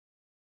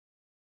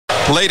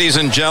Ladies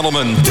and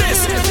gentlemen,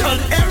 this is on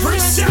every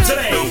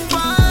Saturday.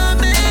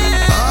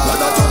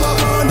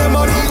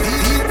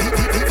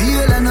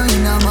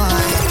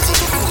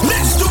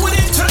 Let's do it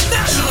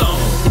international.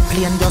 The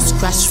plane just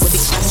crash with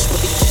it.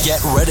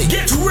 Get ready.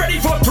 Get ready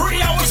for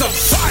 3 hours of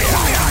fire.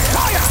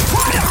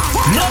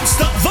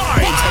 Non-stop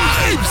vibes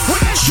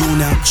with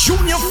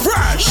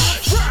Juniorfresh.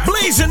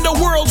 Blazing the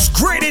world's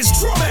greatest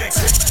throwbacks.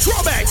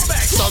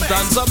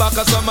 Sometimes some back,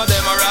 some of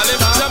them are rally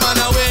back. Some on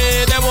the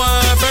way, them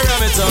want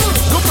parameter.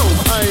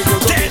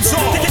 Dance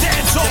on.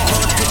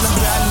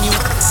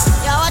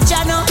 Yo, what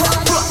you know?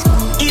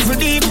 Evil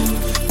deep,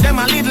 them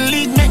a little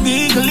lead, make the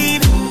eagle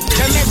lead.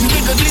 Them let the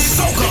eagle lead.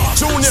 Soca,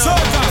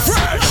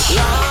 Juniorfresh.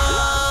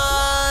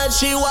 Lord,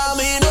 she want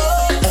me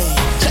know. Hey,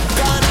 check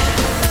on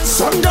it.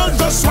 Some girls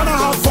just wanna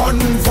have fun.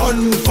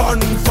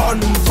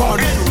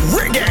 And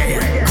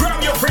reggae.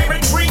 Grab your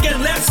favorite drink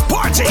and let's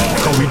party.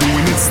 How we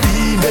doing it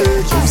steamy?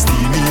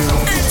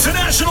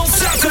 International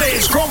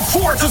Saturdays from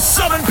 4 to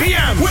 7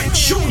 p.m. with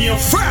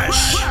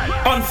Juniorfresh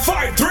on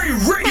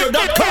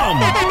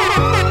 53radio.com.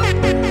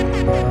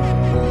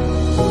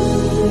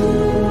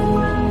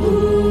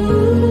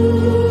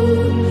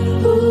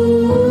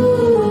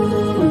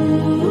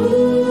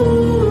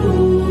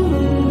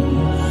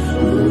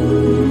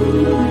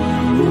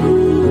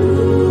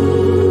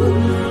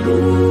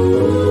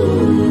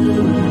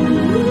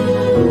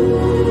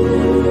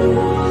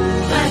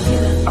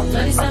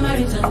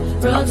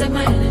 Protect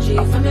my energy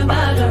from your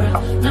bad aura.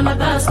 Now my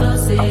past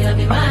lost say I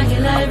be my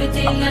healer,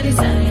 everything I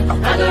desire.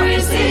 I go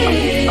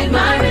receive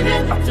my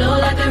rhythm, flow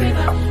like a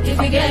river. If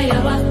you get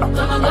your back,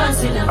 come on, go and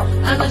sit down.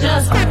 I go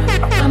just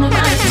come on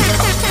my sugar.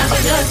 I go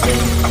just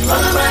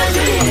follow my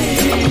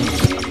dreams.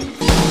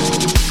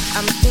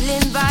 I'm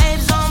feeling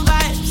vibes on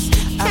vibes.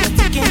 I'm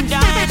taking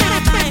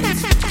dynamite.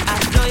 I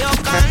blow your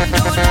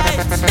condo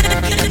lights.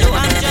 You know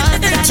I'm just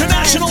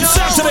International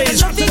Saturdays.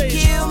 Them no fit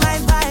kill my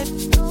vibe.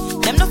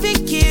 Them no fit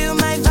kill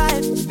my vibe.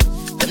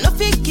 Them no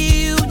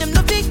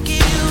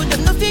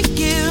fit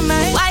kill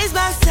my wise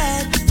man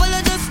said,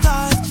 follow the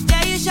stars.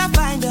 There you shall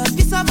find a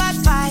piece of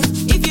advice.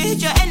 If you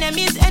hit your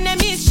enemies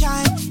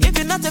shine. If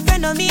you're not a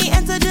friend of me,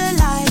 enter the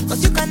light.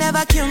 Cause you can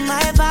never kill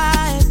my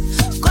vibe.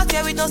 Got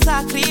here with no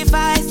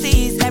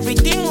sacrifices.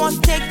 Everything was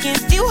taken,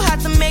 still had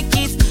to make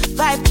it.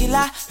 Vibe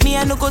killer, me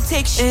I no go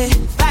take shit.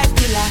 Vibe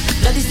killer,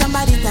 bloody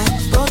somebody time.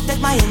 Protect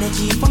my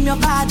energy from your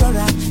bad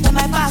aura. Then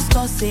my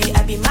pastor say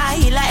I be my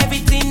healer,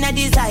 everything I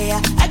desire.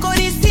 I go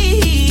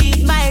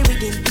receive my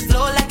rhythm,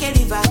 flow like a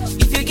river.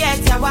 If you get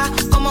yawa,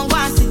 come on go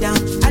and sit down.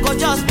 I go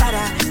just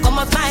para, come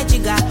off my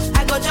jigger.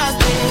 I go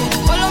just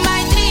follow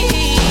my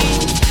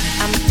dream.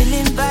 I'm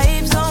feeling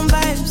vibes on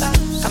vibes.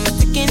 I'm a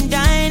ticking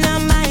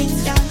dynamite.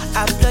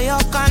 I blow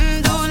your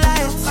condo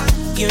lights.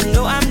 You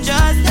know I'm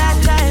just that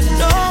type.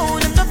 No,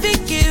 them no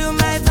fit kill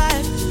my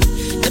vibe.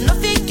 Them no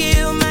fit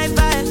kill my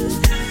vibe.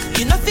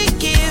 You no fit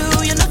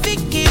kill, you no fit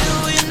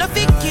kill, you no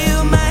fit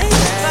kill my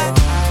vibe.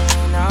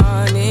 I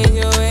need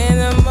you in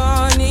the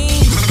morning.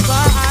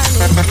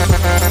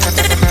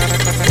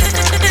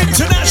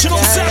 International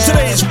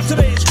Saturdays.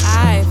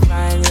 I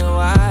find you,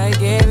 I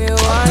give you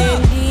all you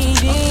need.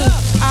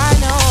 I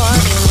know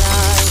what you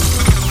like.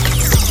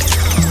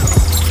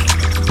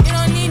 You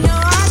don't need no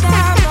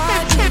other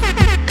body.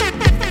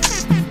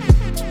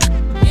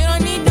 You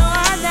don't need no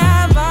other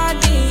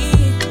body.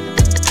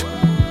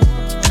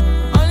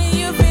 Only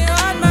you feel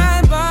on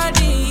my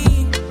body.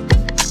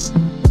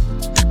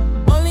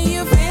 Only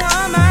you feel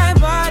on my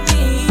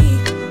body.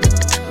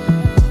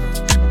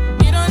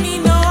 You don't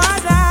need no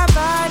other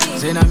body.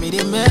 Say now me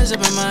they mess up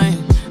my mind,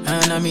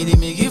 and now me they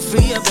make you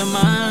free up your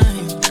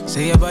mind.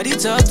 Say your body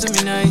talk to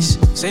me nice.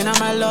 Say now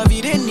my love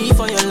you didn't need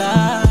for your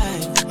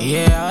life.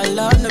 Yeah, our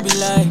love no be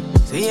lie.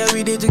 Say yeah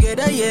we day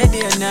together, yeah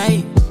day and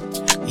night.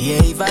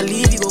 Yeah, if I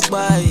leave you go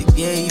by.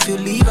 Yeah, if you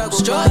leave I go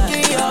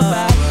stroking your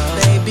body,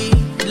 baby.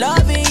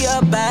 Loving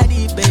your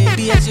body,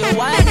 baby. As you're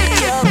whining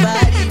your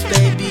body,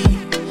 baby.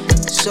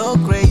 So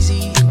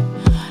crazy.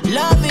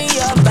 Loving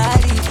your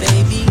body,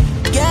 baby.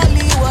 Girl,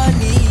 you want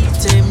need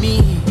to me.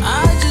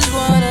 I just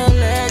wanna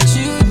let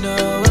you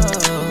know.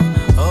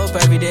 Hope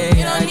every day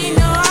You don't need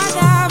no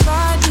other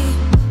body.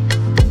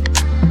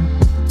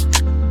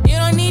 You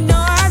don't need no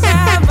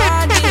other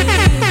body.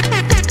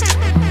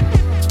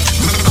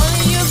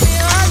 Only you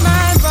feel on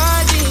my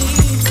body.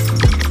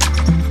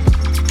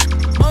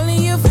 Only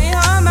you feel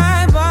on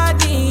my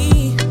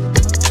body.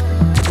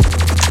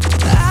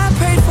 I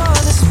prayed for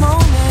this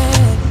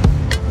moment.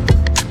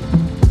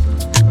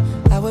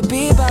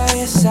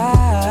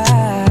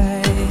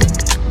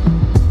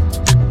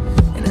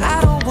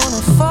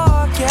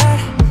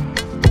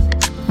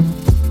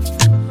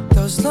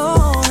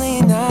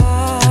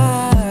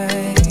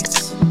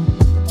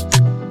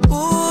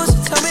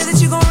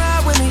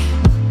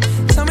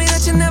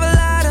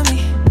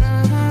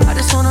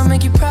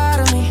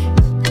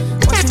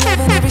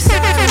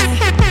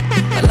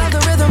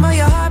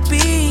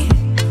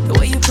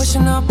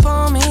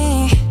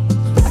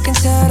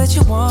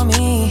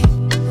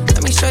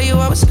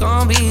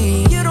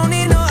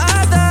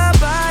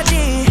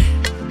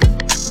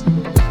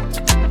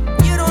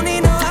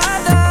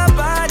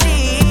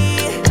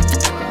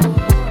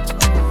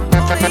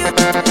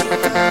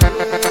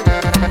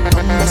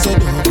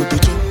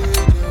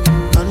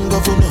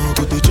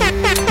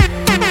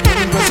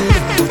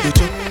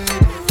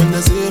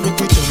 I say make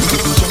we jump, we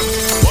go jump.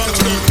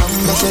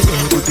 Ambassador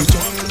to the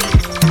jump,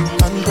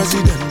 and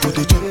president to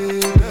the jump,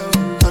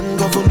 and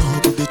governor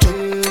to the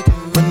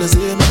jump. When I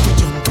say make we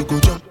jump, we go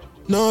jump.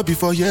 No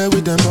before here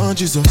with them on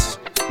Jesus.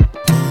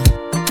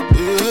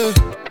 Yeah,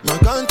 my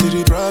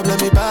country problem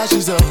it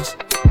passes us.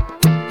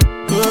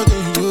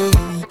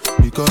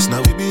 Because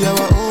now we be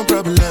our own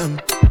problem.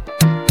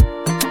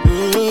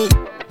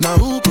 Now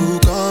who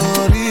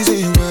can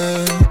reason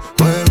well.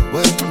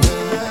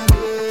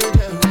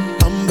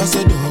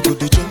 Ambassador go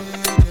the jump,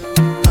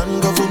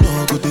 and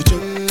governor go the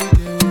jump,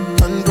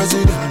 and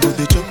president go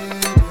the jump.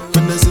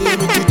 When I say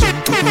make we jump,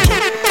 we go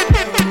jump.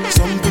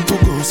 Some people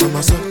go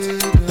somersault,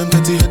 them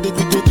dirty headache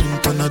we go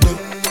drink Panadol.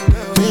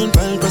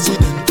 Meanwhile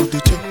president go the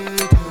jump,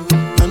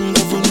 and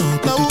governor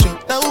go the jump.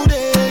 Now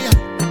they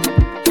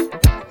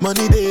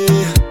money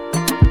there,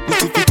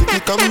 little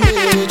come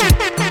there.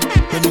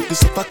 When it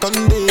is up a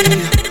Sunday,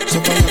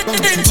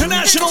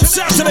 International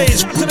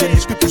Saturdays.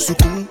 People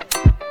sukun,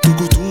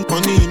 tugutum,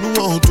 money in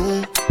one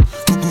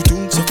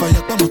tugutum,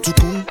 safaya pa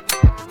mutukun,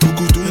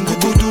 tugutum,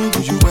 do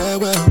you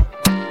well,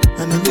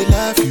 and then they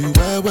laugh you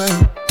well,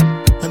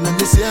 and then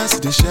they say I see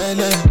the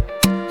shell,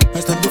 I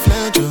stand the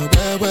flange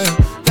well,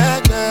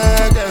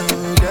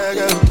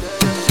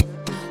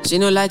 She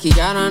no like it,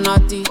 got on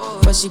naughty,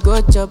 but she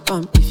go chop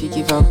and if you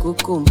give her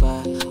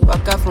cucumber.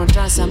 Walk out from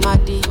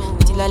Transamadi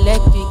till I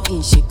leg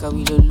begin shake her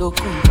with a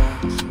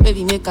locumba.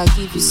 Baby, make her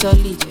give you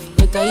solid,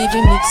 make her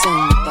even mix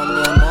and with a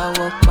lay and I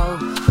walk out.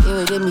 Hey,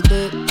 wait, let me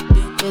tell you.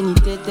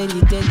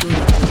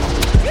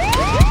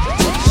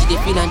 She dey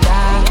feel and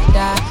da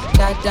da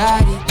da da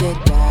da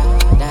da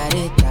da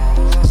da.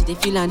 She dey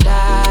feel and da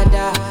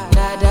da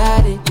da da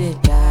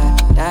da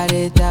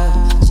da da.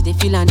 She dey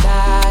feel and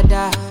da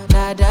da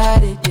da da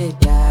da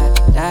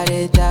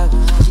da da.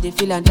 She dey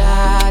feel and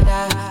da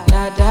da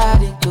da da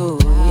da.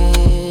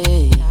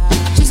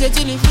 She say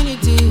till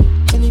infinity,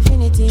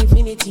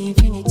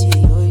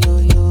 yo yo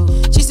yo.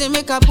 She say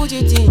make her put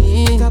it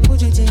in,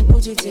 put it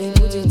in,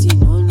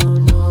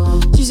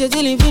 no. She say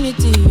till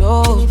infinity,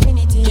 yo,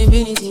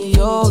 infinity,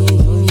 yo.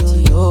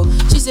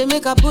 She say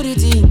make her put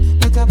it in,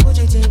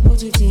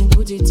 put it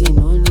in,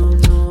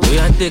 no. We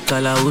a take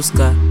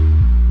Kalauska,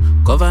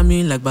 cover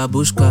me like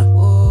babushka.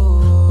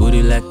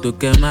 Booty like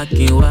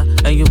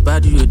Tokemakinwa, and you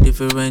body you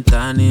different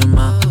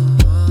animal.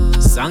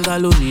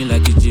 Sangaloni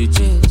like a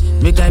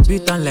JJ, make I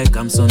beat on like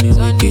I'm Sonny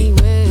Wiki.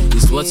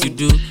 It's what you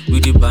do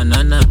with the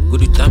banana. Go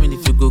determine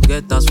if you go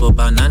get us for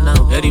banana.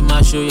 Very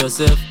much show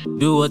yourself,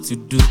 do what you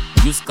do.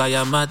 Use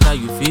Kayamata,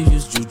 you feel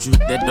use Juju.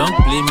 They don't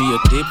play me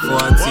your tape for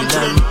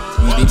artillery.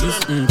 You dey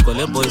use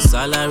collect boy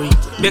salary.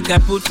 Make I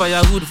put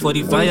firewood for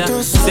the fire.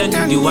 Send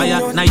you the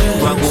wire. Now you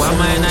go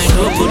hammer and I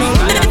know go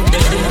retire.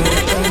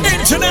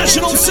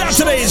 International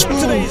Saturdays.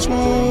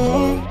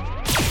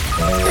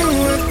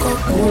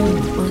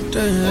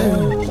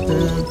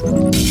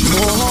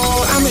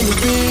 Oh, I'm in a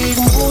big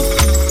mood.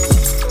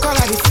 Call I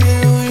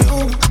feel you.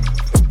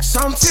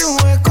 Something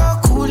wake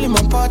up cool in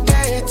my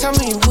body. Tell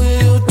me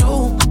will do.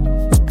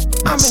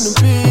 I'm in a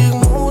big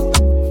mood.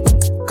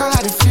 Call I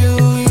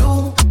feel you.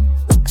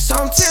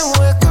 Something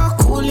wake up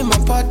cool in my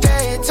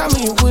body. Tell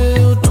me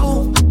will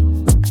do.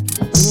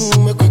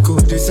 Make we go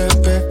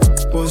December.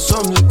 But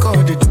some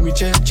liquor they do me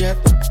jet.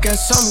 Get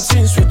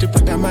something sweet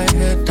put on my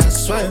head.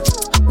 That's why.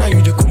 Now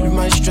you the cool in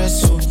my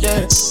stress, so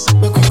yeah.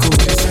 Make we go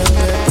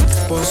December.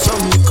 But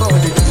some liquor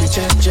they do me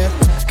jet.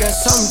 Get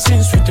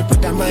something sweet to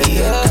put on my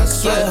head,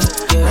 that's why.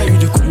 Now you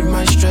the cool in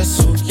my stress,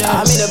 so yeah.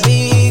 I'm in a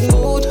big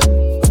mood,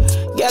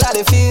 girl I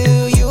dey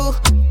feel you.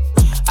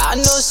 I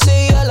know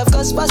say all of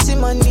cost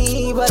passing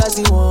money, but I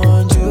still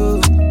want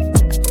you.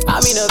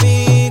 I'm in a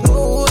big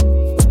mood,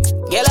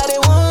 girl I dey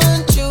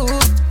want you.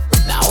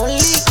 Now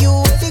only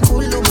you if you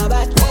cool on my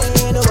back,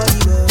 ain't nobody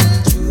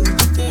but you.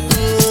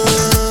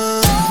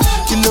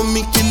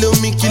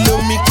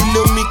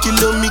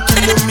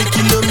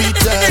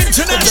 Kilometers.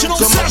 International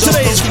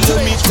Saturdays.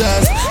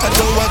 Kilometers. I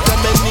don't walk that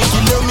many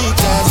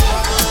kilometers.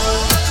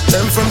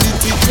 Them from the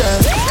teacher.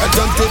 I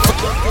don't take.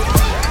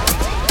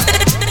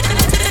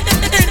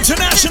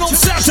 International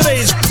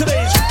Saturdays.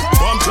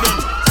 One to them.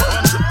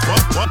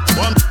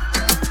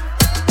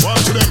 One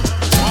to them.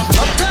 Up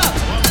top.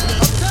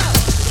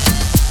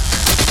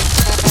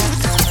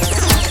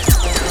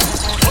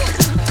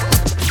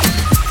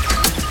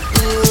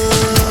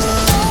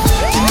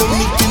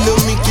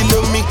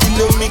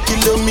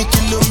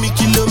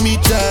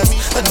 Kilometers.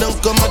 I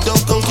don't come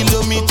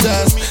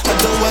kilometers. I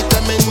don't walk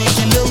that many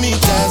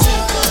kilometers.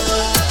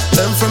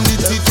 Learn from the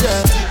teacher.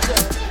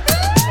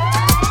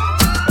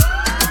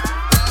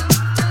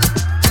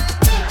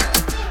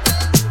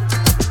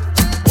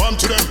 One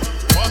to them.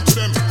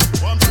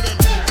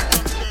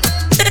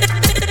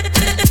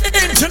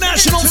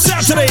 International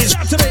Saturdays.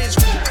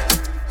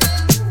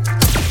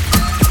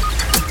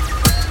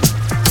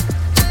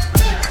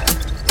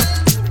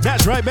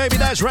 That's right, baby.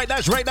 That's right.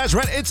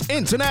 It's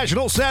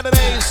International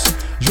Saturdays.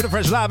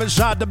 Juniorfresh live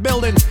inside the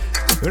building.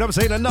 You know what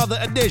I'm saying? Another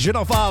edition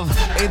of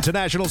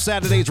International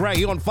Saturdays right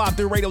here on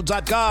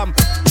 53radio.com.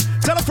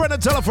 Tell a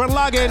friend,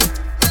 log in.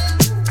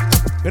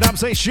 You know what I'm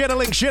saying? Share the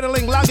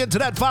link, log into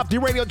that 50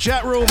 radio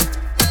chat room.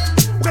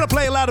 We're gonna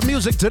play a lot of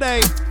music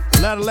today,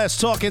 a lot of less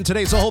talking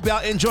today, so hope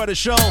y'all enjoy the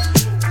show.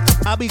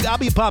 I'll be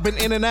popping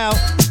in and out,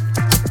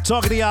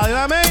 talking to y'all, you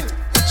know what I mean?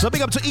 So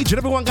big up to each and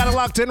everyone got it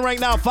locked in right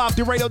now.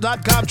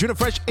 50radio.com,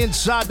 Juniorfresh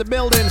inside the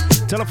building.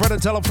 Tell a friend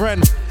and tell a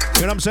friend.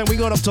 You know what I'm saying? We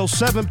going up till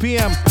 7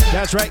 p.m.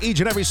 That's right, each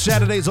and every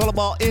Saturday is all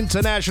about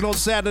International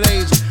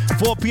Saturdays,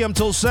 4 p.m.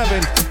 till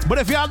 7. But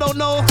if y'all don't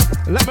know,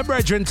 let me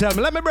brethren tell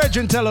me. Let me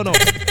brethren tell her no.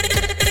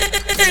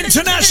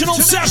 International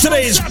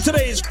Saturdays.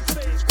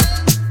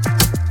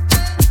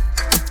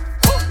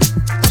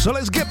 So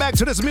let's get back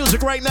to this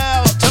music right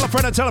now. Tell a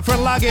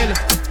friend, log in.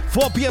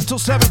 4 p.m. till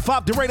 7,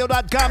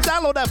 50radio.com.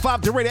 Download that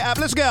 50 radio app.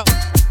 Let's go.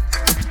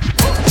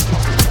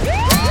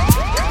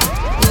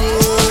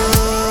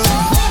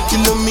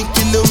 Kilometers.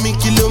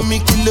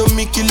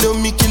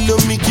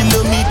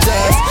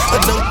 I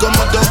don't come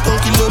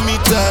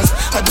kilometers.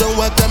 I don't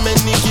walk that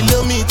many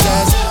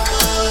kilometers.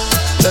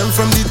 Learn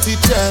from the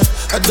teacher.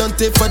 I don't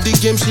take for the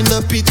game, she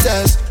no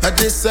pitas. I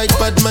decide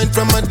bad mind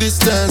from a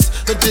distance.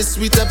 Not this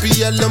sweet, I be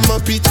all on my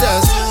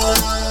pitas.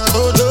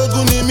 Oh,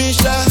 Doguni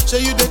Misha, show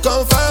you the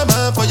confirm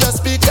for your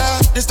speaker.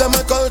 This time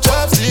I call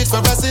chopsticks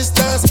for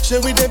assistance.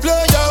 Show we they blow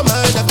your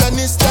mind,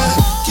 Afghanistan.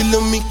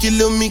 Kilometers.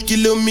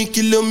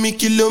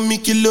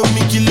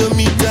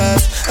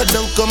 I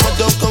don't come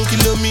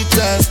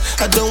kilometers.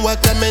 I don't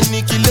walk that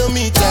many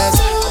kilometers.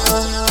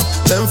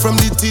 Learn from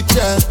the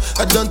teacher.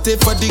 I don't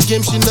take for the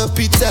game, she no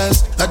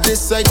pitas. I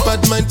decide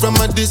bad mind from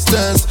a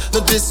distance.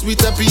 Not this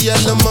sweet, I be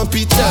all on my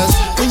pitas.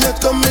 When you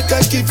come, make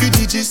I give you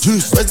digits.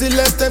 When's the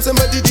last time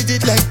somebody did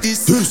it like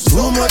this? Too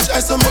much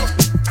ice on my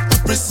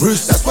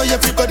wrist. That's why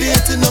everybody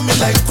hating on me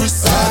like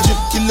Chris.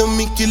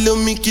 Kilometers.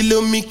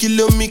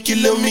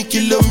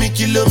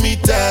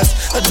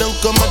 I don't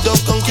come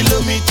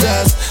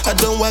kilometers. I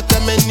don't walk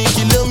that many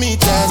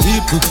kilometers.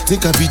 People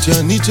think I be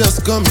Johnny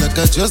just come. Like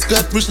I just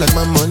got rich, like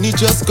my money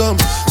just come.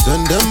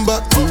 Send them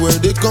back to where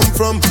they come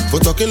from. For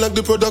talking like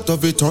the product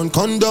of a torn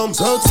condom.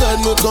 Southside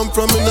no come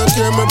from, me not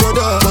care, my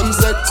brother. One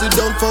side sit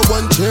down for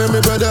one chair, my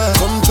brother.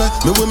 Come try,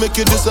 me will make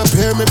you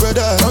disappear, my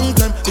brother. Long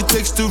time it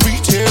takes to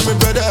reach here, my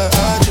brother.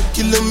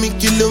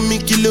 Kilometers.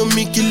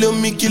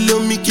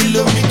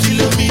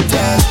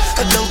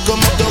 I don't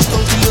come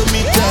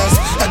kilometers.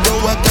 I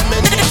don't walk that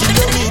many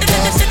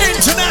kilometers.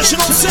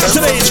 International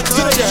Saturdays.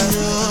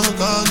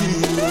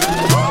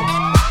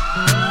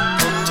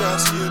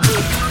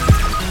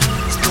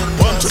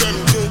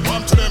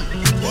 One to them.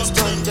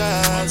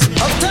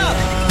 Up top.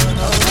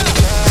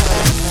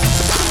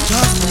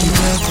 Just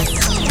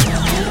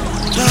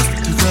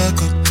the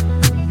record.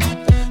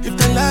 If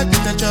they like me,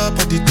 then chop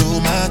at the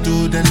tomato,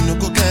 then no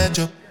go catch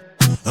up.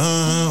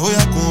 Oh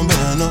yeah, come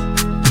back now.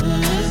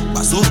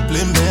 Pass up,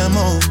 play me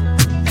more.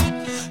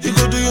 You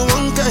go do you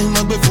one time,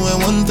 I before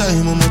one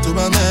time, I'm to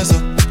my mess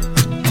up.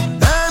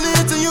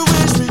 Anything you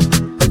wish me,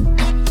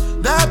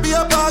 that be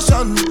a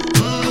passion.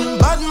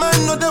 Bad man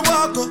no they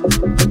walk up,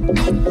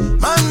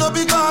 man no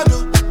be God.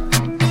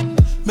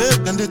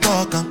 Make them they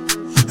talk,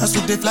 that's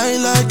what they fly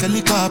like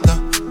helicopter.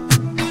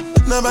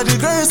 Now by the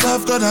grace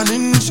of God and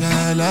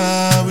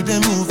inshallah, we they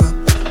move.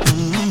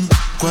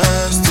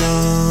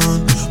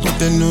 Question, but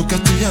they no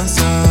get the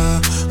answer.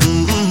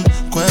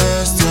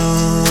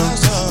 Question,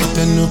 but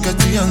they no get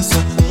the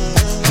answer.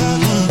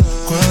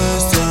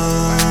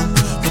 Question,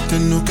 but they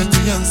no get the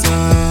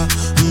answer.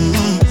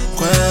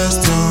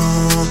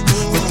 Question,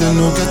 but they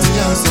no get the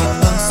answer.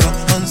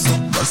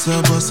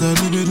 Bossa,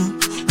 do.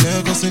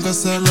 Lego sing a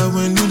sala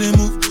when you they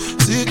move.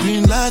 See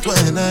green light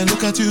when I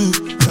look at you.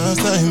 Last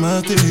time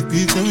I take a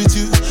picture with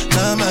you.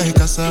 Now my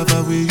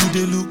cassava way you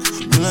they look.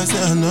 When I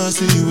say I know,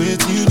 see you wait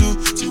till you do.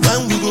 See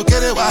when we go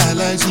get it wild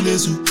like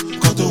Chilesu.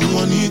 Got the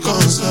one you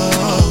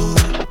console.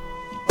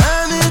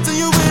 Anything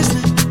you wish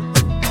me,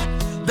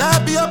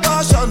 that be a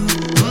passion.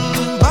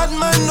 Bad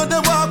man no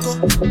they walk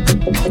up,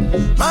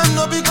 man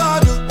no be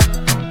God.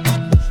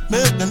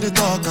 Make them they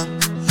talk,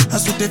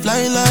 that's what they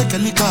fly like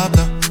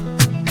helicopter.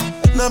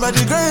 Now by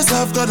the grace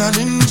of God and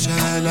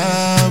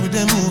inshallah, we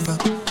they move.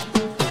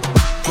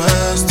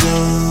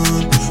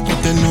 Question,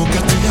 but they no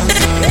get the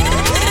answer.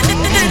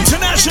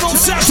 International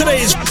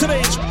Saturdays.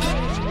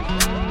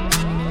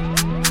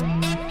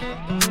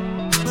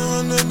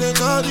 They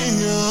call you.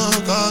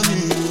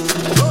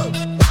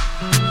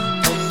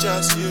 I'm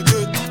just you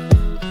good.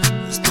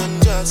 It's done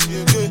just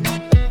you good.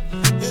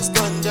 It's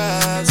done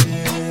just you.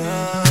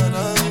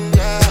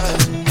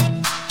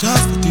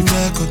 Just for the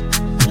record.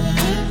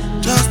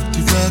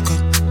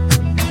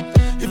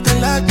 If they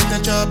like me,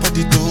 then chop at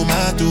the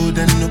tomato,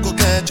 then no go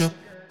catch up.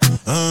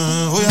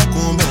 Oh yeah,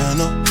 come back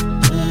now.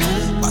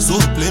 Pass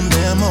up, play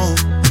me more.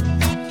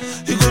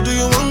 You go do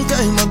you one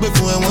time, I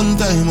before one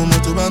time, I'm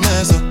to my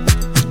mess up.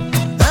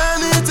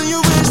 Anything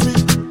you wish me,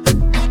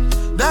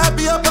 that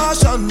be a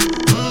passion.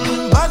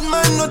 Bad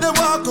man no they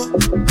walk up,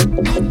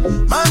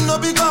 man no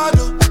be God.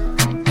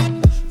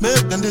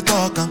 Make them they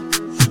talk,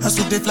 that's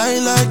what they fly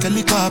like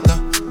helicopter.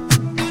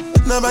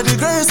 Now by the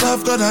grace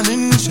of God and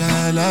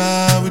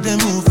inshallah, we they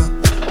move.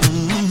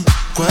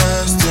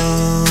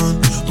 Question,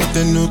 but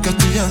they no get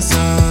the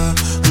answer.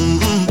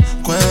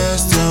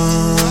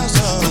 Question,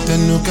 but they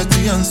no get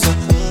the answer.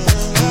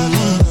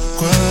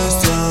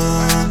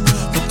 Question,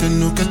 but they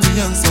no get the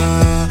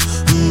answer.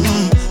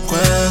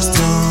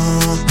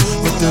 Question,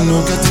 but they no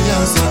get the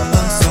answer.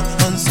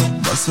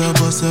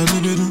 Bassa,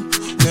 do.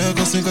 Yeah,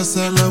 cause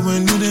I love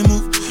when you they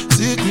move.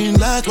 See green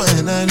light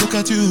when I look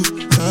at you.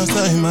 First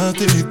time I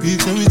take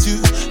picture with you.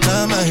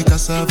 Now my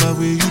cassava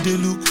where you they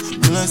look.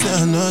 When I say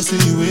I know, say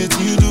you wait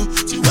till you do.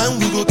 See when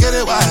we go get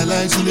it, why I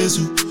like to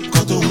listen.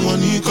 Cause the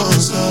one you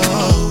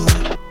console.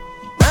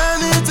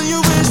 Anything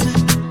you wish me,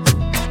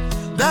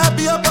 that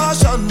be a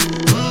passion.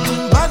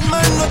 Bad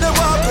mind no they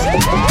walk.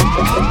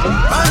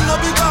 Man no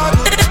be God.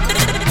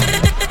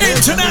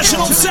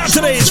 International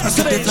Saturdays.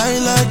 They fly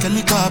like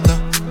helicopter.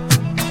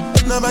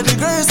 Now by the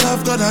grace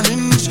of God and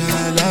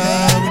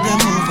inshallah we dey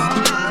move on.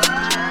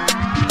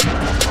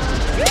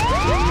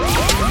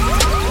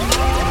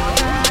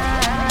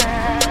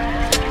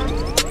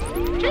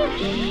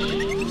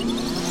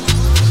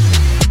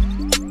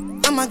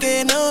 I'ma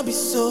get no be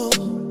so.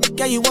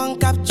 Girl, you won't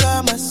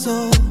capture my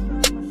soul.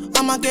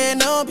 I'ma get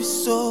no be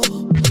so.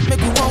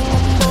 Make you want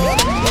more.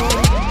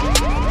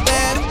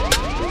 Better,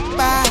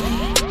 bye.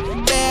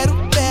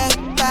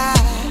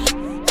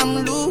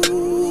 I'm loose.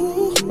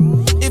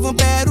 Even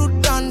better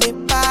done the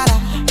para.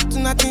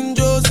 Tonight in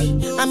Josie,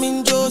 I'm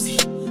in Josie.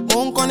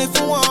 Won't call if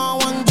you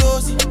want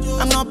Josie.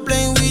 I'm not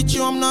playing with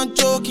you, I'm not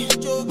joking.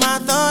 My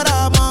thought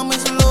of mom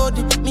is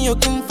loaded. Me, you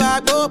can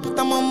fuck up, but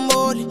I'm on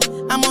molly.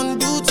 I'm on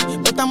duty,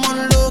 but I'm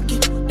on low-key.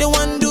 They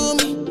want do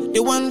me,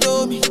 they want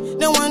do me.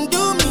 They want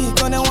do me,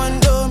 cause they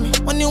want do me.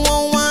 When you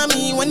won't want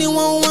me, when you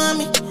won't want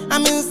me.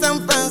 I'm in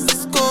San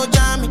Francisco,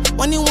 Jammy.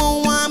 When you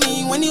won't want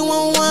me, when you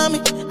won't want me.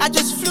 I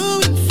just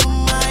flew in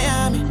from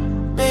Miami.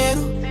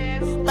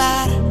 Peru,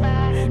 para.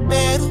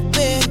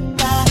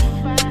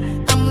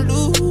 I'm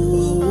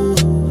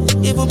loose.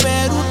 Even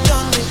Peru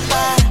done me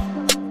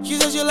para. She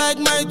says you like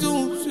my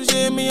tunes. She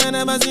say me I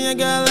never seen a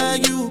girl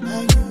like you.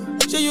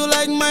 Say you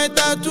like my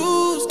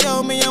tattoos.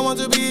 Tell me I want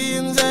to be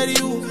inside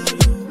you.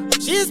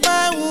 She's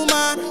my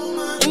woman.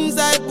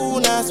 Inside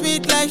Puna,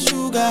 sweet like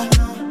sugar.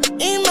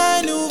 In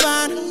my new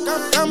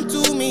van, come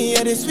to me,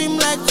 yeah, they swim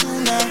like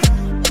tuna.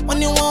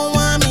 When you won't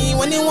want me,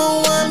 when you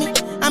won't want me,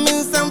 I'm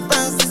in San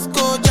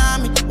Francisco,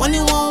 Jammy. When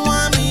you won't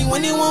want me,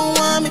 when you won't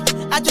want me,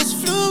 I just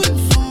flew in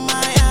from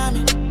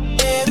Miami.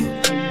 Peru,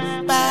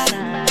 para.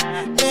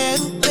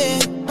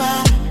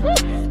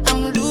 I'm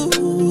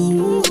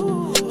loose.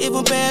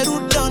 Even Peru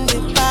done the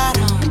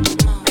para.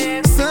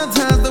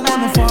 Sometimes I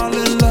wanna fall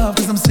in love,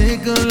 cause I'm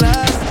sick of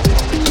lies.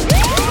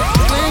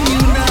 When you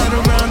not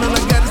around, all I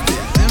got is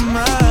this in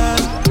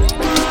mind.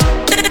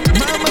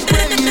 Mama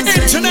praying,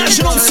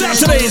 International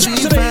Saturdays.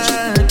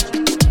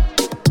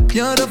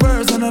 You're the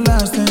first and the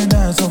last thing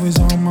that's always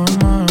on my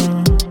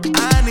mind.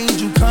 I need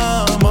you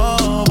come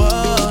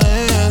over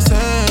and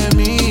set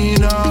me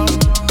down.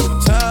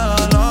 Tell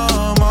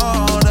them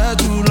all that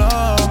you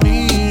love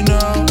me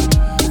now.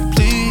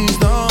 Please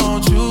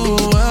don't you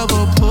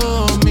ever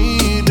put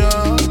me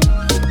down.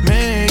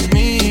 Make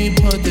me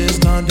put this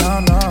gun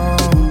down now.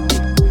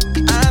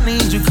 I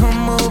need you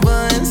come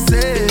over and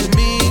save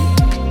me.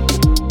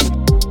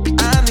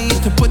 I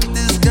need to put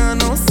this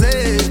gun on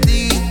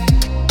safety.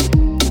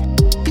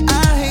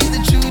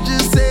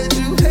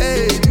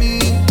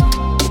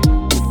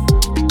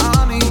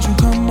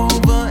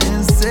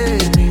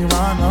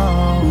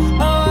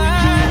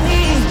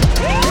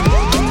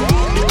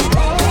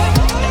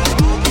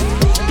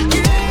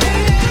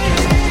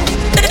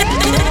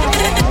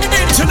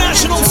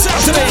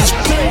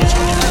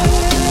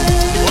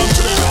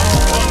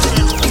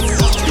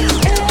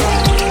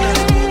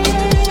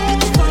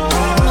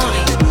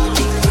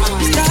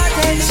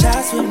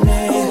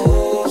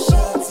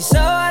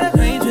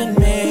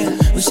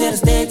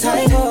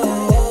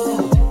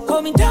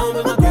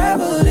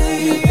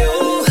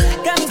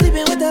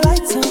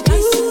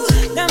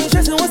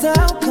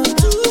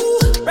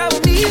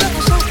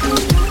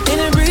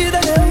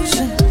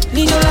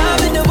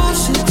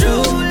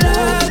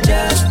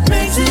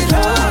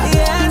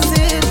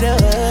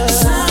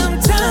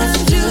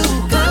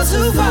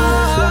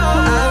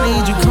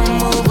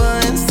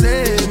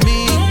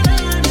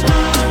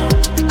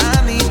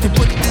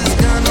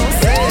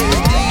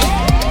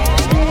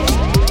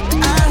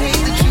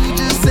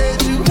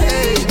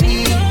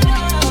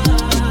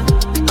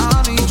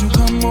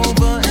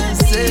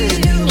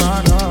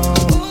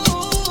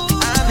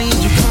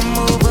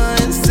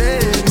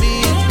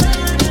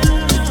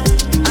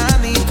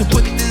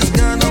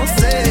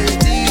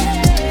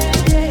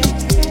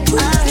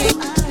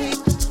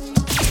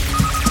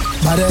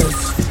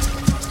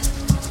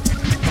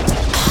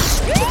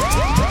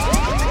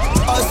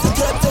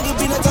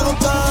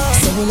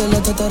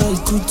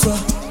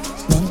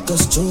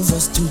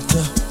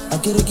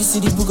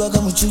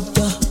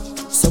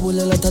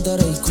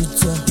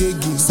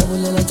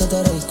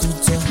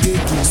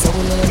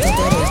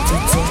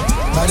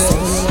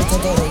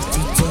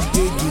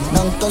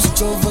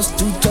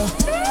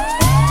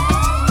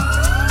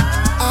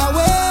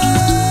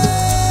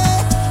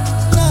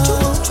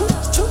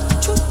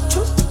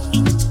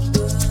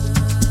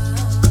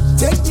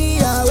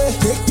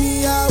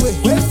 me away,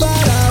 way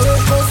far away,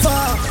 go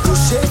far,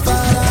 push it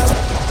far away.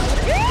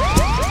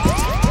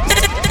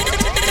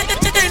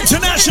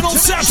 International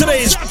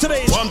Saturdays.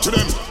 One to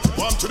them,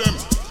 one to them,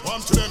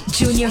 one to them.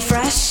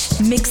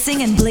 Juniorfresh,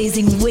 mixing and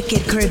blazing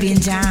wicked Caribbean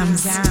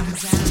jams.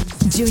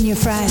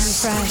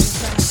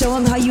 Juniorfresh, show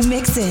them how you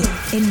mix it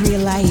in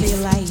real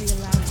life.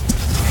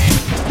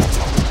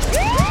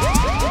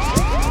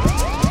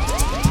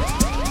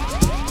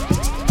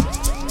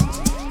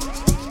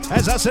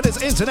 As I said,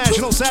 it's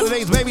International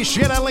Saturdays, baby.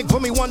 Share that link for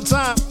me one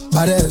time.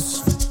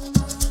 Badass.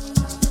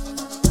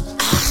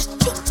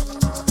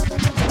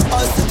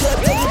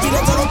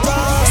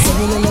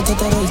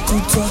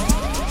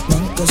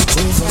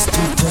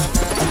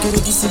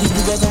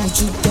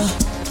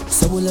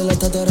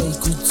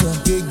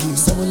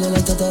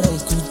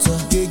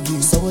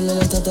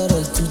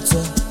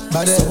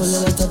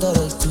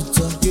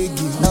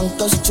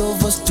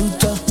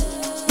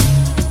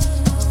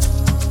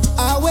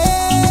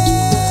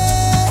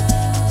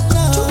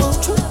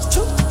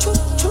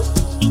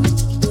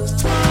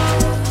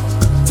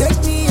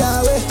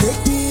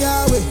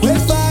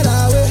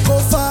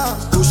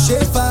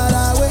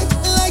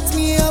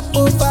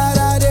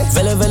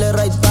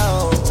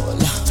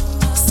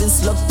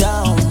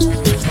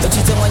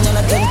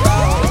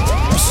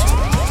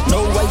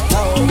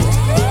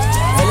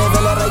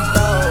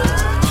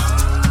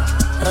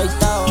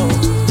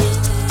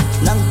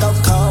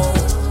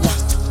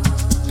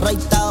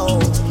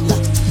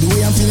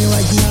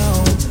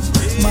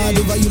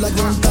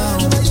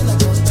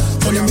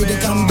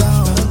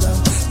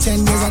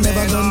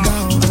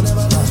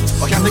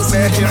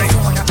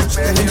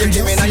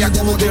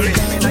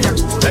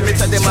 Let me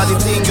tell them how the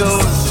thing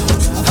goes.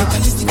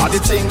 How the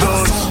thing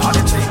goes.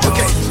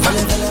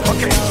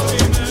 Okay.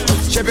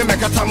 Chevy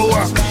make a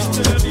tamua.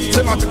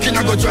 Say my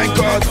pikina go join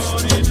God.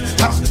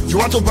 You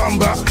want to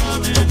bamba?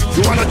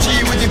 You wanna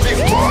G with the big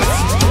boys?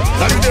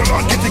 Now you the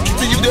wrong, get the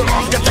kitty, you the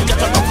wrong, get a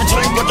coffee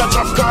drink, but a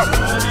drop cup.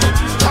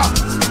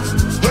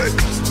 Hey,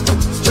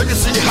 so you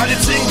see how the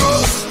thing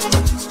goes?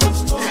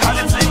 How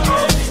the thing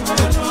goes?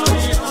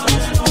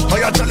 Oh,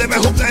 you tell me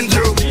who blend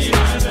you?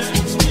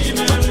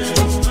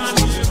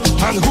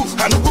 And who?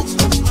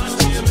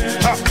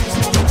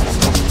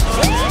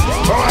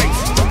 Alright,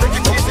 take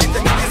it easy,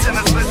 and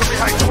let's play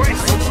behind the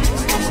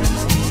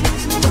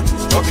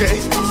okay.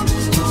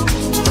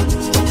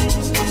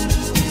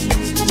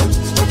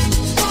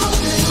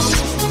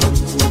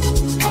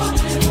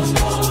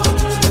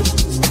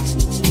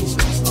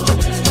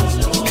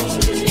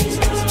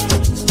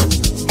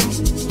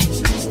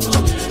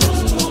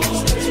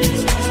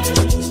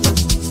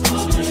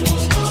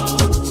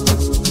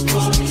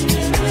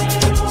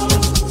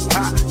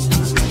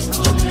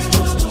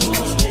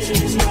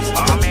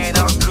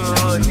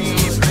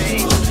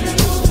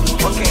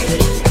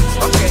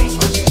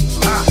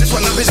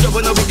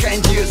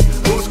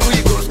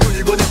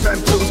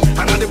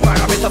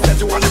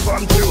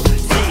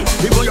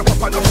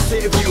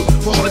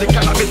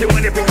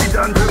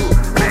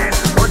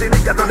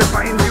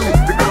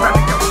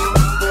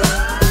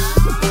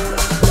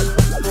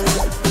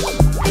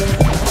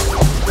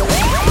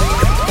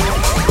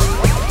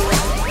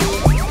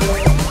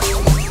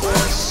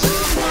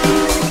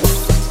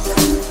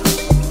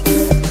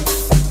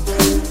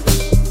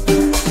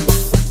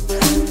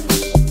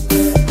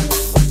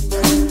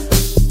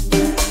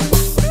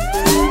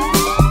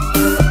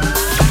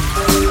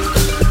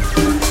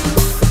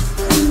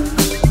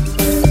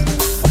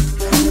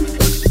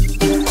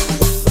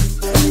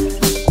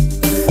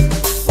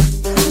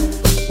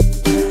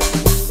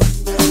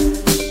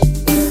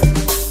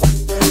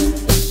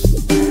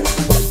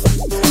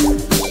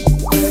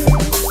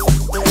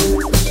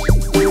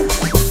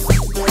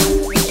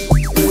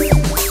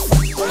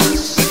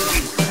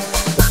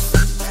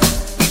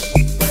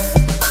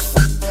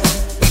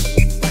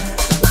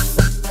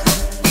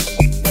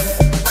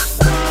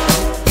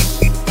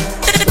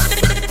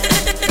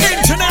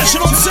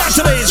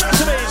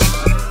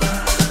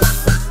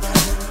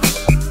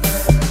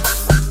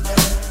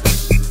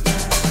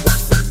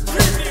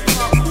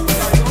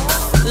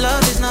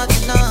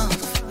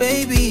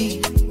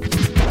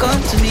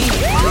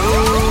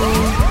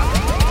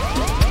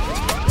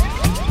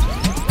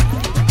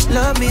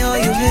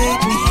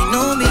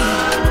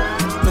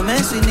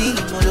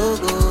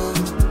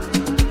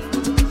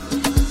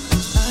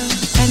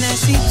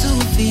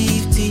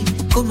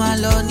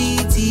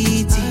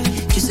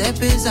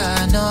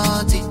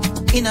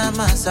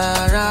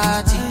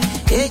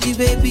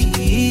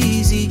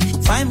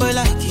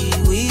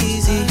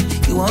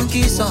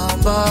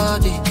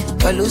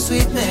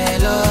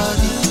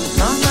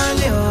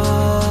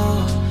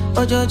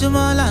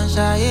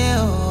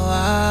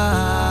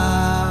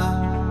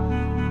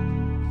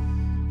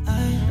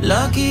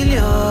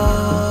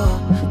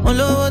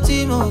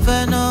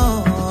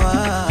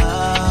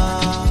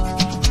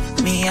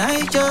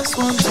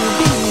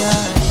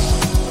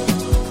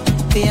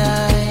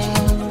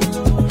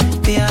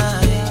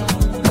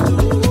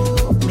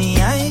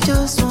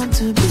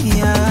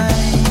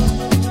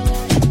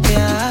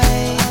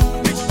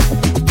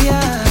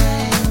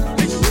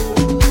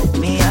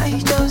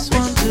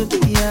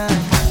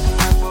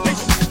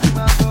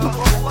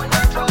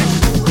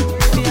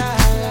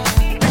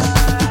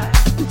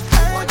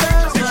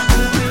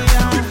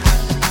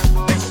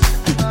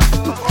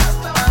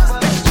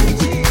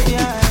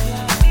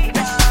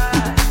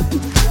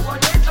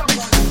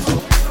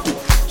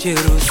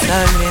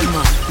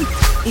 Jerusalema,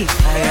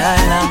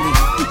 ikayalami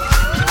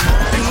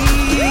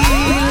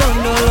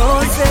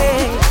ilondoloze,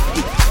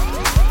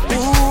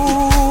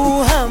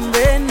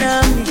 uhambe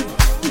nami,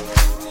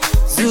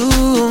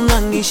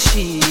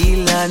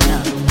 zungangishilana.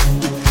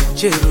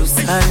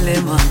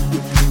 Jerusalema,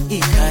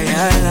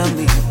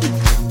 ikayalami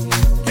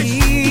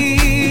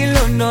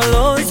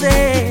ilondoloze,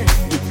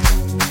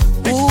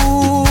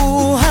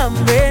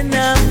 uhambe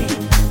nami,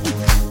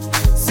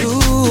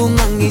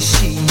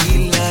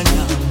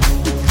 zungangishilana.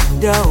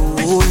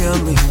 Dawo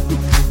yami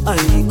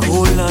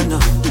ayikholana,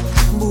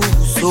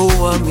 buso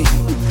wami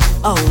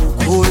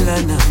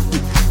awukholana.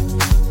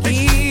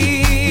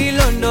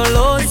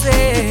 Ilondoloze,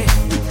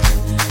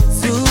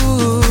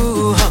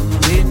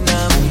 zuhambe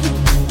nami.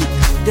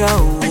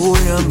 Dawo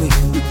yami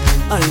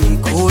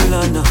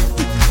ayikholana,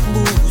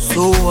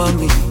 buso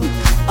wami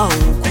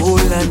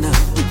awukholana.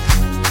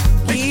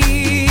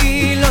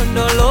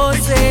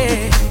 Ilondoloze,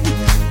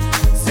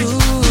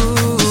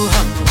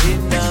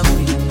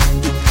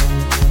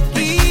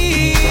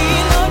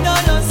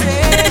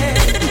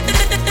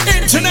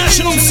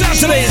 International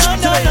Saturdays.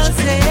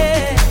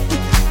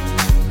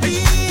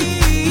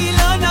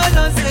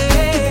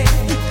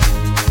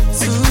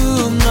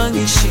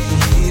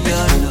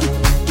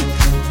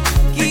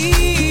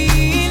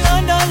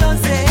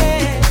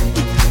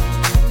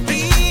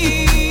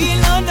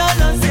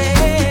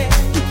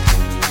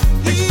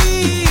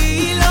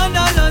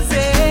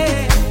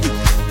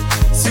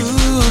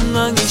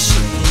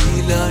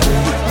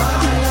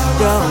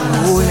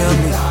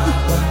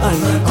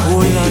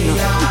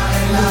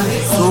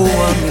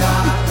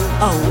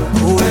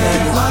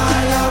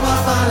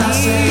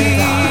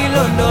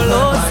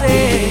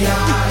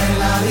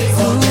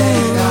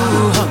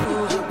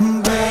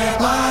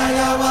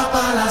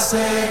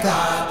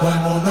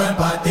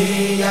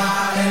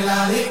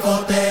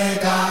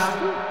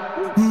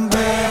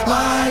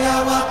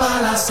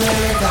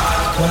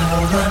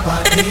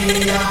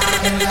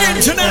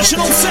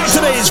 International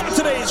Saturdays.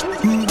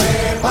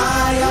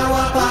 Vaya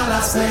agua para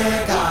la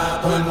seca,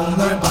 todo el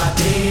mundo en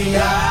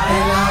patilla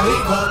en la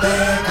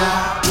discoteca.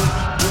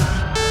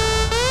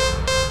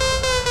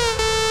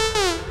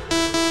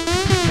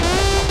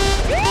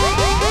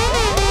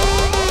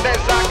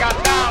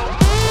 Desacatado.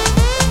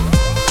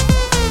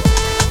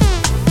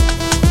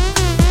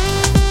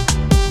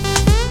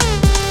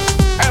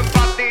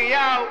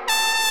 Empatillao.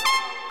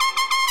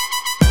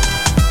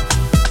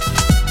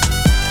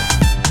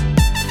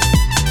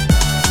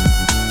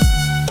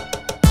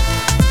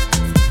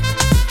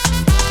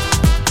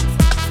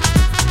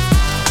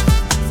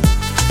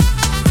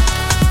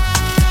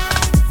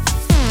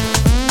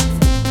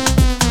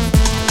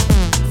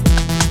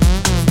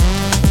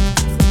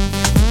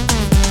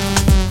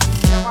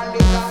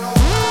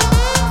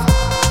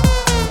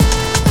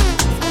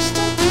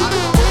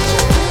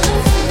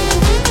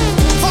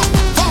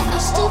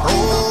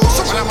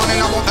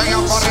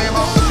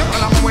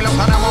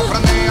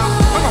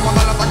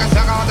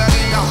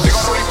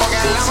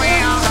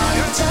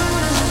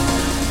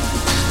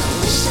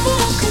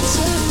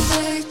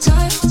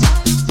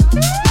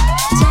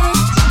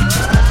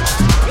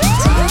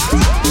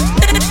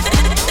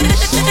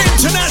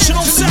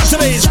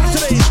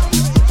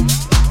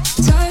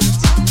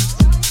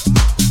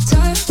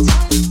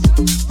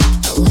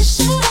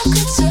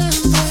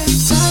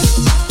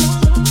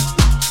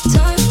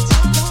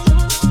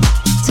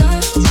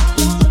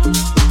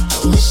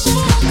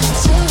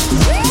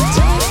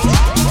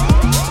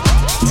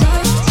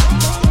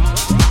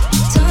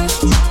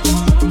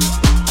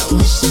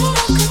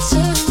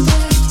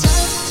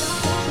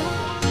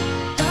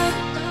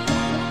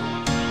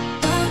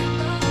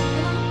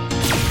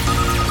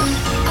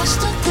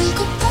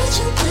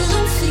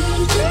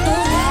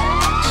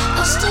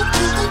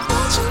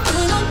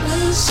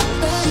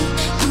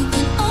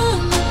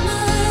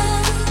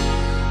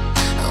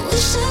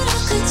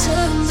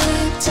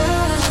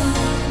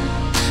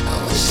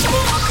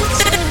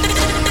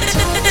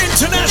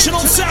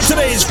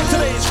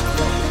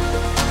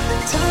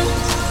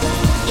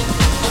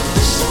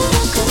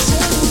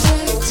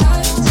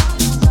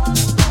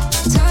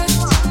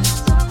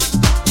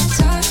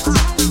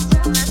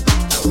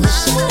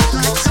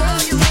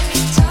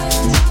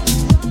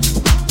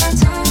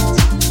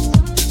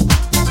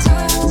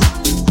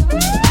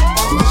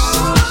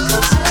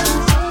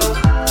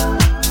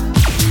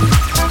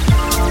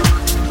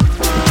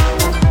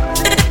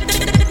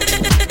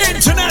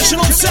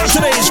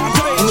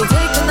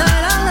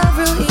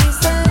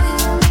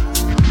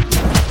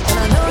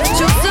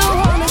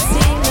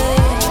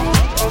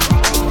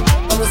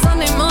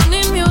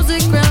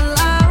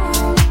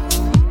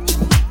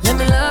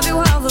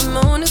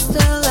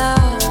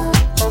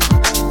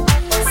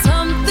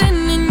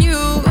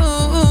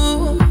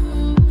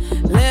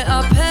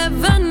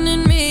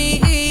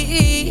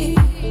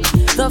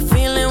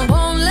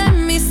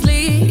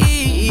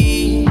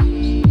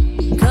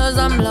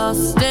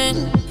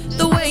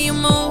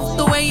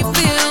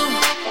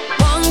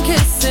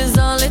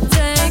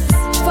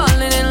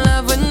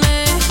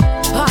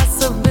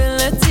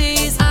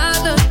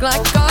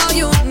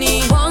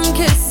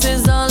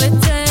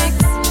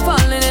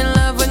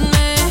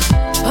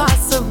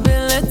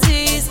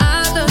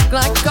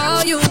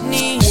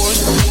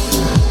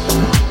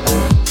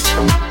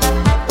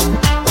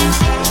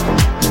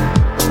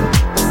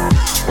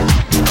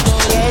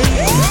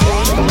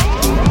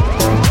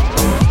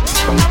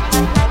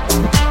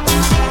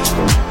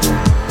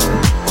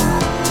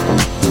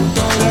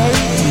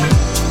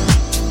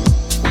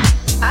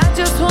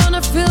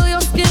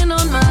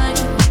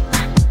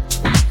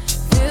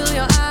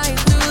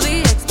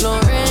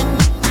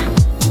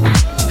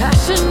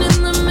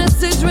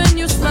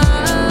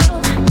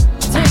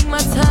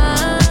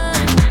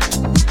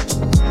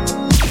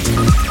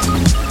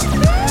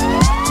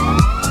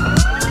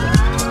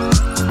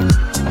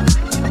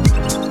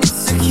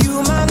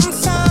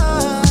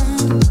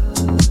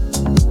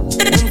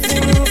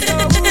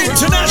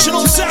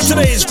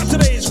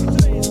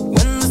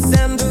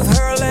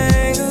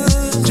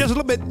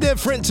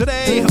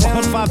 today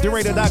on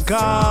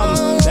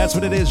 53radio.com. That's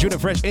what it is,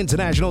 Juniorfresh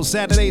International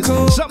Saturdays.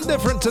 Something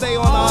different today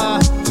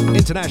on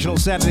International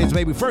Saturdays,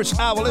 baby. First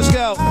hour, let's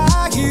go.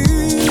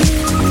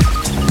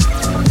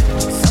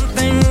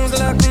 Something's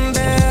looking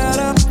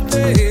better,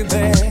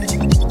 baby.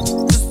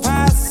 Just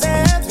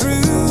passing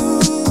through.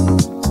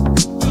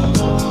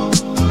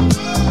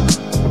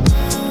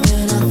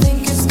 And I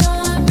think it's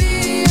gonna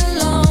be a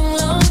long,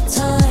 long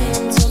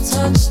time till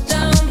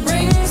touchdown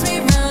brings me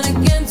round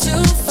again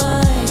to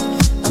find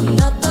I'm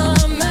not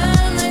the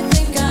man they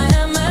think I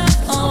am at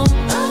home.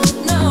 Oh,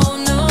 no,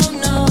 no,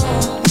 no.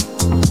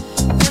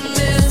 And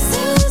this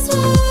is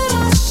what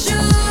I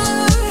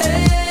should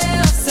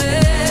have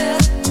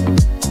said.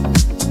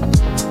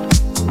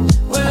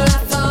 Well, I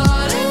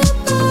thought it,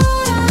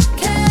 but I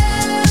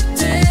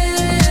kept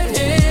it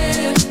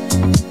here.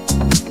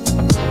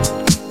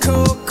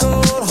 Cold,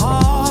 cold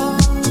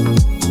heart,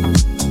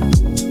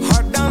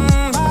 heart done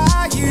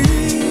by you.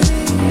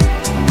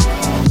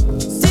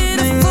 Did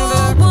a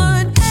full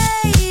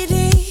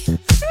 180,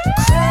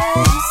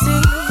 crazy,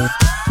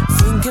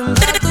 thinking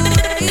about the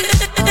way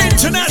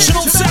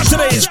International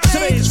Saturdays.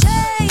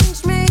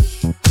 changed me,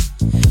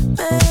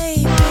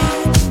 baby.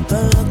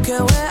 But look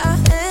at where I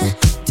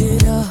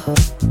ended up.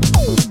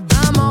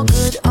 I'm all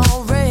good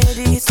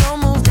already, so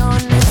moved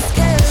on. It's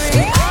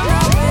scary. I'm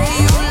not where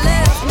you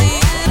left me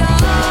at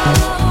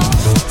all.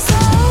 So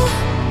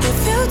if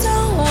you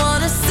don't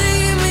wanna see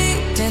me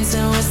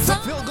dancing with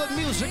some, Feel good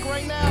music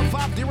right now,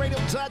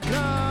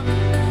 53radio.com.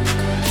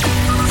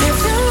 if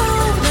you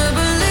wanna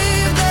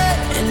believe that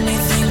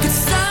anything could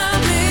stop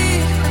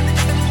me,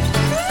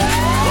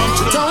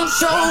 don't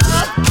show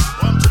up,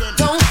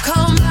 don't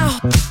come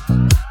out,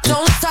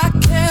 don't start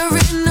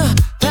caring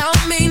about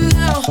me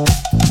now.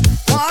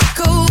 Walk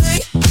away,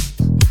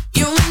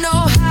 you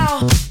know how.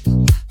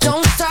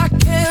 Don't start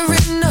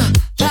caring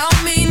about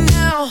me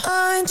now.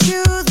 Aren't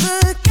you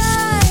the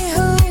guy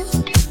who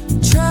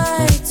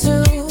tried to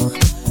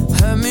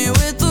hurt me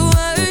with the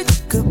word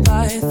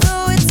goodbye?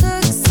 Though it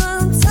took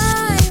some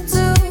time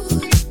to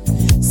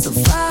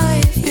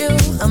survive you,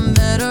 I'm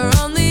better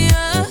on the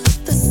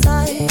other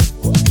side.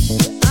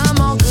 I'm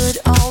all good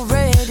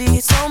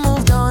already, so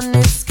moved on.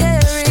 It's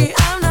scary.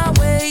 I'm not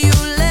where you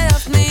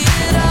left me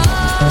at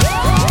all.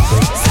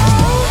 So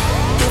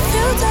if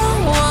you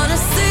don't wanna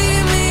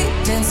see me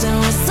dancing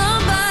with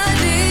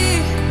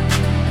somebody,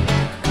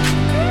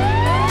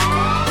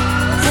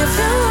 if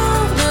you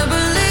wanna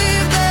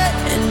believe that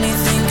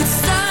anything could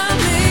stop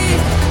me,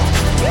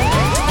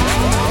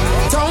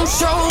 don't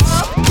show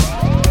up,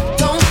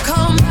 don't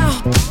come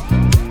out,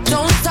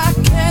 don't start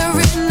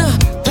caring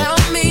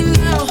about me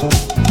now.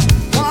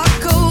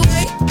 Walk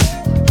away,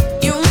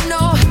 you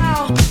know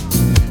how.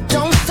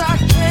 Don't start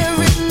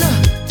caring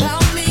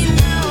about me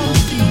now.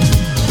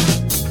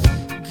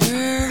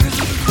 Girl,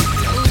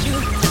 close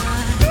your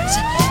eyes,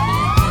 let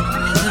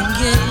them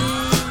get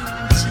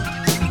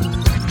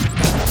into.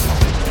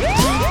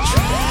 Don't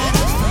try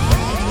to fight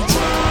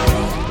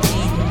it,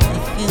 ain't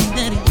nothing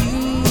that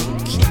you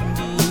can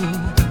do.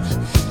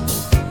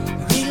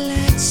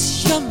 Relax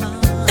your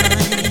mind.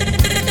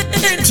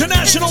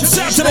 International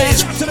Saturdays.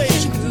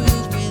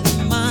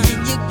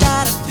 You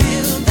gotta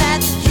feel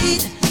that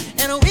heat,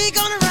 and we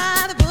gonna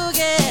ride the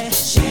boogie.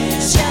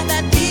 Share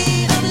that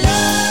beat of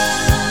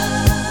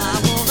love. I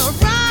wanna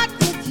rock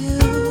with you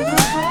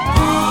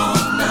all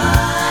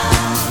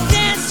night.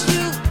 Dance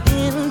you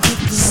into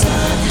the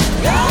sun.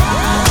 I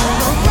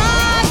wanna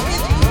rock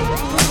with you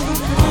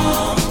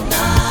all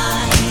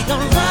night. We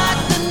gonna rock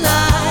the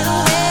night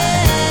away.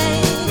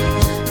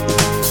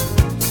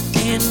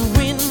 And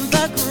when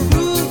the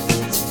groove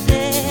is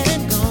dead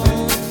and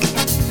gone,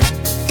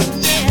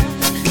 yeah,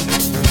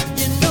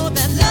 you know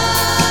that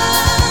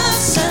love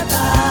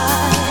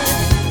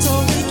survives, so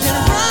we can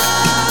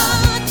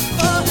rock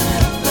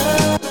forever.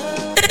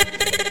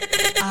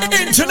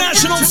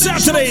 International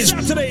Saturdays.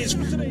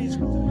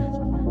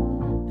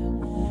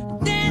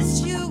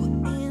 Dance you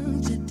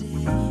in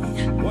today.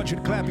 Want you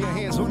to clap your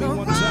hands with me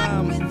one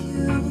time.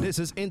 This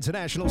is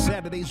International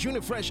Saturdays.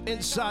 Juniorfresh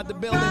inside the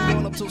building,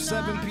 going up till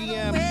 7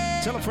 p.m.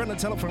 Tell a friend to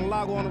tell a friend,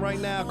 log on right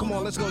now. Come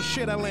on, let's go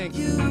share that link.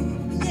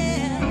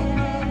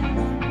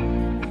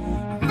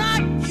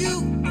 Rock you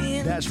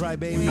in. That's right,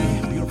 baby.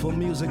 Beautiful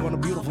music on a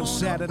beautiful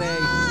Saturday.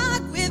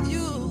 Rock with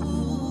you.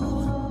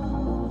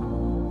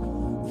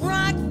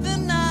 Rock the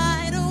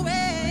night away.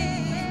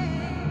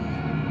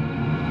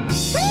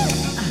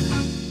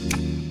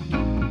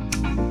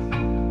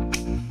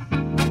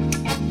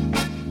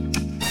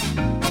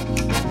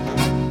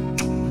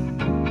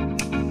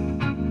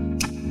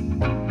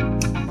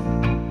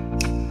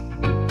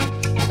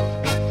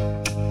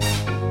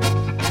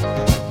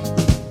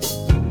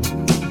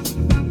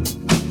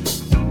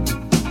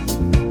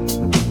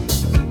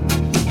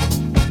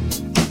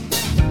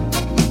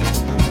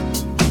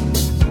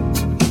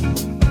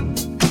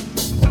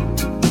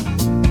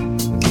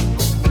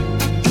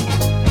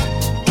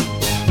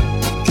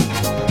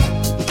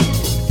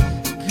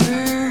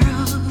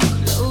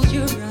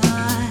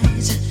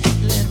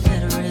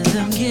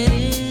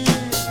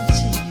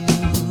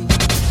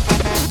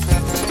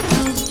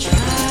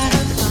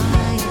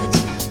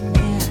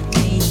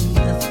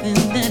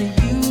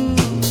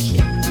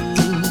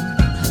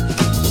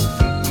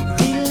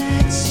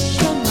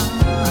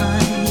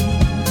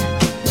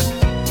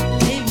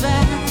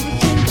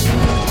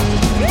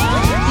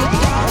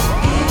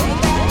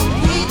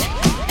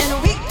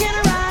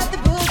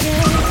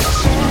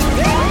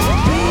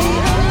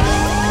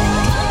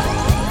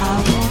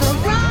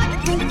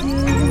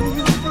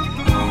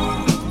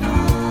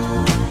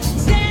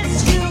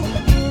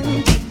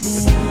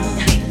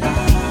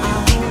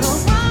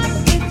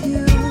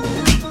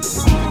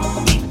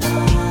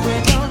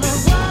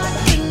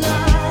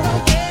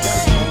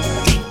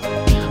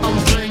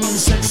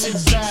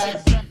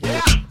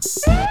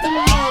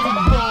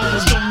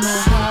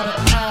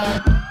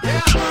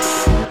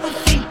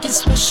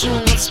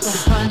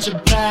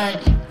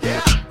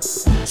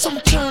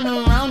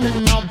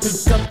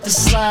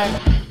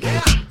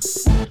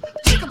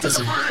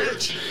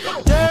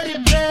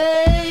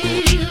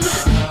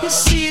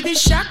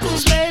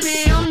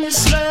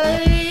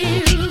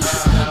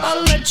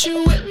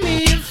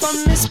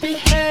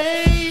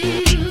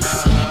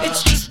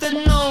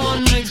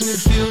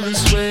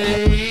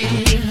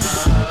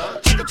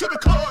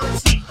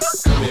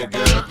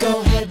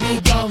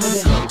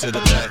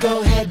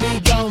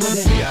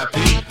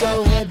 me.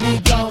 Go ahead, be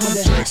gone with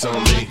it. Drinks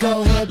on me.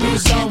 Go ahead, be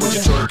gone What with you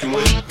it. twerking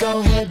with? Go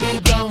ahead, be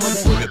gone with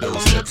it. Look at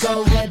those hips.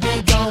 Go ahead,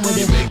 be gone with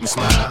You it. make me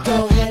smile.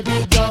 Go ahead,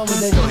 be gone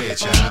with it. Go ahead,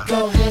 child.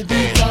 Go ahead,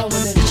 be gone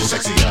with it. Get your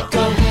sexy out. Go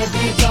ahead,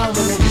 be gone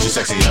with it. Get your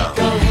sexy out.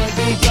 Go ahead,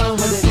 be gone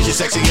with it. Get your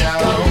sexy out.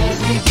 Go ahead,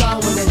 be gone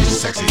with it. Get your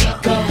sexy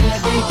out. Go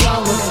ahead, be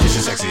gone with it. Get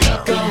your sexy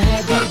out. Go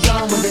ahead, be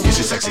gone with it. Get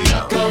your sexy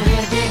out. Go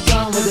ahead, be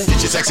gone with it.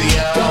 Get your sexy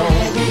out. Go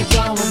ahead, be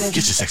gone with it.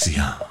 Get your sexy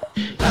out.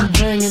 I'm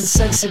bringing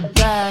sexy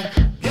back.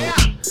 Yeah.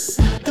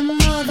 The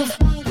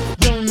motherfucker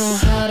don't know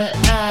how to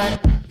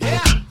act.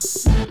 Yeah.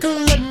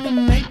 Don't let me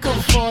make up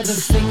for the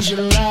things you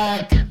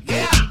lack.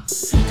 Yeah.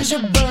 Cause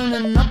you're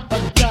burning up, I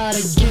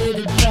gotta get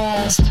it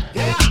fast.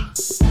 Yeah.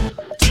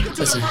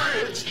 Listen.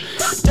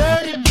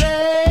 Dirty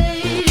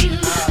babe.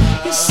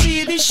 You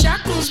see these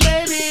shackles,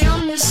 baby,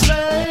 I'm your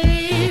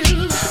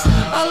slave.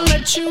 I'll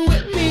let you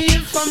whip me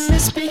if I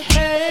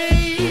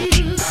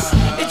misbehave.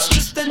 It's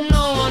just that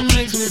no one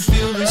makes me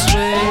feel this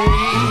way.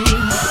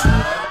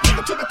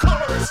 To the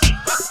chorus.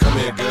 Come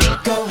here, girl.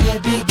 Go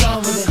ahead, be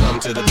gone with it. Come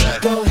to the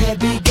back. Go ahead,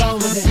 be gone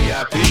with it.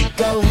 VIP.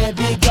 Go ahead,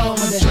 be gone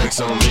with it.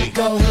 Drinks on me.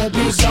 Go ahead,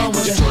 be gone What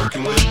with you it.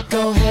 twerking with?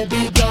 Go ahead,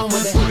 be gone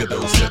with it. Look at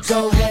those hips.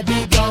 Go ahead,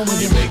 be gone with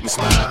You it. make me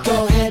smile.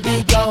 Go ahead,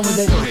 be gone with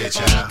it. Go ahead,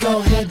 child. Go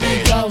ahead,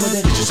 be gone with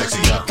it. Get your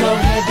sexy out. Go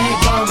ahead, be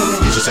gone with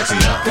it. Get your sexy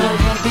out. Go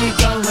ahead, be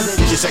gone with it.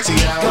 Get your sexy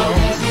out. Go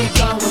ahead, be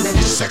gone with it.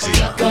 Get your sexy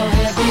out. Go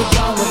ahead, be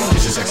gone with it.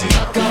 Get your sexy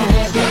out. Go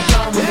ahead, be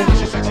gone with it.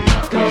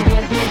 Go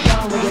ahead, be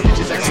gone with it. Get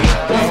your sexy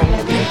out. Go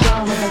ahead, be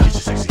gone with it. Get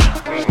your sexy out.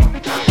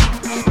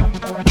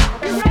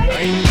 I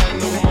ain't got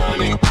no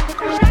money. I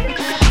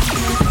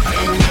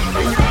ain't got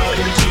no power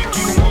to take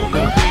you on a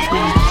date.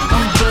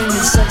 I'm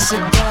bringing sexy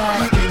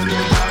back. Ain't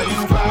nobody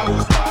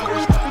flowers.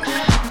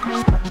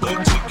 But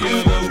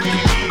together we be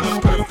the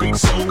perfect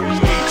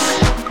soulmates.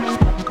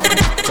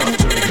 Talk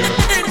to me, girl.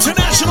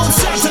 International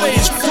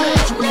Saturdays.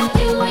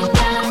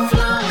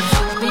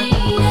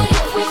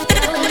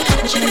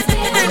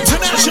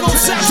 International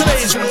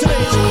Saturdays.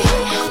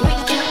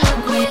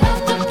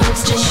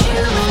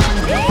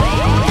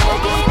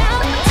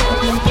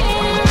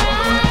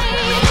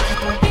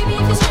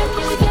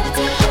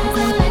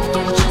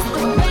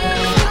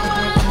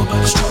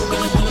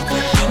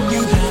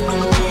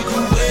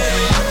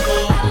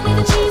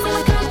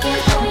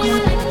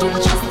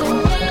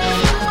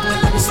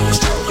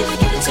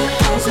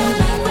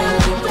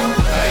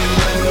 I ain't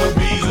got no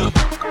visa.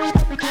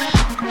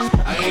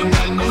 I ain't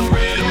got no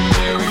red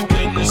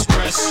American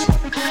Express.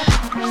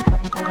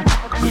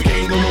 We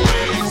can't go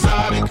nowhere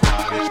exotic.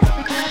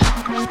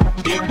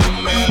 It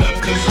don't matter,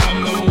 cause I'm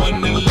the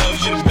one that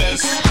loves you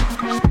best.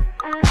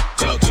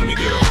 Talk to me,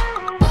 girl.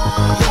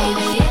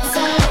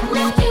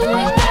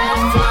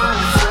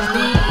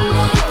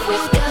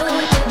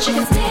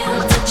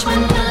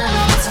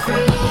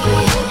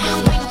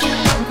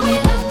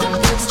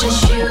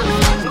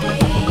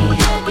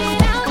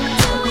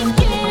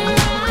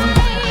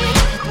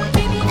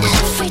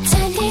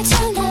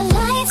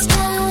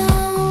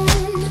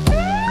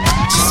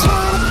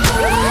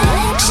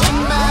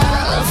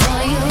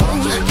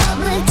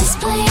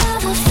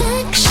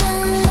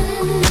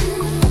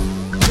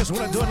 Just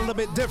wanna do it a little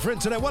bit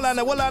different today. Well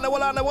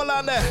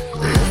on there.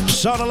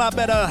 Sound a lot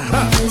better.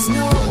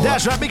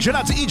 That's right. Big shout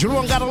out to each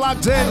one got it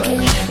locked in.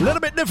 A little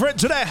bit different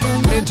today.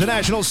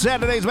 International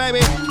Saturdays,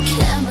 baby.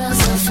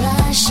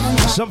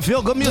 Some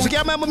feel good music. Yeah,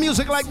 remember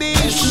music like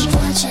these.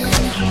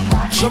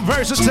 Some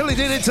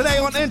versatility today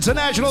on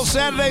International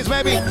Saturdays,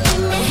 baby.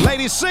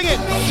 Ladies, sing it.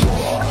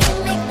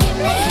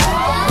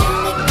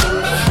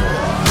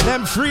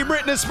 Them free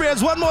Britney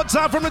Spears. One more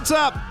time from the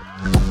top.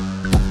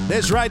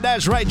 That's right.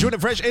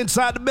 Juniorfresh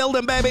inside the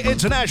building, baby.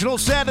 International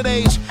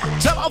Saturdays.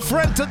 Tell a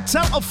friend to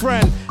tell a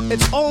friend.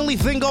 It's only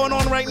thing going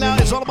on right now.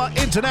 It's all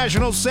about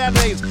International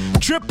Saturdays.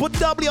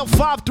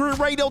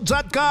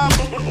 www.53radio.com.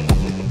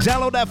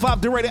 Download that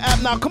 53 Radio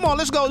app now. Come on,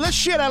 let's go. Let's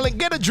share that link.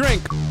 Get a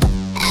drink.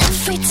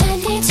 Every time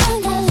they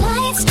turn the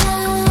lights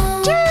down.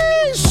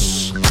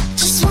 Jeez.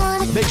 Just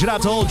wanna Big shout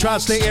out to whole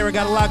Tri-State area,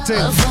 got it locked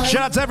in.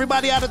 Shout out to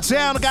everybody out of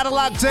town, got it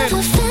locked in.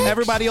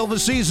 Everybody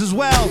overseas as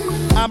well.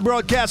 I'm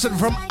broadcasting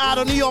from out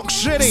of New York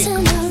City.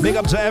 Big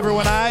up to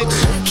everyone, I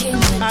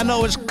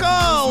know it's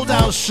cold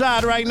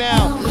outside right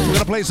now. We're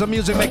gonna play some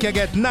music, make you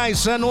get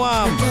nice and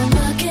warm.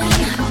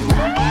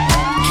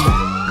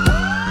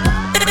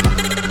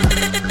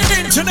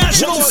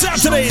 International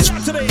Saturdays.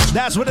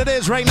 That's what it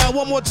is right now.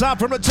 One more time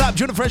from the top.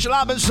 Juniorfresh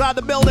live inside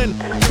the building.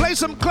 Play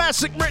some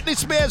classic Britney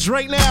Spears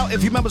right now.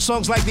 If you remember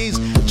songs like these,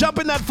 jump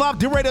in that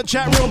 50 Radio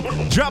chat room.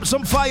 Drop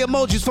some fire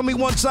emojis for me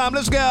one time.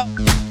 Let's go.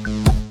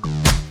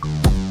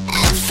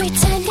 Every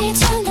time they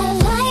turn the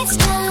lights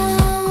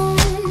down,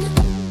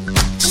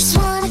 just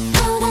wanna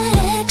go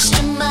that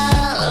extra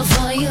mile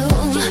for you.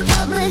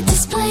 Public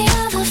display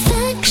of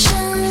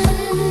affection.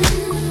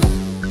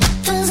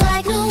 Feels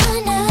like no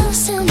one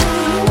else in the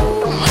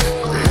room.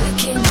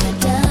 Breaking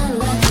it down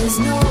like there's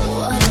no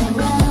one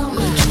around.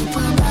 We keep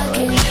on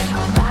rocking, we keep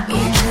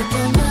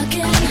on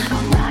rocking.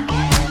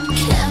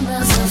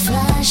 Cameras are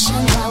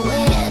flashing while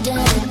we're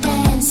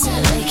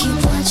dancing. We keep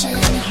watching,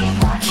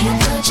 keep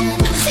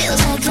watching.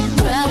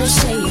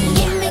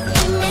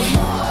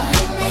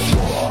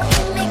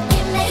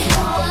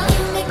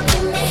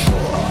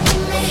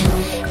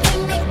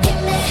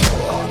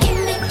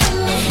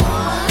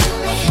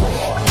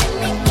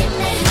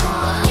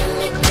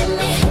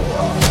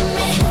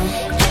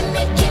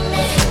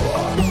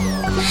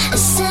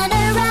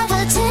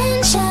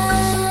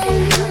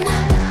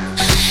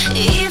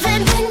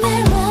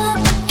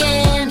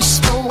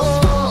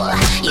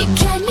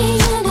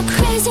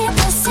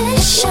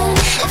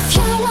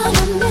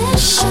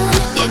 passion.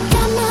 You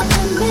got my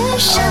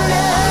permission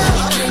now.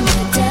 You can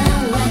get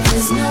down like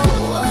there's no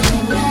one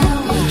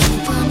around. We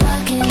keep on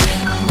rocking,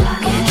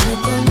 rocking,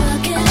 keep on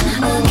rocking,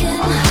 rocking.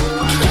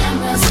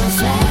 Cameras are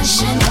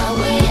flashing while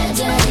we're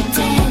dirty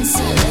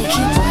dancing. They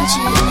keep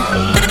watching, keep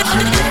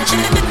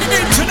watching.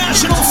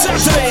 International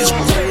Saturdays.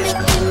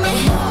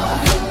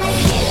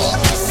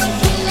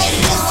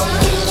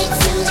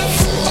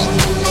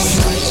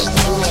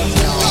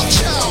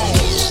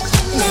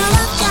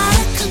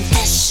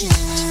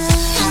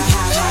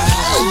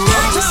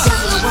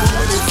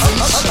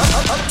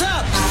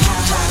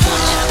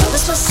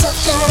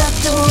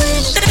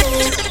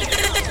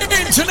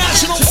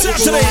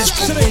 International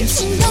Saturdays.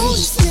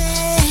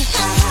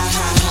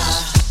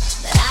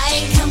 That I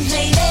ain't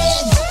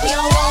complaining. We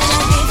all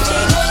wanna be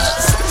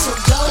famous, so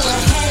go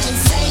ahead and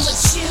say what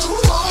you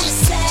wanna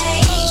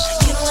say.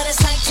 You know what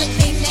it's like to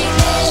be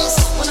nameless.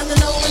 Wanna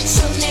know what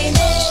your name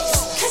is?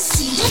 'Cause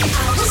see,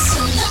 I would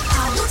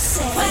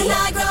say when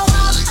I grow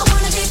up, I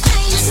wanna be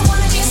famous. I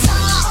wanna be a star.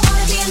 I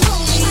wanna be in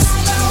movies. When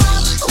I grow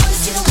up, I wanna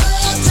see the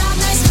world, drive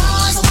nice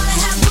cars. I wanna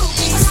have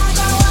groupies. When I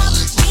grow up,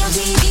 be on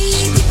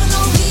TV, people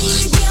know me,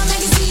 be on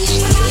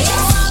magazines. When I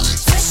grow up,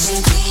 fresh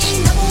and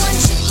clean, number one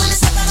chick when I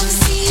step out on the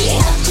scene.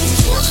 Be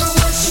careful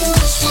what you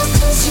wish for,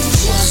 'cause you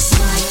just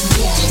might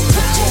get it.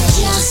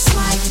 Just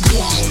might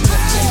get it.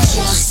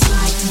 Just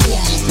might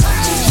get it.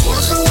 Be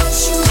careful what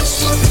you wish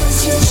for, 'cause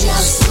you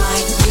just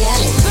might get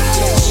it.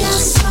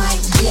 Just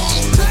might get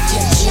it.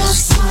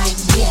 Just might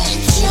get it.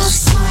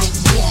 Just might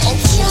get it.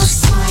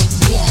 Just might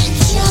get it.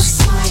 Just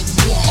might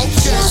get it.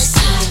 Just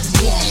might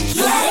get it.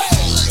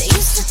 They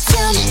used to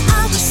tell me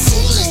I was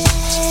silly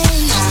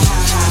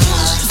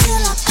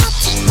till I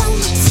popped up on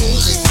the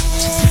TV.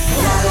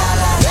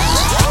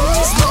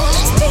 Always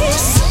wanted to be a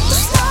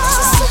superstar.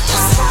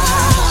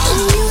 And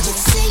you that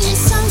singing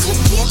songs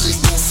would get me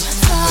this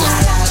far.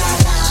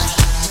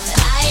 But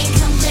I ain't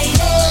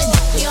complaining.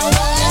 We all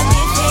wanna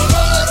be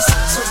famous,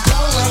 so go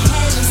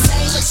ahead and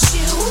say what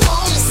you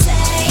wanna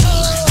say. You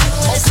know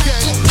what it's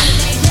like to be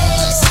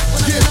nameless.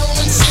 Wanna know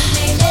what your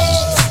name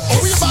is? Oh,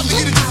 we about to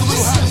get it just a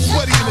little hot and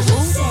sweaty in this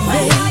room.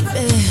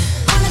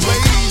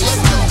 Ladies,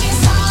 let's go.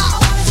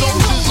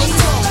 Soldiers, let's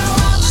go.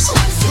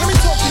 Let me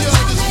talk to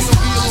y'all, just be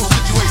a little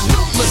situation.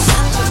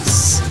 Listen.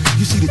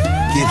 You see the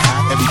get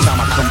hot every time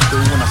I come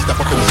through. When I step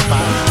up in the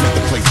spot, make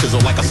the place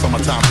sizzle like a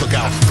summertime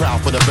cookout.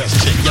 Proud for the best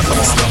chick, yes, I'm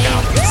on a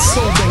lookout.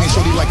 So banging,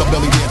 shorty like a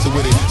belly dancer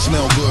with it.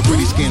 Smell good,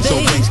 pretty skin,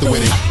 so gangster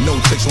with it. No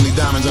tricks, only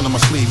diamonds under my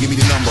sleeve. Give me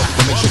the number,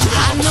 but make sure you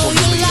I know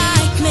you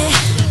like me.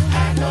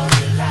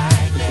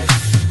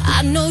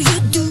 I know you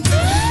do.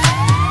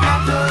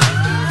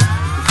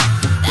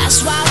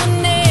 That's why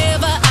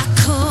whenever I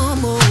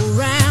come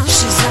around,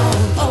 she's all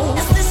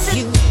over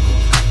you.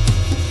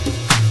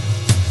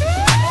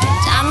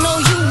 I know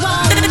you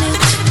want it.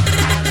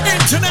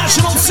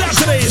 International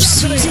Saturdays.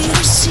 It's easy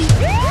to see.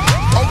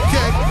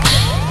 Okay.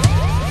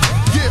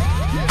 Yeah.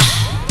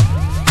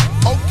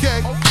 Okay.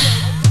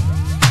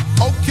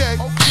 Okay.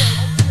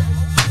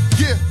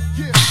 Yeah.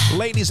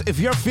 Ladies, if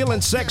you're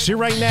feeling sexy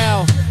right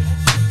now,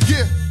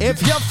 Yeah.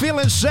 if you're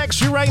feeling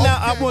sexy right now,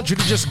 I want you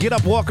to just get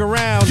up, walk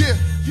around. Yeah.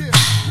 Yeah.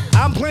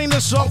 I'm playing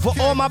this song for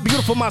all my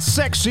beautiful, my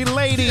sexy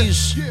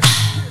ladies.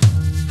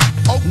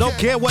 No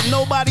care what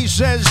nobody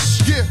says.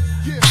 Yeah.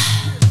 Yeah.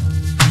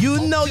 You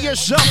know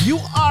yourself. You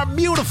are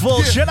beautiful.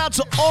 Yeah. Shout out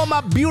to all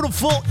my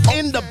beautiful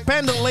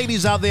independent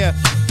ladies out there.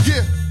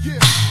 Yeah. Yeah.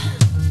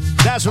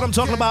 That's what I'm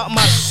talking about.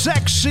 My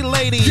sexy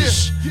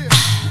ladies. Yeah.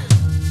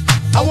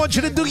 I want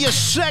you to do your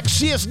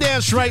sexiest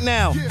dance right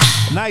now.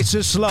 Nice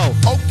and slow.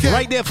 Okay.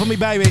 Right there for me,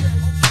 baby.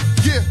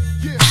 Yeah.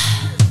 Yeah.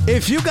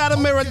 If you got a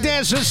mirror,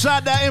 dance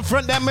inside that, in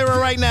front of that mirror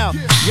right now.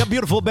 You're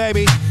beautiful,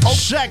 baby.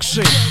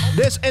 Sexy.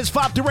 This is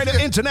 5 Radio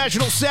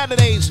International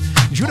Saturdays.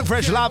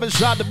 Juniorfresh live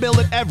inside the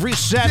building every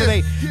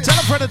Saturday. Tell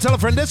a friend and tell a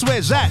friend. This way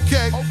is that.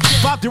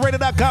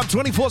 5Radio.com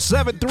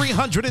 24/7,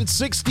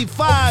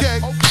 365.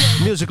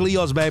 Musically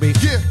yours, baby.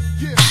 Yeah.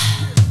 Yeah.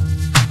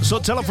 So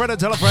tell a friend and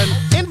tell a friend.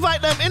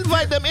 Invite them,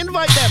 invite them,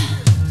 invite them.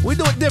 We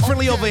do it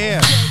differently over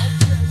here.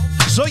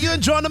 So you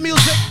enjoying the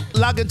music?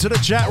 Log into the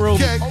chat room.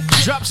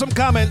 Drop some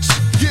comments.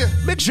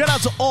 Big shout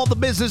out to all the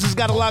businesses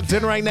got it locked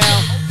in right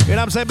now. You know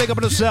what I'm saying? Big up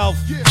on yourself.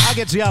 I'll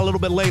get to y'all a little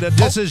bit later.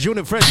 This is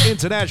Juniorfresh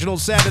International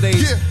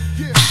Saturdays.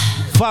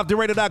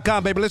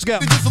 5Radio.com, baby. Let's go.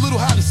 It's just a little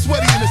hot and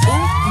sweaty in this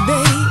room.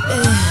 Baby.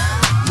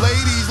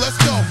 Ladies, let's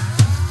go.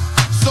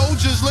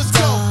 Soldiers, let's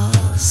go.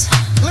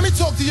 Let me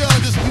talk to y'all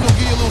and just, give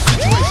you a little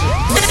situation.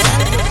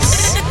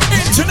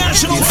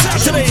 International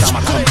Saturdays. Every time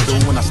I come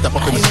through, when I step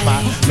up in the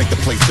spot, make the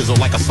place sizzle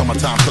like a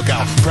summertime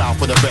cookout. Proud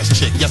for the best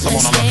chick, yes, I'm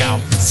on a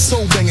lookout.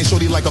 So banging,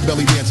 shorty like a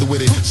belly dancer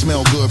with it.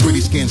 Smell good,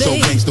 pretty skin, so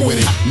gangster with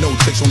it. No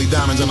tricks, only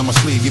diamonds under my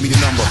sleeve. Give me the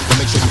number, but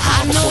make sure you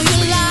I know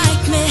you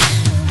like me.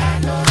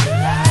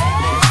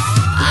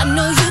 I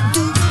know you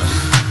do.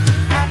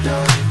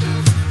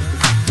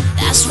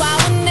 That's why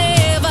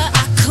whenever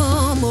I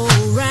come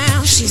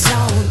around, she's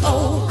all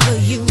over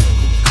you.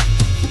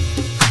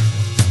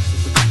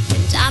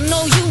 And I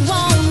know you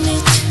want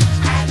it.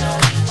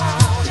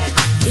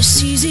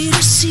 It's easy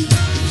to see.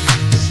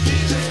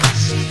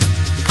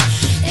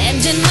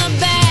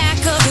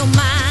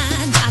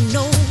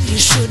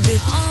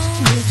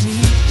 on with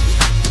me.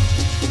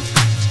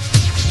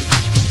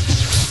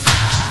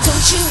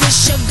 Don't you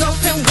wish your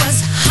girlfriend was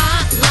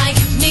hot like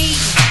me?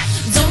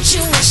 Don't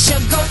you wish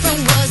your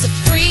girlfriend was a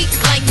freak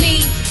like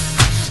me?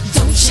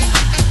 Don't you?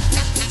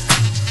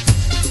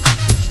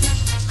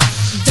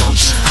 Don't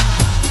you?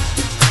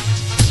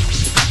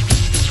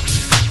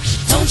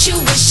 Don't you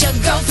wish your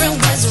girlfriend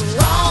was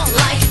wrong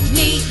like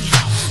me?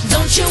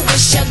 Don't you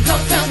wish your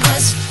girlfriend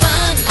was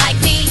fun like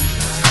me?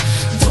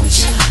 Don't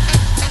you?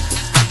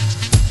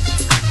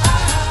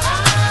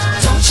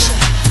 Don't you?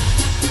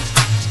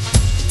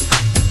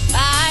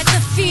 Fight the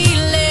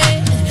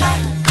feeling.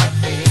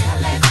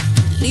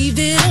 Leave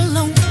it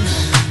alone.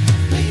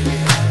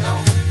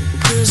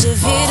 Cause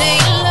if it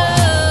ain't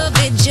love,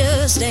 it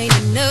just ain't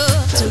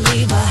enough to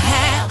leave a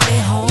happy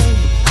home.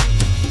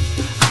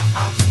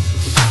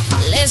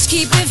 Let's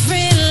keep it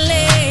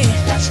friendly.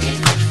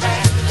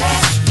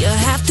 You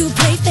have to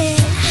play fair.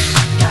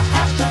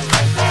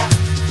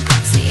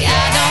 See, I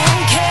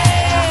don't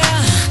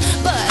care,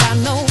 but I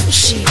know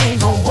she ain't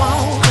gon'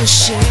 want to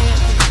share.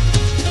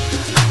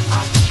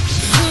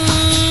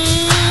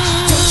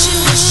 Don't you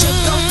wish your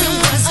girlfriend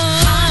was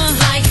hot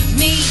like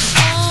me?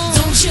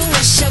 Don't you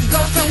wish your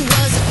girlfriend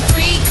was a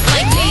freak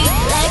like me?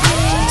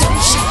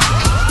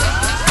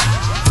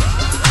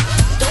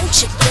 Don't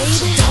you,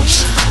 baby? Don't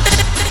you?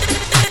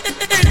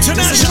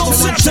 International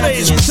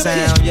Saturdays.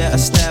 Sound, yeah,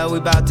 Estelle, we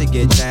about to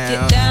get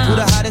down. Who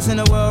the hottest in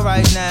the world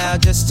right now?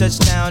 Just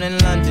touched down in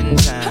London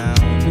town.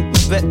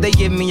 Bet they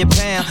give me a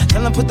pound.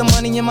 Tell them put the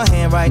money in my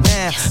hand right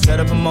now.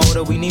 Better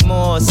promoter, we need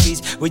more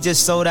seats. We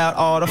just sold out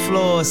all the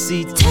floor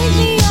seats. Take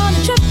me on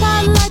a trip,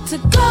 I'd like to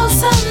go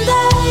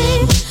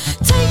someday.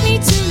 Take me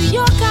to New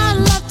York, I'd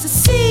love to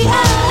see LA.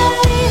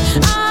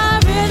 I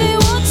really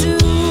want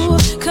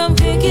to come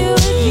pick you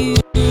with you.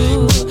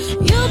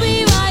 You'll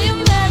be my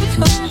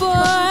American boy.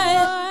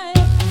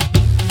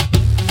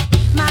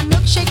 My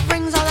milkshake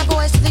brings all the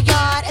boys to the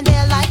yard, and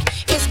they're like,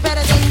 it's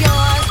better than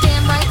yours.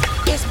 Damn right,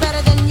 it's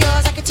better than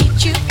yours. I could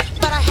teach you,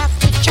 but I have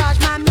to charge.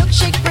 My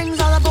milkshake brings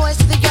all the boys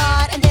to the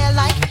yard, and they're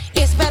like,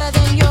 it's better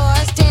than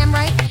yours. Damn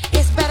right,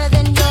 it's better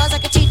than yours. I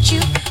could teach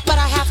you, but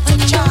I have to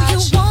charge. I know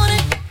you want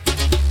it,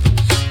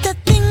 the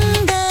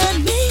thing that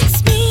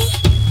makes me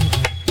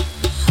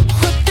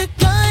what the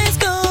guys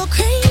go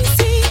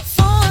crazy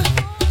for.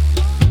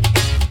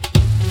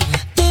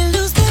 They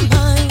lose their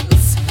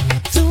minds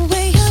the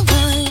way I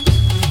whine.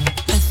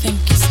 I think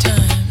it's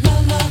time. La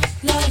la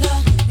la la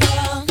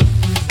la.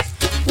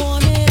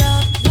 Warm it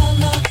up. La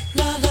la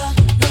la la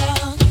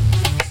la.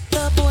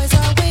 The boys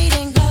are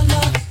waiting. La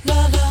la la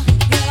la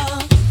la.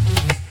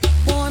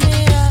 Warm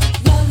it up.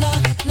 La la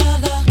la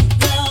la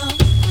la.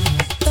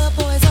 The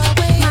boys are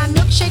waiting. My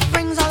milkshake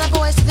brings all the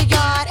boys to the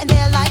yard, and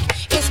they're like,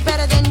 it's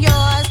better than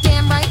yours.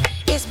 Damn right,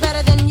 it's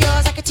better than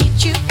yours. I could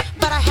teach you,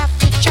 but I have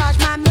to charge.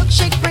 My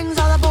milkshake brings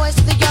all the boys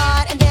to the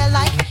yard, and they're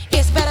like,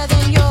 it's better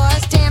than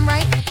yours. Damn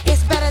right,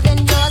 it's better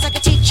than yours. I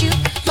could teach you,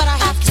 but I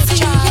have to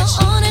charge. You're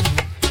on it.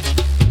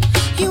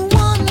 You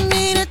want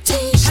me to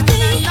teach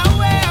thee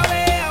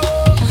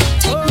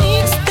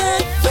techniques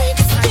that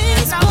breaks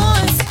these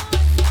boys.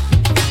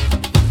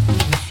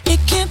 It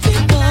can't be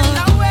done.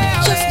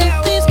 Just if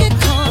these get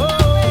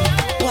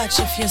caught. Watch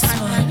if you're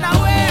smart.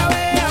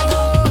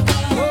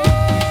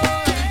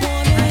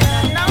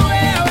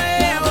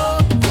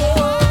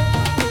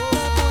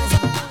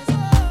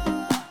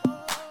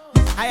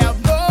 I have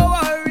no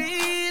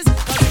worries,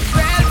 'cause it's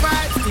real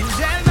vibes, things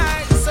real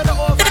nice. So the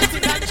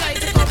overthink and try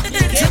to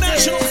complicate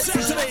International it.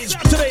 Saturdays.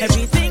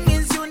 Everything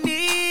is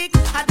unique,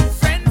 a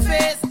different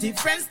face,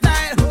 different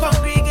style.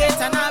 Congregate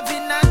and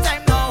having a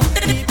time now.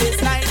 Keep this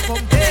line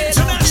from there.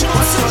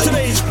 International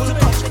Saturdays.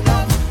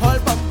 All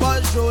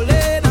bumpers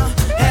rolling.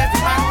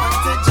 Every man wants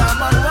to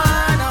jam on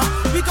one.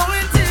 We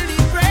going till the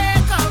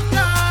break of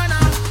dawn.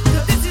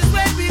 'Cause this is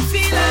when we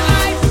feel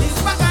alive. It's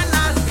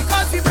bacchanal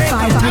because we break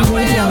 53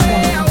 Radio,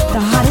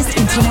 the hottest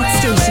internet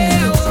station.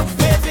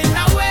 Waving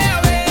away,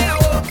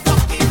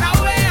 fucking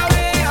away,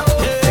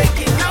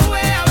 taking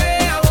away,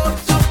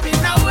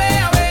 jumping away,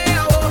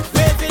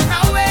 waving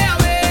away,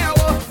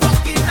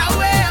 fucking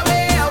away,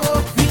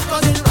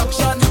 because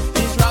destruction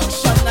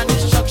and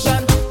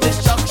destruction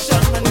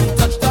when we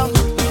touch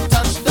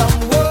down,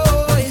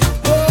 boy,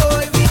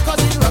 because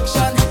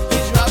destruction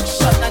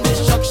and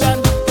destruction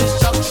when we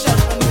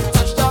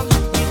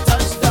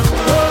touch down,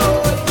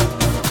 boy.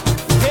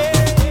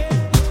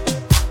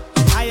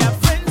 I have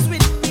friends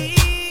with me,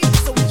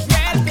 so it's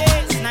real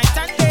days, night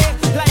and day,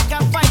 like a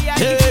fire,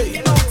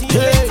 keeping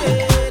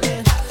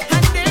motivated.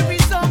 And there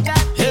is some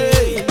that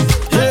day,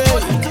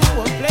 goes into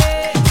a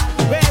place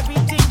where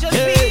everything just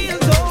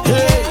feels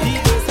okay.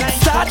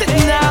 Start it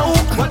now,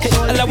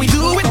 and let we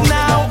do it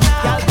now.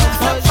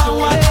 Step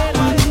forward,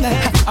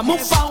 I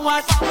move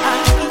forward,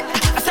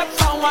 I step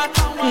forward.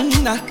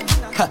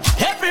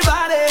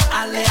 Everybody,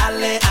 alle,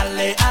 alle,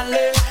 alle,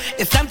 alle.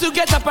 It's time to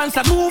get up and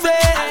start moving.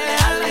 Alle,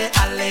 alle,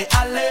 alle,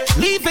 alle.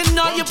 Leaving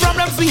all your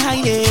problems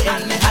behind it.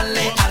 Alle,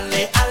 alle,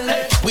 alle,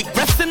 alle. We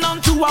pressing on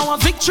to our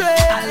victory.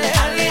 Alle,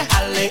 alle,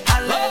 alle,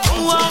 alle.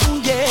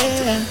 Oh,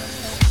 yeah.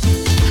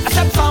 I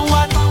step forward.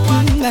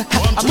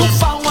 I move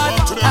forward.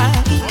 I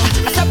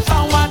step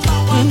forward.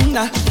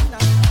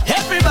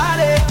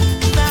 Everybody,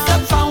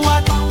 step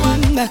forward.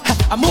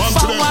 I move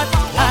forward.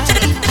 I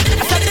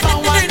step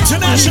forward.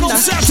 International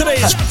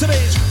Saturdays.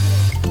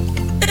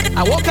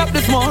 I woke up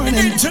this morning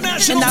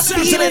International and I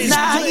feel it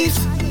nice,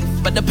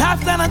 but the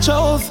path that I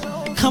chose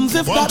comes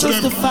with battles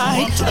to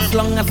fight. As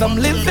long as I'm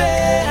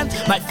living,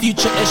 my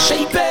future is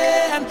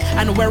shaping,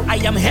 and where I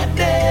am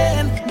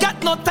heading,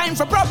 got no time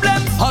for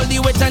problems. Hold the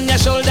weight on your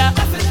shoulder,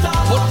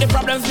 put the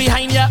problems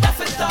behind you.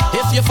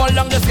 If you fall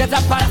down, just get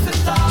up and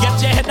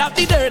get your head out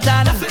the dirt.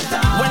 And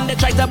when they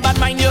try to bad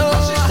mind you,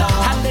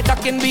 and they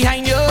talking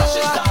behind you,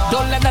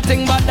 don't let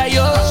nothing bother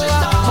you.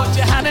 Put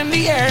your hand in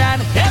the air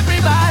and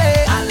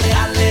everybody, alle,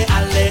 alle,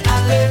 alle,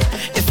 alle.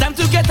 It's time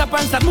to get up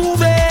and start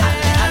moving.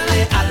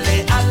 Alle,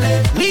 alle,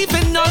 alle.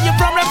 Leaving all your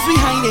problems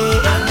behind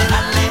it. Alle,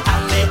 alle,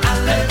 alle,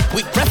 alle.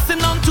 We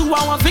pressing on to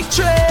our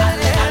victory.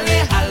 Alle,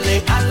 alle,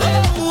 alle, alle.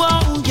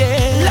 Oh,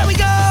 yeah. Let me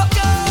go. I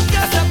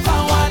step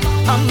forward.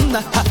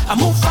 I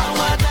move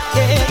forward.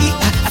 Yeah.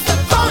 I step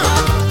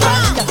forward.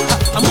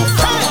 I move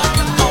forward.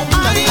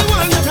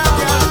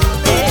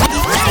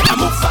 I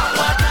move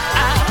forward.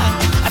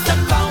 I step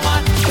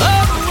forward.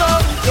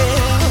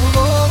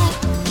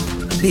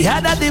 The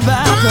harder the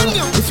battle,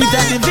 the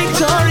sweeter the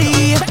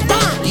victory.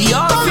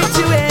 Your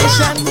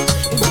situation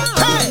is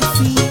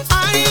crazy. I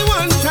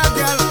want a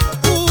girl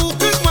who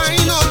could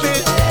wind up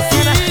it,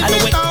 see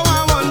it how I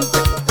want it,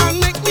 and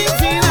make me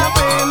feel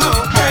happy now.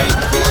 Hey,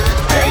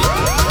 hey,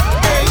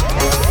 hey,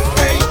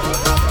 hey,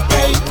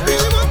 hey,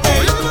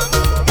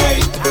 hey,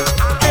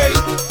 hey.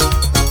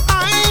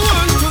 I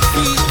want to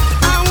feel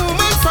a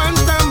woman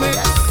front of me,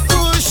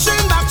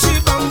 pushing back she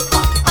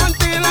bumper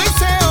until I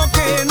say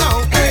okay now.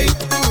 Hey,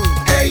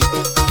 hey,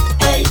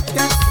 hey,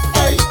 yes,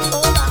 hey,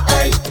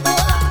 hey,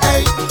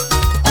 hey,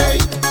 hey,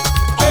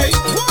 hey.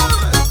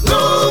 No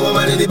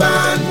woman in the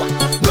band,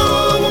 no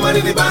woman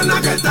in the band, I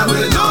get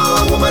away. No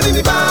woman in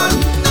the band,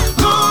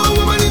 no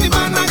woman in the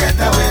band, I get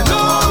away. No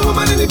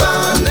woman in the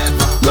band,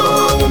 no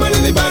woman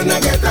in the band, I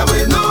get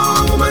away. No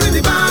woman in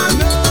the band,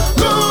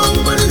 no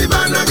woman in the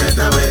band, I get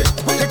away.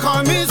 They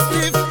call me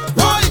stiff,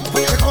 boy.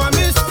 They call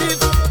me stiff,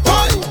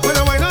 boy. When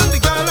I wine on the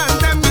girl and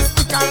them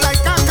mystical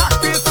like a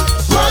cactus,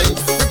 boy.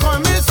 They call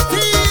me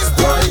stiff,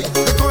 boy.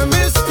 They call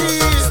me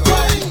stiff,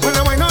 boy. When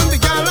I wine on the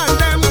girl and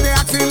them they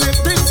asking if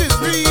this is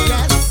real.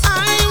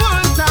 I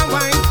want a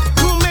wine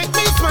to make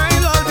me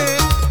smile all day.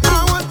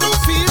 I want to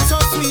feel so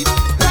sweet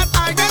that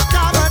I get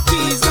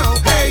cavities now.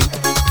 Hey,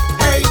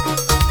 hey,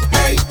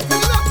 hey,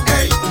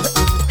 hey,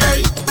 hey,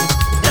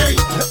 hey,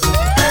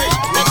 hey.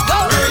 Let's go.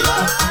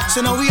 So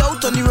now we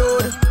out on the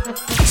road.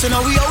 So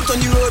now we out on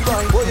the road,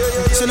 boy.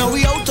 So now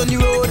we out on the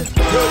road.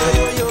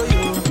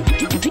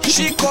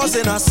 She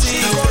causing a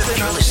scene.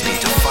 You're listening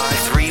to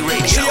 5-3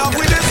 Radio. She up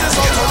with this is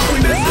out.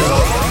 Streaming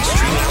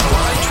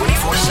online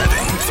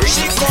 24/7.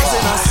 She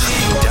causing a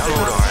scene.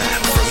 Download our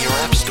app from your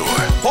app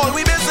store. All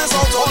we business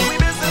out. All we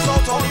business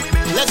out. All we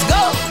business. Let's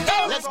go.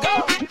 Let's go.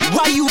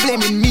 Why you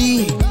blaming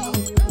me?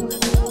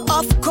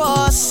 Of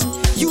course,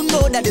 you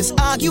know that this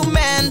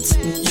argument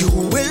you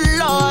will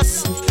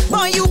lose.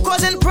 Boy, you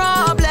causing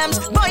problems.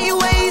 Boy, you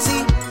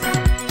lazy.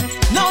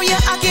 Now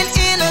you're acting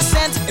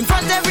innocent in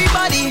front of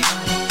everybody.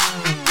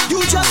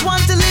 You just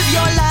want to live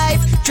your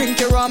life, drink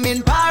your rum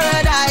in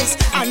paradise,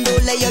 and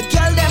don't let your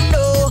girl them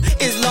know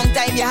it's long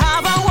time you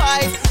have a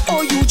wife.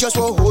 Or you just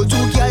will hold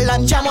two girl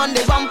and jam on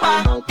the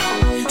bumper.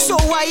 So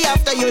why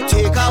after you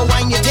take her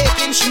wine, you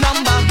taking she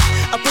number?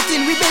 I put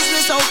in we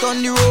business out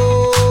on the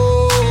road.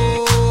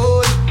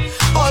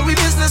 All we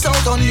business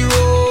out on the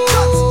road.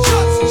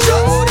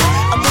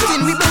 I put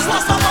in we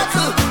business out on the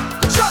road.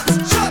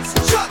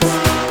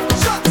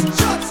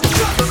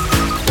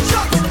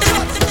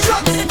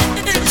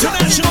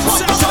 International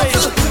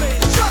Saturdays.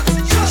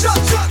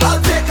 I'll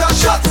take a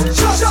shot.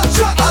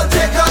 I'll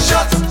take a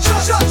shot.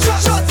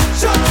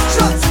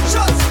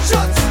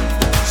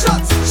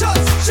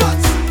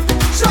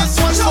 This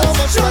one's for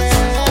my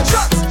friends.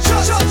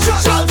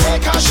 I'll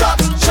take a shot.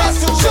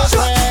 Just to my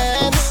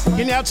friends.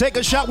 Can y'all take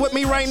a shot with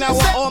me right now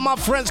with all my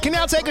friends? Can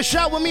y'all take a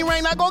shot with me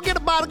right now? Go get a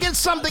bottle, get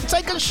something,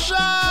 take a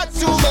shot.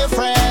 To my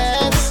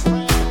friends.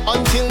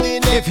 Until the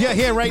next. If you're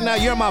here right now,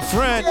 you're my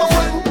friend.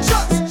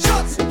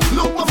 Shots.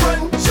 Look, my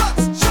friend.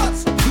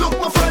 Shots. Look,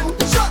 my friend.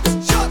 Shots.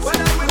 When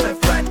I'm with my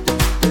friend.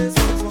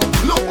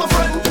 Look, my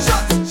friend.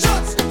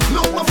 Shots.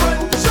 Look, my friend.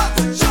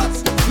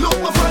 Shots. Look,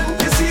 my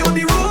friend. You see on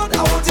the road, I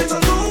want you to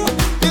know.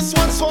 This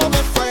one's for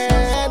my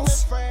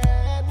friends.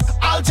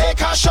 I'll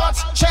take a shot.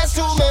 Cheers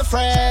to my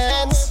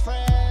friends.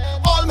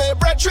 All my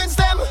brethren,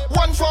 them.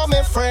 One for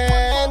my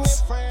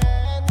friends.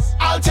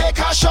 I'll take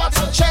a shot.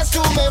 Cheers to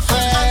my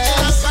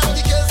friends.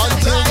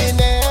 Until the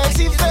next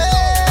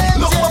event.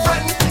 Look, my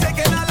friend.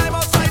 Taking a life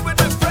outside with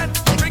my friend.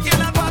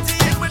 Drinking and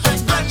partying with my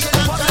friend.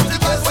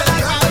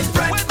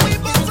 When we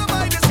both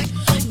survive this.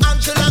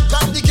 Angela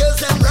got the girls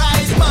them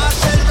right.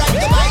 Marshall right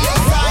there by your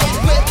side.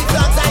 Wave the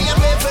flags, I am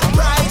waving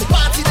pride.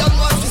 Party done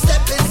once we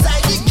step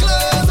inside the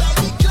club.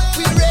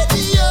 We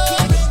ready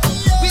up.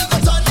 We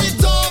got on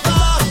it over.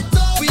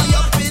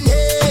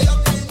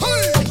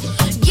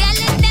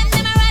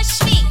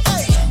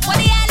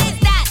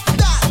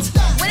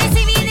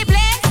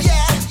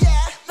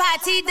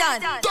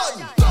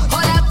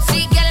 Hold up,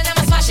 see, girl, and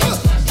I'ma smash it.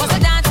 Bust a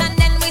dance and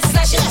then we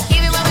slash it.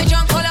 Even when we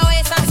drunk, hold our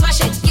waist and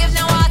smash it. Give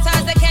no water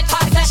as they catch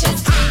hot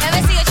flashes.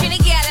 Ever see a Trini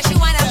girl that she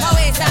wind up her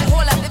waist and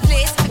hold up the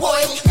place?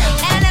 Boy,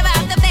 and I never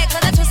have to beg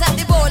 'cause I twist up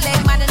the bow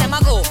leg, man, and them I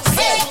go.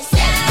 Hey,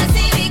 yeah,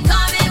 see me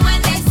coming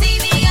when they see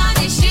me on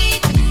the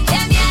street.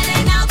 Them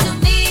yelling out to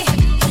me,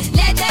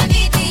 let them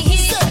beat the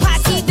heat.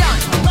 Party done,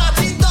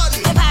 party done,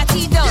 the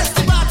party done, yes,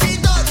 the party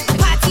done,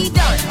 party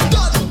done,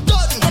 done,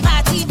 done, the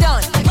party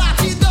done,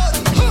 party done.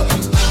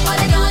 What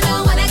they don't know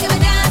when I give a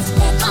dance,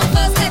 come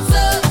first get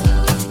served.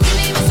 Give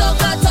me so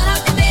good, turn up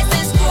the bass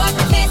and screw up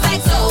the face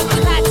like so. The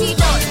party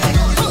done,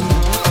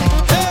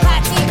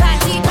 party,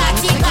 party,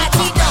 party,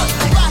 party done,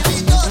 party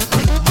done,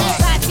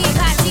 party,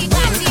 party,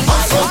 party,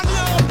 party.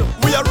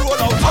 We are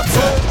roll out hot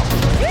so.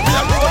 We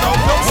are roll out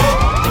down so.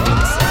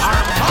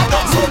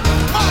 Down so.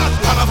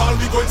 Carnival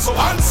we going so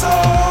and so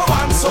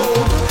and so.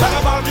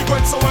 Carnival we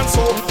going so and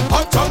so.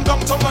 Uptown,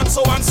 downtown and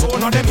so and so.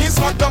 Now them East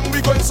Lockdown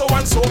we going so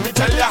and so. Me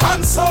tell ya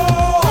and so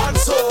and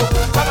so.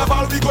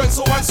 Carnival we going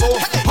so and so.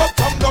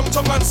 Uptown,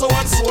 downtown and so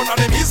and so. Now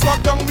them East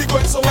Lockdown we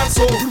going so and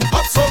so.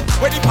 Up so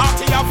where the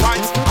party have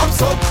vibes. Up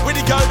so where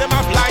the girl them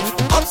have light.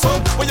 Up so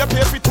where you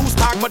pay for 2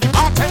 stack, but the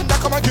bartender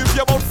come and give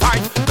you about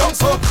 5. Down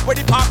so where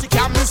the party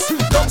can miss.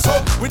 Down so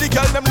where the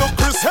girl them look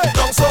crisp.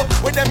 Down so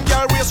where them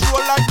girl waist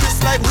roll like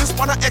this, like wrist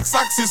on a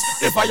X-axis.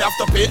 If I have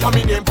to pay, I'm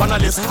in name on a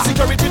list.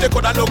 Security they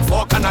coulda look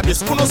for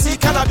cannabis. Who no see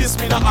cannabis,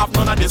 me not have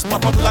none of this.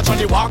 Pop up like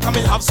Johnny Walker,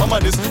 me have some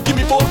of this. Give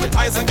me both with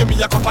eyes and give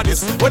me a cup of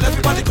this. When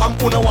everybody come,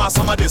 who no want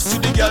some of this. See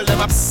the girl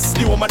them a psst,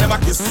 the woman them a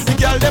kiss. The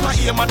girl them a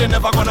aim and they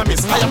never gonna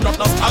miss. I am not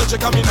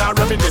nostalgic, I mean I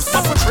reminisce.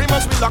 But for 3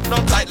 months we locked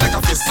down tight like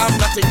a fist. I'm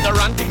not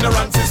ignorant,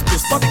 ignorance is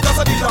bliss. But because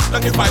of the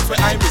lockdown, it vibes where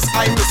I miss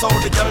how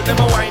the girl them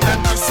a wine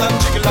and kiss and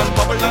jiggle and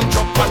bubble and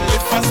jump and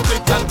lift and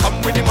split and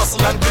come with the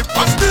muscle and grip.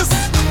 Watch this.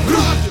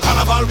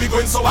 Carnival we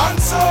going so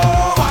and so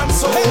and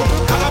so.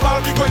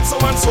 Carnival we going so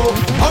and so.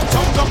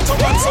 Uptown,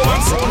 downtown and so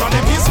and so. Now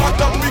them East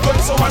Lockdown we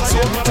going so and so.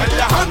 Tell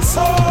ya and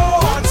so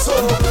and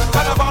so.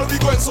 Carnival we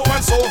going so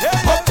and so.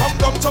 Uptown,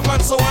 downtown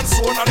and so and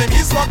so. Now them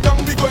East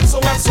Lockdown we going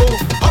so and so.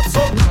 Up so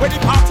where the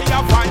party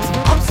have vibes.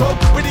 Up so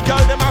where the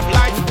girl them have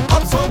light.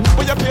 Up so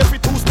where you pay for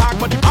 2 stack,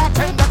 but the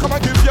bartender come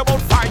and give you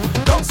about 5.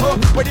 Down so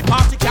where the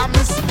party can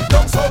miss.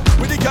 Down so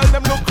where the girl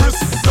them look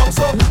crisp. Down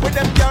so where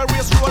them girl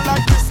waist roll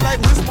like this,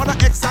 like wrist on a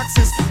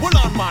X-axis. Hold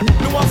on, man.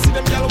 You want to see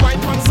them yellow wine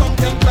on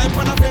something, climb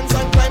on a fence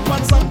and climb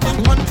on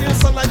something until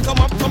sunlight come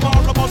up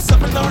tomorrow about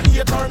 7 or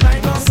 8 or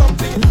 9 or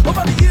something.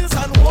 Over the hills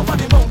and over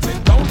the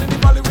mountain, down in the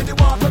valley with the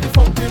water, the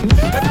fountain.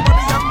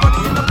 Everybody have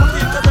money in the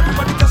pocket, 'cause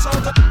everybody cash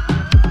out.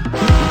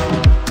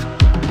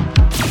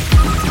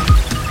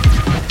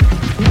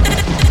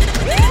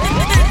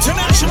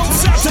 International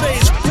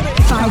Saturdays.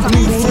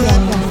 53 Radio,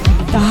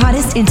 the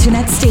hottest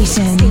internet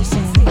station.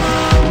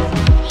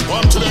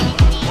 One to them.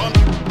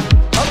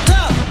 Up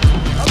top,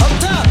 up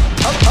top,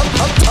 up top,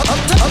 up top,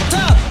 up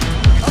top.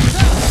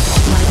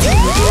 My team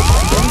will go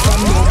back down from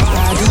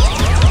nobody.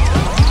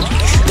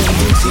 Them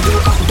things you go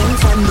back down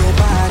from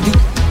nobody.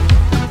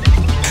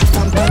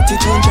 From party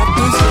change up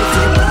is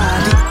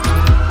everybody.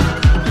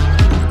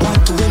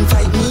 Want to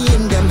invite me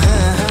in them,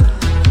 huh?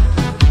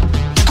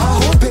 I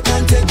hope you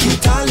can take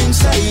it all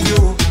inside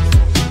you.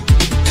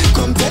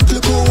 Come take a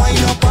look who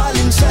wind up all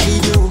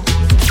inside you.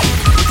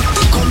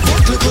 Come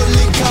take a look who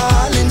lick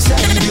all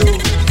inside you.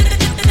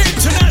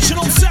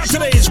 International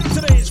Saturdays.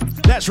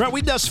 That's right,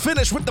 we just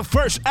finished with the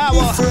first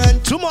hour.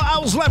 2 more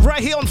hours left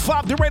right here on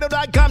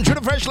 5theradio.com.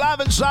 Juniorfresh live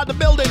inside the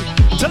building.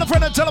 Tell a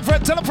friend and tell a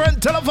friend, tell a friend,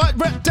 tell a friend,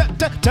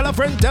 tell a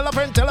friend, tell a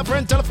friend, tell a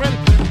friend, tell a friend.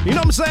 You know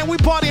what I'm saying? We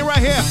partying right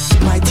here.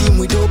 My team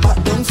we do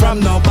back down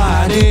from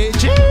nobody.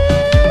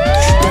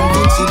 Them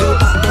things we do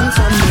back down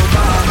from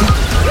nobody.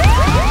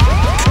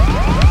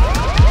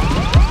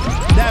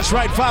 That's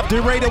right, 53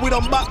 Radio. We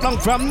don't back down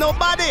from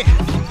nobody.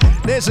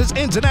 This is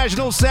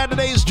International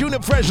Saturdays.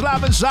 Juniorfresh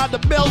live inside the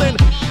building.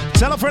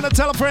 Tell a friend and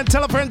tell a friend,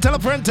 tell a friend, tell a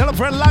friend, tell a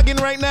friend. Log in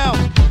right now.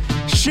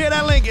 Share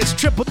that link. It's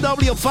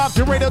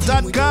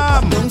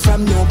www.5theradio.com.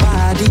 From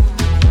nobody.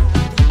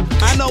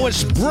 I know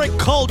it's brick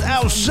cold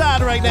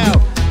outside right now.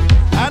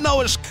 I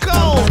know it's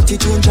cold,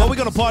 but we're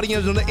gonna party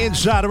on the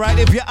inside, right?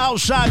 If you're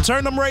outside,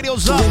 turn them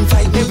radios up.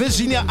 If it's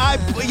in your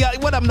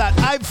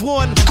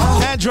iPhone,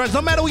 Android,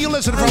 no matter where you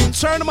listen from,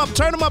 turn them up,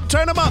 turn them up,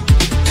 turn them up.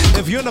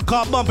 If you're in the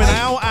car bumping,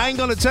 I ain't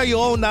gonna tell you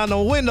oh down the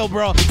window,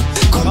 bro.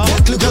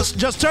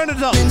 Just turn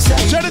it up,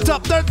 turn it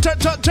up, turn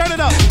it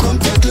up.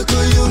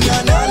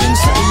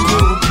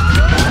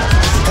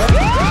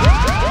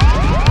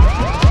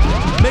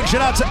 Big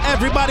shout out to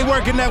everybody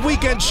working that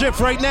weekend shift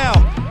right now.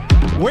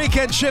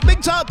 Weekend shift.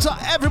 Big talk to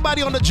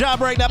everybody on the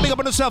job right now. Big up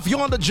on yourself.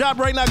 You're on the job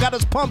right now. Got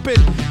us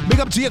pumping. Big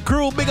up to your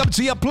crew. Big up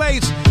to your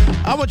place.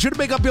 I want you to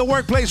big up your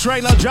workplace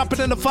right now. Drop it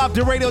in the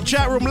 53 Radio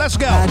chat room. Let's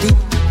go.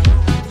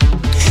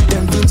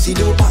 Them things you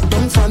do back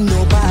down from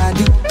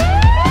nobody.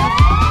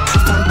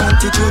 From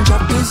party to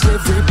drop is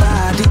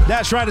everybody.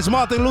 That's right. It's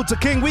Martin Luther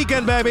King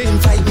weekend, baby.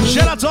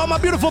 Shout out to all my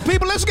beautiful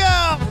people. Let's go.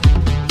 I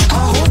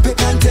hope you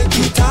can take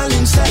it all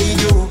inside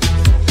you.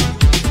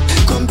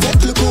 Come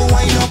take look who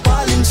wine up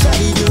all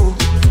inside you.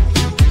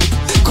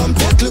 Come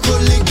take look who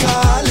liquor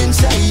all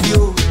inside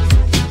you.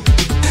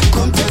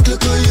 Come take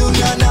look who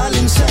union all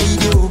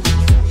inside you.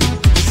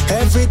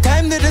 Every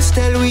time that I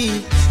tell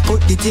we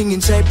put the thing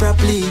inside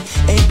properly,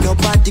 ain't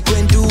nobody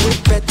can do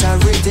it better.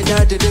 Rated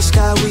out to the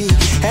sky we.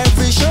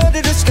 Every show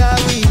to the sky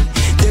we.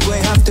 They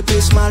gon' have to pay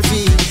small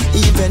fee.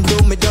 Even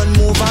though me done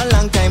move a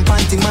long time,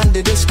 panty man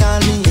they just call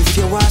me. If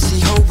you wanna see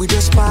how we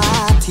just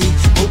party,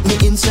 put me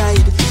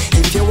inside.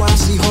 If you wanna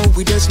see how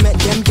we just met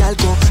them gal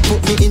go, put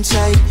me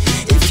inside.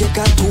 If you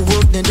got to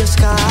work then just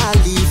call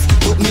leave,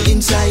 put me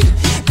inside.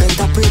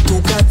 Better pray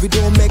to God we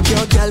don't make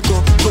your gal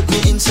go, put me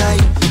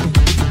inside.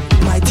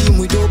 My team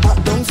we don't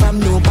back down from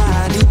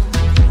nobody.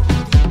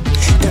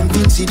 Them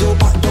Vincy don't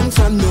back down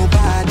from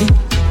nobody.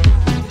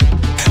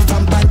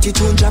 From panty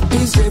to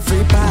Japanese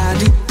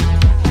everybody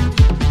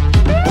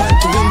want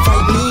to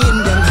invite me in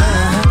them,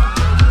 huh?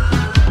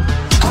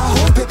 I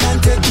hope you can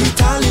take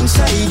it all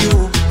inside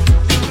you.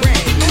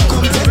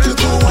 Come take look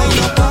who wine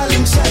up all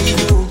inside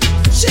you.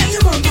 Shake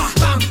your bum,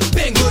 bam,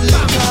 bing,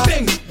 bam,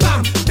 bing,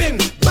 bam, bing,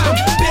 bam,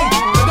 bing.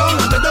 Go down,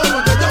 go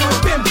down, go down,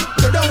 bim.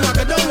 Go down,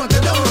 go down, go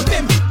down,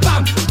 bim.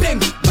 Bam, bing,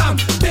 bam,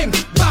 bing,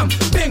 bam,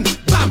 bing,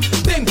 bam,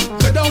 bing.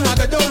 Go down,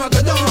 go down,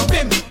 go down,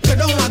 bim. Go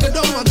down, go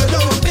down, go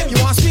down, bim. You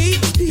want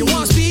speed? You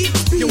want speed?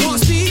 You want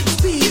speed?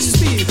 This is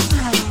speed.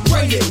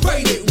 Ride it,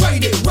 ride it,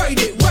 ride it, ride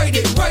it, ride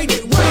it, ride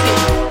it, ride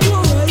it. You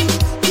alright?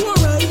 You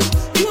alright?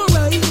 You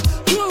alright?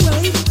 You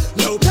alright?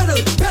 No pedal,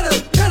 pedal,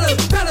 pedal,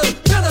 pedal,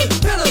 pedal,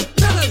 pedal,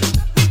 pedal.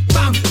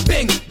 Bam,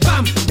 bing,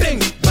 bam, bing,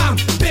 bam,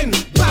 bing,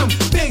 bam,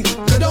 bing.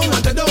 Go down,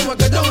 go down,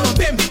 go down,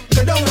 bim.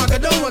 Go down, go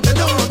down, go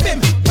down, bim.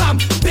 Bam,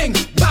 bing,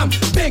 bam,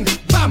 bing,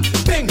 bam,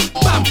 bing,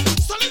 bam.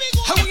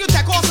 How will you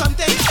tackle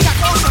something?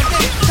 Tackle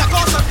something,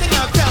 tackle something,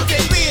 and belt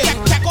it weird.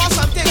 Tackle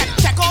something,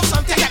 tackle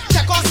something,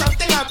 tackle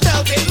something, and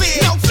belt it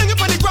weird. Now fling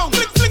it on the ground,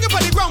 fling it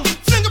on the ground,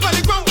 fling it on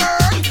the ground,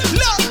 girl.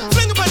 Look,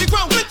 fling it on the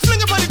ground,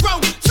 fling it on the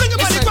ground, fling it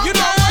on the ground. You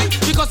know why?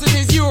 Because it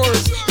is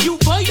yours. You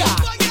buy that.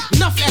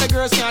 Enough other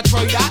girls can't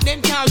try that.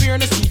 Them can't wear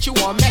in the seat. You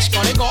want mesh,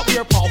 gonna go up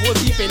your paw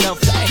deep in the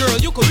fly. Girl,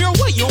 you can wear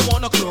what you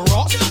want, no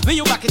Clorox. When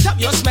you back it up,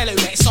 you smell it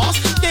like sauce.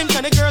 Them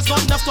kind of girls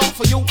got enough talk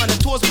for you, and the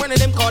toes burning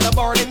them call the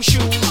bar them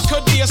shoes.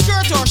 Could be a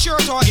skirt or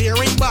shirt or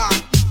earring bar.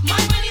 My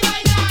money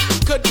by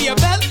that. Could be a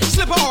belt,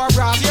 slipper or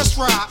brassiere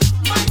strap.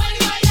 My money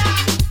by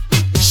that.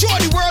 Show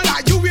the world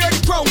that you wear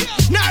the crown.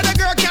 Now the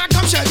girl can't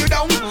come shut you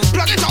down.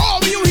 Plug it all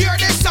when you hear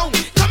this sound.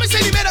 Come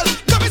inside the middle,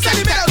 come inside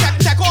the middle.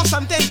 Tackle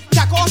something,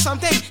 tackle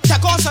something,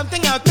 tackle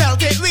something and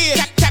belt it weird.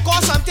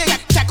 Tackle something,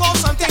 tackle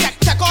something,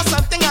 tackle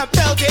something and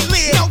belt it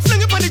weird. Now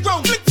fling it on the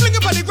ground, fling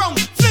it on the ground,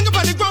 fling it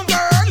on the ground,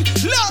 girl.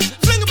 Look,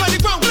 fling it on the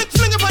ground,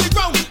 fling it on the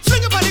ground,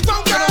 fling it on the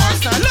ground,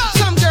 girl. Look.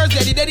 Some girls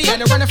daddy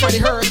and they running for the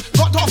herd.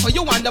 Got off for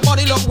you and the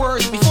body look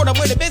worse. Before the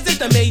way the business,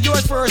 they made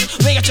yours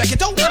first. When you check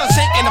it out, gonna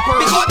sink in the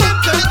purse. Because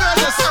them dirty girls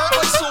are served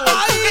with soul.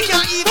 They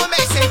can't even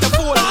make sense to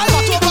fool. Got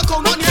over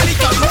count on nearly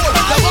can hold.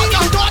 The one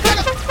that don't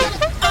take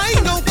I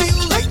don't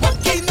feel like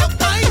walking up.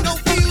 I don't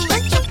feel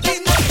like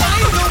walking up. I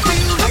don't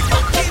feel like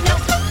walking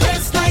up.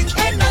 Just like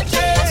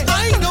energy.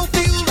 I don't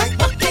feel like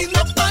walking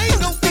up. I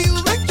don't feel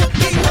like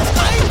walking up.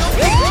 I don't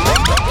feel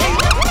like walking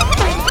up.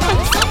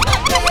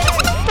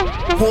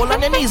 Hold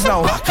on your knees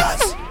now.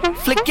 Backers.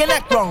 Flick your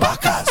neck wrong.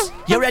 Backers.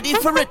 You ready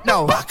for it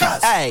now?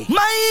 Backers. Hey.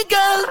 My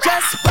girl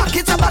just back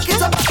it up, back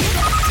it up.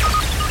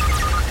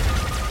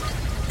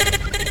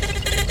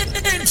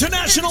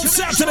 International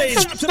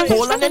Saturdays.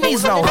 Hold on your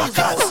knees now.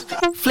 Backers.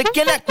 Flick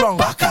your neck wrong.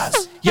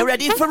 Backers. You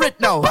ready for it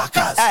now?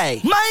 Backers.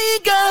 Hey. My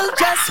girl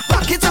just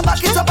back it up,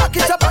 back it up, back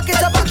it up, back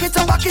it up, back it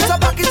up, back it up,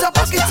 back it up,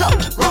 back it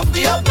up. Rough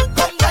me up,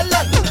 come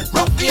gallant.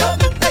 Rough me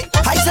up. Hey.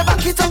 I say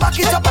back it up, back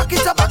it up, back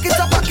it up, back it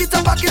up, back it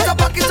up, back it up,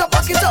 back it up,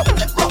 back it up.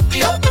 Rough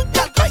me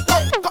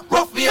up,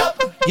 rough me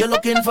up. You're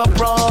looking for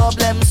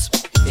problems.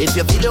 If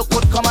you feel you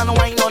could come and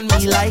whine on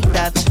me like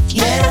that,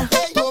 yeah.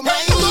 Don't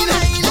mind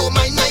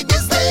my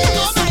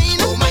business.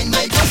 Don't mind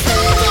my business.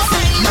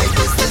 My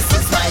business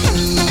is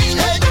mine.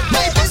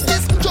 My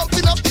business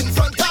jumping up in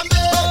front of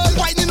me,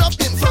 winding up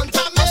in front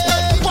of me,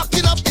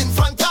 walking up in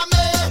front of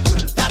me.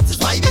 That is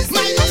my business.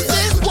 My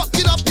business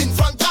walking up in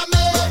front of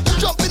me,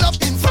 jumping up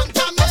in front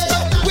of me,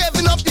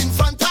 waving up in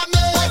front of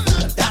me.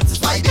 That is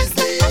my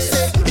business.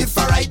 If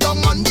I ride down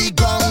on the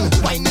ground,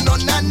 winding on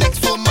the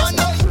next woman,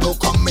 don't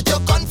come with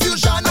your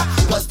confusion,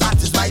 'cause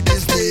that is my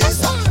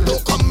business.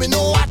 Don't come with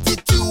no attitude.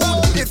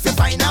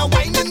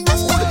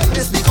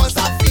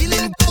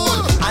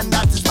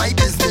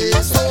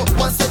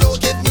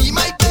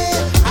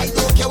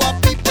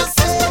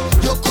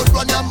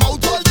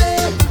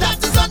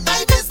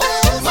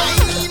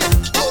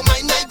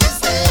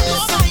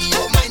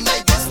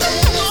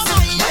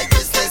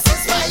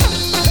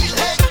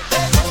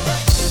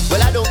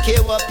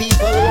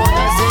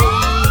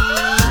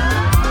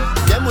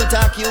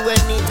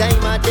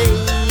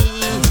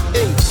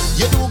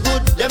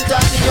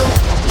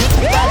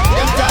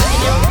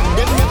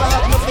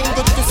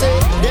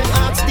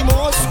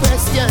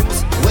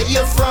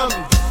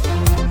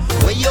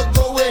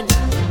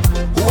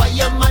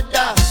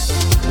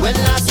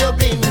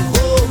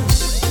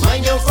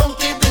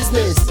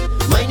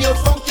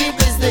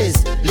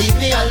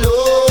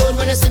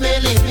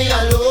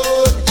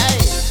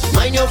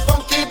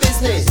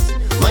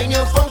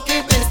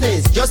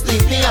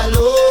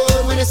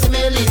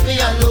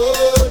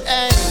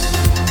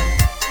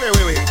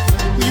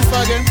 you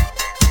for again?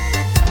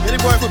 You're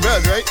the boy for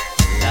birds, right?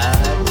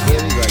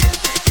 Here we go.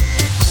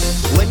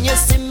 When you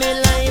see me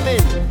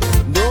liming,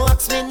 no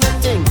ask me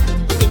nothing.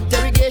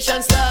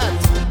 Interrogation start.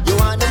 You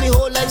wanna me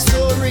whole life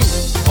story.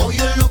 Oh,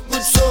 you look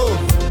good so.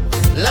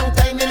 Long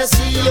time in a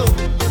see you.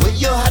 Where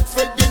you had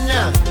for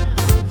dinner?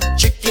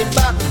 Chicken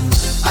back.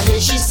 I hear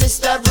she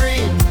sister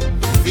brain.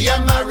 Be a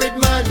married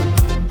man.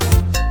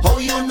 How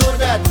you know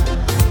that?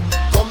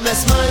 Come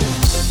mess man.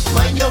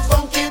 Mind your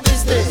funky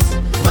business.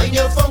 Mind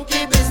your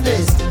funky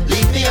business.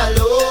 Leave me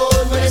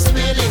alone. When it's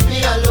me, leave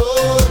me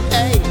alone.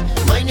 Hey,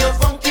 mind your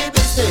funky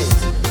business.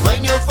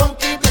 Mind your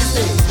funky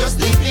business. Just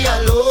leave me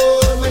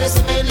alone. When it's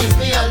me, leave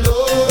me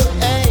alone.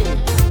 Hey.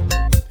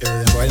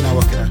 Why not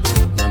working out?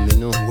 Mommy,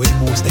 no. Way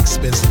most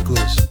expensive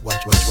clothes.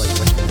 Watch.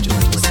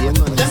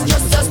 Them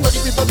just study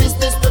people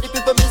business, study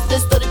people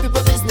business, study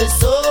people business.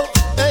 So,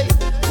 hey,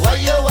 why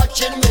you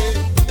watching me?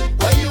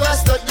 Why you are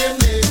studying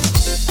me?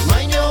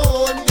 Mind your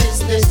own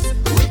business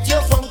with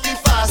your funky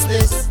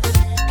fastness.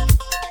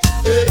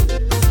 Hey,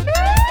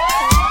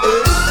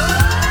 hey,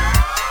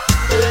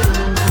 hey.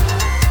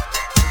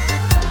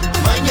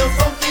 Mind your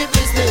funky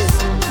business.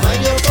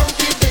 Mind your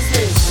funky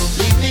business.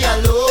 Leave me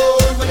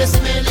alone. When you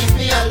see me, leave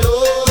me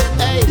alone.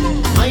 Hey,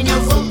 mind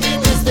your funky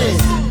business.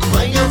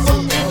 Mind your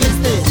funky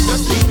business.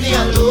 Just leave me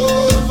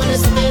alone. When you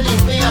see me,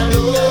 leave me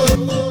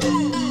alone.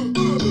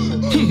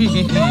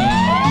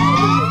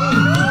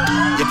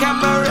 Your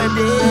camera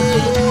ready,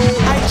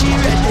 IG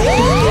ready,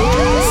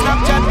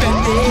 Snapchat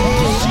ready.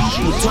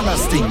 Put on a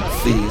stink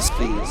face.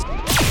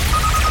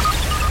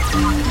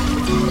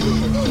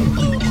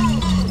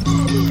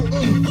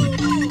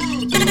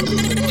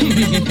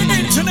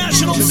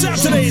 International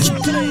Saturdays.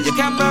 Your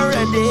camera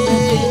ready,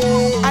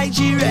 IG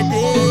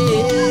ready,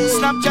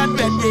 Snapchat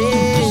ready.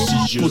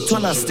 Put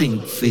on a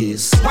stink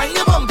face. Wind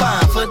your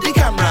bumper for the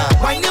camera.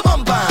 Wind your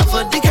bumper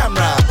for the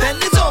camera.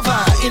 Bend it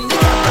over in the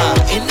camera,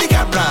 in the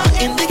camera,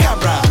 in the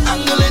camera.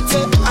 Angle it,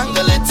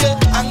 angle it,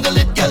 angle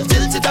it, girl,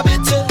 tilt it a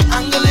bit.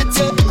 Angle it,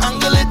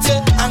 angle it,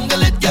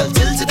 angle it, girl,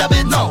 tilt it a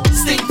bit. Now,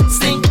 stink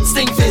face, hey,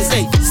 stink face,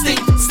 hey,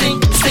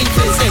 stink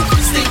face, hey,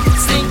 stink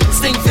face, hey,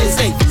 stink face,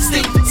 hey,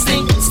 stink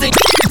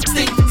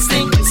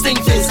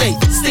face, hey,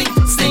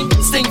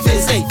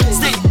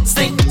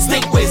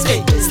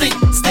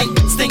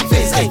 stink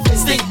face, hey,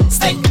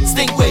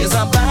 stink ways. It's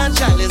a bad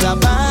child, it's a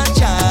bad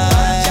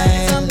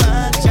child.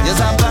 It's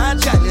a bad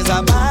child, it's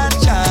a bad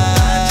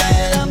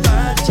child.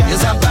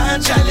 It's a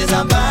bad child, it's a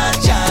bad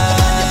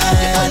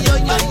child.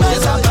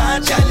 It's a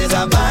bad child, it's a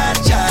bad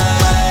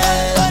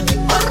child.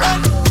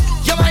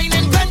 You're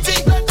whining plenty,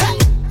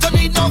 don't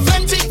need no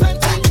plenty.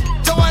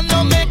 Don't want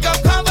no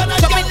makeup cover, not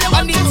get no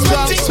one to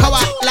sweaty. How I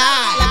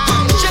lie.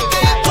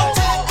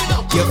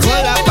 You're full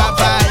of a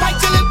vibe.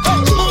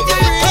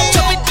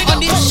 On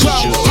this show,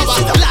 how I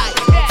lie.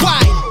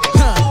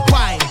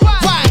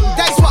 Why?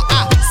 That's what I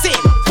say.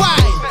 Why?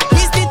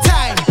 It's the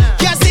time.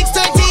 You're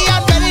 6:30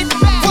 and ready.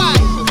 Why?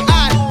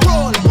 And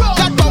roll.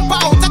 That bumper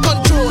out of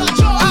control.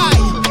 I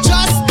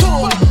just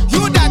told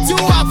you that you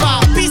have a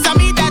piece of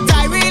me that I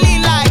really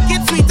like.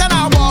 It's sweet and I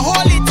will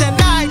hold it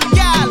tonight.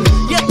 Girl,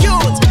 you're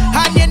cute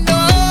and you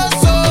know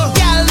so.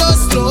 Girl, no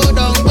slow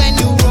down when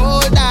you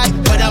roll that.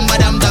 Badam,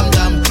 badam, dum,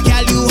 dum.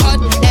 Girl, you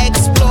hot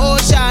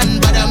explosion.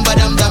 Badam,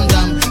 badam, dum,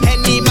 dum.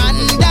 Any man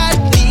that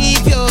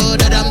leave you,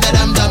 da-dum,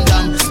 da-dum, dum,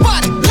 dum.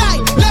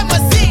 Spotlight, let me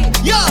see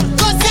you,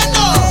 'cause you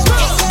know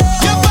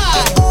you're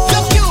bad,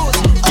 you're cute,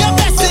 you're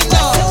blessing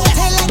you.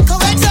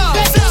 Red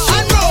up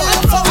and roll,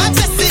 I'm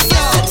blessing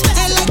you.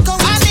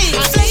 I need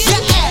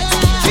your head,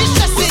 be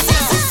stressing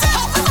you.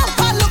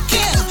 I'm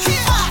looking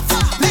fat,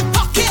 me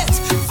pocket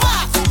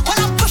fat, when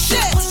I push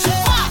it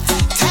fat.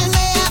 Tell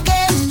me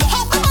again,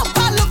 how come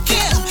I'm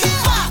looking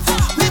fat,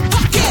 me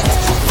pocket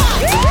fat,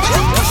 when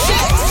I push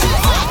it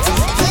fat.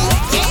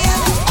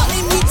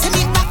 Only me to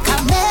me back a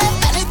man,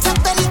 bend it up,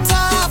 bend it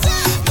up.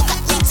 Look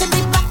at me to me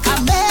back a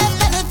man,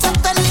 bend it up,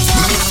 bend it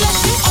up.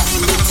 Only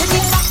me to me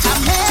back a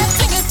man,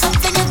 fling it up,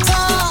 fling it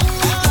up.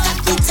 Look at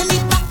me to me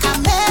back a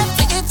man,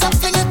 fling it up,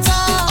 fling it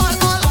up.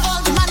 All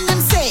the man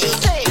them say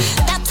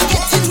that to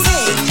get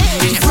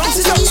insane. Front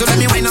it up, so let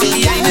me wind up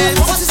behind it.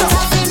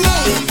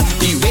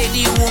 The way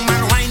the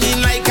woman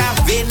whining like a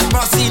vein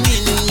busting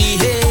in me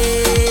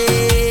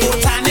head.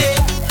 Otane,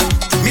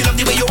 me love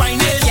the way you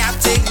whine it. Yeah,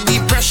 take the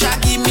pressure,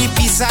 give me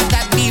piece of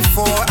that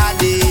before I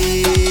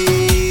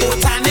did.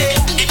 Otane,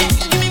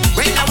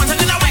 wait, now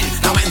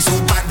wine so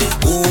bad,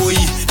 boy.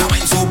 Now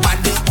wine so bad,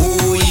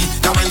 boy.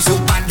 Now wine so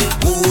bad,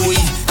 boy.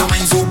 Now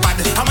wine so bad.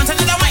 I want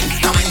another wine.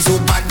 Now wine so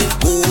bad,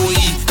 boy.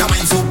 Now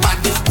wine so bad,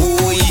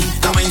 boy.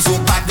 Now wine so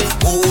bad,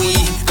 boy.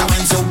 Now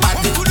wine so bad.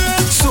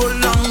 So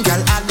long,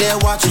 girl, out there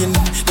watching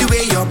the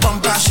way your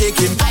bumper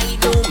shaking. I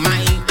don't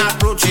mind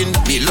approaching.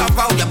 Me love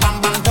how your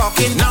bam bam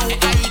talking. Now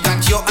I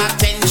got your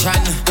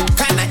attention.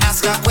 Can I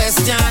ask a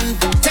question?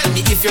 Tell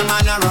me if your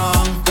man are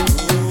wrong.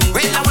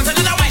 Well, I want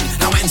another wine.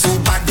 Now wine so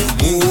bad,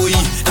 boy.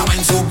 Now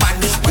wine so bad,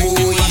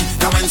 boy.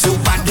 Now wine so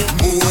bad,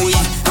 boy.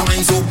 Now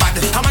wine so bad.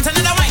 I want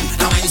another wine.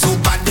 Now wine so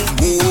bad,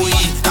 boy.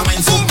 Now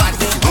wine so bad,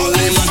 boy.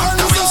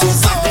 Now wine so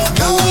bad,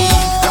 boy.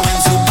 Now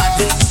wine so bad,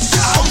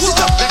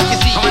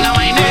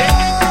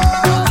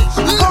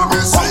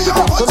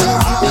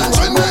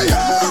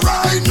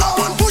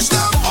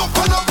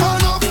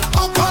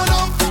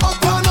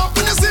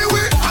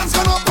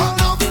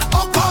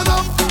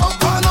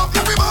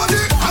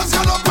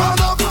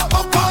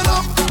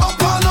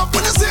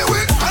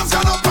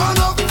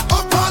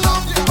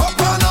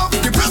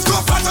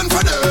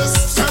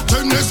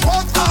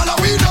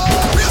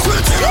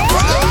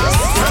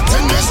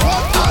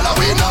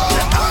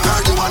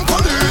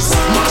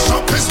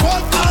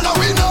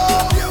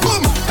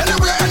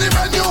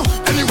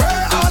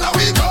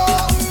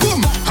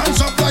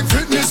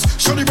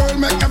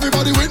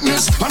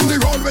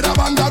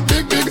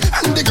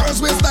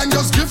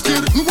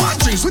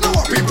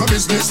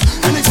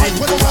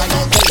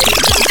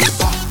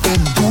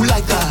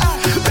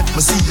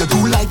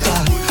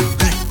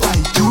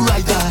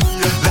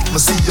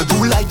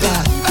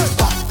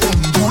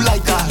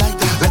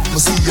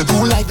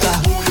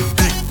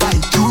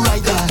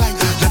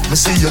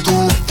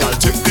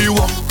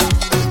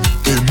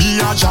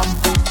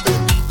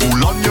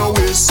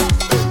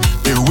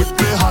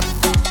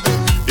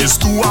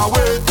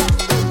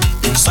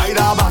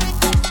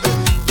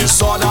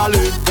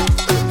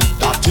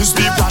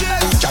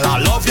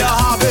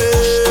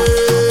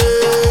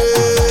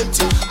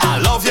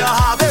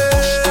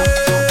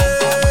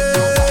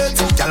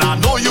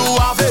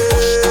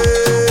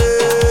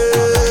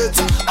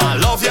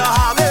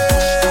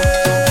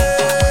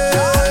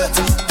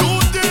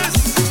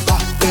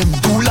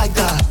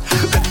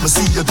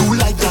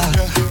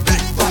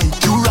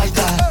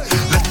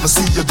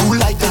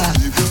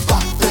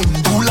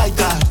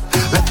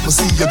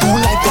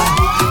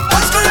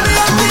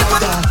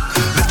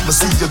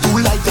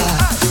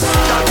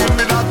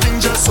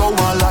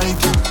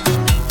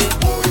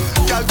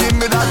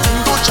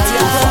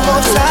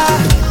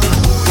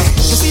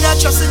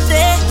 trust in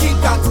there. Keep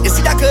that. You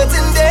see that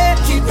curtain there?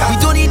 Keep that. We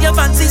don't need your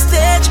fancy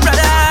stage,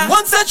 brother.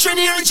 Once a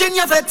Trini reaching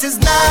your vet is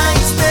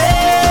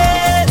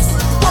niceness.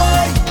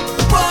 Boy.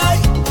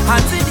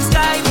 Hands in the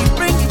sky, we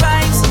bring the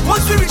vibes.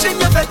 Once we reaching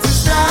your vet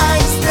is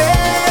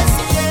niceness.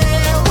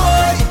 Yeah,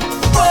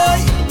 boy.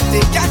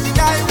 They can't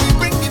deny we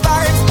bring the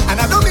vibes.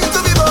 And I don't mean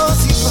to be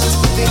bossy, but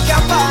they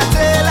can't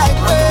party like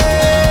we.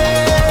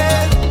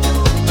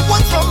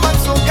 What's from man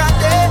so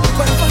goddamn?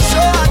 But for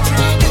sure I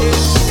treat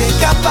it. They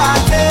can't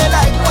party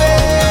like we.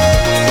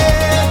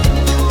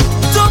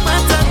 Don't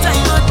matter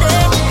time or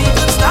day, we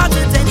can start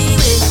it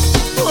anyway.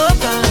 Oh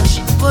gosh,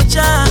 oh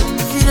Jah,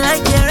 feel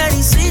like you're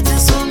ready, sweet and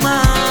so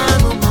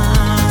man, oh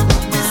man.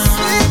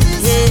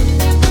 Yeah.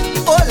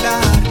 Oh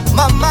Lord,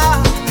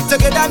 mama,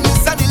 together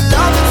means that the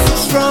love is so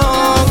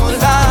strong. Oh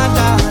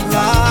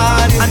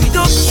Lord. And we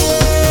don't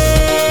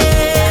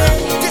care.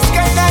 This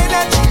kind of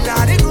energy,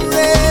 Lord, it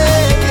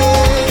rain.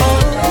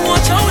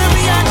 Watch out where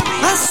we are.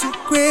 I'm so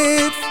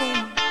grateful.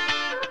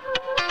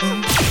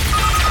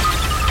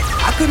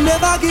 I could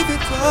never give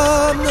it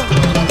up, no.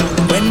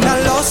 When I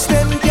lost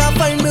them, can't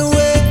find me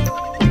way.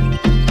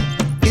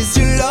 Is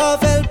your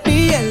love help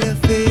me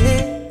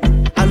elevate?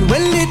 And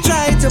when they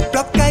try to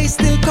block, I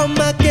still come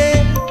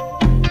again.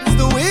 It's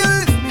the way you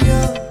lift me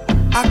up.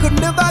 I could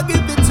never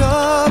give it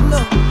up, no.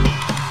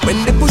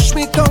 When they push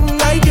me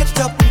down, I get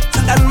up.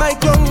 And my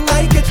tongue,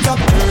 I get up.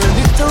 Turn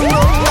it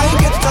around, I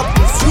get up.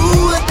 It's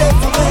you are there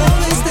for me,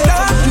 always there.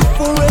 Thank you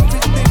for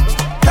everything.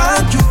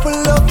 Thank you for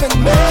loving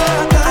me.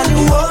 And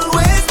you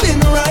always been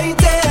right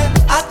there.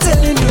 I'm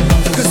telling you,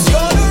 'cause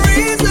you're the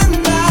reason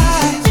I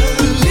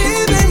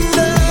believe in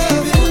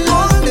love.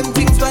 All them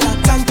things, well, I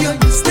thank you.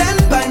 You stand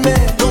by me.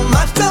 No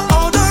matter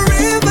all the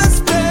rivers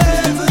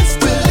play,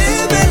 we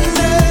live in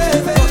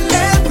love. For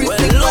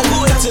everything, well, I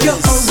thank you.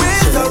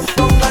 Always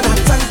around, and I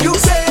thank you.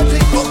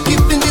 For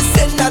giving this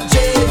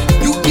energy.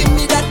 You give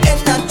me that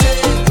energy.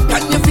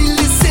 Can you feel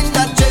this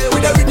energy?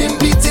 With a rhythm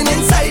beating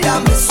inside of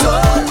my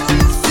soul.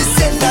 This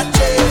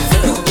energy.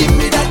 You give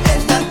me that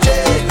energy.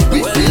 We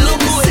feel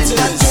this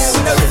energy.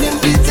 With a rhythm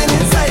beating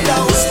inside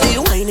of us. The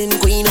whining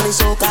queen of the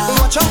soca.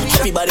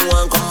 Everybody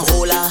want come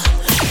hold her.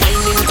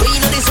 Whining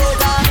queen of the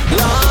soca.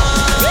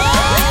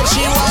 Lord,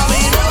 she want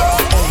me now.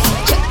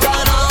 Check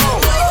her now.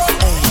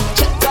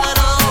 Check her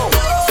now.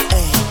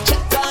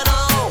 Check her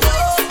now.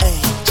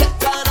 Check her now. Check her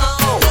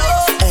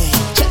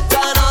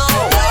now.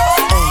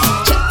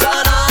 Check her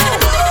now. Check her now.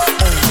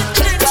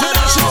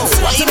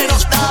 Whining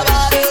up the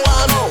body,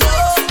 want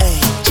me.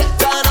 Check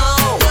her now.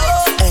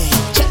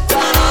 Check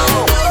her now.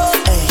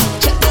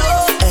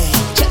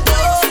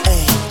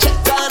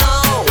 Check her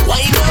now.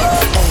 Whine up.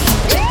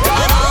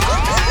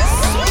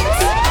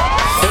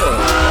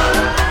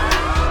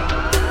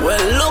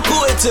 Well, look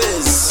who it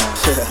is.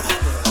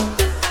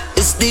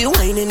 It's the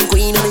whining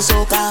queen of the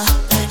soca.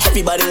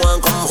 Everybody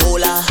want come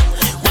hold her.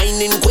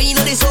 Whining queen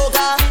of the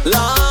soca.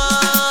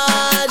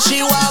 Lord,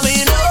 she want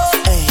me now.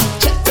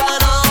 Check her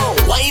now.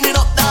 Whining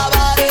up the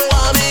body,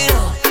 want me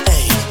now.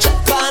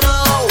 Check her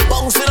now.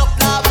 Bouncing up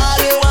the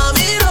body, want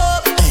me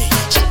now.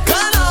 Check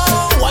her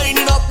now.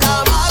 Whining up the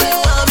body,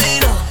 want me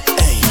now.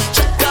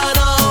 Check her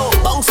now.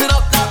 Bouncing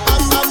up the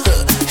bam bam.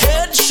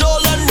 Head,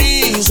 shoulder,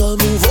 knees.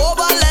 Move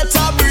over, let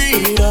her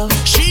breathe.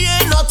 She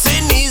ain't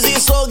nothing easy,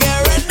 so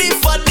get ready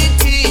for the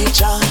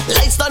teacher.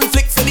 Lights done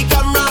flick for the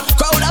camera.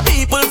 Crowd of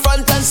people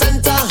front and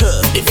center.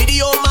 The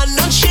video man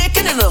not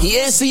shaking enough. He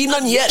ain't seen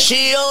none yet.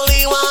 She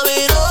only want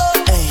me now.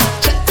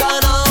 Check her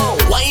now.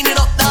 Winding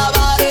up the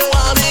body,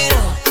 want me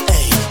now.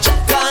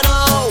 Check her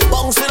now.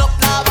 Bouncing up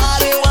the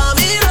body, want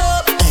me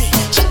now.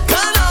 Check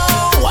her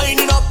now.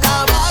 Winding up the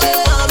body,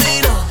 want me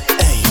now.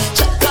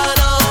 Check her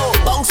now.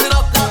 Bouncing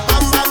up the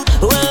bam bam.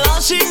 Well,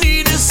 all she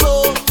need is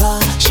soca.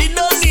 She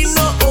don't need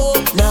no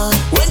opener.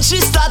 When she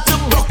start to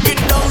broke it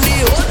down, the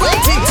whole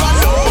party turn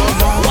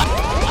over.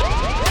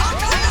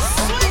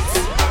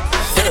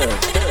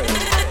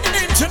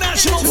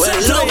 International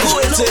Well, look who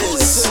it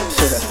is.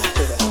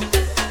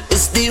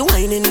 It's the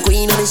whining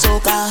queen of the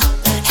soca.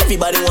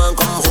 Everybody want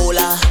come hold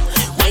her.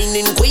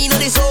 Whining queen of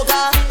the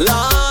soca.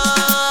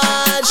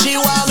 Lord, she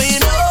want me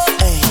now.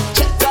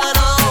 Check her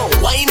now.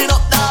 Whining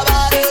up the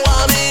body,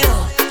 want me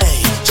now.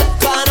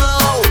 Check her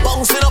now.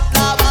 Bouncing up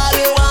the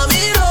body, want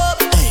me now.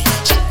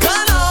 Check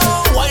her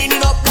now.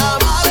 Whining up the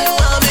body,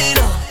 want me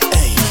now.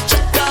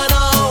 Check her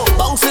now.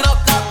 Bouncing up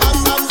the bam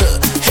bam.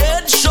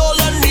 Head,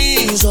 shoulder,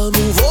 knees.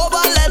 Move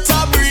over, let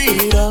her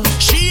breathe.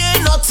 She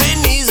ain't nothing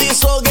easy,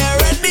 so get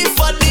ready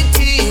for the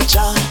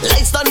teacher.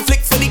 Lights done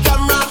flick for the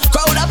camera.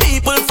 Crowd of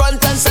people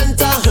front and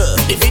center.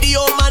 The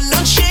video man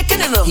not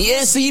shaking enough. He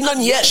ain't seen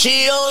none yet.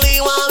 She only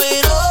want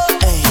me now.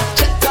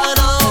 Check her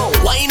now.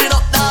 Winding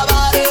up the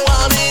body,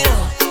 want me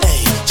now.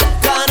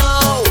 Check her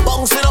now.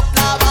 Bouncing up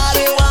the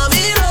body, want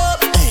me now.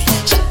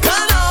 Check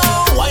her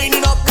now.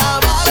 Winding up the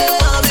body,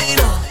 want me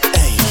now.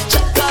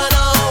 Check her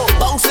now.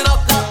 Bouncing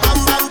up the bam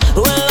bam.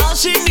 Well, all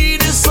she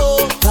need is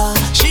soca.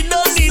 She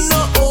don't need no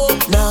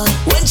opener.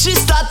 When she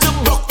start to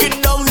broke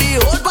it down, the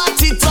whole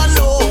party turn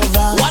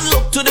over. One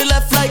look to the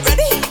left like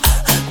ready.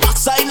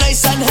 Backside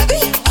nice and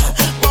heavy.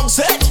 Bounce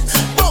it,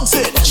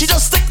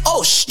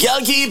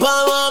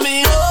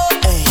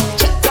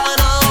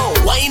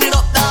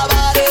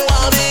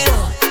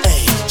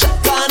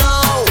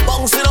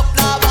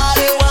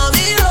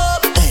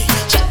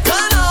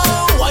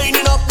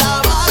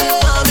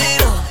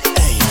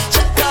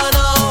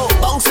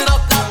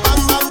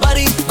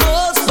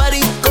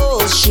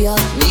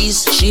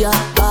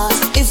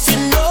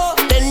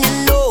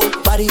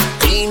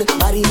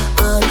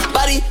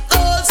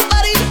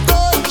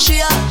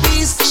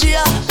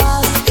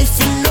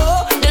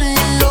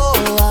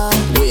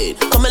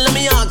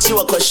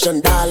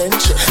 question, darling.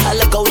 I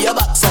like how your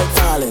backside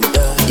falling.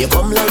 You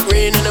come like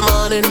rain in the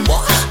morning.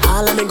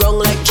 All on the ground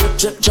like drip,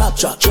 drip, drop,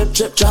 drop, drip,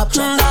 drip, drop,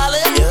 drop.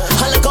 Darling,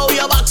 I like how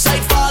your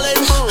backside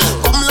falling.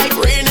 Come like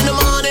rain in the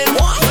morning.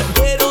 But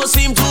they don't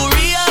seem to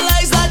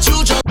realize that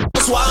you just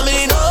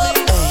swarming up.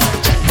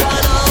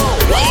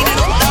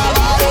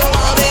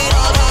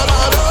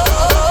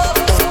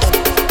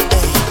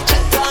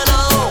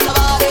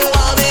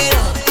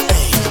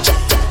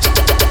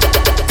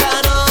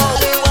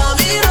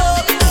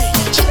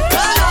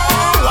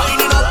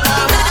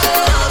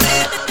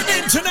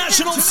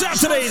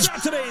 Saturdays.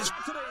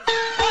 Put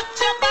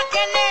your back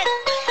in it.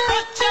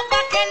 Put your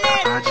back in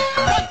it.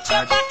 Put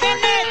your back in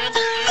it.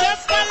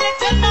 Just a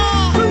little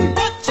more.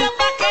 Put your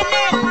back in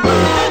it.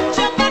 Put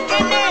your back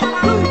in it.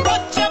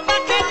 Put your back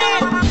in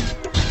it.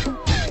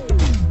 Put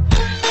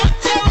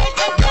your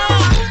little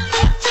more.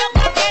 Put your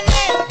back in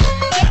it.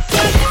 Just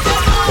a little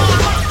more.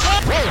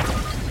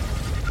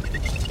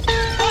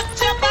 Put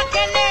your back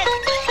in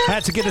it.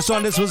 Had to get this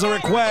on. This was a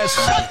request.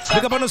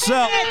 Pick up on the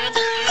cell.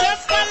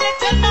 Just a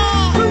little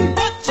more.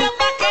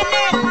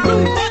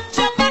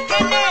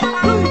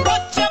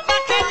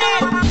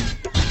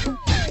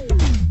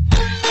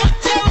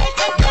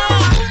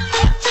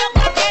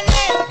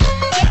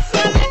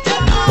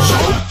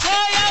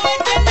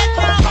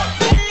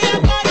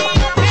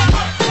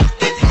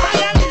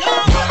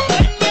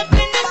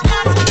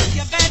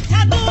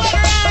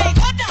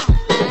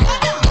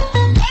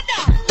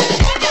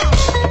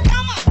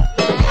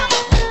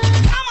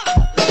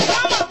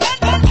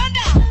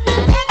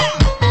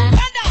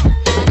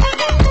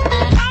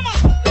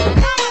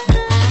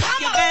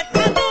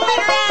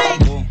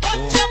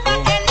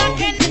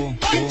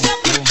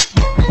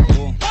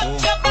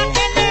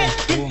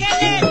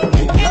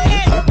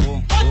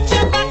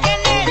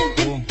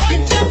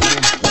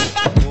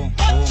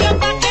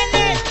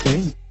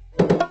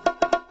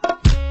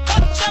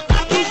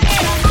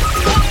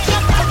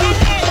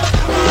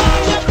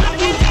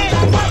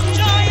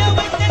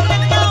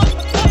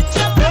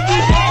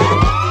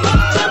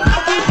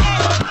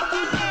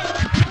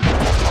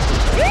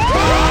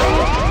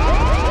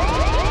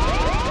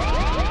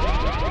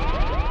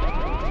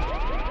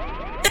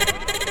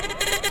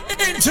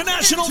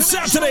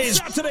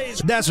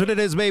 That's what it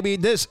is, baby.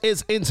 This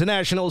is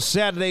International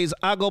Saturdays.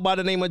 I go by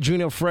the name of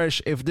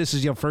Juniorfresh. If this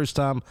is your first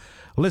time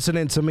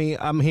listening to me,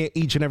 I'm here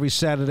each and every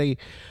Saturday,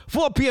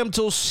 4 p.m.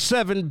 till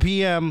 7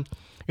 p.m.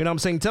 You know what I'm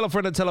saying? Tell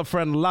a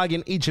friend, log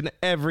in each and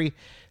every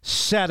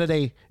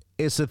Saturday.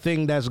 It's the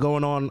thing that's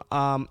going on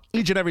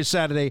each and every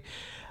Saturday.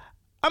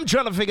 I'm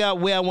trying to figure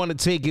out where I want to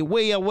take it.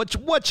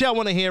 What y'all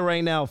want to hear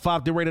right now?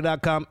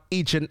 53radio.com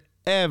each and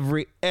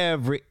every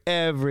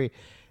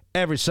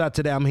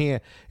Saturday I'm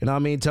here. You know what I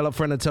mean? Tell a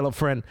friend and tell a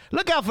friend.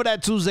 Look out for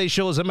that Tuesday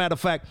show. As a matter of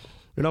fact,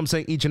 you know what I'm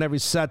saying? Each and every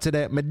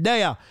Saturday.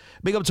 Medea.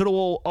 Big up to the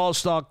whole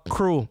All-Star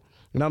crew. You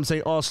know what I'm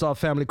saying? All-Star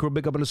family crew.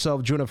 Big up on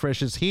yourself.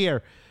 Juniorfresh is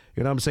here.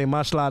 You know what I'm saying?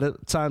 My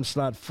time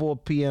slot 4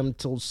 p.m.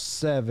 till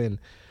 7.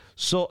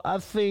 So I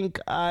think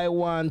I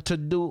want to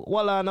do...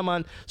 Well,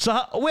 man. So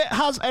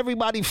how's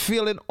everybody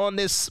feeling on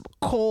this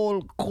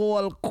cold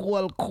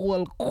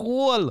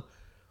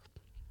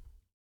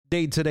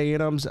day today? You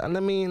know what I'm saying?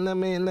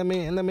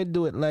 Let me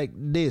do it like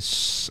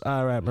this.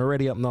 All right, I'm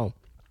ready up now.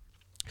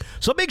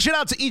 So big shout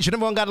out to each and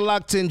everyone got it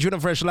locked in.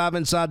 Juniorfresh live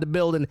inside the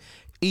building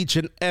each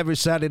and every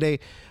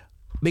Saturday.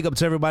 Big up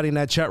to everybody in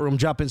that chat room.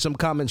 Drop in some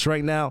comments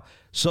right now.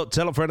 So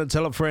tell a friend and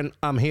tell a friend.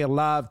 I'm here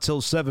live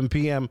till 7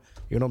 p.m.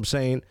 You know what I'm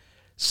saying?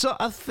 So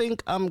I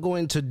think I'm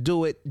going to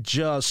do it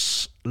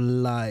just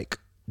like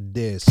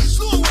this.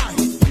 Slow wine,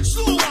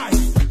 slow wine,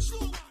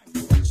 slow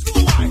wine,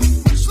 slow wine,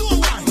 slow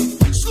wine,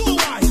 slow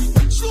wine,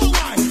 slow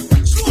wine,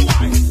 slow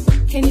wine.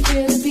 Can you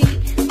feel the beat?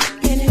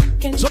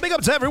 So big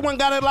up to everyone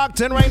got it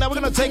locked in right now.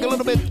 We're going to take a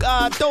little bit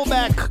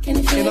throwback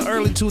in the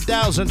early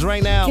 2000s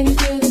right now. Can you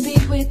feel the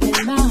beat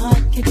within my heart?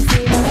 Can you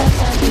feel the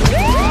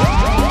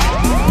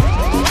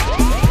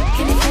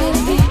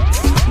beat?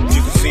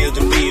 You can feel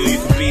the beat or you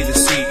can be the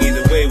seat.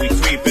 Either way we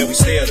creep and we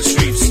stay on the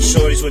streets.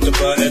 Shorties with the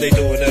butt and they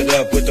doing it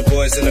up. With the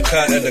boys in the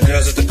car and the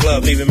girls at the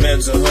club. Leaving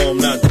men's at home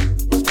now.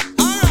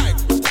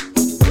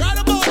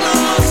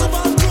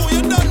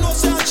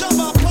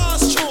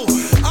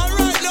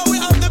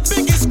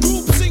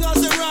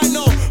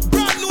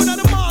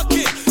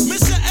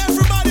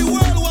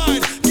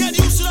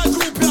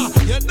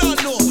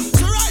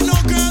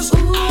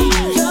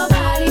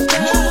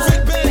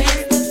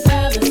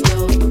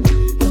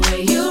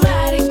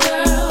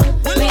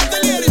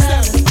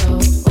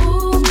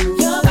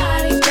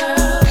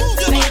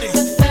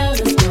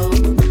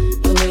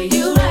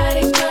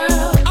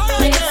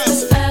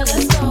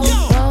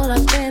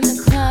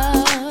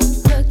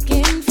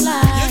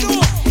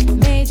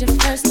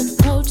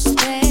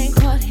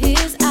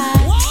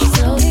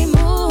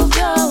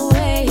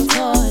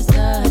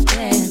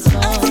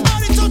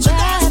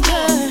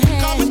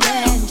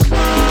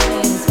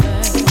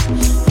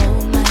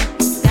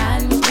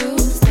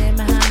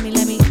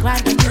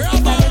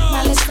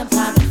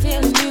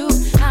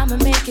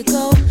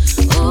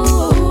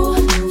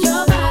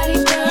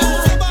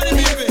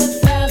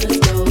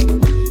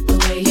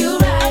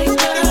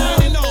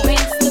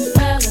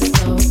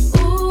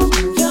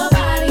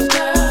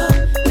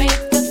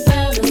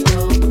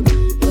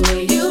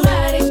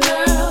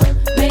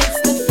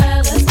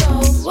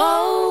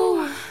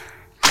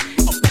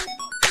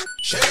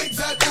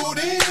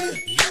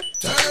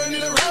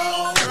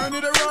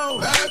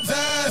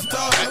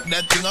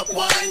 thing up.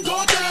 Wine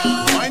go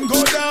down. Wine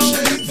go down.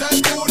 Shake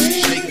that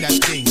booty. Shake that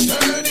thing.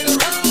 Turn it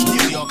around.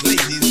 New York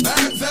ladies.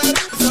 Back that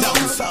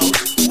down south.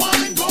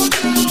 Wine go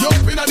down.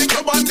 Jump in at the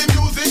club and the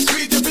music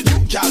sweet. If you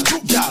juke gal,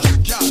 juke gal,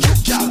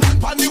 juke gal.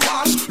 On the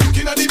wall,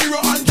 looking at the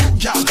mirror and juke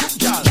gal, juke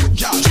gal, juke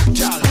gal, juke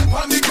gal.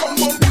 On the ground,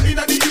 bump in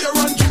at the ear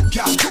and juke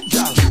gal, juke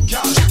gal, juke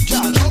gal, juke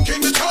gal. Junk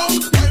in the town,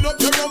 wind up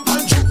your rump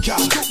and juke gal,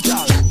 juke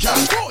gal, juke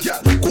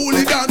gal. Cool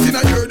it dancing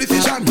at your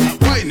decision.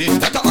 Whining,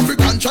 that's an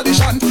African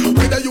tradition.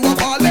 Whether you are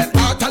ballin'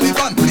 or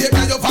Taliban, play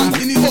by your van,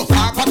 mini bus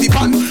or party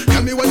pan.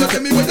 Tell me where you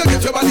get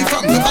your body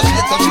from. Just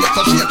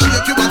a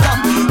shake you bottom.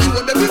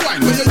 Show them the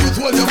wine where you use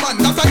hold your man.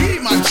 That's a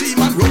he-man,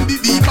 she-man, run the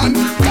D-man.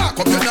 Back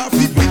up your now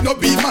feet with no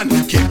B-man.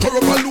 Keep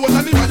corrupt alone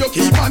and him and your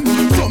key man.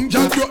 Some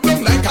girl broke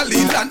down like a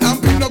leland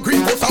and pick no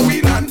green house a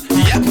wheelan.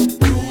 Yep.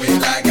 Do it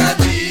like a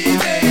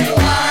G-Man.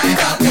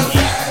 Wind up your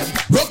head.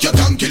 Rock your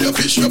tongue, kill your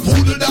fish, your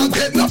poodle down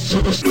dead now.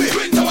 Twin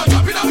tower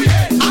dropping out we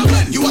head. And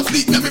when you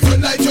asleep, let me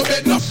friend light your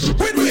bed now.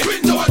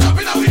 Twin tower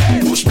dropping out we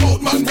head. Push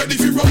mouth man ready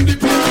if you run the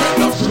place right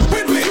now.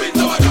 Twin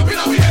tower dropping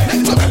out we head.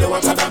 Next tell you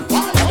what I done,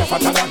 tell you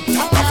what I done.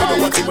 I feel the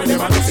one thing when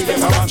them and nothing get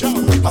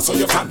around. I saw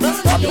your fan,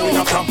 from you in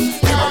a prom.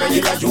 Them a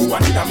regular you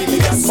and in a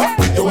million.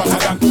 You what I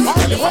done,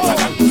 tell you what I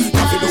done.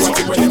 I feel the one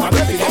thing when them and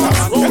nothing get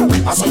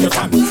around. I saw your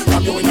fan,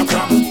 from you in a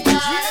prom.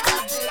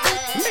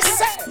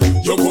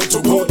 You go,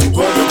 you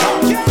come.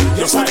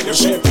 Your style, your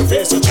shape, your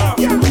face, your charm.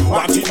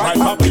 One thing my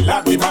papi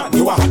like me man.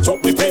 You a hot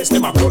up the face,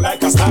 them a blow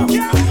like a star.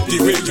 The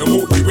way you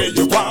move, the way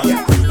you walk.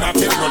 Now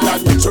tell no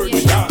that you turn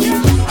me on.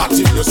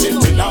 Until you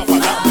sit in love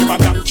and I'm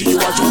never donkey, you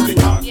a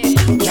unicorn.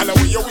 Girl,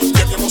 when you with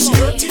them, you must see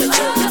her tears.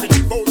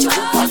 Everything about you,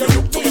 and you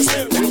look to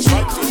yourself. It's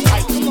right to the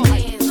height.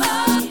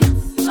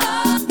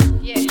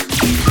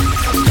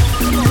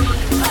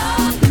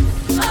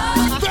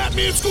 That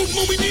means good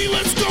movie deal,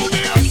 let's go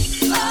there.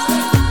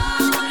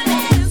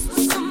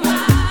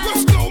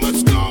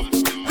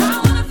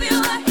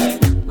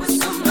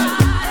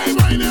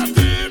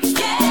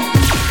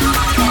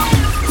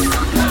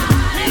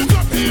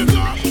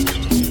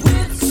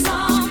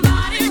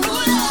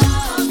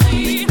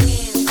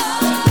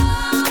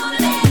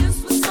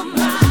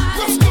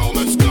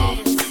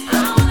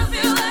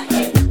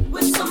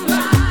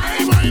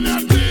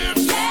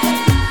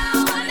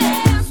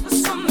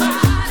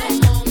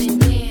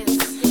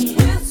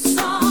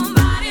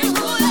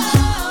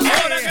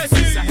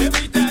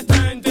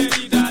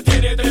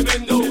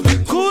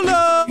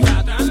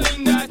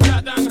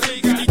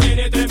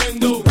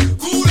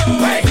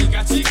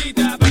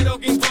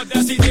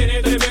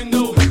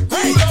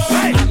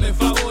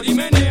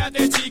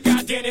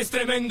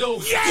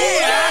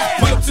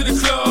 Pull up to the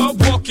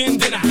club, walk in,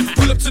 then I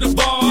pull up to the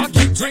bar,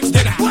 get drinks,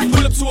 then I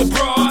pull up to a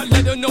broad,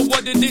 let her know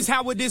what it is,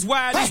 how it is,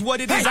 why it is,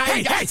 what it is. I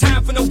ain't got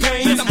time for no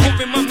games. I'm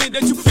hoping, mommy,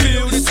 that you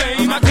feel the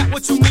same. I got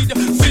what you need to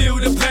feel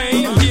the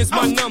pain. Here's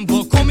my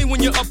number, call me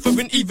when you're up for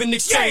an even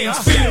exchange.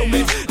 Feel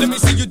me, let me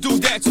see you do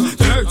that.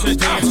 Dirty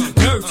dance,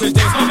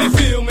 mommy,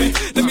 feel me.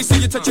 Let me see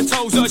you touch your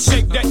toes or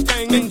shake that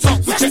thing and talk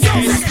with your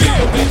ass.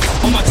 Feel me,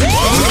 on my teeth,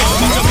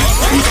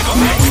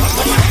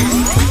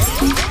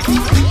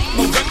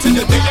 to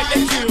the day that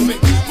they kill me.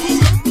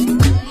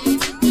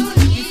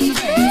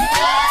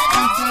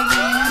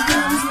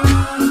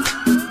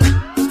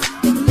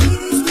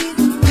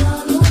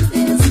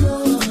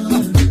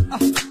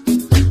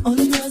 All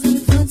the girls in the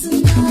front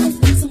tonight,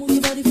 so move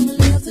your body from the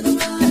left to the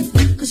right,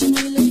 'cause you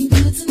know you're looking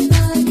good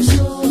tonight for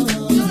sure.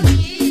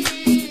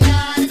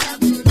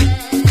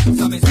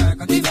 So me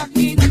circle the back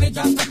in, me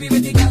just happy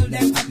with the girl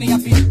them at me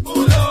happy.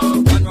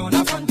 One round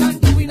the front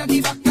and two in the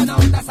back and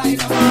out the side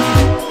of me.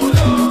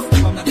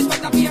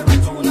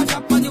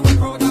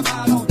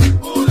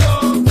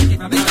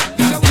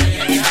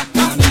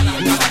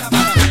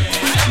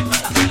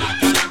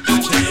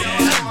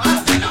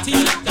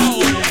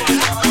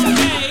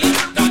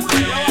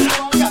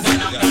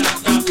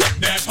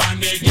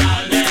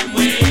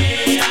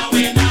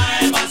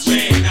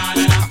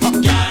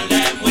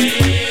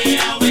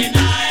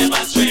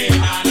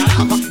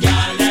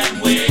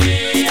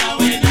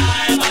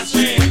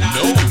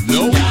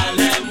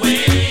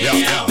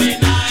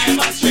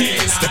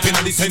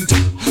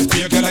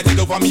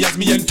 Me as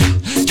me enter,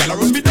 gyal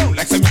run me down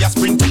like say me a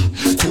sprinter.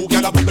 Two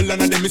gyal a bubble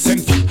and then me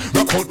send for.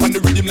 Rock out on the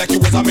rhythm like it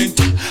was a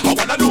mentor. I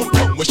wanna don't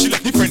come where she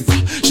left the friend for.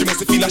 She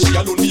must feel like she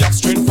alone me have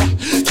strength for.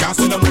 Can't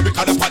send them more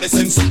because of the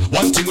sensor.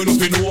 One thing we know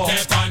fi know.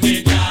 Step on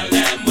the gyal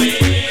them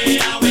way,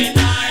 and we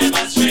not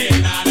ever stray.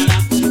 Na na na,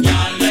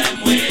 gyal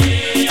them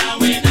way, and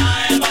we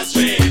not ever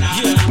stray. Na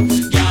na na,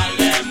 gyal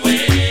them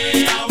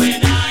way, and we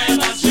not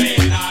ever stray.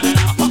 Na na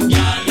na,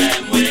 gyal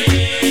them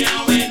way,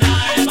 and we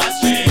not ever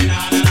stray. Na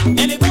na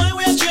na. Any boy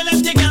we trail them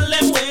take and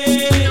them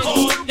way.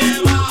 Cut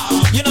them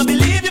off. You don't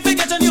believe you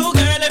forget a new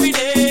girl every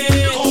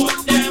day.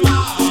 Cut them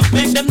off.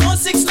 Make them know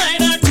 6,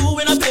 9 or 2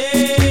 in a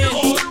pay.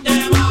 Cut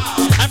them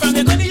off. And from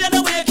the country the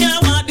other way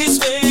can't walk this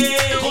way.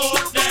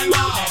 Cut them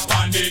off.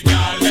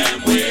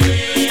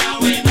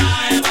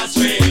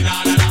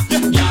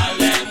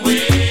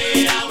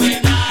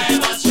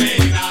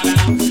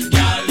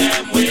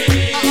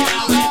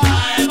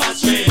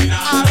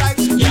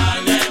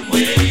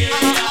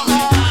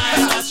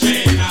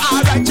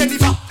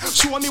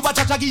 a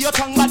jaja give your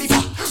tongue body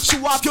for.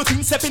 Show off your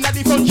things step in at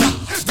the front, yeah.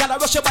 Gyal a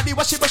rush your body,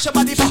 wash your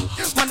body for.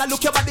 Man a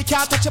look your body,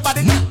 can't touch your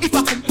body. If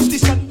I can put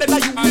this one, then I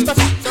you will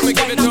better. So me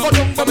give it to,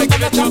 so me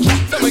give it to,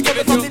 so me give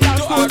it to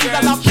our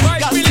girls.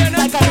 5 million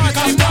and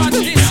 40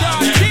 party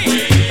shorty.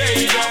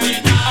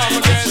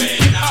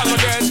 I'm a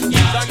girl,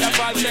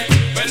 Thunderfall say,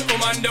 well,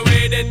 on the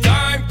way the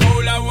time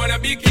cold, I wanna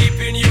be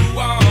keeping you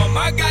warm.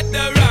 I got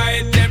the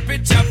right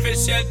temperature for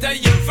shelter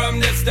you from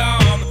the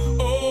storm.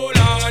 Hold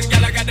on,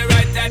 girl, I got the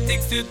right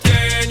tactics to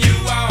turn you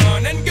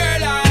on. And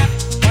girl, I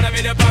wanna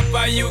be the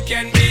papa, you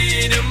can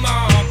be the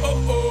mom.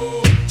 Oh,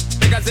 oh.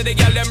 Because the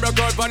girl them broke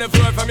out on the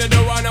floor. From you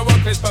don't wanna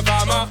work this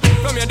performer.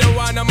 From you don't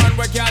wanna man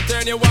where can't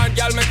turn you on.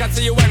 Girl, make I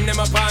see you when them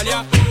upon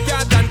ya.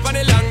 Can't stand for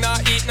the long,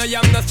 nah eat no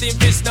yam, no steamed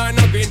fish, no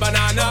green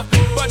banana.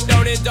 But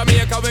down in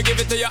Jamaica we give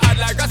it to you hot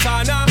like a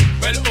sauna.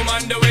 Well,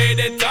 on the way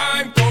the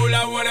time cold,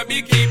 I wanna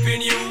be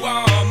keeping you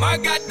warm. I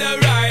got the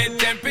right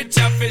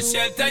temperature for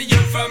shelter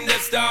you from the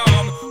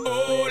storm.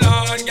 Hold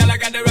on, girl, I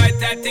got the right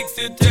tactics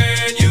to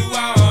turn you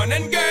on.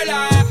 And girl,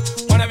 I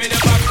wanna be the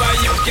papa,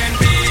 you can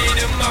be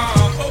the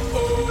mom. Oh,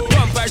 oh.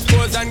 Bumper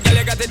expose and girl,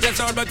 you got the chest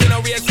out, but you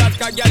know we start,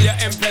 cause girl, you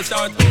impressed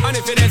out. And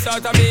if it is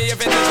out of me, if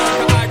it is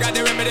out, cause I got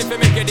the remedy for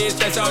make it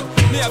stress out.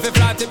 Me have a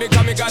flat to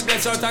become a God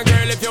bless out. And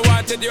girl, if you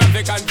want it, you have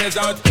to confess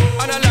out.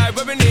 And a life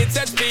where we need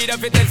set speed,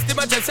 if it test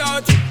my chest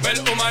out. Well,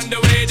 on the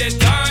way the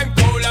time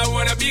cold, I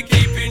wanna be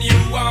keeping you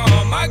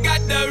warm. I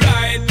got the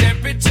right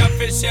temperature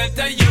for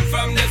shelter you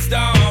from the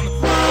storm.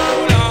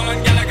 Hold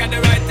on, girl, I got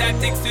the right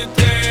tactics to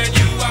turn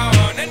you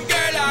on. And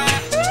girl, I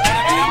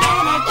wanna be the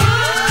mama.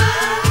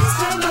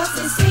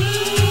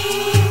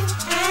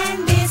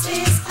 And this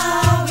is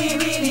how we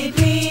really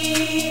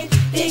bleed.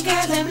 The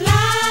girls them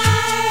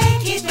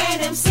like it when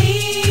them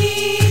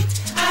see it.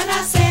 And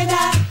I say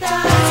that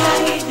that's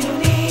how it you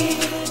need.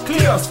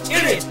 Clear,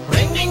 in it.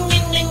 Ring ding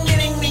ding ding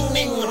ding ding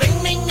ding. Ring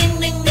ding ding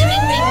ding ding ding ding.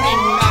 Ding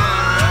ding ding.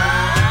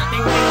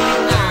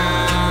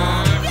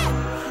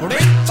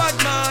 Big bad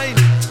mind,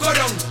 go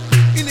down.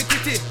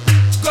 Iniquity,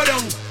 go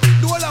down.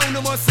 Do allow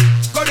no must,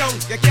 go down.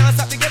 You can't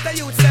stop the get the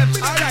youth them.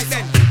 Alright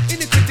then,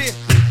 iniquity,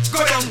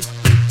 go down.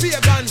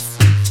 Pagans,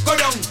 go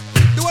down.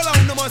 Do allow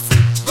no must,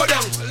 go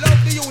down. Love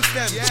the youth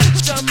them.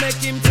 Come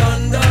make him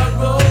thunder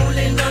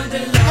rolling on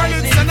the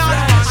lightning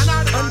flash.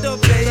 On the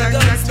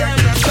pagans them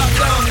shut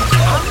down.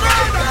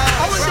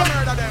 I will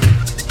murder them.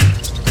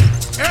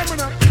 Hey,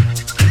 man,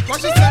 what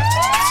she say?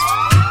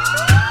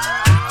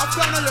 It's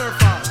not your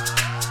fault.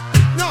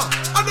 No,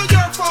 I'm not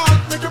your fault.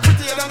 Make you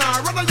prettier than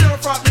her. Rather your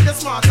fault. Make you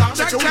smarter.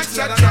 Make you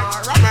wittier than her.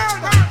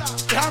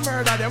 I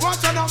murder them.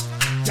 Watch out now.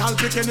 Y'all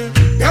picking him.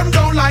 Them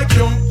don't like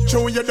you.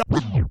 Show you the.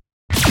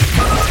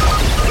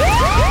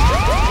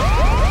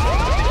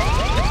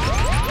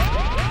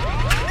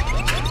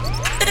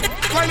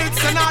 Well,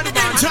 it's another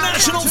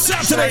International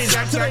Saturdays.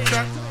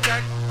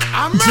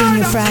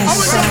 Juniorfresh.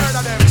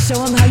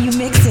 Show them how you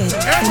mix it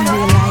in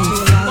real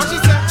life. What she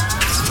say?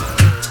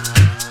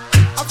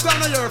 It's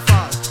not your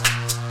fault.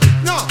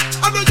 No,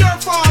 I'm not your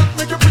fault.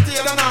 Make you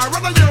prettier than her.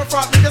 Rather your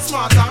fault. Make you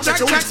smarter. Make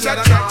you wittier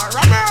than her.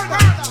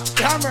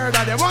 I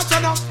murder them. Watch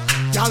out now.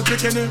 Y'all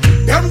picking him.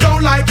 Them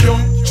don't like you.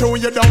 Show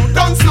you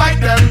don't like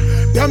them.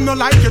 Them no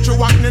like you. True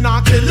acting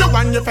and kill you.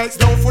 And your face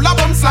down full of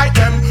bumps like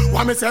them.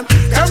 What me say?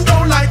 Them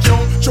don't like you.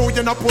 Show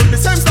you not pull the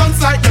same stunts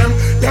like them.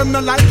 Them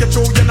no like you.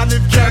 Show you not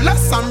live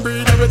careless and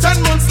breathe every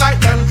 10 months like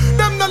them.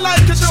 Them no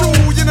like you. Show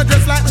you not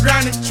dress like my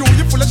granny. Show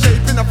you full of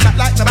shape in a flat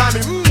like the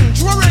mammy.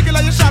 True a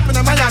regular you shopping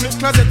in Miami.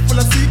 Closet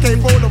full of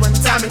CK polo and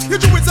Tammy. You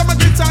do it some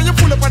guitar and you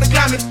full up on the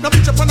glammy. Now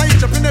bitch up and I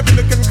eat up in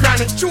every looking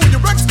cranny. Show you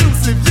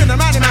exclusive. You know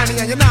manny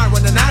and you're not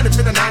running 90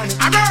 for the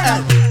 90.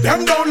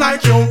 Them don't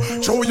like you.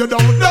 Show you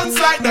don't dance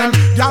like them.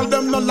 Y'all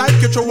them not like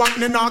you. True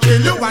acting and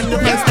kill you. And your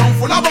face down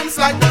full of bumps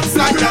like them.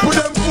 Put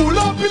them full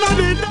up in a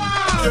day.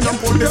 You don't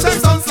pull the same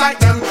stunts like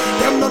them.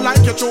 Them no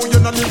like you, true, you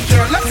no live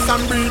careless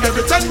and breathe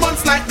every 10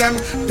 months like them.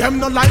 Them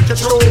no like you,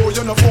 true,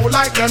 you no fool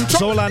like them.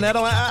 So Lana,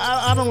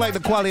 I don't like the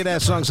quality of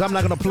that song, so I'm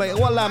not gonna play it.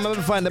 Well, I'm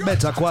gonna find the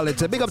better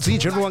quality. Big up to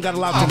each and everyone got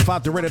locked in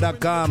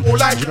 5theradio.com.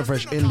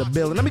 Juniorfresh in the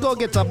building. Let me go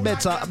get a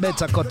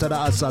better cut of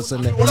the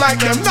assassin. Who like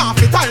them, nah,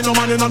 fit I no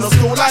man in on the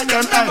school like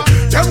them.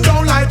 Them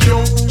don't like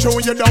you,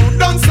 true, you don't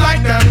dance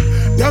like them.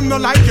 Them no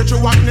like you,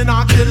 true, acting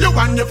and kill you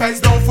and your face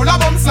down full of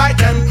bumps like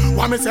them.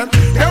 What me say?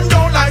 Them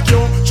don't like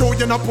you. True,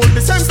 you not pull the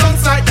same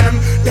stunts like them.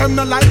 Them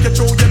no like you,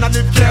 true, you not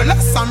live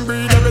careless and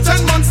breathe every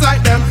 10 months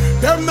like them.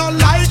 Them no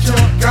like you,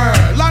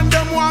 girl, and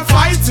them want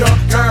fight you,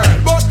 girl.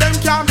 But them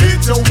can't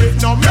beat you, it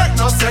no make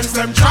no sense,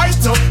 them try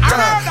to,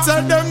 girl.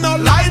 Say them no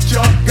like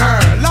you, girl,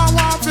 and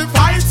want to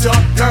fight you,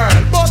 girl.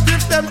 But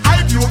if them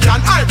hype you,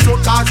 can hype you,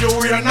 cause you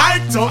wear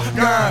Nike to,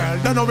 girl.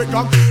 Then how it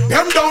come,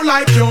 them don't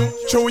like you,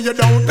 true, you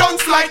don't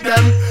dance like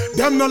them.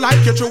 Them no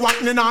like you, true,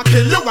 acting and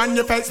kill you, and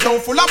your face down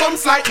full of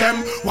bumps like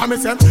them. What me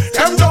say?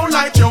 Them don't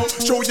like you,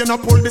 true, you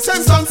not pull the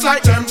same stunts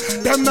like them.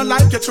 Them no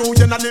like you, true,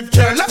 you not live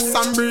careless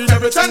and breathe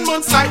every 10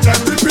 months like them.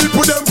 The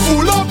people them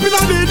full up in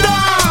the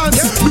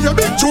dance. We a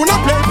big tune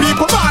and play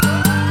people mad.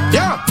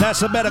 Yeah,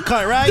 that's a better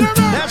cut, right?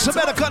 That's a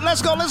better cut.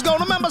 Let's go.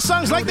 Remember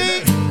songs like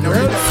these?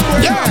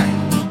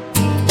 Yeah.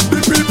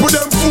 people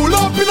them full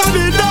up in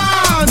the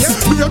dance.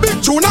 Be a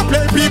big tune and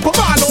play people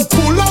ball up,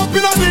 pull up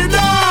in the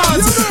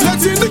dance.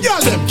 Let's see the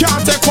girl them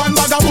can't take one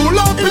bag of pull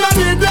up in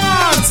the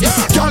dance.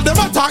 Girl them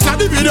attack at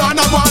the video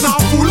and a wanna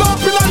full up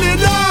in the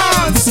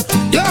dance.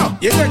 Yeah,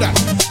 you hear that?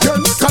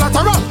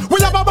 Collateral, we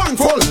have a bank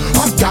full.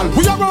 And girl,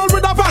 we have all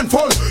with a van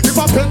full. If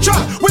a petrol,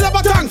 we have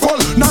a tank full.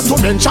 Not to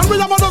mention we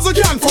have a dozen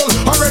can full.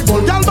 A Red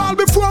Bull girl ball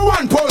before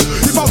one pull.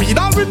 If a weed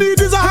all we need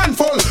is a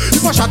handful.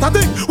 If a shot a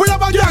thing, we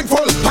have a gang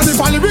full. And if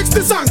a lyrics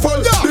the song full,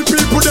 the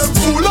people them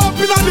full up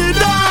in the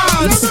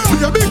dance. Be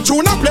a big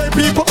tune and play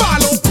people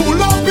ball up, pull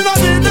up in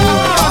the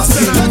dance.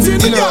 Let's see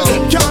the girl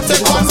them can't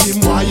take one. Ask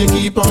him why you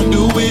keep on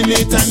doing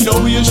it and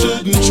know you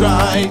shouldn't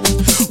try.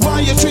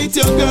 Why you treat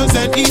your girls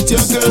and eat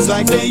your girls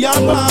like they are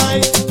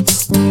pie.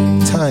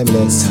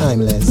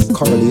 Timeless,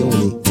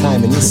 Corleone,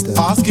 time and Easter.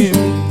 Ask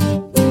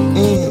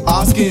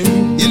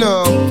him, you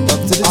know,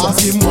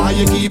 ask him why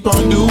you keep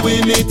on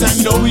doing it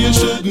and know you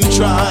shouldn't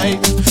try.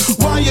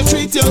 Why you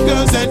treat your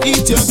girls and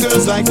eat your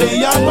girls like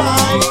they are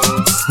pie.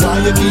 Why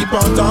you keep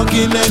on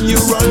talking and you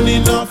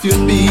running off your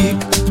beak.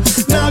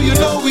 Now you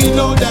know we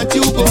know that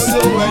you go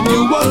slow and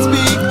you won't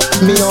speak.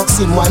 Me ask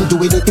him one do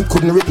it, him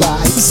couldn't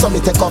reply. So me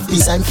take off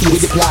his and feel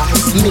the reply.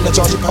 Me no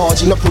judge the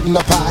porgy, no putting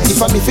a pie.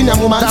 If I'm in a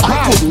woman, I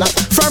couldn't.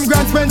 From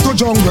Grantsmen to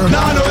jungle,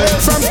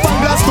 from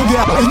Spanglers to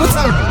Gap.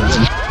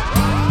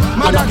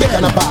 Man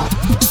again,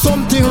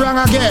 something wrong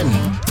again.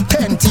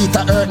 10 teeth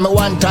I hurt me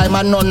one time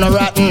and none no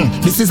rotten.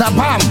 This is a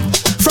bomb.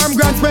 From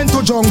Grantsmen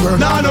to jungle,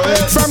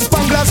 from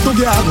Spanglers to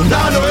Gap.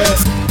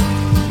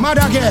 Mad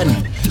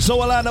again. So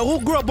Alana, who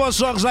grew up on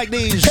songs like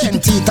these? 10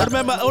 teeth.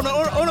 Remember when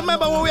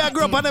we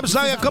grew up on them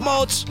songs come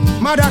out?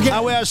 Mad again.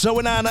 And we are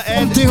showing on the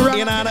end,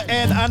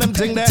 and them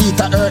thing there.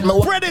 Teeth I hurt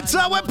me.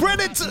 Predator, we're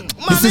Predator.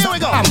 Man, here we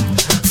go.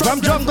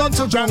 From jungle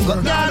to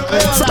jungle.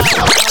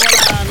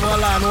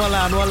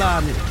 Hold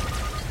on.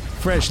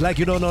 Fresh, like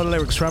you don't know the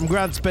lyrics. From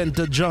Grantsmen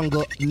to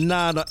jungle,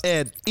 nada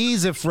Ed.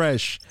 Easy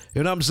fresh.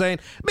 You know what I'm saying?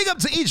 Big up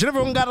to each and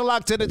everyone got it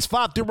locked in. It's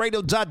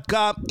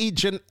 5thradio.com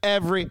each and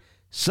every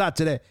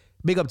Saturday.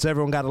 Big up to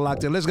everyone got it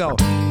locked in. Let's go.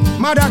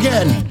 Mad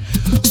again.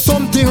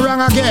 Something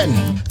wrong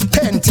again.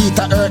 10 teeth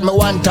I hurt me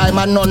one time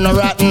and none no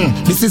rotten.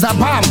 This is a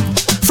bomb.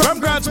 From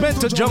Grantsmen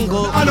to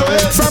jungle.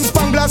 From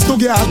Spanglers to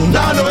Garden.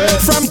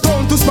 From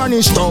town to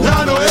Spanish town.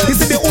 This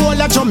is the whole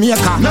of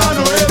Jamaica.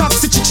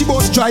 Taxi chichi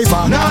bus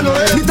driver.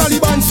 The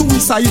Taliban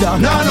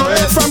suicider.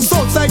 From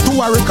Southside to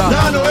Warwick.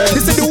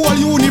 This is the whole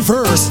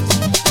universe.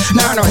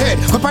 Nah, no head,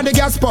 up on the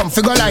gas pump,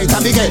 figure light a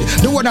big head.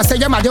 The one that say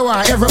you mad, you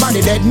want everybody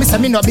dead. Me say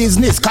me no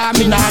business, call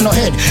me nah no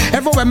head.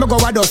 Everywhere me go,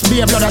 I just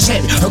be a blood a shed.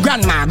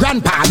 Grandma,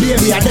 grandpa,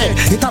 baby a dead.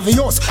 It have a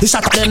yours, it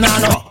shot at them nah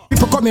no.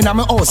 People come in at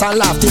my house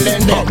and laugh till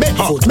then dead. Big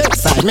foot, big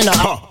side, me no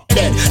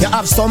dead. You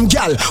have some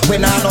gal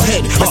when I no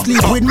head. I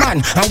sleep with man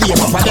and wake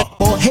up at that.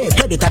 Oh hey,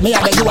 predator, me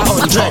I beg you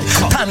 100.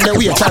 Time the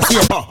wait and see.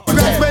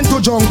 Went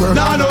to jungle,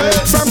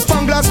 from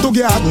Spanglers to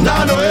Garden,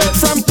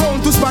 from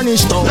town to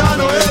Spanish town.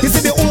 This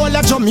is the whole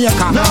of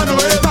Jamaica.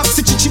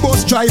 Taxi chichi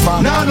bus driver.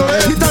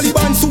 The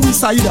Taliban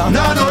suicider.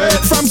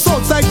 From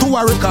Southside to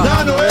Warwick.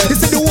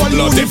 This is the whole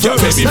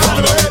universe.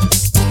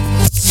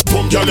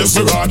 Boom, girl, let's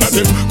be rather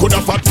them. Could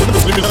have fat, could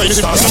have living like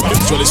stars.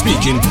 Actually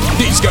speaking,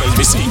 these girls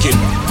be seeking.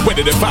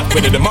 Whether the fat,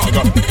 whether the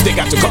mager, they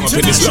got to come up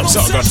in this love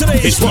saga.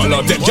 It's one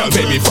of them, girl,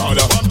 baby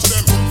father.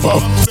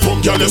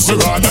 Boom, girl, let's be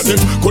rather them.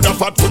 Could have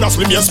fat, could have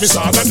slim, yes, me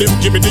saga them.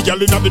 Give me the girl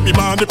in the beam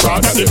and the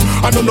Prada them.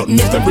 I know nothing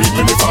if they breathe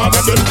me, me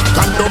father them.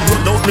 Can't don't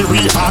run out me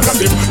real harder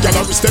them. Girl,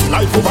 I risk them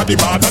life over the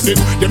border them.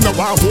 Them no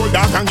want hold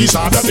dark and giz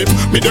harder them.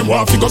 Me them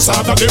want figure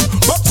sadder them.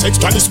 But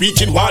sexually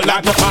speaking, wild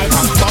like no fighter.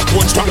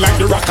 Backbone strong like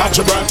the rock of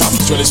Gibraltar.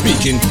 Actually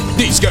speaking,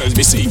 these girls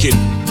be seeking.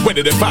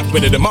 Whether the fat,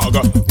 whether the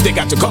mager, they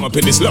got to come up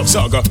in this love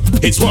saga.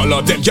 It's one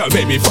of them, girl,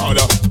 baby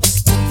father.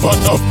 Fat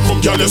up,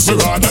 boom, girl, let's be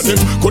rather them.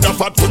 Could have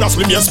fat, could have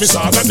slim, yes, me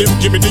saga them.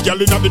 Give me the girl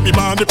in the beam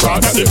and the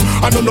Prada them.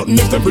 I know nothing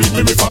if they breathe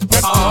me, me fat.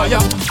 Fire,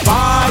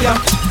 fire,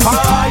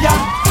 fire,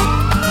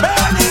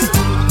 burning.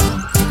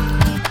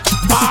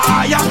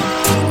 Fire,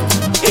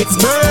 it's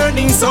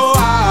burning so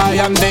high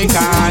and they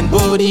can't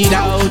put it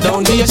out.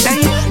 Don't be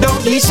ashamed,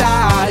 don't be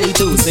shy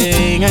to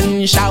sing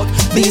and shout.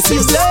 This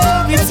is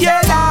love, it's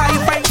your life.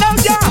 Right now,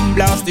 jam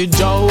blast the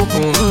joke.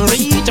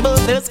 Reach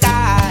above the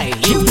sky,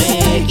 you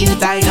make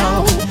it, I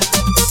know.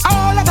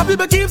 All of the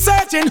people keep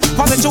searching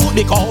for the truth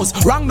because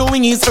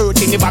wrongdoing is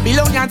hurting. The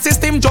Babylonian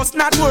system just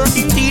not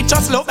working. Teach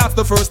us love, that's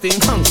the first thing.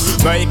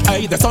 Make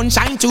the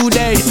sunshine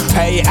today.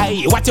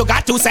 Hey, what you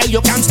got to say,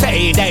 you can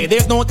stay there.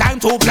 There's no time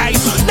to play.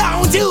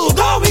 Don't you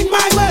go in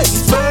my way.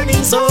 It's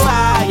burning so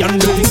high and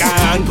they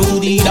can't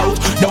put it out.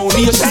 Don't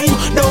be ashamed,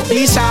 don't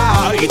be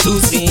shy to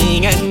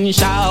sing and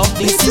shout.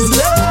 This is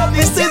love,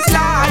 this is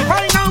life.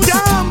 Right now,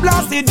 damn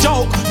blasted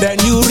joke. Then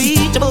you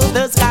reach above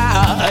the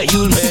sky,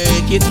 you'll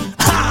make it.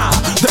 Ha!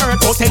 The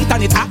earth rotate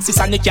on its axis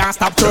and it can't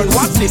stop turn.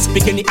 What's this?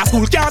 Beginning at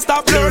school can't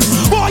stop learn.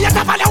 Boy, you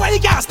follow where you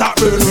can't stop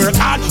burn. Work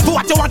hard for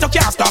what you want, you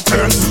can't stop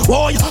burn.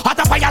 Boy,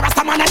 hot up fire,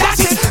 Rasta man and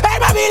that's it. Hey,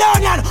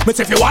 Babylonian. But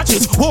if you watch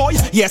it, boy,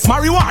 yes,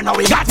 marijuana,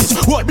 we got it.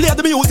 What play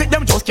the music,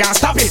 them just can't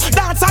stop it.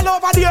 Dance all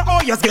over there,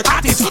 oh yes, get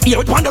at it.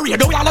 Hear it on the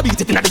radio, we all a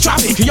beat it in the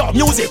traffic. Your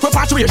music,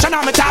 repatriation,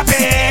 I'm a topic.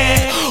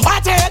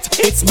 Watch it,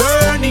 it's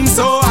burning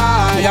so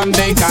high, and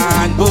they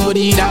can't put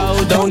it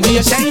out. Don't be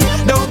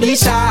ashamed, don't be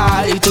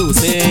shy to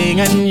sing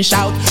and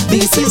shout.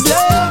 This is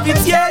love,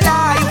 it's your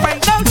life.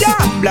 Right now,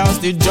 jam,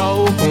 blast the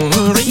joke,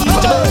 reach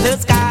to the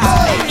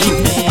sky.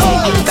 It may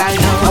I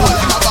know.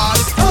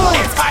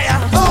 It's fire,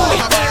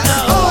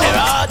 they're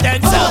all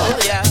dead so,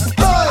 yeah.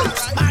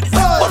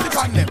 Put it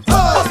on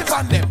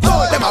them,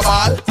 them a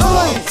ball.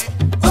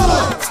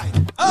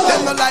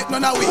 Them no like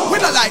none of we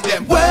no like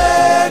them.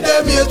 When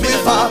them hate me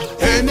for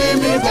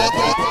enemy go.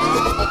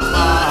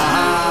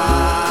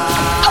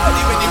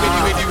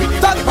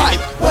 Stand the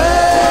pipe.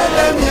 When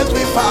them hate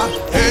me for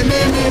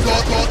enemy go.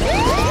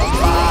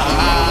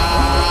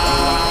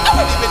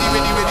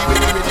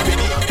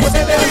 When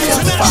them hate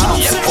me for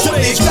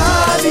only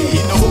God he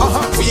know.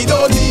 We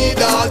don't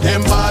need all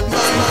them bad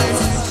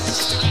minds.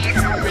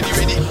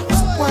 Ready.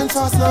 Wine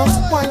fast now,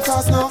 wine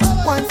fast now,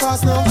 wine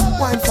fast now,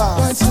 wine fast.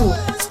 Wine slow,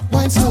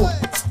 wine slow,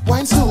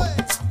 wine slow,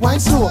 wine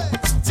slow.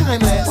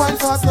 Timeless. Wine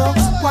fast now,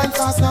 wine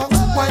fast now,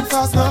 wine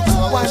fast now,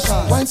 wine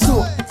fast. Wine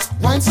slow,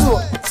 wine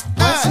slow,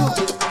 wine slow.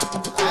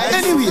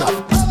 Anyway,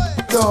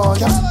 dog,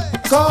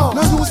 go.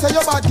 No you say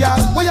you're bad girl,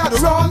 where you the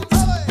run?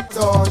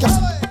 Dog, go.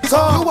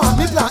 You want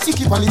me plant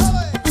icky on it?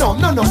 No,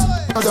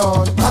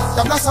 dog.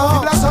 The blast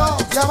on,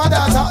 yeah my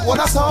daughter, what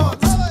a son.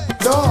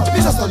 No, me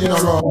just study no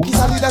wrong. He's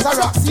a lead as a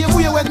rock. See who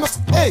you with me.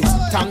 Hey,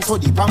 tank to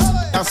the pump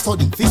and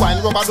study. Fee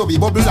wine rubber dubby,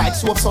 bubble like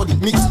soap study.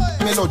 Mix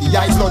melody,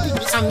 I bloody.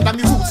 Me under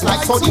me roots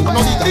like study. No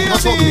nigga, no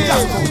so me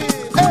just.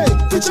 Hey,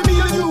 picture me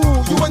and you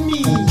and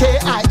me.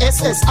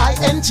 KISSING.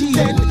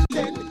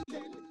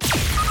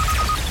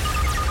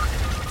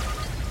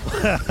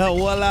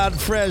 Well on,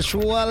 fresh,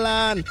 well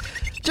on.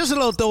 Just a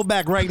little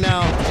throwback right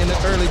now in the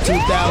early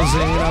 2000s, you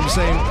know what I'm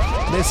saying?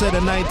 They said the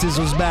 90s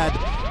was bad,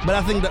 but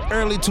I think the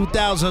early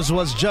 2000s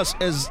was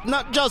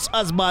not just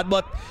as bad,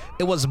 but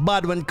it was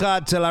bad when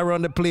Cartel I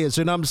run the place,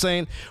 you know what I'm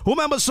saying? Who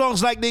remember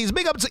songs like these?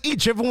 Big up to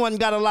each, everyone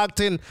got it locked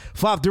in,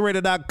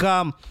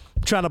 5theradio.com.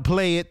 Trying to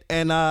play it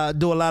and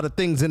do a lot of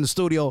things in the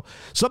studio.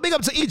 So big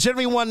up to each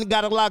everyone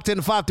got it locked in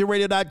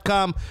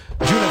 5theradio.com.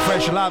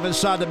 Juniorfresh live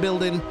inside the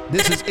building.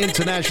 This is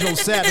International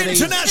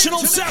Saturdays. 4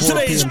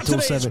 p.m.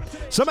 till 7.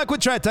 So we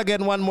try it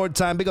again one more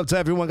time. Big up to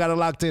everyone got it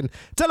locked in.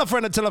 Tell a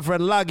friend,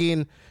 log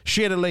in,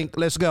 share the link.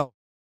 Let's go.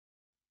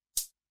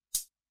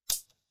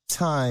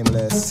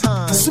 Timeless.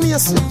 So me a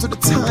slip to the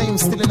time,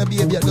 still in a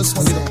baby. I just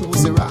want you to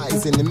close your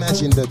eyes and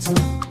imagine that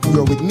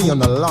you're with me on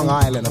the Long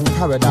Island of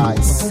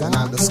paradise. And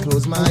I'll just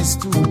close my eyes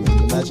too.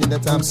 Imagine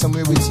that I'm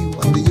somewhere with you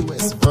on the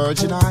US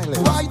Virgin Islands.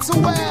 Right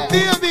away,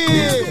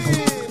 baby.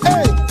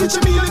 Hey, picture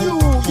me and you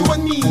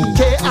and me.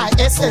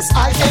 KISSING.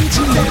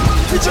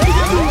 Picture me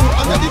and you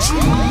under the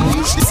tree.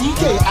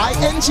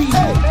 CKING.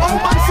 Hey, oh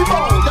man,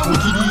 Fimo, that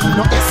wicked.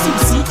 No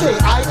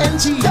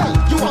SUCKING.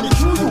 You want me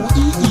through you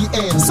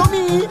EEN. So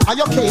me, are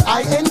you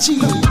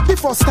KING? The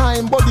first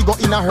time body got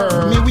in a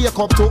her. Me wake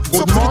up to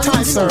good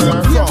morning, sir.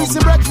 Here is the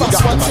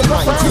breakfast. Once in the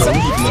first.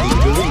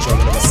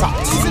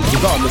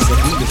 Regardless of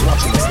who is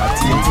watching us like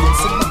TNT and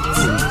Cinema.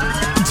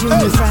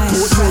 Juniorfresh,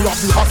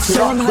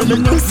 show them how you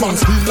mix it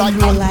in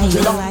your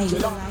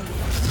life.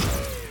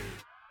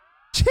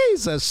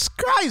 Jesus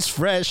Christ,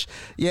 Fresh.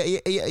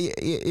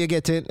 You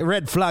get it.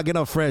 Red flag, you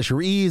know, Fresh.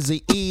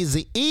 Easy.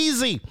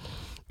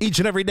 Each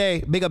and every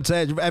day. Big up to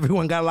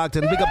everyone got locked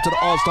in. Big up to the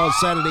All-Star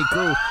Saturday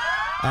crew.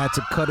 I had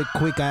to cut it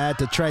quick. I had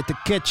to try to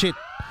catch it.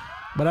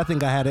 But I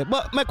think I had it.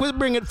 But Mac, we'll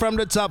bring it from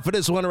the top for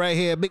this one right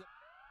here.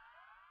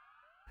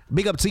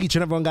 Big up to each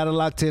and everyone got it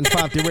locked in.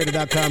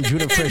 5theradio.com,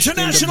 Juniorfresh.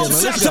 International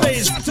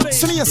Saturdays.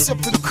 So me a step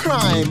to the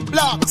crime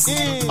blocks.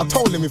 I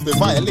told them if they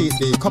violate,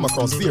 they come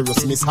across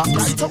various mishaps.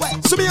 Right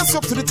away. So me a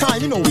step to the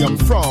time, you know where I'm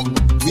from.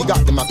 We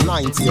got them at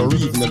 90 or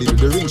even a little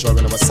the range or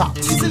when I was sat.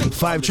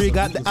 5-3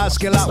 got the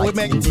Ask a lot with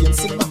me.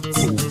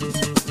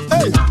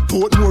 Hey,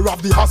 put more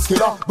of the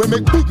Haskella. We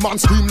make big man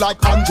scream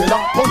like Angela.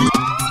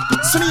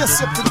 So me a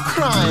step to the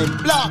crime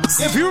blocks.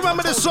 If you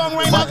remember this song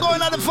right now,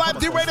 going on the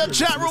 5D Radio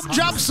chat room,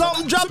 drop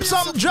something.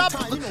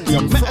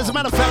 As a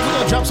matter of fact, we're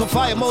gonna drop some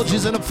fire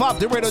emojis in the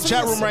 5D Radio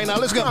chat room right now.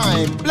 Let's go.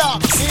 Crime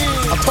blocks.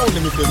 I told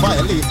them if they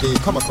violate, they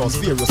come across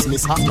various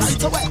mishaps.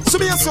 Right away. So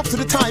me a step to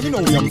the time, you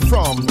know where I'm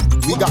from.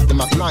 We got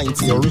them at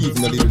 90 or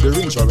even a little the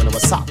range or when I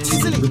was sat.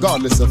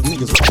 Regardless of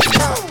niggas watching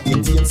us like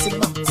TNT and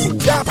Cinema.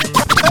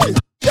 Hey.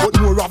 Put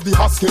more of the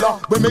Haskella.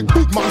 We make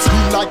big man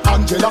scream like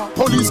Angela.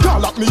 Police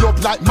can't lock me up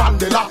like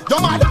Mandela. Your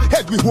man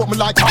head we home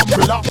like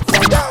umbrella.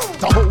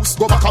 The house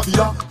go back a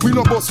villa. We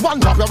no boss one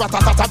rap,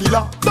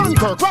 ratatatabilla.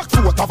 Dunkirk, rock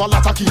foot of a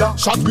lot of killer.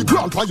 Shot we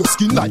crawl by your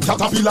skin like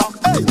caterpillar.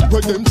 Hey,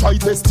 when them try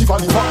test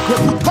Tiffany liver,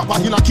 we put copper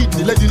in a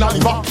kidney, lead in a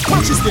liver.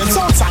 Matches them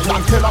Southside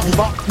and Tel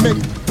Aviv.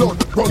 Make blood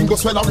run go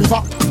swell a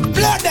river.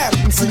 Blood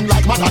them sing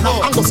like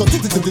Madonna. And go so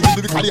because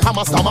the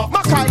hammer stammer.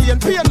 Macaulay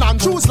and Painland,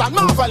 Jerusalem,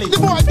 Marvally.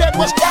 The boy dead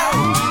was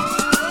down.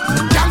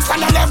 Gangsta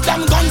no left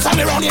them guns and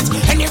me run it.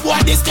 Any boy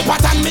this the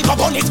pattern me go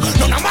burn it.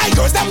 None of my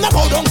girls them no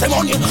bow down for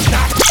money.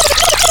 Nah.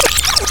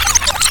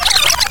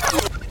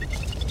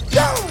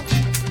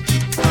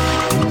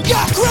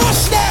 Yeah,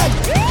 crush them.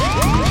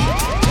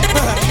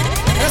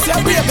 Let's see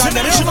a break on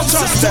them. You should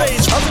trust them.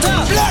 Up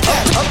top, blood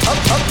them. Up top.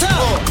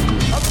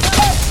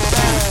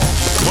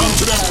 One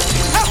to them.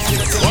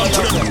 One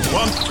to them.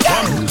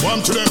 One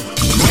to them.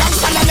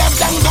 Gangsta no left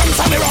them guns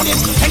and me run it.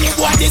 Any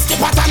boy this the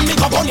pattern me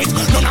go burn it.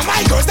 None of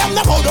my girls them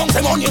no bow down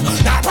for money.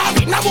 Nah,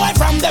 probably no boy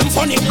from them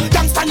funny.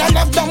 Gangsta no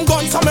left them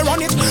guns and me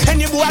run it.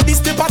 Any boy this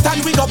the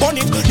pattern we go burn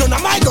it. None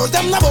of my girls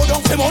them no bow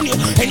down for money.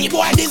 Any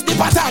boy this the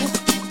pattern.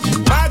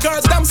 My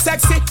girls them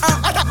sexy,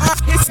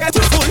 it's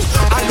beautiful.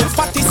 I look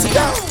fatty, see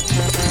them.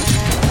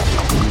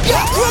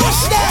 Yeah,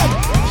 crush them.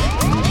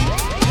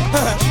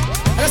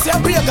 Let's see a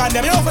break on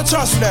them. You don't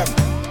trust them.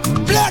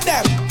 Blood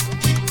them.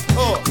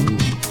 Oh.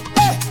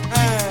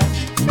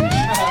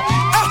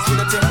 See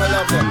the thing, I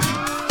love them.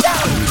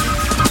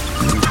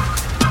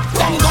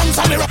 Them guns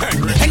on me run.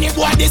 Any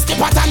boy this the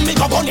pattern me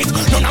go burn it.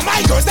 None of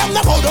my girls them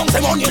no bow down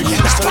for money.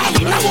 Nah,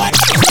 probably no boy.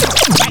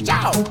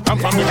 I'm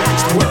from the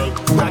gangster world.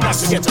 I got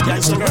to get a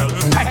gangster girl.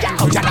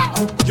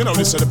 You know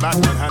this is the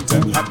Batman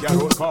anthem. Hot girl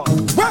roll call.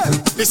 Well,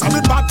 this is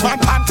the Batman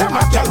anthem.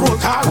 Hot girl roll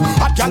call.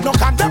 Hot girl no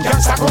condemn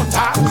gangster gun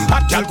tall.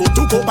 Hot girl go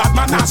to go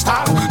Batman and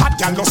stall. Hot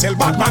girl no sell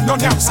Batman no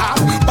yam sal.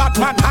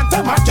 Batman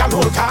anthem. Hot girl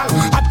roll call.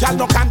 Hot girl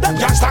no condemn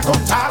gangster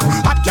gun tall.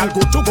 Hot girl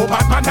go to go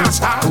Batman and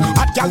stall.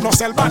 Hot girl no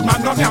sell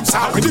Batman no yam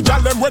sal. The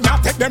girl them when I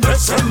take them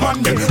wrestling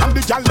Monday, and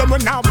the girl them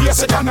when now be a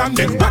second hand.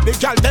 But the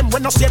girl them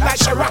when no stay like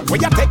Sharon.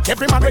 When you take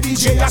every man with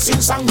DJ a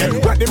sing song.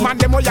 When the man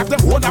them will have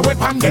them own a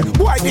weapon.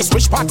 Boy this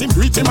wish party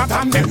greet him at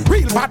hand.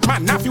 Real bad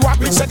man now you a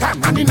big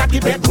second. And in a the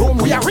bedroom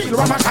we a real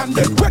Ramakan.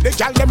 When the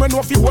girl them when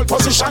no fi hold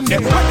position.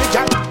 When the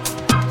girl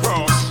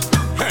Cross,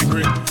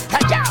 angry.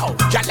 Hey yo,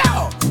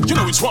 hello. You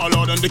know it's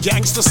Warlord on the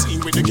gangster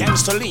scene with the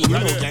gangster lean. You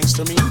know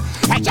gangster mean.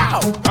 Hey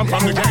yo, I'm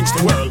from the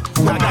gangster world.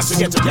 I got to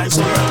get a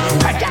gangster girl.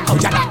 Hey yo,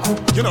 hello.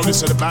 You know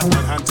this is the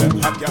Batman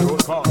anthem. Hot girl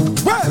roll call.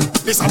 Well,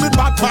 this is the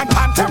Batman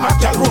anthem. Hot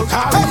girl roll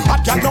call.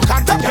 Hot girl no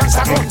condemn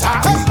gangster gun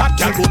tall. Hot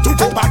girl go to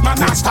Batman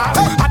and stall.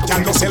 Hot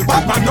girl no sell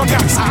Batman no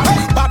yam sal.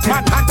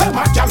 Batman anthem.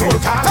 Hot girl roll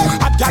call.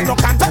 Hot girl no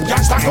condemn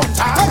gangster gun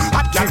tall.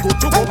 Hot girl go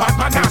to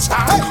Batman and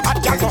stall. Hot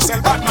girl no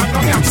sell Batman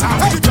no yam sal.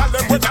 The girl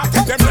them when I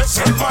take them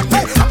wrestling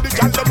Monday, and the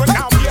girl them when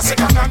now be a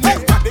second hand.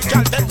 And the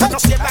girl them when no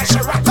stay like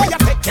Sharon. When you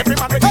take every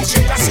man with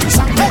DJ a sing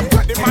song.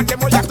 When the man them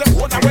will have them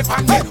own a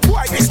weapon.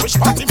 Boy this wish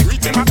party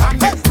greet him at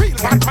hand. Real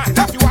bad man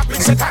now you a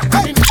big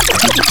second.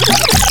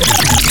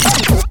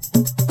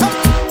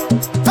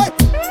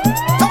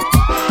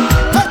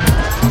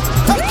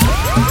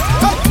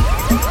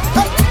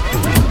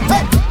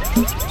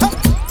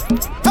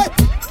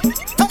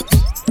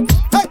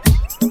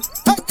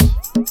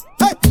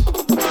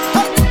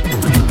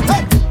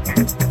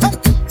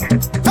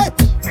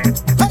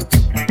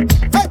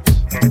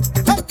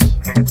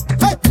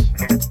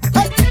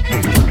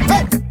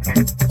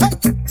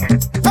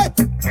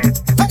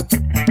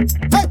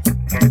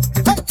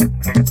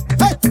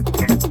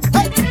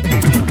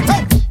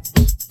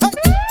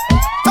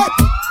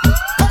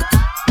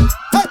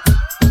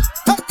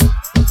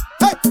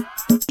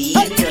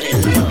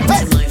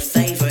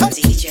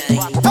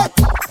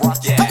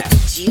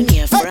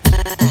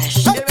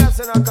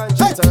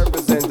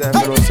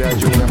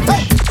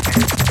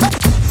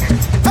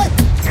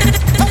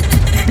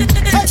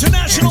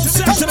 International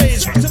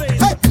Saturdays. 5G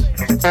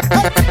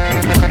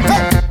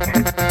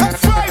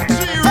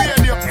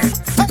radio.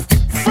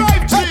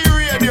 5G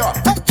radio.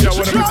 Yeah,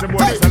 what if it's a boy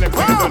that's left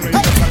on the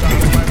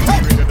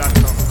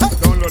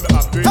download the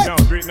app. Do it now,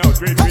 do it now,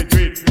 do it.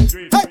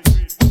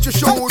 Just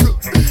show you.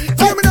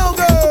 Give me now,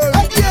 girl.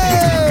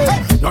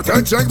 Yeah. Not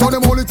a check for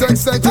them only take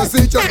sex. Just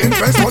see your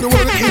interest for the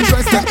world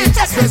interest. Them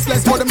interest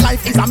restless for them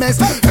life is a mess.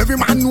 Every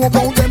man know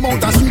about them out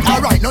the street.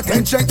 Alright, not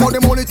 10 check for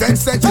them only take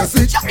sex. Just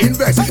see your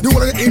invest. The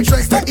world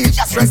interest. Them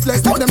interest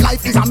restless for them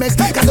life is a mess.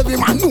 Cause every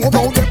man know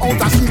about them out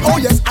the street. Oh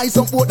yes, I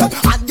support that.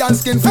 Hot girl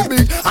skin for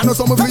big. I know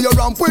some of you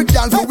ramp with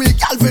girl for weak.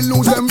 Girl will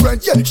lose them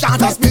bread. Yeah,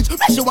 shot a speech.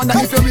 Make you wonder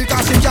if you're real.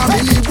 Cause she can't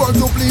believe words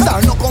to please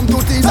her. No come to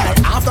tease her.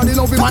 After the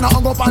love we wanna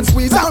hung up and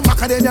squeeze her.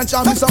 Macadamian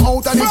champ is some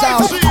out of the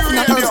job. Up in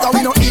the earth cause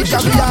we don't eat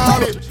every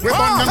hour. We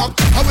burn them up,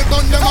 and we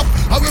burn them up,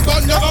 and we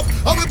burn them up,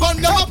 and we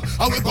burn them up,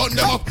 and we burn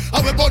them up,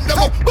 and we burn them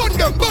up, burn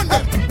them, burn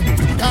them.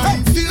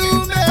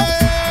 Consuming,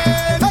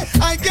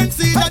 I can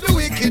see that the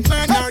wicked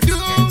men are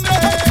doomed.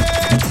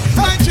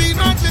 My tree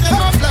branch in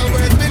them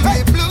flowers will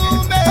be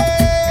blooming,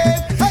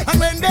 and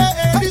when they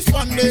hear this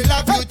one, they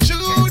love to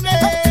tune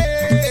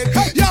it.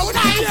 Yo,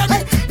 now hear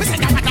me? Me say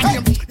that what I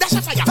name, dash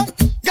a fire,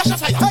 dash a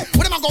fire.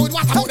 When them a go with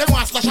water, out them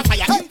want splash a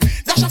fire,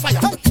 dash a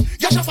fire,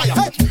 dash a fire.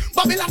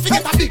 Babylon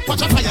forget a big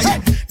patch of fire, yeah.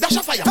 Dash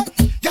a fire,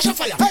 dash a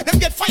fire. Them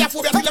get fire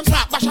for them till them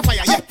start bash a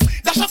fire, yeah.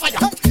 Dash a fire,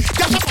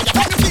 dash a fire.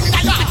 When you feel in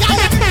a yard,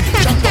 yeah.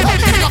 Jump over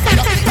the ring of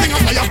fire, ring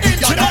of fire.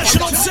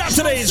 International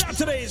Saturdays.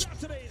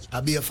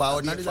 I'll be a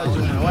forward, not this.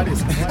 What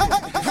is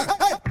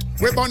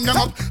We burn them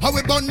up, how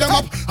we burn them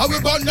up, how we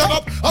burn them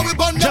up, how we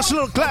burn them up. Just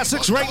little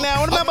classics right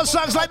now. Remember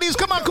songs like these?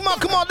 Come on,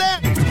 there.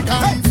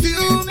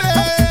 Consuming,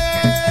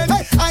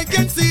 I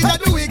can see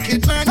that the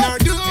wicked man are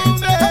dooming.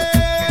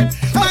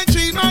 My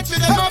tree man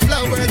with them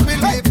flowers will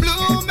be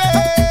blooming.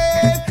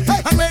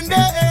 And when they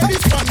hear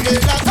this one,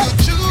 they love to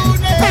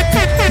tune it.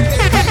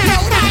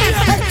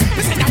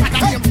 Listen,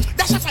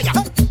 dash a fire,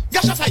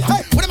 dash a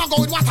fire. When them a go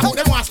with water, how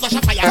them want splash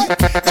a fire.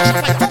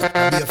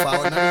 Dash a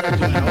fire.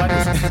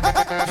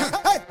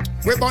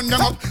 We burn them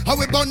up, how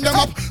we burn them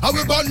up, how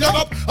we burn them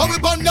up, how we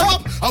burn them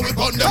up, how we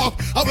burn them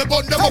up, how we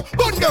burn them up,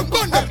 burn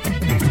them.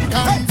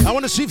 I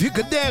want to see if you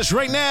could dance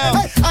right now.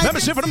 Let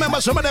me see if I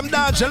remember some of them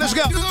dancing. Let's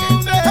go.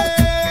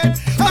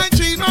 My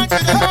tree man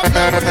with them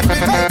flowers will be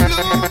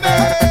blooming.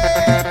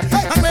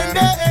 And when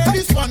they hear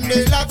this one,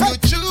 they love to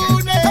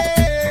tune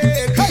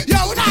it.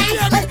 Yo, now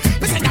hear me.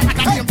 Listen,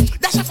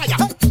 dash a fire,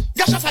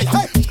 dash a fire,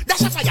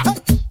 dash a fire,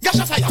 dash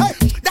a fire,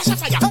 dash a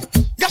fire,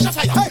 dash a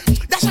fire,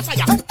 dash a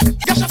fire,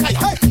 dash a fire.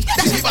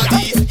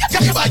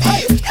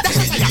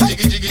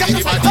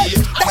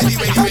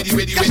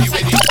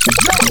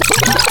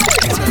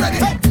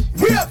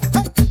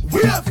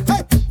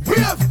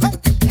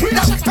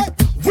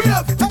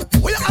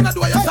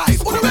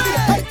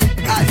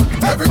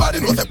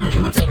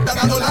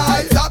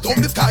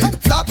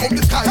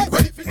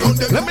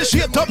 Let me see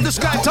it, top the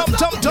sky, top,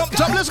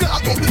 let's go.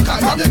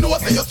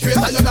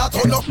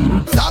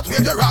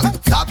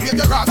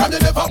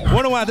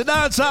 What do I, the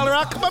dance all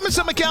rock? But me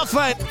say me can't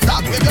fight.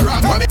 Start with the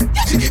rock,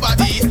 jiggy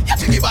body,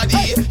 jiggy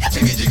body,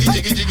 jiggy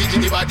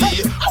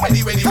body.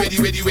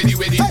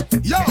 Ready.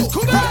 Yo,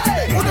 come on,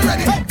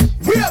 ready.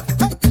 We have.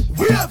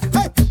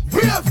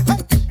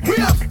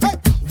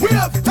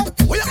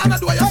 What you gonna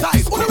do on your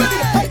side? Ready?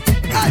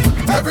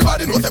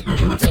 Everybody knows that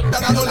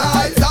I don't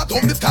lie. Start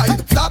on the sky,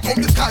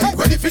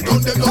 Ready for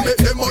done, them don't make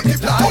them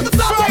multiply. On the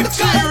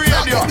sky,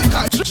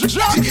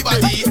 jiggy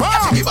body.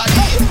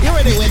 You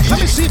ready? Let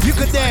me see if you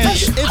can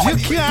dance.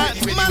 If you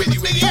can't, man,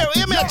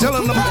 hear me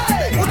telling them.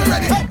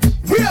 Ready?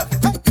 We have.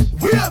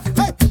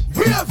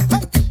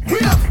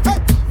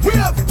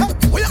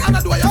 What you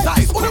gonna do on your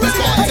side?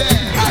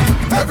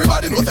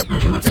 Everybody knows that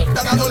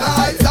I don't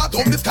lie. Start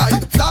on the sky,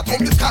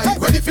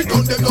 Ready for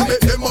done, them don't make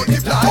them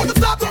multiply. On the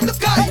start on the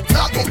sky,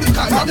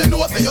 and you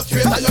know say you're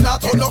straight and you're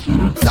not on no.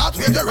 Start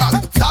with your rock,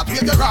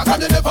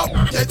 and you never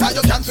get and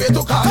you can't swear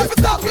to call. If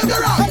you start with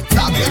your rock,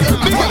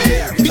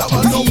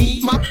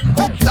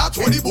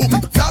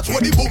 That's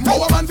what the boom.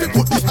 Our man fi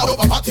put this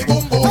over party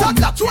boom.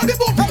 That's what the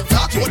boom.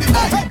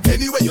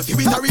 Anyway, you see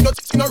we carry no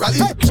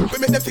rally. We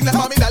make them sing like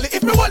Mami Dali.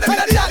 If me want them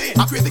in the alley,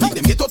 I crazy keep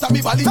them get out of me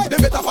valley.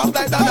 Them better fast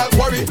like that, don't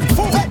worry.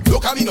 Fool,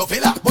 look at me no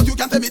fella, but you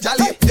can't tell me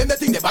jolly. Them they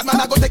think the bad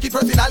man I go take it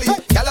personally.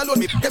 Girl alone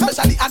me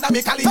especially and I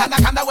make Cali and I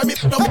can't when me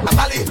no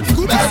valley.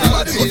 Good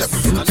everybody knows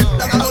them.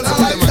 That I don't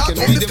lie.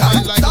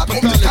 Start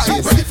on the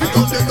sky. Ready for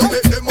them, no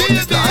make them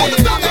multiply.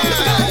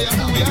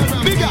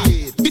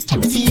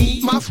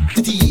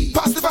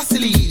 Pass the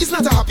Vaseline, it's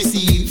not a happy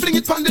scene. Fling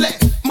it on the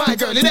left, my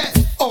girl in there.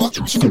 Oh,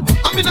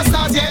 I'm in a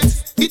start yet.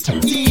 It's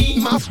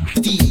my pass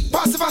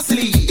the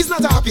Vaseline, it's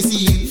not a happy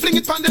scene. Fling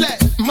it on the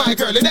left, my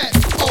girl in there.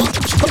 Oh, you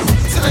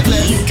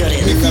got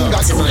it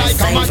locked to my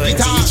favorite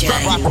DJ.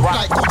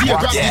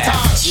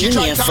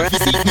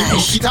 Juniorfresh.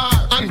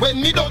 And when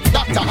me done,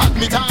 doctor had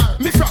me tar.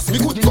 Me frost, me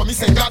couldn't go, me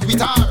send God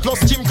with her. Plus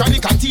Jim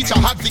Chronic and teacher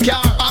had the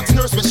car. Ask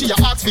nurse when she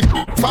asked me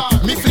far.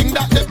 Me fling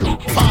that the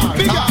far.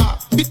 Bigger.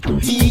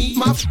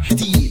 My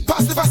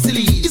pass the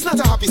Vaseline, it's not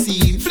a happy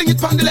scene. Fling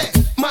it on the left,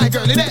 my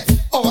girl in there.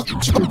 Oh,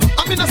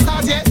 I'm in a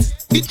start yet.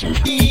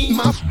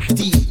 My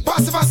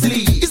pass the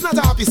Vaseline, it's not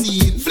a happy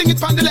scene. Fling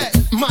it on the left,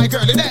 my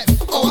girl in there.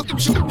 Oh,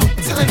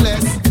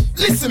 timeless.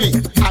 Listen me,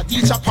 I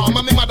teach a palm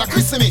and me mother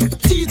christen me.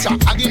 Teacher,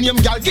 I give name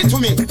girl get to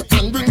me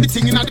and bring the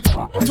thing in the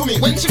to me.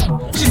 When she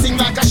sing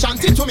like a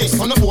shanty to me.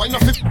 Son of boy,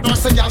 nothing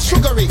nurse a girl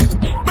sugary,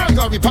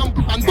 burgery, pump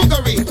and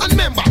boogery. And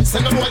remember,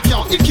 send a boy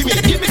girl, give me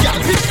girl.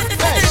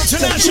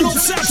 International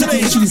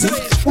Saturday.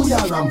 Who you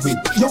around with?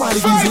 You want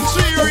to visit?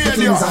 Take the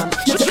things on.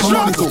 You take my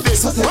money go.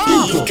 So take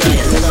You got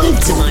it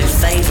locked to my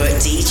favorite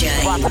DJ.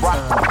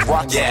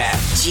 Yeah.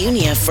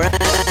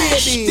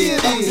 Juniorfresh.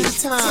 Baby,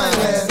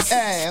 timeless.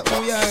 Hey, who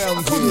you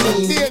around with?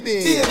 Baby,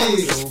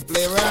 don't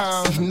play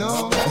around, no.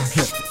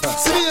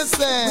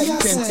 Seriously, you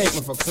can't take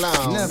me for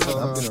clown. Never.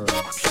 I've been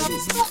around.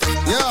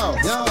 Yo.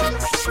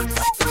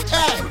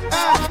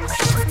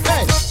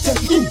 Hey.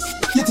 Take me.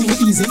 You think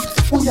it easy?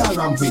 Who you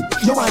around with?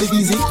 You want it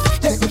easy?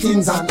 Take the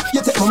things on.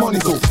 You take my money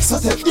go. So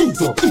take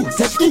into.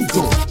 Take in.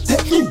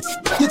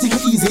 You think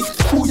it easy?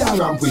 Who you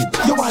around with?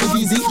 You want it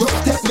easy? You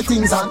take the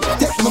things on.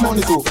 Take my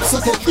money go. So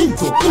take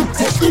into.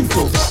 Take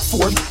into.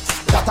 4.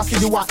 That I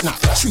feel you want now.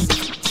 3.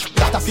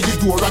 That I feed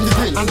the door and the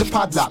grill and the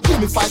padlock. Give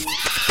me 5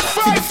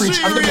 for the fridge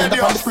and the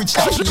blender on the fridge.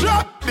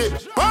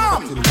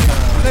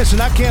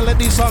 Listen, I can't let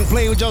these songs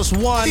play with just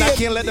one. I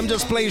can't let them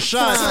just play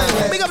shots.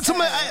 Big up to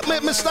my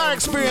Star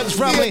Experience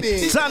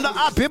family. Time to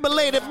happy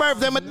belated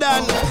birthday, my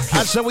done.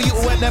 I said,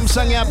 when them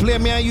song you play,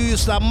 me and you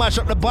used to mash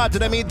up the party,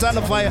 them eat on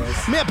the fire.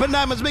 Me up and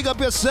Diamonds, big up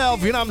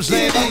yourself, you know what I'm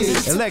saying?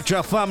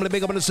 Electra family,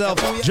 big up on yourself.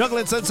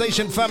 Juggling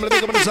Sensation family,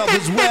 big up on yourself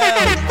as well.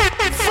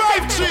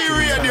 5G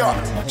radio.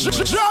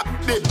 Drop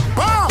the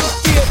bomb.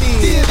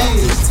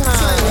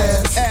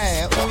 Timeless.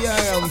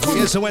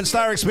 Yeah, so when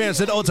Star Experience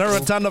did Outer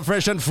Rotunda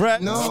Fresh and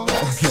Fret. No.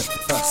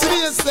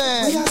 Seriously.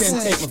 You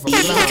can't take me for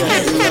It's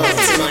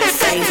my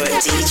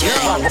favorite DJ.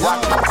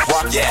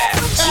 Yeah.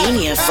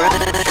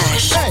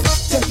 Juniorfresh. Hey,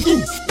 take me.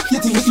 You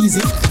think it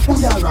easy? Who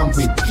you around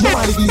with? You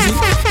want it easy?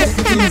 Take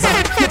the things on.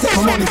 You take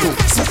my money too.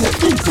 So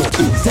take into.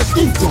 Take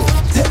into.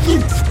 Take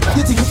in.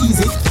 You think it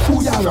easy? Who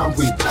you around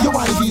with? You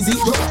want it easy?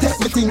 You take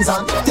my things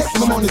on. Take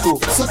my money too.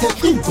 So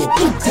take into.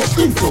 Take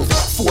into.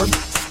 4.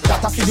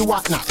 That I feel you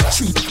want now.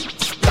 3.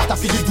 That I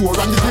feel the door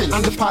and the grill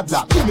and the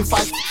padlock. Give me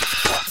 5.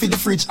 For the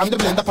fridge and the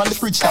blender on the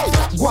fridge. Hey,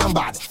 go on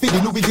bad. For the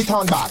Louis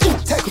Vuitton bag.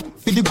 Take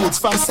for the goods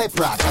from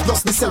separate.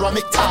 Plus the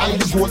ceramic tile,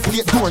 the gold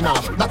plate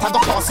doorknob. That I go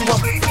pass you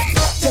up.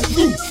 Take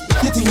in.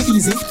 You think it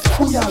easy?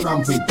 Who you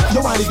around with?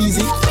 You want it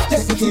easy?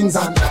 Take the things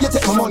on. You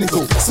take my money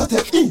too. So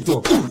take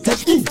into.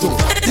 Take into.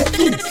 Take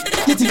in.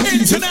 You think it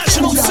easy?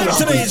 International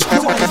Saturdays.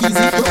 You want it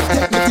easy?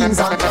 Take the things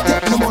on.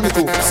 Take my money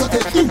too. So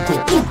take into.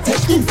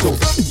 Take into.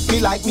 Me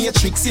like me a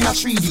tricks in a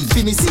 3D.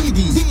 Finish CD,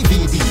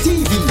 DVD,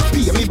 TV.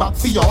 Pay me back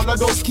for all of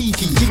those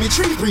kiki. Give me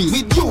 3 free.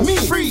 With you, me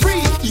free.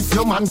 If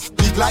your man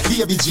big like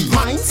Baby G,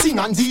 mine sing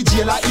and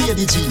DJ like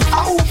Lady G.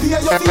 I hope you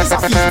pay your visa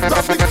fee.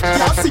 Drop me,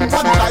 yeah, sing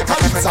one like a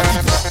Lisa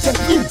fee.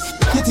 Take in.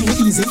 You think it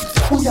easy?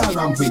 Who you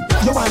around with?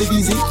 You want it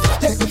easy?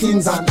 Take the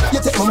things on. You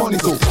take my money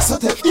too. So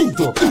take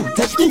into.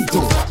 Take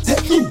into.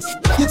 Take in.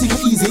 You think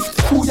it easy?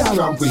 Who you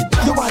around with?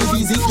 You want it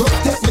easy? You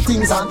take my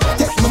things on.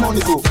 Take my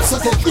money too. So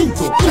take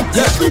into.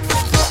 Take in.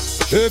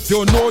 If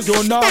you know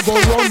you not go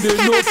round the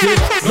looking,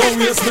 no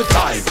waste me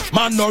time.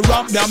 Man no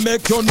rap me and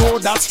make you know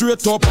that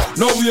straight up,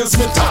 no waste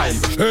me time.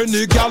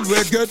 Any gal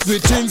we get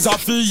with things I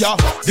fear,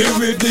 give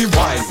with the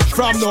wine.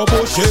 From no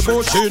bushy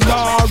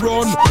nah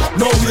run,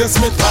 no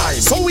waste me time.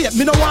 So wait,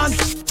 me no want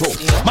to.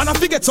 Man I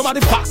forget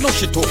somebody fat no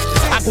shit too.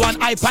 I go and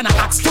hype and I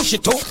ask to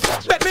shit too.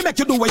 Bet me make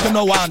you do what you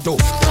no want to.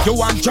 You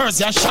want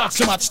jersey and shorts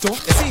to match too.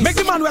 Make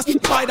the man rest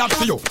buy that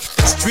for you.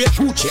 Straight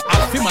Gucci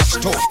and fi match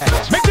too.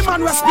 Make the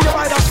man rest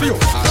buy that for you.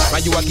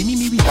 You are give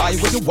me buy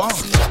what you want.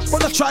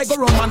 But I try go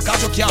wrong man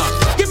cause you can't.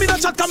 Give me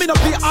the chat come in up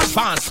here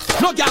advance.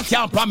 No girl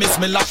can't promise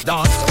me last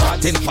dance.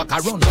 10 pack I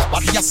run, but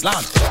you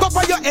slant. Go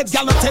for your head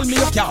girl and tell me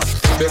you can't.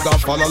 Big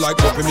and follow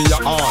like up in me your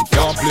aunt.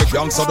 Can't play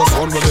gang so just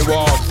run when they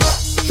want.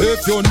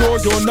 If you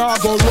know you not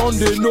go run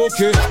the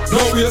nookie,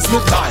 no waste me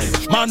time.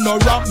 Man no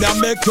rap me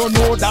and make you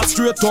know that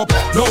straight up,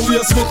 no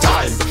waste me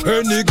time.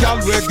 Any gal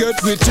we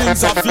get with things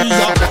I fear,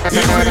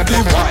 give me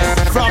the wine.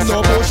 From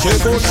no bushy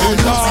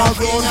nah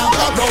run,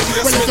 no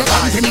waste me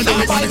time.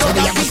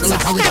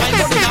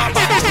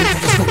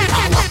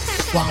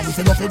 Wow, we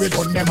feel go we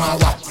gun them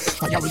awa.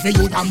 Fire we feel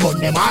you and burn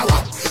them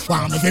awa.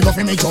 Wow, we feel go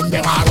fi me jump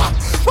them awa.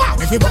 Wow,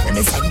 we feel go fi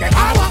me send them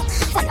awa.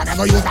 Fire them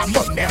go use and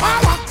burn them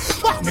awa.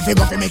 Wow, we feel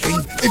go fi me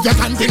king. If you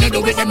continue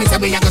do it, then me say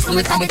we a go screw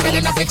it. And we tell you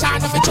nothing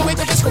chance, nothing chew it,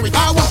 if you screw it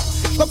awa.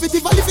 Go fi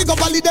Tivoli fi go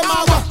Valley them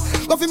awa.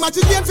 Go fi match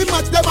again fi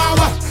match them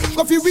awa.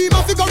 Go fi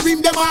Rima fi go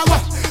Rim them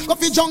awa. Go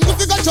fi jungle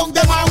fi go junk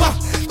them awa.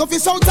 Go fi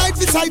Southside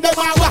fi side them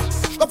awa.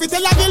 Go fi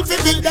Tel Aviv fi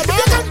build them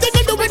awa. If you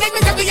continue do it, then me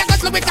say we a go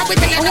screw it. And we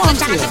tell you nothing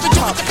chance, nothing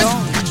chew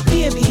it.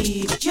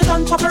 Baby, you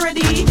done pop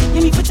already. You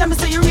need to tell me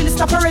say you really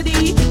stop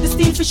already. The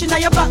steam fish in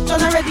your back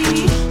done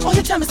already. Oh,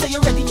 you tell me say you're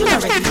ready, you're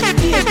not ready.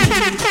 Baby,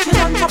 you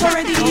done pop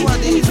already.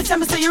 You need to tell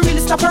me say you really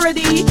stop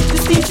already. The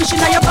steam fish in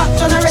your back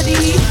done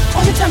already.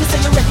 Oh, you tell me say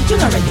you're ready, you're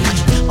not ready.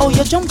 Oh,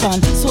 you jump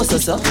on, so.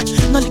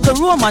 No little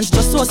romance,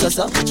 just so.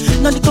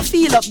 No little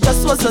feel up,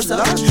 just so.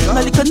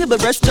 No little nibble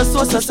breast, just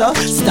so.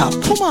 Stop,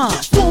 come on,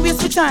 don't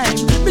waste your time.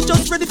 Me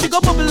just ready to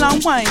go bubble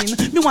and wine.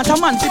 Me want a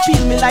man to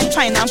peel me like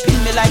pine and peel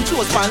me like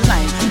clothes on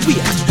line. Wait,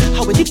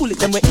 how will the bullet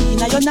them were in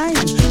your 9?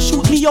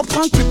 Shoot me up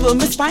and cripple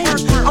me spine.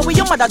 How will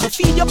your mother to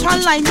feed your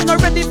pan line? You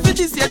not ready for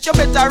this yet, you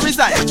better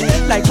resign.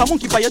 Like a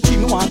monkey by your tree,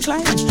 me want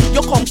climb.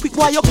 You come quick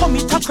while you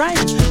commit a crime.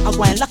 I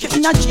go and lock you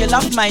in a jail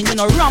of mine. You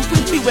know ramp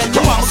with me when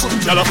you want.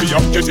 Y'all up me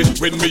up, get it,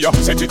 win me up,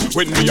 set it,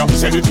 win me up,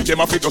 send it. Them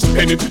up it just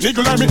pen it,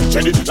 niggle on me,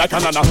 shed it like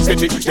an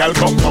anesthetic. Y'all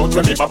come out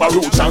when me baba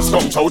roots and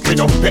stomp out me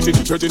no pet it,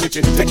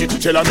 virginity, take it,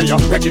 tell me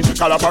up, wreck it,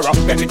 calabara,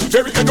 bet it,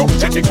 very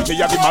energetic. Me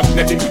a the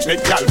magnetic,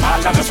 make y'all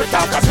ball and a sweat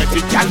out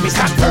cosmetic. Y'all me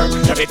stand firm,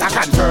 you better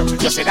confirm.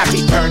 You say that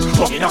it turn,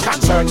 but me no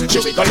concern. She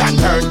wiggle and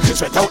turn,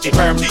 sweat out the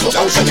perm. Go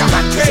show your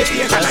hand, say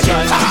it and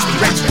again.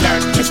 Experience me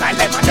learn, it's like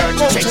them a turn.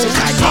 Sex is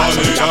like hard,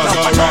 so we don't know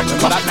a turn.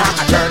 But I'm not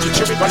a turn,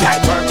 she wiggle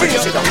like worm. When you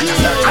sit down and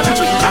turn, I'm a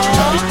turn.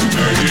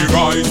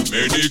 rise,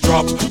 many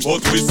drop,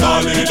 but we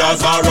solid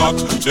as a rock.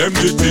 Them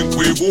they think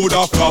we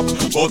woulda flop,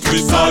 but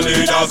we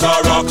solid as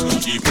a rock.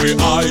 Keep we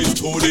eyes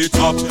to the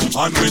top,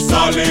 and we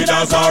solid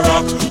as a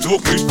rock.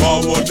 Looking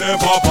forward,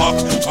 never back,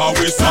 and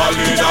we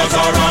solid as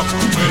a rock.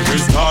 When we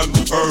stand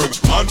firm,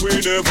 and we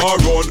never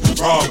run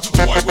from.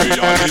 Why we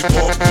are the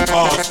top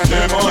pass,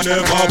 them are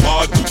never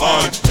bad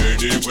man.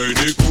 Anyway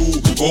the crew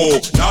go,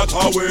 not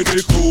how where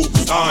the crew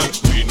stand.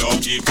 We no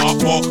give a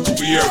fuck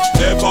where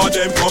never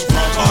them come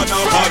from. And a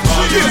bad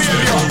man,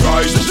 seven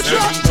rise,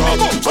 seven drop,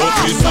 but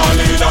we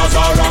solid as a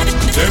rock.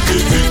 Them we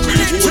think we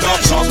woulda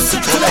flop,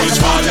 but we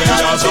solid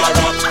as a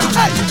rock.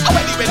 Hey,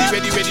 ready.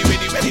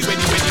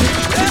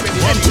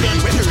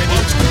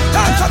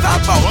 Dance at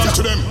that bout. One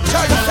to them.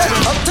 Try to say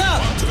up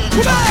top.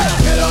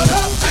 Get on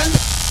up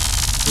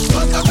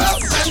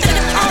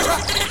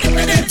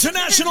and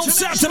International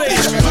Saturday.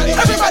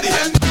 Everybody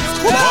and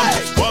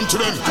one to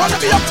them. Wanna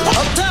be up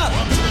top.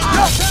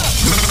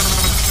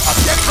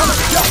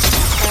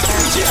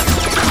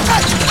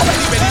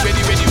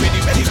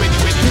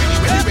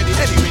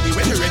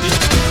 Ready.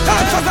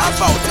 Dance at that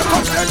bout.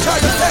 Come there, try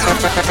to say.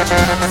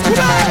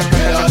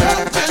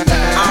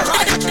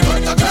 Alright.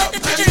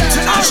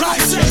 International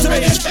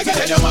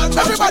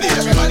Saturday.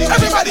 Everybody.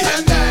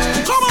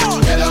 Come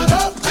on. Get on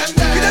up and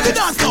down. Get the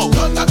dance now.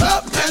 Run the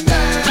club and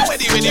down.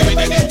 Ready.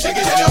 Take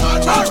it in your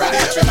mouth. Alright.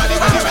 Everybody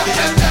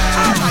and down.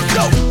 Alright,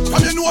 yo.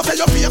 From your nose to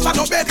your face and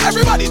no bed.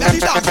 Everybody now the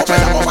dance up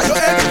and over your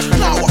head.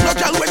 Now what no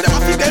girl when them a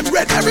see them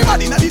red.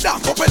 Everybody now the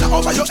dance up and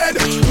over your head.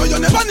 No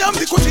you never name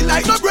the cushion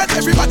like no bread.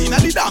 Everybody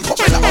now the dance up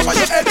and over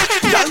your head.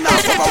 Girl now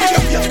cover with your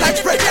face like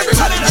bread.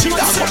 Everybody now the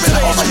dance up and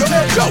over your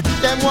head. Yo.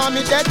 Them want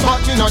me dead but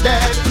me no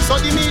dead. So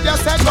the media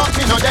said but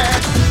me no dead.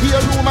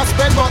 Hear rumors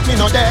spread but me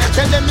no dead.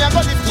 Tell them me a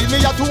go live till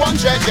me a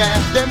 200, yeah.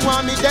 Them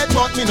want me dead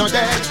but me no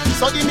dead.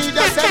 So the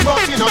media said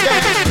but me no dead.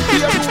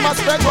 Hear rumors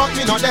spread but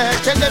me no dead.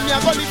 Tell them me a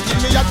go live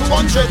till me a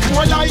 200.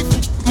 More life,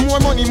 more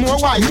money, more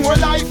wife, more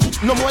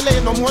life. No more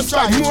lane, no more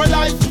strife, more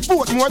life.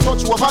 Both more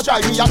touch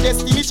overdrive. Me a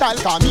destiny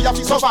child, cause me a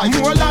fi survive.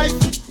 More life,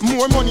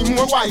 more money,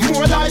 more wife,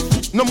 more life.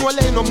 No more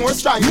lane, no more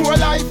strife, more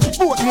life.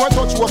 Both more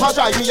touch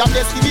overdrive. Me a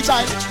destiny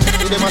child.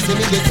 Them a say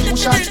me get few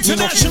shots. Me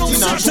no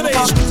 15 and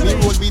super. Me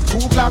roll with 2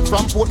 black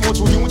from Portmore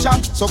to New Jack.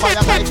 So fire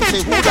life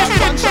say who that?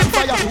 One shot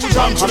fire, 2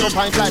 drop. I don't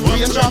find like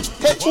brain drop.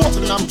 Head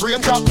open and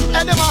brain drop.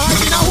 And them a hide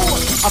in a hole.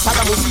 As I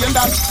was saying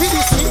that, see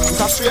this me, it's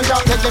a stranger.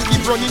 Let them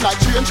keep running like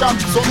train trap.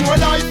 So more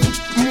life,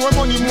 more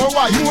money, more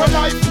wife, more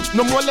life.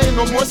 No more lane,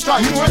 no more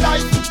strife, more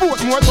life.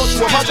 Both more touch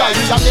overdrive.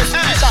 Me a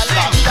destiny child.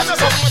 Me a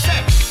so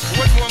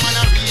what more man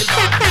a real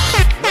bad man.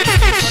 West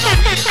Coast man a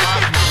real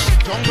bad man.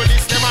 Jungle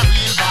is them a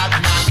real bad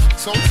man.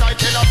 Southside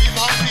Tel Aviv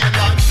and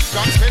Greenland.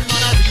 Gunspen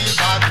man a real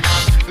bad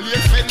man.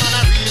 Lakespen man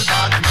a real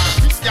bad man.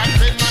 Christian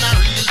Pen man a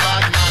real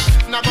bad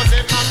man.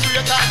 Nagozet man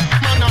creator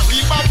man a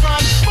real bad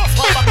man. Bust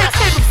my back ass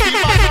and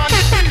steel bad man.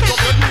 Beat up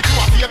your youth you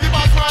a baby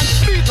bad man.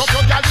 Beat up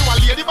your girl you a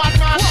lady bad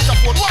man.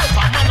 Waterford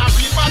Walter man a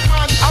real bad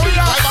man. Beat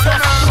my back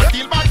ass and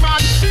steel bad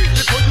man.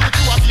 Beat up your youth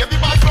you a baby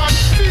bad man.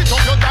 Beat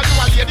up your girl you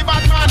a lady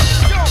bad man.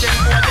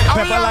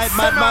 Pepper Light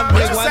Madman,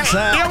 big one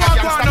time. Before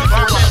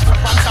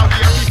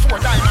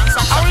diamonds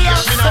and sapphire.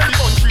 Me not be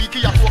country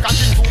key a coke and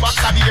drink 2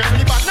 bags of beer.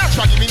 Me bad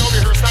naturally, me no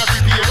rehearse nor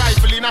prepare.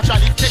 Rifle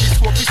naturally,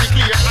 telescope is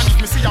clear. And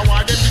if me see a war,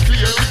 then be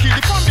clear. We kill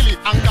the family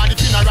and got the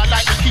funeral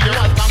like the care.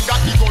 Welcome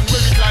got the gun,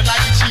 where it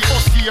like the cheer.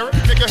 First gear,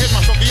 make your head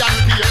mash up beyond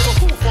repair. So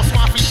who first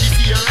one flip this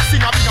year?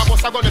 Sing a bigger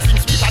bus, I gonna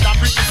sing sweeter than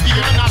Britney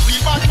Spears. And a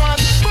real bad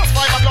man, bust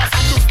 5 glass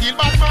and blue steel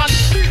bad man.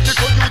 Beat the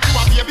gun, you to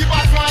a baby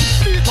bad man.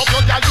 Beat up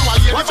your girl, you a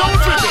lady bad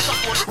man.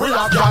 We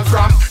have girl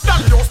from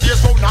Daniel Stays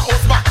round a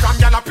house back from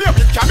y'all a play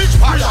with cabbage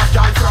pie. We have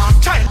girl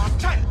from China.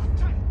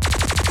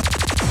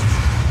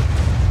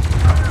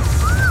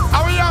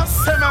 How are you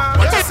say man?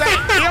 What you say?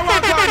 You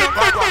want to know?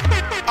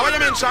 How you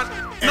mention?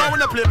 No, we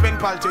don't play pen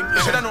pal thing.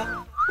 You shoulda know.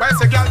 Why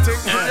it's a girl thing?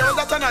 There was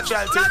that a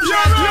natural thing.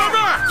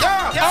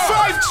 Yeah.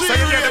 5 so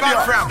you get the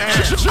back from.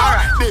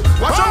 Alright,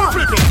 watch how we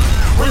flip it.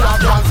 We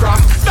have girl from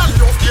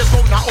Daniel Stays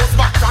round a house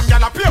back from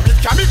y'all a play with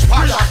cabbage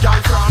pie. We have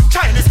girl from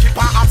Chinese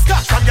skipper and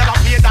scotch from y'all a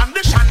play than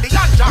the shandy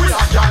and jam. We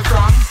have girl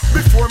from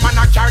before man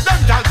a carry them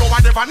girl go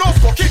and never know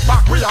go kick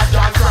back. We have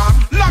girl from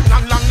long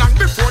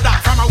before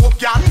that from a whoop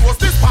girl was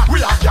this part. We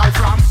have girl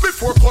from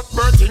before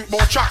Cuthbert think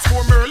about tracks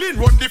for Merlin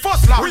run the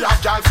first lap. We have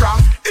girl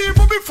from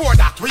even before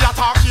that we are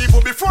talk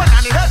even before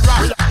Nanny head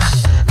right.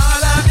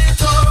 All of the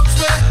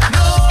talks we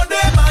know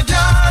them a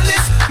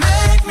girlies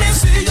make me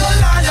see your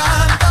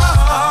lion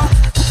talk.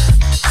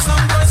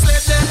 Some boys say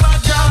them a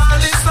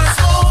girlies like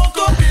smoke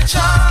up in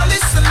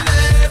Charlie's and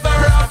never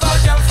have a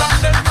girl from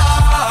them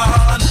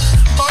man.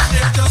 But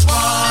there's just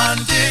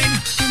one thing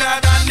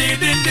that I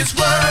need in this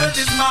world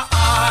is my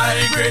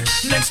high grade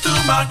next to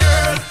my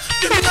girl.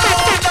 You know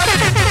that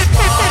there's just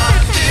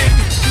one thing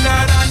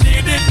that I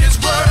need in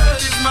this world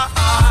is my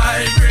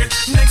high grade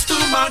next to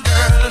my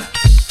girl.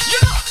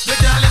 You know the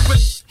girl is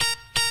with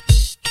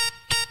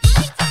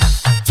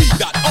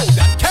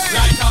T.O.K.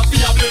 Light up for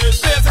your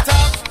blaze, blaze it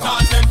up.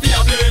 Touch them for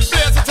your blaze,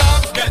 blaze it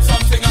up. Get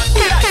something on,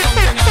 light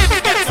something on,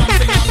 get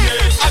something on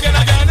blaze. Again,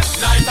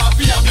 light up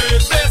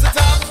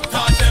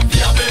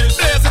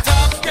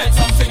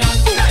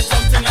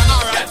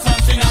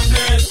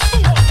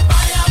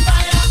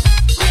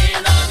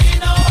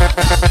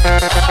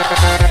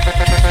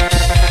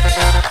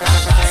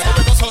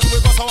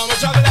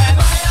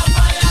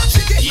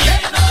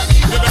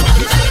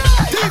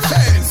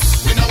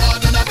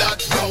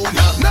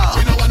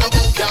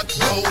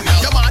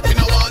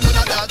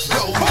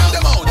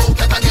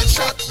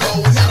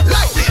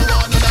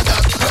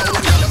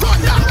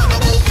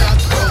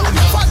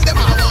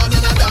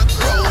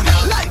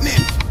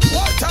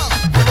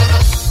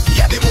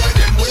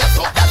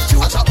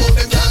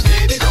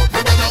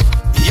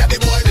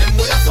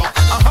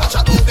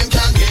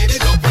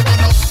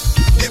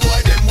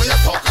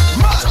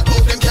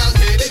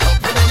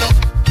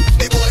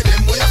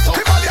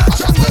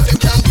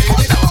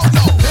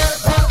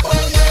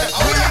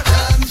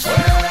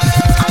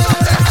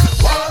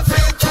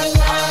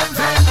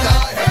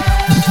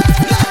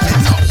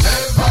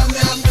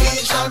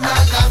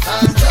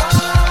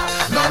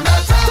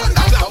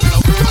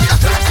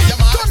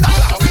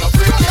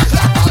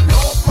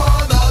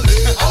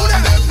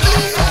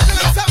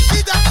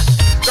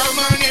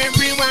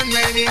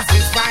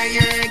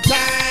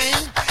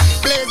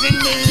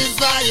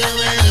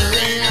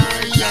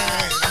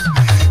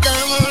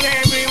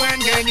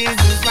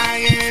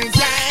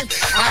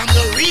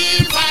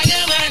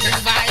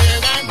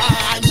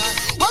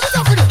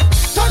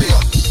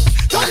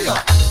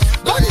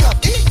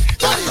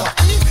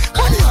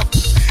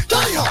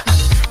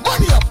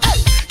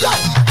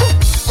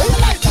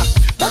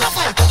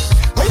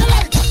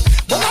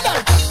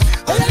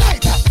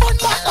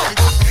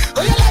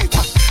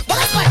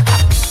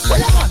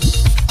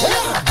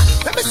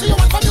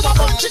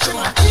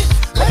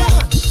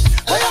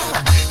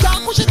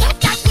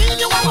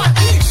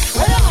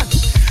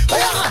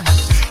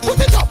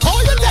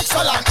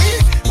Hold on,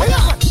 where you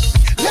on?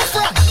 Left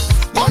right,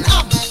 one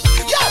up.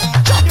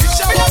 Yeah, drop it.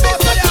 Show up about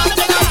the yard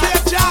till I say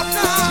job.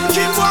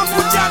 Keep one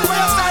foot down for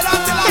your side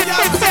until I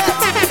get set.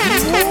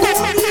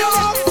 Move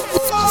your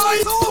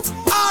voice.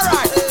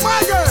 Alright,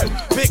 my girl,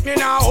 pick me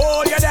now,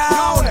 hold you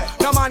down.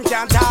 No man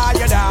can tie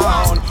you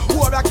down.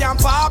 Whoever can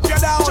pop you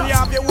down. You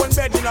have your own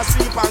bed in a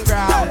sleep and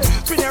ground.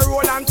 Spin your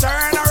roll and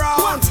turn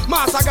around.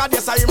 Master God,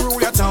 yes, I am rule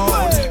your town.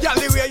 Girl,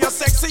 the way you're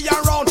sexy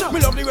and round. Me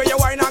love the way you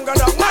whine and go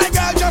down. My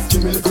girl, just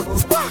give me the cup.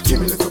 Give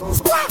me the cup.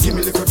 Give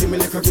me the cup. Give me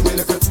the cup. Give me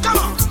the cup. Come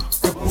on.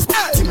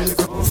 Give me the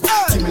cup.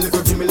 Give me the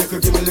cup. Give me the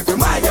cup. Give me the cup.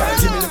 My girl,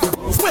 give me the cup.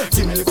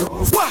 Give me the cup.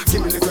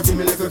 Give me the cup. Give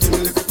me the cup. Give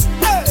me the cup.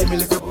 Give me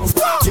the cup.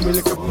 Give me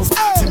the cup.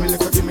 Give me the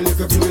cup. Give me the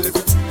cup. Give me the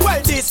cup.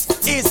 Well, this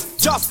is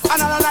just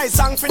another nice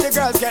song for the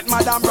girls. Get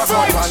Madame Brock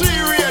out. 5G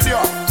radio.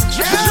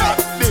 If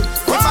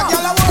a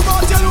girl a worry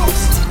about your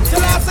looks,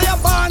 tell her say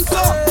you're born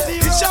so.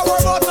 If she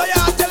worry about your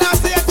yard, tell her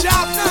say you're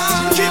job.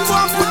 Keep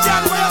one foot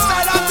down for your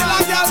side until a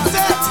girl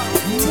say,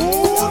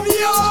 move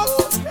you up,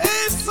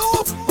 it's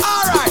soup.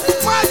 Alright,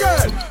 my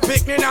girl,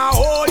 pick me now,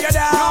 hold you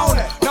down.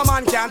 No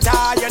man can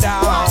tie you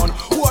down.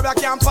 Whoever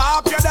can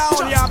pop you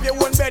down. You have your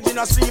own bed in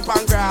a sleep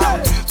and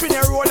ground. Spin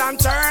your roll and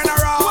turn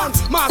around.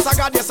 Master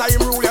God, yes, I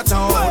am rule your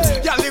town.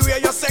 Girl, the way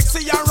you're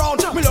sexy and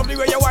round. Me love the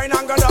way you whine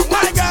and go down.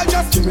 My girl,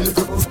 just give me the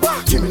cup.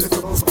 Give me the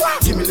cup.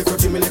 Give me the cup.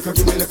 Give me the cup.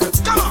 Give me the cup.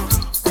 Come on.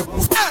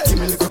 Give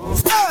me the cup.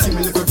 Give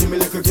me the cup. Give me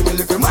the cup. Give me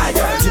the cup. My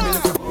girl, give me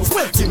the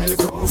cup. Give me the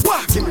cup.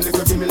 Give me the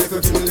cup. Give me the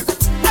cup. Give me the cup.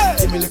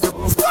 Give me the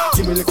cup.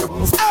 Give me the cup.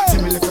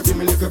 Give me the cup. Give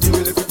me the cup. Give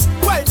me the cup.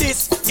 Well,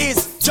 this is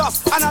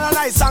just another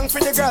nice song for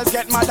the girls.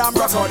 Get Madame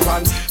Brock out,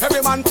 man.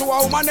 Every man to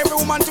a woman, every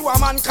woman to a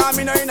man. Call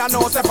me no in a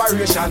no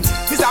separation.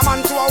 This a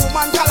man to a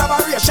woman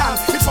collaboration.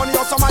 It's funny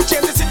how some man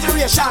change the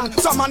situation.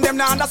 Some man them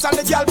now understand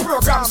the girl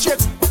program.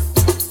 Shit.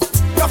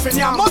 Nothing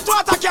ya, much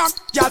water camp.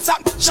 Y'all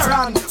stop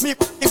Sharon. Me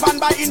even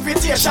by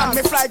invitation.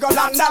 Me fly go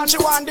London. She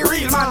want the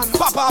real man.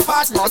 Papa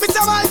part. Me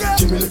tell my girl.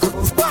 Give me the cup.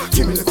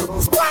 Give me the cup.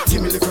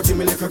 Give me the cup. Give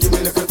me the cup. Give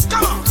me the cup.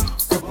 Come on.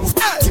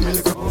 Give me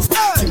the cup.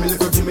 Give me the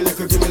cup. Give me the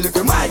cup. Give me the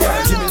cup. My girl.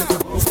 Give me the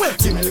cup.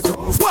 Give me the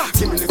cup.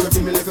 Give me the cup.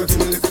 Give me the cup. Give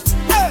me the cup.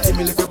 Give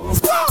me the cup.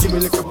 Give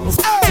me the cup.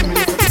 Give me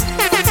the cup.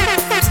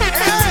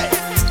 Hey,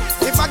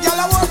 if a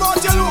girl a worry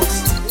about your looks,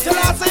 tell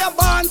her say you're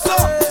born so.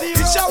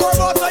 If she worry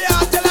about your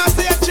yard, tell her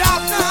say you're job.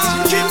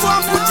 Keep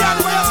one foot down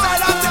for your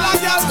side until a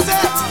girl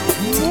say,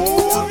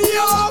 move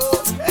you up,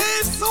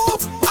 it's soup.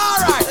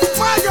 Alright,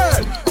 my girl,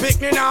 pick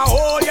me now,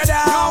 hold you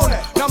down.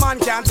 No man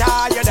can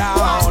tie you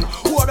down.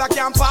 Whoever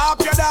can pop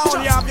you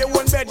down. You have your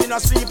own bed in a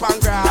sleep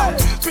and ground.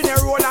 Spin your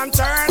roll and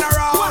turn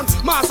around.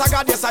 Master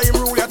God, yes, I am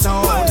rule your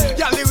town.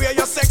 Girl, the way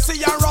you're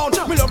sexy and round.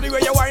 Me love the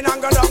way you whine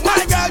and go down.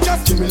 My girl,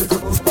 just give me the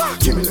cup.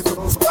 Give me the cup.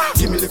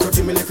 Give me the cup.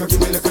 Give me the cup. Give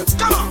me the cup.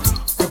 Come on.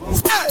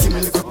 Give me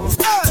the cup.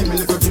 Give me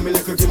the cup. Give me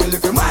the cup. Give me the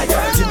cup. My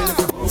girl, give me the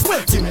cup.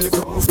 Give me the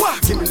cup.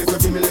 Give me the cup.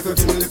 Give me the cup.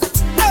 Give me the cup.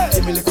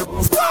 Give me the cup.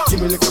 Give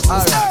me the cup.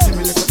 Alright. Give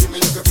me the cup. Give me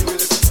the cup. Give me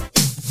the cup.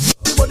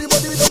 Body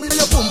don't be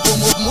your pum pum.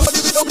 Body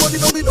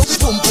don't be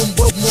pum pum.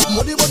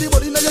 Body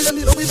now you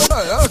need to be the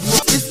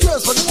it's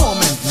yours for the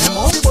moment.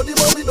 Body don't be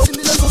the body don't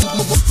be the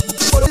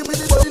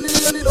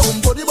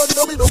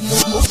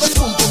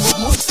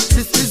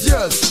this is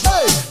yours.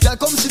 Hey, girl,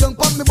 come sit down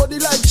pon me body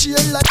like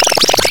chain like.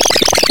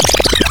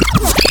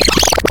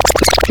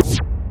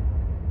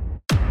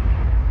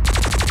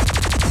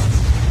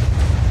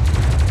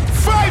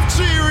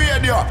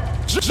 Radio.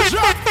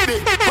 Drop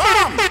it.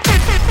 Bam.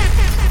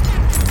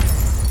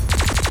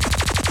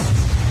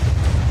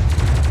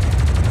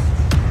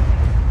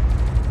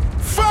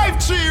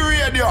 5G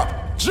radio.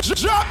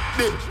 Drop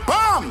it.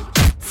 Bam.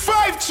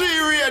 5G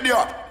radio.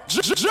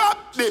 Drop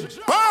it.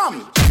 Bam.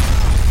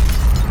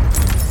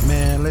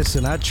 Man,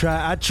 listen, I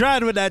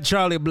tried with that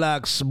Charlie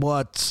Blacks,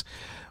 but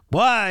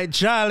boy,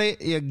 Charlie,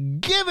 you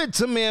give it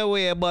to me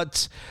away.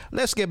 But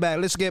let's get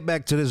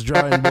back to this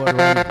drawing board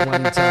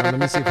one time. Let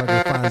me see if I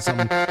can find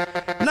something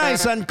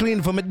nice and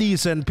clean for my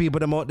decent people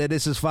them out there.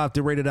 This is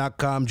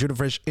 50radio.com,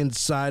 Juniorfresh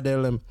inside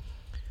LM.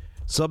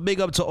 So big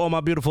up to all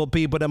my beautiful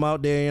people them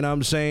out there, you know what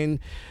I'm saying?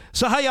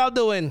 So how y'all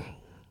doing?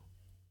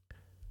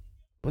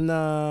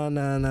 No, I'm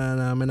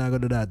not gonna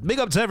do that. Big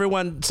up to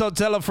everyone. So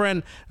tell a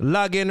friend,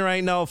 log in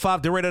right now,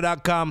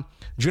 50radio.com.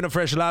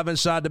 Juniorfresh live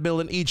inside the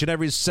building each and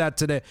every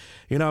Saturday.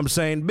 You know what I'm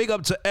saying? Big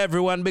up to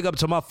everyone. Big up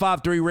to my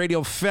 53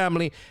 radio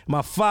family,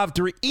 my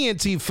 53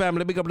 ENT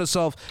family. Big up to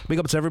self. Big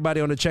up to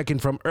everybody on the check-in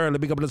from early.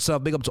 Big up to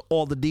self. Big up to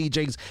all the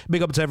DJs.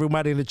 Big up to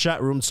everybody in the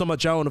chat room. So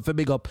much I want to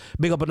big up.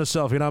 Big up on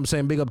yourself. You know what I'm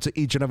saying? Big up to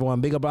each and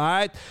everyone. Big up. All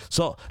right?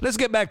 So let's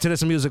get back to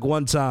this music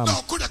one time.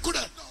 No, coulda.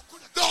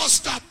 Don't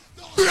stop.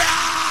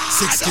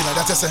 6 killer,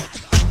 that's just it.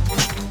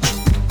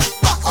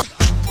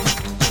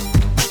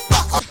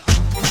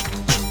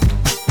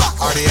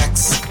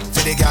 RDX,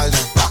 for the gal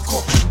then.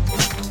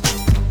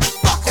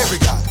 Every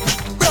gal.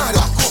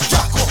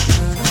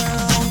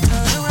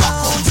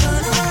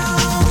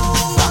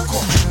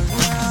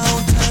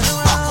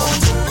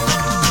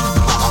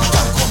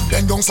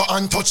 Then don't so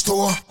untouched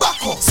to.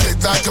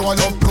 Sit like you a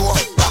love blow.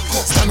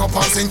 Stand up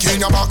and sink in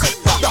your back.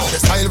 Down the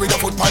style with your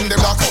foot on the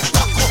block.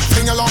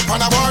 Fling a lump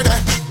on a board, eh.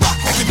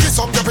 Make me kiss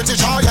up your pretty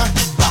jaw, yeah.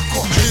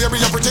 Baby,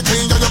 you're pretty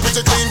clean, yeah, you're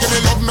pretty clean. Give me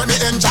love, make me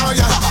enjoy,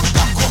 yeah.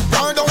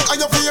 Ride down on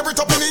your favorite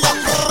up in the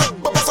young.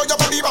 But so your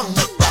body bang.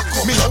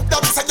 Me love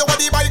that say your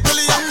body by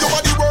billion. Your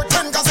body worth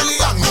 10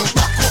 gazillion.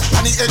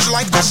 On the edge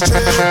like a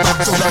straight.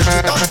 So like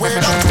it that way,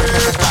 that way.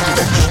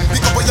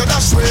 Pick up on your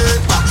dash way.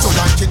 So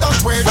like it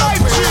that way, that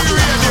way.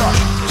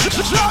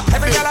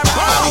 Every girl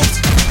around.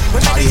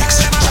 When the girl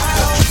them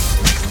around.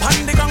 On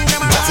the ground them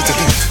around. That's it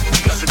again.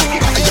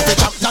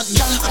 That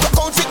girl, rock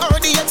out for her,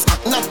 the ex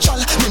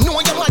natural. Me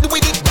know you're mad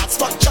with it, that's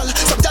factual.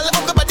 So girl,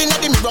 up the body in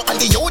the mirror and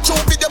the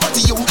YouTube video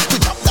body you. To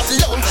drop that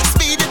low,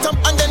 speed it up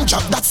and then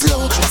drop that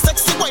slow. A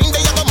sexy wine,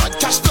 they have a mad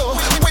cash flow.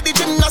 With the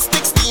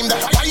gymnastics team, that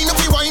wine up,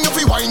 wine up,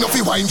 wine up,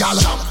 wine, girl.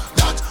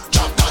 Drop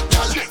that,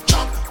 girl.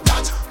 Drop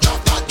that, drop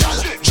that,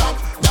 girl. Drop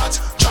that,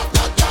 drop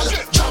that, girl.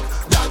 Drop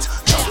that,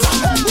 drop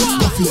that.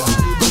 Go for ya,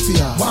 go for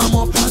ya. Warm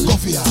up and go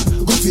for ya,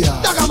 go for ya.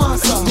 Daga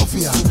master, go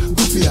for ya,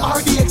 go for ya.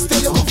 RDX,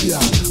 tell you go for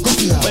ya, go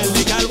for ya. Well,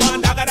 the girl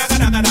want daga daga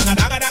daga daga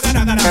daga daga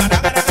daga daga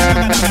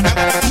daga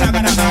daga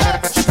daga daga.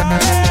 She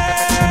crying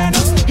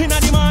inna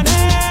the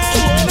morning.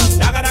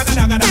 Daga daga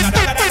daga daga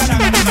daga daga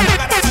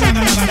daga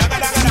daga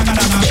daga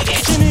daga.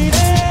 She need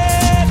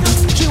it,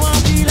 she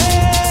want feel it.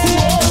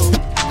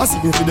 I see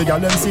me for the gal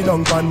them sit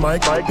down pan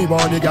mic. Me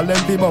want the gal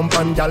them fi bump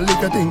and gal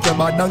if you think you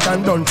bad and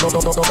can done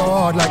so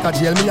hard like a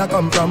jail me a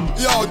come from.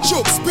 Yo,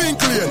 Chooks, pink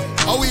clean.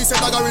 How we say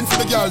daggering for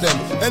the girl them?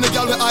 Any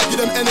girl we I give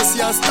them NSC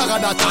and stagger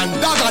that and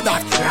dagger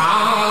that.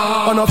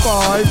 On a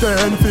 5,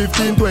 10,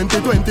 15,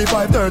 20,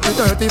 25, 30,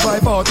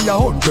 35, 40,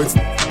 100,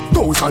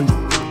 1,000,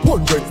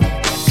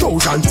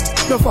 100,000.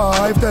 The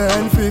 5,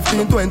 10,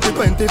 15, 20,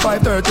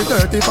 25, 30,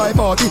 35,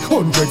 40,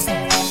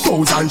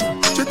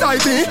 100,000. She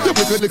tight in,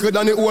 you liquor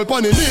than the old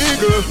pan in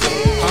eagle.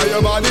 How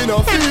your body no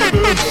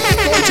feeble.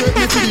 Don't check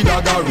me for the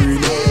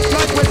daggerine.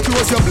 Like when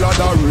close your blood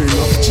a ring.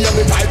 She have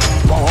the type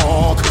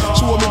bark.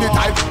 Show me the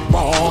type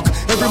bark.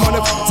 Every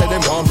man say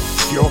them want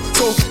yo.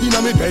 So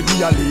inna me bed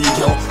me a lead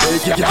yo. Hey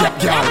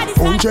girl,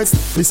 hundreds,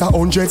 this a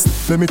hundreds.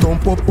 Let me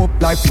thump up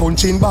like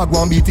punching bag.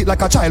 One beat it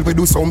like a child we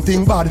do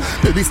something bad.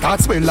 Baby start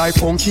smell like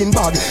pumpkin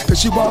bag. Then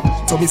she walk,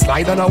 so me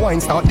slide and a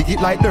wine. Start dig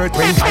it like dirt.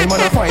 When time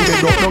and I find it,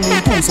 drop down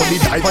in two. So me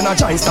dive and a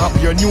giant. Stop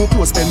your new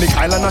clothes, spend the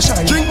Kyle and a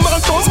shine. Drink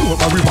Maltos, smoke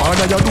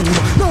marijuana you do.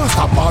 No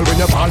stop ball when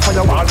you ball for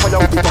your wall for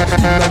your put up.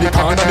 Inna the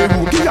corner the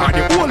room, the yard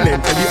the whole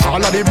length and the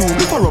all of the room.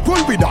 Before up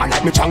run with her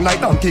like me chang like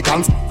Donkey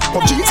Kongs.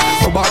 Pop jeans,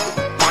 go back,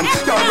 man,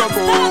 you're a go.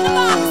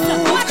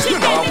 You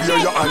know where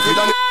your auntie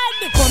done it.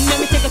 Come let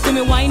me take it to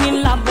me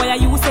whining lab. Boy,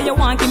 you say you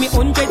want give me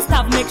 100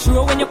 stab. Make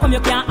sure when you come you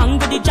can't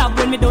angle the job.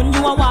 When me done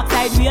you a walk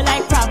side real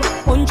like crab.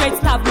 100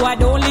 stab, boy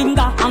don't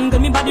linger. Angle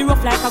me body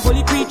rough like a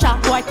gully creature.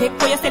 Boy take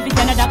for yourself if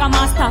you're a dagger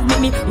master. Make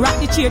me rock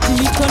the chair till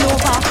it turn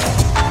over.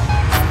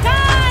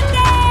 Stand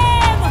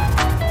them!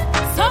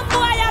 Some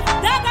boy have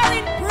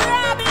daggering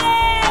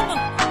problem.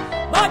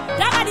 But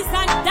dagger this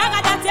and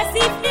dagger that. You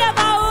see if me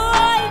ever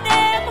hold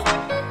them.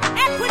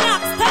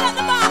 Equinox, turn up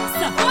the box.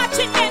 Watch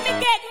it make me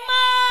get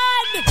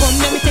mad. Come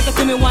let me take it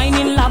to me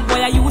whining lab.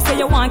 Boy, you say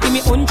you want give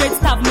me 100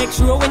 stab. Make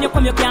sure when you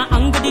come you can't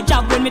angle the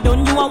job. When me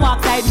done you a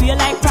walk side real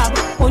like crab.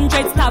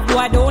 100 stab,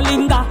 boy don't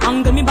linger.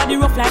 Angle me body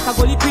rough like a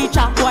gully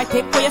creature. Boy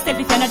take for yourself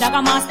if you're a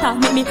dagger master.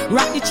 Make me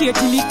rock the chair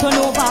till it turn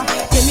over.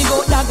 Tell me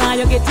about dagger,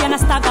 you get in a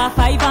stagger.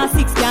 5 and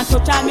 6 can't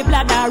touch all me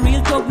bladder.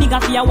 Real talk nigga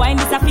for your wine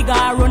this a figure.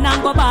 Run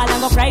and go ball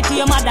and go cry to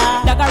your mother.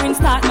 Daggering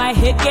start my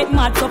head get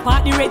mad. So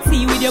part the Red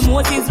Sea with your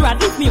Moses rod.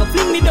 Lift me up,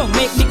 fling me down,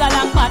 make me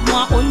galang bad.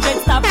 More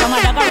 100 stab from a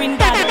daggering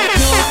god.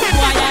 No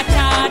boy a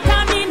chat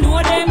and me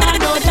know them a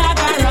no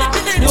daggera.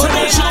 No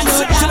them a no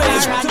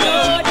daggera.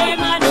 No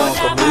them a no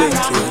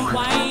daggera.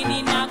 Wine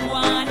in a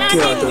guana.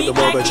 Can't the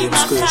Baba James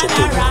Screech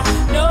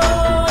no,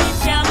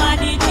 it's your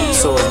body.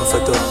 So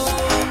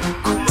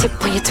Tip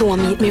when you two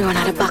and meet me run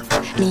at the back.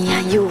 Me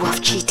and you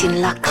have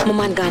cheating luck. My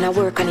man gonna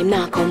work and him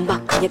not come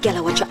back. Your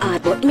girl watch your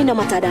hard but me no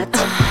matter that.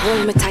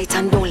 Hold me tight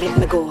and don't let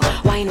me go.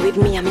 Wine with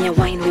me and me a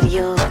wine with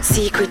you.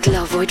 Secret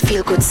love, oh it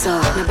feel good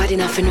so. Nobody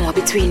nothing know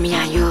between me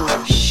and you.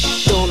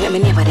 Don't make me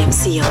never them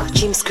see you.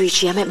 Jim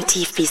Screechy, I make me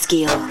teeth be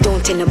skill.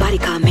 Don't tell nobody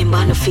come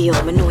member no feel.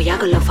 Me know you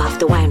gonna love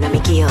after wine when me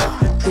kill.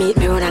 Meet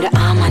me run at the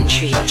almond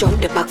tree. Jump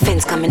the back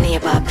fence come me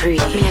neighbor pre.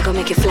 Me I gonna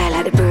make you fly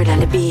like the bird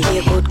and the bee. Be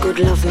a good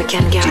love me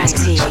can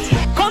guarantee.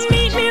 Come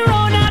meet me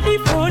round at the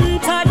front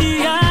of the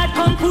yard.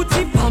 Come put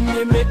it on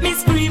me, make me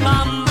scream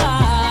and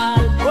bawl.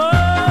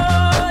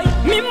 Boy,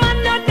 me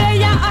man not there,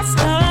 ya a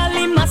stall,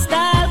 him a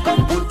stall.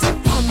 Come put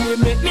it on me,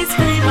 make me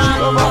scream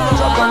and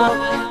bawl.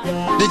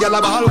 The girl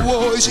a ball,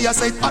 whoa, she a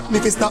say at me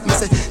fi stop me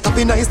say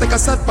tapping nice like a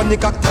sad panic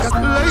cock.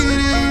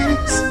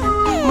 Ladies,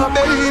 my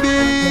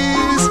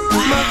babies,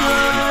 my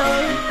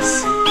girls.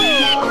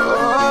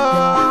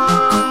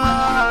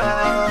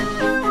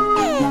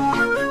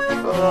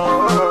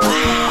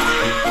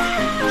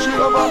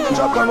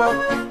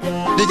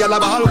 The girl a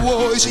ball,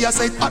 whoa, she a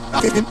say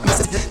at me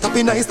say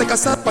tapping nice like a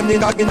sad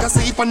panic cock. In a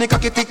see panic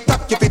cock, tick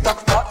tock, keep it up.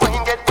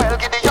 Wine get well,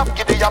 giddy up,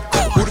 giddy up.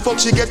 Good for up,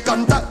 she get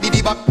contact, did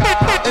the back.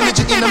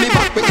 Energy in me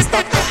back, where is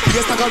that?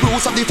 Yes, like a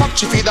rules of the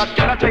factory feed that.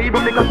 Can I tell you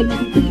about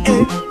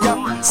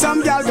yeah,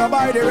 some gal go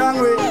by the wrong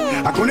way.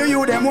 I couldn't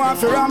you them want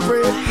for and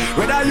pray.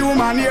 Whether you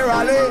man here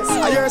or lace,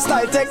 your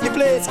style take the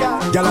place, gal.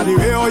 Gal the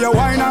way how you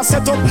wine and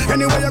set up.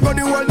 Anywhere you go,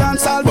 the world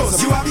dance all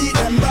buzz. You a beat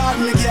them bad,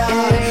 me gal.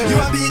 You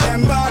a beat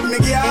them bad, me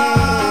gal.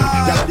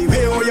 Gal the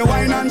way how you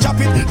wine and chop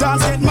it.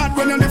 Dance get mad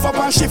when you lift up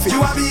and shift it.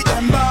 You a beat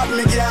them bad,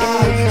 me gal.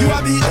 You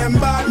a beat them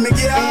bad, me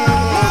gal.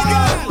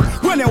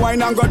 When you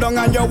wine and go down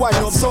and you wine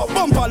up so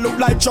bumper look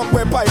like truck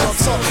where pipe up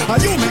so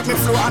and you make me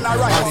flow and I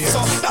ride up so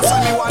that's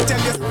why me want to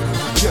tell you.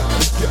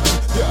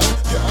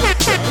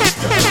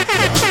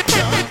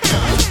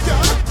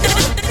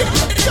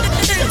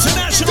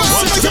 International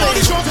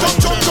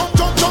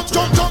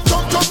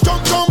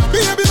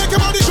baby make your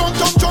body jump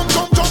jump jump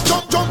jump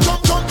jump jump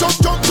jump jump jump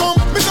jump jump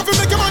jump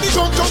make your body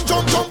jump jump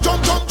jump jump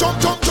jump jump jump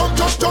jump jump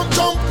jump jump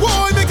jump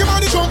boy make your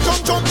body jump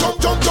jump jump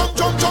jump jump jump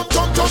jump jump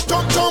jump jump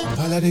jump jump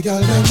all of the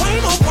girls them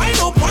wine up wine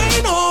up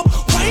wine up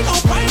wine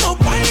up wine up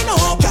wine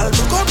up girl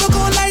look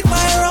out like my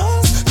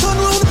rose turn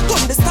round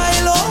turn the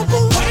style up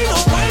wine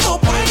up wine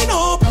up wine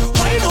up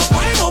wine up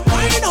wine up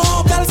wine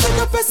up girl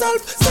send up yourself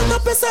send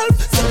up yourself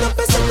send up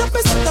yourself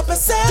send up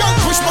yourself girl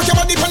push back your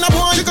body pan a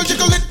boy jiggle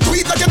jiggle it do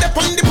it like you're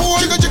on the pole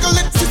jiggle jiggle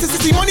it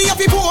see money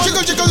off your pole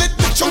jiggle jiggle it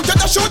shout to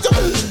the shoot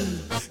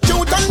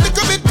cute and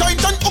little bit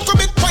tight and hook a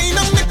bit fine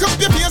and make up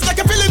your face like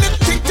you're feeling it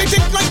tick tick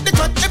tick like the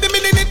clock every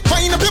minute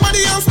fine up your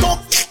body and stop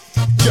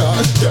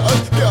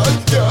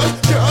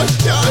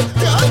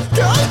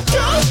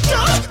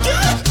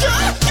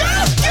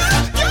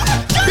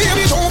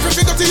baby don't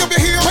figure to you be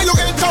here while you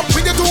head top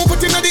with your two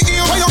foot in the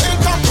ear while you head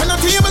top on a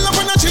table up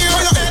on a chair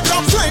while you head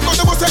top slide on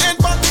the bus head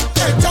back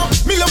head top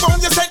me love when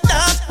you said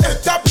that head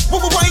top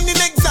move wine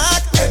in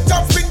exact head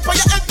top spin for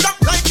your head top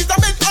like it's a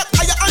bed hot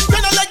are you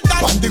antenna like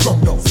that on the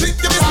ground now split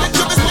your split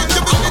your split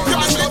your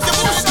split your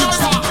split your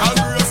I'll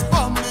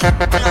respond me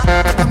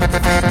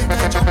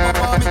jump up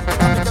on me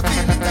make you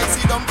feel it like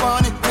see them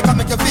on it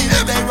make you feel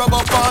it they rub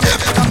up on me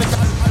make you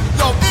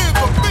yo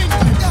evil pink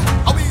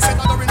how we set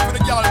another ring for the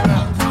girl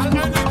now and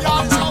then the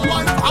girl so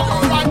one I'm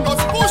right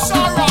just push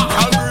her around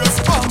I'll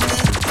respond me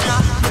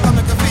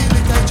make you feel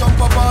it they jump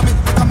up on me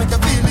make you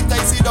feel it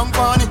they see them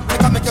on it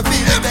make you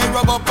feel it they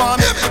rub up on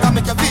me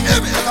make you feel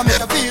it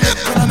make you feel it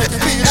when I make you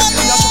feel it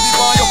me I should be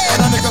for you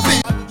and I make you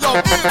feel yo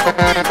evil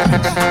pink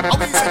how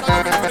we set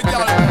another ring for the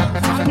girl now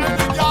and then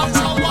the girl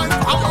so one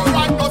I'm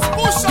right just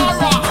push her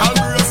around I'll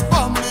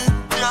respond me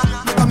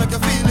make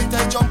you feel it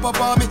they jump up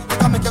on me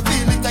make you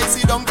feel it they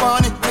see them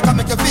on it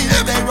make you feel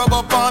it they rub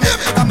up on me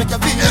make you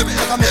feel it when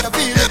I make you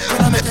feel it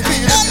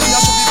me I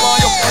should be for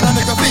you and I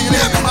make you feel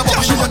it I'm up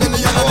in your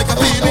belly and I make you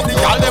feel it the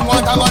girl them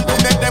want a man to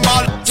make them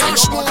all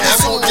cash money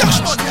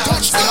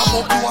touch me I'm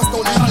up to a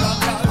study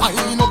I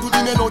ain't up to the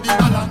melody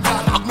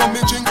I'm not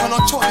me drink and a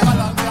chody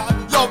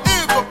yo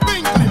evil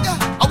pinkly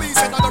how we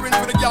set another ring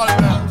for the girl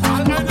now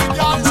and then the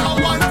girl so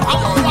one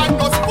I'm right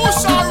just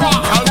push her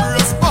around I'll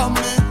respond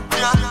me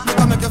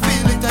make you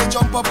feel it they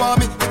jump up on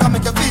me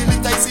make you feel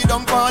it they see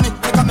them on it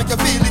make you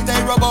feel it they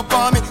rub up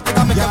on me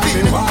make you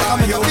feel it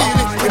make you feel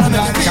it when I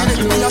make you feel it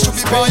me I should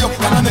be for you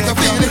and I make you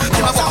feel it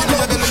I'm up in your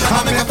belly and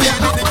I make you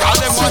feel it the girl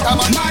them want a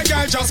man my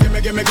girl just gimme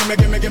gimme gimme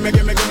gimme gimme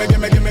gimme gimme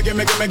gimme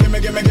gimme gimme gimme gimme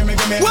gimme gimme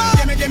gimme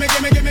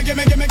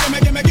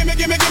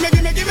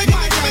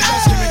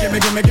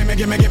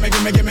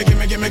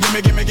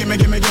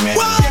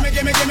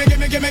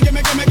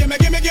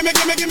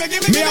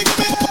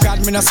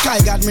God me no sky,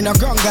 God me no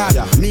ground God.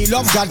 Me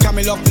love God, can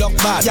me love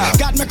bad.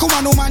 God me come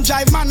on, no man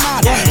drive man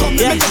mad.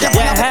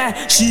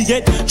 She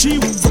get 3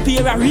 weeks up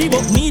here a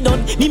Reebok. Me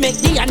done, me make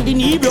the and the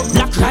knee broke.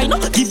 Black Rhino,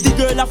 give the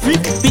girl a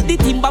freak. With the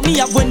timber me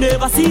have when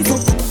never see so.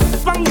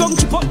 Bang down,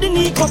 chip up the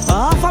knee cup.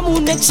 Half a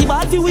moon make she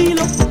bad fi wheel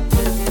up.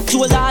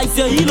 Shoulder if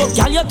you heel up,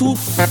 girl you too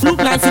look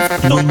nice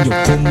if done. You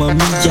come on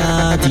me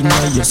yard in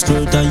your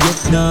skirt and your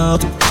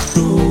knob.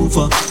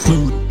 Rover,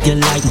 you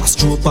like my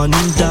stroke on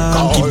him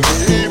down. Give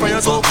me when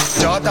you so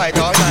jaw tight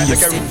all night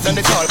like a rinse and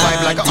the tall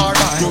pipe like a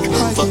R-Line.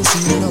 I can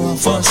see you now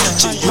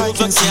first time. I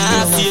can see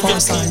you now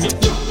first time.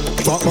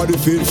 Fuck body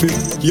feel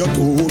your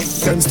toe,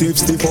 them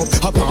stiff up.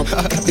 Hop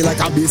be like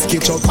a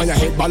biscuit chop on your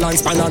head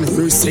balance pan and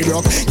wrist sit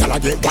up. Y'all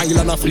get wild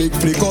and a flick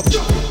up.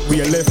 We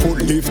your left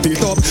foot lift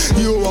it up.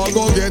 You all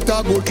go get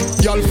a good,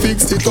 y'all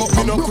fix it up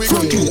in a quick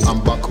way.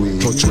 I'm back way,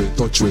 touch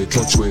way.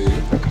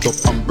 Top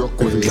and broke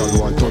way, y'all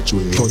want touch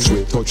way.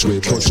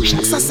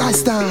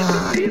 Exercise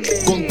time.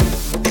 Come,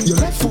 your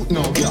left foot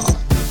now, yeah.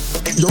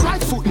 Your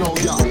right foot now,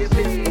 yeah.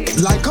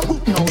 Like a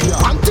boot now,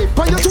 yeah. And tip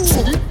on your two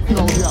foot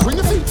now, yeah. When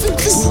you feel.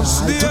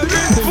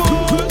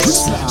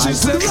 She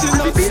said she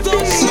not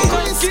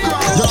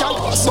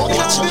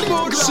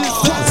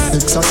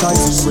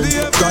exercising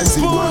with guys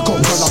in work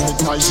out, girl I'm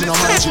nice in a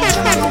magic.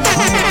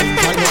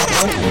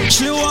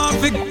 She want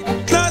to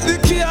get the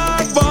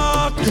car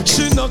back.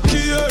 She no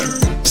care.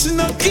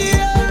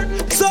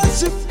 So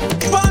she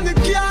on the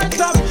car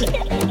top,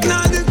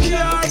 not the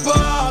car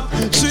back.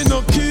 She no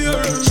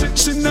care.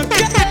 She no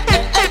care.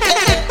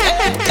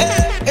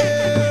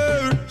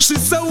 She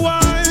say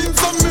wine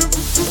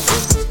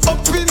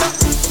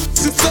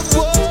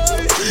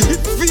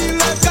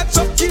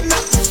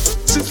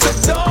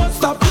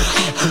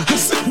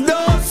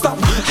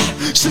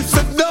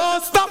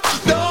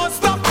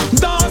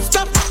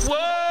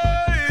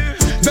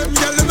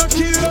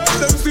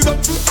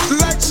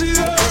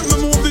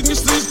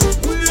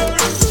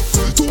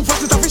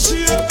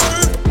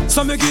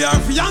me her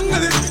for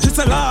angle it. She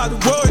say Lord,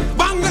 boy,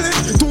 bangle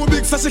it. Too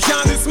big so she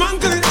can't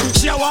dismantle it.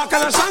 She a walk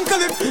and a shankle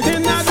it.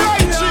 In a day,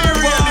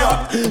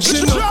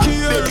 she no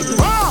care.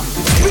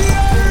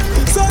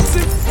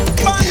 Sexy,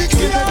 panic,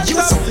 you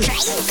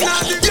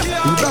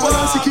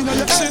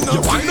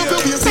wind up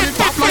your waist and it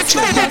pop like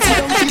shit.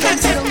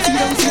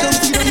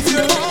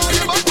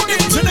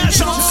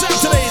 International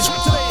Saturdays.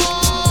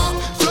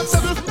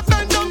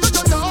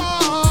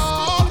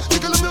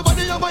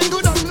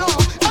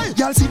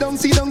 Y'all sit down,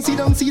 sit down, sit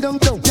down, sit down,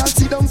 down. Y'all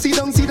sit down, sit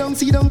down, sit down,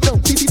 sit down,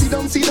 down. Sit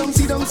down, sit down,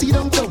 sit down, sit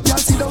down, down. Y'all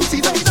sit down,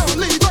 sit down, down.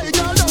 Leave my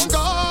girl down,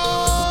 go.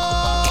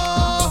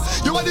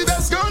 You are the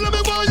best girl, let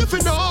me boy if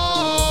you know.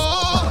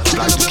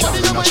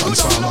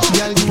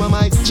 Girl, you are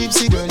my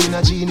gypsy girl in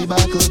a genie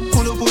buckle.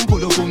 Pull up,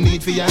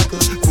 need for yackle.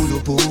 Pull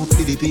up,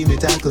 PDP me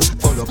tackle.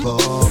 Follow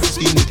up,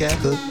 skin me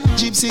cackle.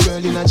 Gypsy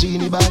girl in a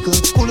genie buckle.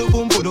 Pull up,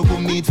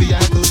 need for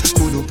yackle.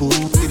 Pull up,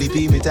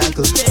 PDP me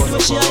tackle. Follow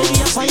up, skin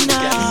me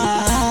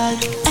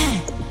cackle.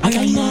 I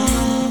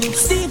know,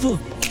 Steve.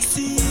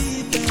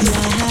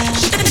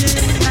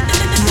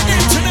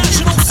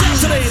 International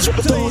Saturdays.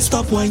 Don't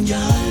stop one girl,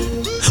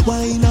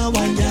 why not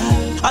one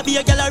girl? I be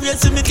a girl a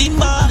race with me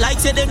timber, like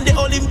say them the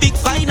Olympic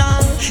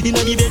final. You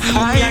know the baby, me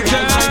a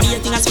ride, be a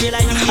thing a spray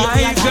like me.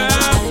 Hi girl,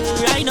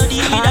 I know the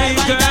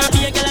girl,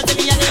 be a girl a tell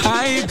me a name.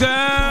 Hi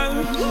girl,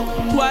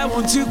 why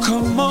won't you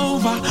come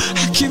over?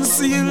 I can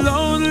see you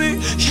lonely.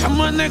 You're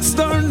my next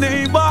door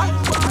neighbor.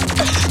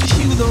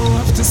 You don't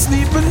have to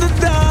sleep in the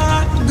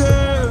dark,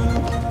 girl.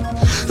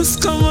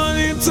 Just come on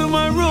into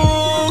my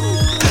room.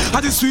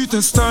 At the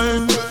sweetest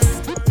time,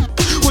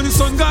 when the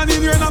sun gone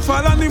in here and I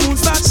fall and the moon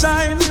start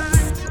shine.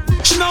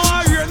 She know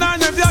I hear now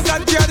never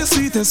got care the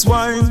sweetest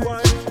wine.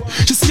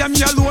 She see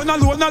me alone,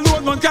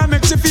 none can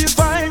make she feel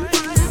fine.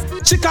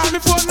 She call me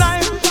phone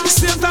line,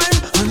 same time,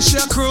 and she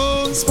a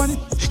cruise on it.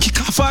 Kick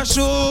off her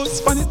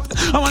shoes on it.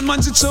 I want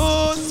man to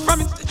choose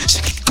from it. She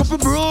kick up a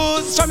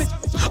bruise from it.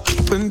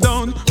 Up and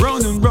down,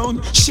 round and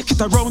round, shake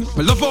it around.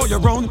 I love all you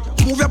round.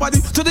 Move your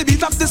body to the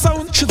beat of the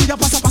sound. She do your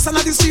pass on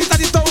the street of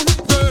the town.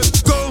 Girl,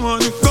 go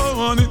on it, go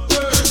on it,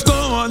 go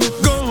on it,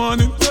 go on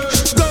it.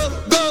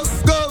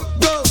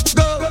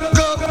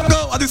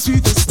 Go at the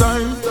sweetest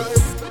time.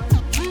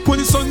 When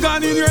the sun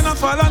gone in here and I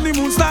fall and the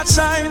moon start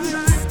shine.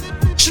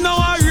 She know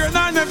I hear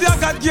now never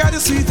got gear the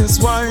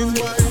sweetest wine.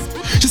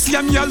 She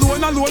see me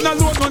alone, none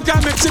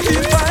can make she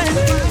feel fine.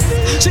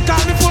 She call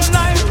me phone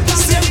line,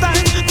 same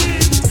time.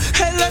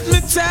 Hey, let me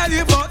tell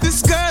you about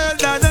this girl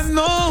that I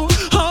know.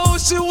 Oh,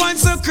 she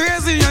whines so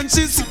crazy and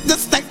she sick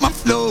just like my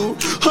flow.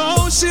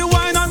 Oh, she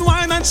whine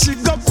and she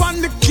go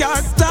on the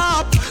car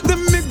top. The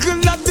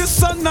middle of the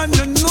sun and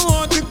you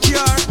know the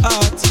car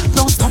hot.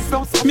 Don't stop,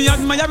 me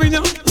admiring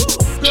you.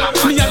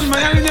 Me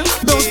admiring you.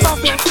 Don't stop,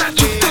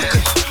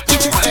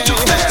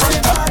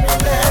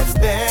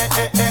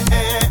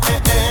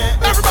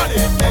 Everybody,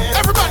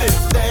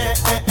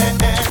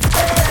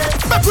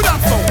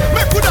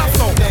 make we dance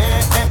now.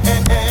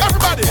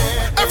 Everybody,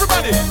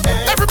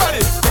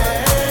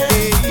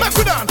 make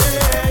we dance.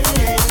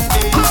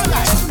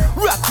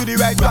 Rock to the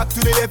right, rock to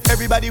the left.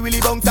 Everybody really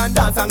bounce and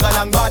dance and go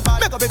along bad.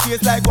 Make up a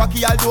face like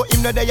Wacky, although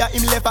him no there,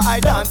 him left a eye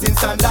dancing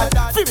standard.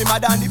 Free me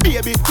mad and the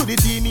baby to the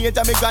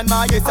teenager, me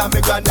grandma, yes and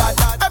me granddad.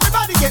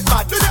 Everybody get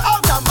mad, do the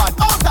out and mad.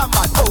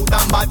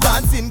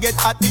 Dancing get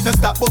hot, it no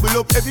stop, bubble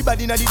up.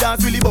 Everybody na the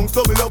dance, really bounce,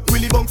 double up.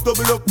 Everybody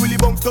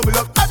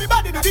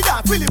do the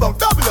dance, really bounce,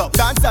 double up.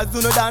 Dancers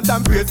do no dance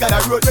and praise God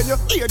a road. When you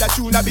hear that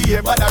tune, I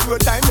behave bad a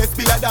road. Time let's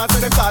feel a dance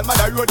when them call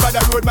mad a road.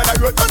 Gonna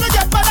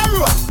get mad a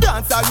road.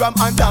 Dance all ram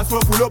and dance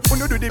for pull up.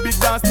 Uno do the big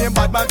dance, name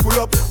bad man pull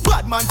up.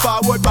 Bad man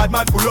forward, bad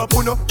man pull up.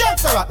 Uno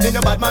get a rap, then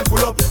your bad man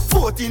pull up.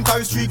 14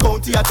 Paris Street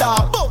County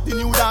attack. Bout the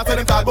new dance,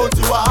 when them call bounce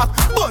to walk.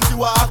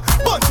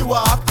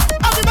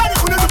 Everybody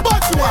uno do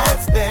bounce to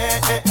walk.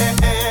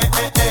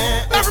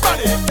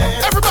 Everybody,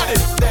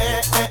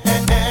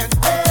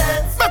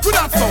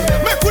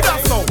 make we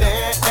dance now.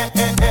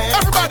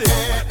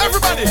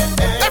 Everybody,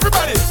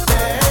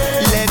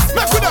 let's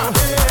make we dance.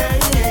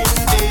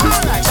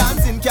 Alright,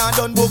 dancing can't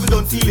done, bubble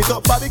don't feel it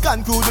up.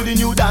 Barbican crew do the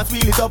new dance,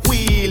 wheel it up.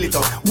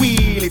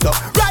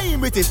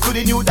 Rhyme with it to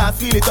the new dance,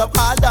 feel it up.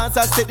 All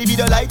dancers set the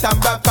video light and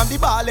back. From the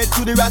ballet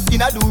to the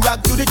raskin, I do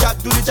rock to the jack.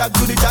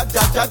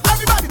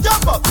 Everybody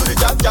jump up to the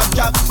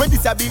jack. When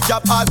this a big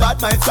job, all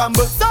bad minds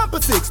scramble.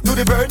 Sample 6 to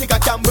the Bernica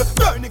Campbell.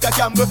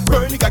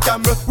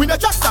 We no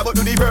jack but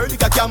do the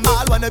Bernica Campbell.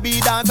 All wanna be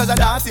dancers and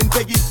dancing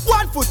Peggy.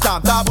 1 foot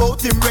stamp, talk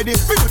about him ready.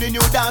 We do the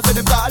new dance and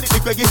them call it the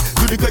Craigie.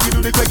 Do the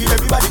Craigie,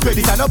 everybody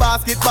credit. And no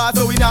basketball,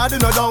 so we not do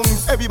no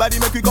dunks. Everybody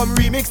make we come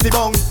remix the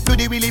bongs. Do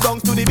the willy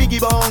bongs, to the biggie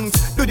bongs.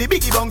 Do the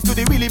biggie bongs, to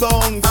the willy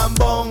bongs.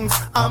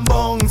 I'm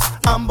bongs.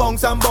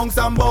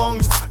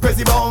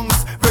 Prezi bongs.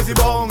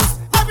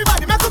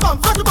 Everybody make a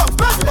bongs, Prezi bongs.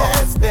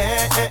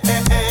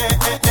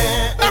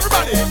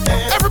 Everybody.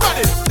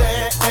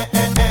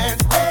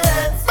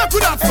 Make we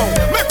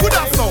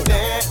dance now.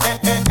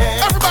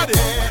 Everybody.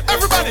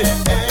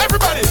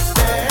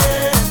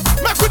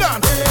 Make we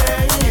dance.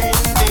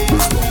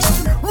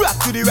 Rock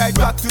to the right,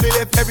 rock to the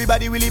left. Everybody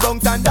Everybody really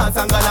bounce and dance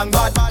and go along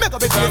bad. Make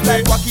up a face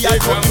like wacky and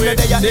go in the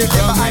day and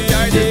never hide.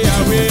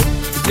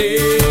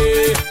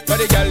 But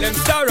the girl them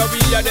star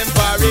we are them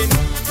foreign.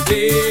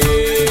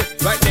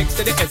 Right next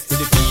to the S to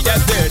the P,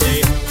 that's dirty.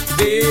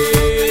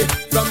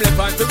 From left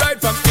hand to right,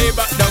 from A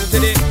back down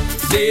to the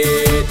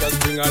just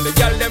bring all the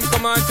girl them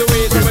come on to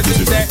it.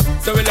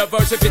 So we love how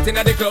she fit in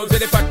at the clothes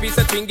with the fat piece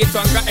of thing, get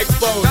wanka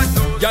exposed.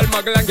 Girl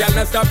muggle and girl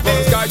not stop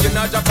pose, cause you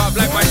not drop off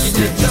like my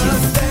kitchen.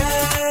 Just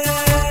dance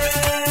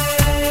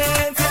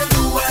and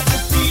do what you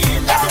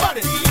feel.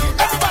 Everybody,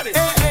 everybody,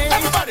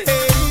 everybody,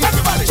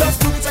 everybody. Just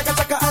do the chaka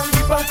chaka and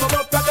keep on come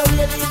up, rock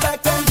away, lean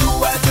back and do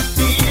what you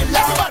feel.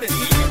 Everybody,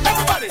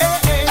 everybody,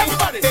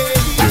 everybody,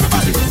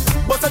 everybody.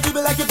 Bust a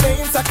dribble like you're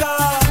playing soccer.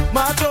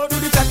 March out, do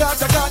the chaka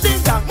chaka,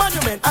 ding dong,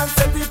 monument and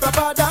set the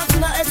proper dance.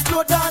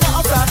 Explode down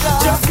outside.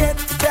 Just get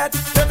that,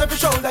 let every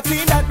shoulder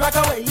clean that, rock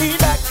away, lean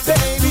back,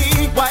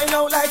 baby. Why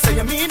no like say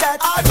you mean that?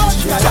 I got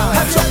you down.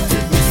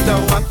 Mr.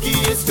 Wacky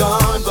is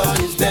gone, but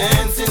his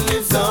dancing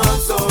lives on.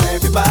 So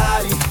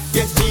everybody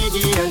get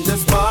jiggy and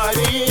just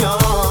party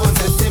on.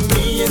 Setting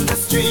me in the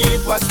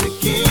street, watch the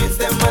kids,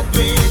 them a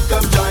tweet,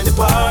 come join the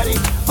party.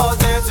 All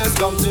dancers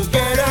come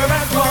together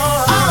and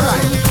fun.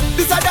 Alright,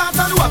 this a dance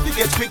and Wacky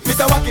get quick.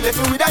 Mr. Wacky left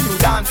me with a new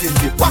dancing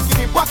dip. Wacky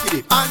dip,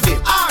 and dip.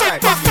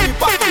 Alright,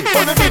 Wacky dip.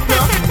 On the beat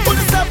now, put a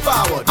step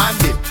forward and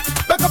dip.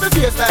 Back up your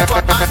face like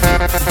what and dip.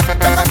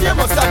 Back up your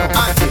famous stand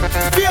and dip.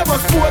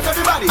 Famous pose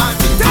everybody and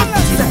dip. Tell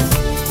us that.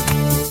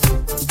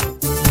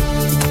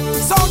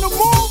 So the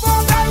move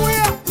on that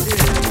way.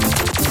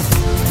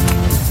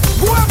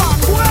 Go man,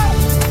 go.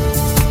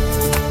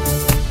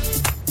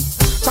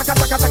 Chaka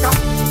chaka chaka.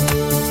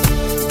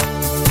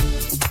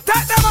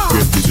 Take them out.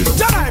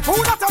 Janai, who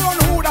that a run,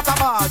 who that a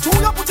ball?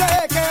 Junior put your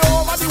AK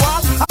over the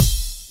wall.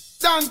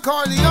 Dan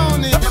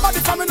Corleone. Everybody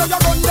coming on your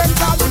run them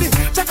down to the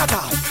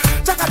chaka-tal,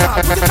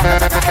 chaka-tal, put the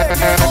chaka-chaka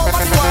AK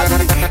over the wall, to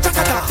the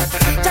chaka-tal,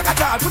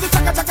 chaka-tal, put the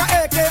chaka-chaka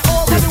AK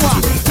over the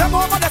wall. Them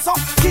over there so,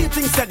 keep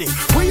things steady.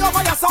 We over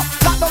here so,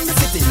 lock down the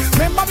city.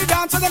 Remember the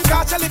dance of them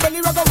car, Shelly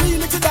Belly, rock a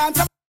remix to dance.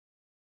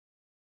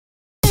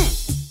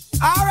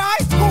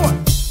 Alright, good.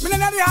 Me don't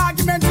have the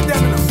argument with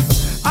them, you know.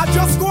 I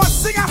just go and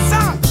sing a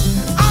song.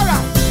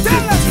 Alright,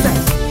 tell us that.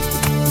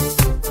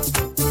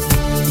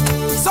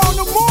 So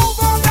the move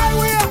on that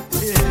way.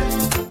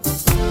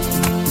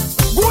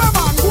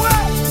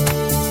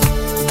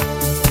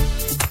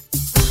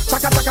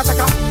 Chaka chaka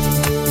chaka.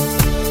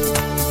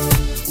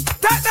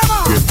 Take them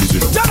out.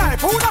 Janai,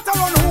 who that a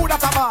run, who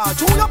that a ball?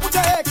 Junior put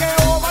your AK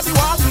over the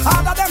wall.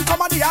 Harder them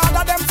come and the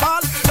harder them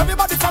fall.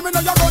 Everybody from in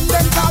on your run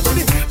them call to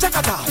the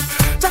chaka-tal,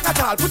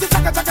 chaka-tal. Put the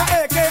chaka-chaka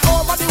AK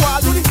over the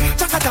wall. To the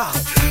chaka-tal,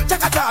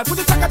 chaka-tal. Put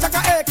the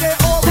chaka-chaka AK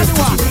over the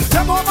wall.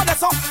 Them over there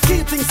so,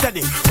 keep things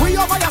steady. We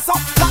over here so,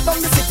 lock down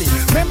the city.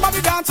 Remember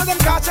the dance of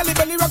them car, Shelly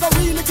Belly, rock a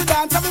remix to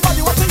dance.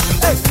 Everybody watch it.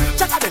 Hey,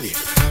 chaka belly,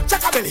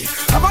 chaka belly.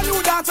 Have a new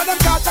dance of them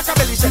car, chaka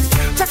belly, Shelly.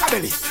 Chaka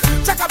belly,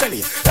 chaka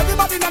belly.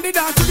 Everybody know the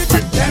dance to the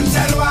check. Them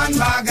tell one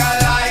bag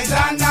of lies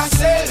and I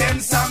sell them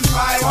some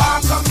pie.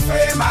 Walk come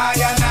fame, I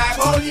and I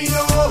only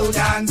know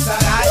dance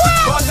and I.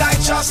 But I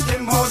trust the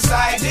most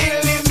high.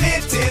 The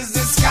limit is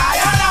the sky,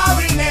 and I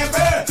will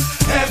never,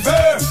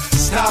 ever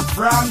stop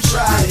from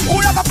trying. Who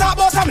that a talk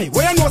about me?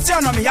 When you know say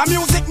on me, a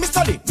music me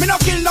study. Me no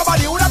kill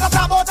nobody. Who that a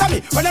talk about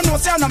me? When you know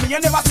say on me, you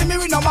never see me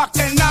with no Mac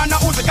 10, nah, no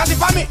Uzi. Cause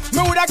if I me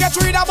woulda get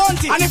rid of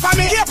Bounty. And if I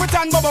me, here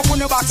pretend Bobo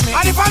couldn't box me.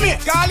 And if I me,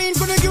 Carlin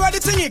couldn't give her the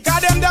thingy.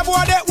 Cause them the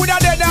boy they woulda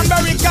dead and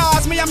buried.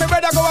 Cause me and me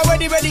brother go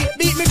ready.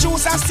 Beat me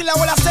juice and still I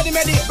will steady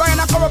medi. Brian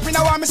a come up in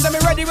a war, me say me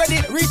ready.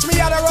 Reach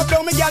me out a rub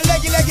down, me get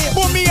leggy.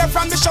 Boom me here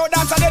from the show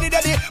dance and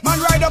daddy. Man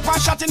ride up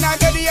and shot in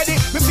and Eddie.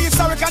 Me feel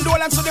sorry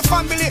condolence to the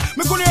family.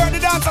 Me couldn't hear the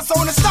dancer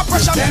sound, stop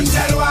pressure. Them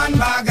tell one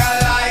bag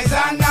of lies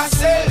and I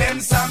sell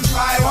them some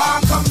pie.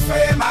 Walk come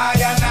fame, I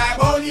and I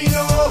only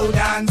know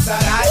dance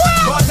and I.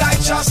 But I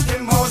trust the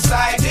most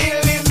high.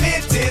 The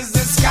limit is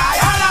the sky,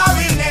 and I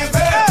will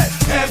never,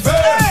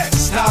 ever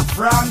stop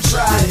from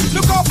trying.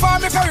 Look how far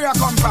my career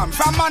come from.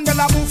 From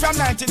Mandela move from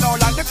 19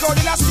 Holland. The crowd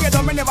in a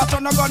stadium, me never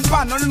turn a gun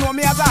pan. Don't know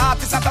me as a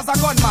artist, not as a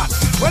gunman.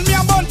 When me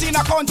and Bounty in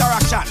a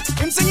counteraction,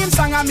 him sing him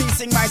song and me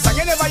sing my song.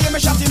 You never hear me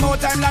shot him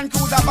out time, Land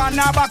Cruiser van.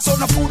 Now back so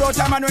no food out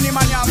time and when him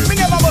and yam. Me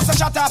never bust a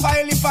shot off a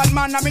elephant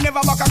man. And me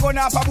never back a gun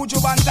off a Buju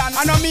Bantan.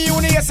 I know me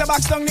only yes a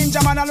back stung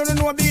ninja man. I don't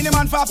know Beanie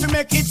Man for to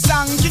make it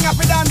song. King of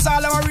the dance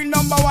all I'm a real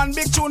number one.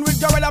 Big tune with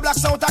Gorilla Black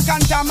South a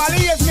Cantam. All the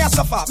years me a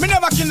suffer. Me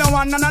never kill no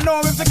one. And I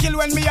know if to kill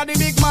when me a the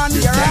big man.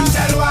 Them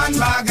tell one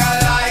bag of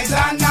lies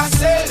and I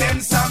sell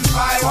them some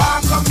pie.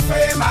 Walk come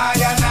fame, I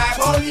and I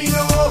only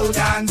know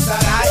dance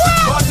and I.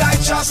 But I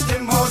trust the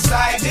most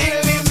high.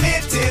 The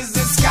limit is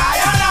the sky,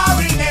 and I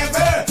will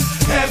never,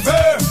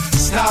 ever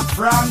stop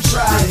from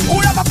trying.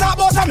 Who never talk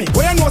about me?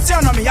 When you know say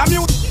on me, I'm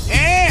mute.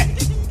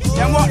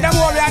 Them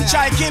worry and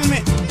try kill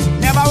me.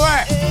 Never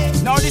work.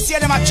 Now this year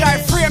them a try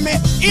free me.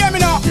 Hear me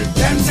now.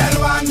 Them tell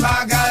one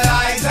bag of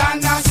lies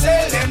and I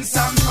sell them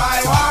some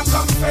pie. Walk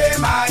come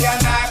fame, I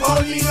and I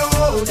only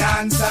know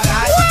dance and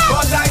I.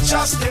 But I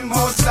trust the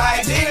most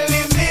high. The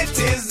limit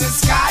is the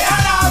sky,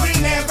 and I will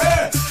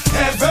never,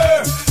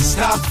 ever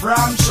stop from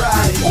wrong try.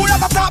 Who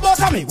that talk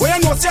about me? When you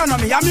know say on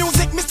me, a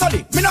music me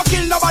study. Me no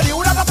kill nobody.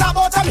 Who that talk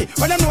about me?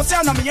 When you know say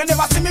on me, you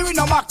never see me with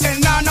no Mac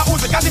 10, nah, no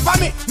Uzi. Cause if I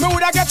me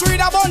woulda get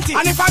rid of Bounty.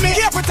 And if I me,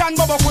 keep pretend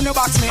Bobo couldn't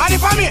box me. And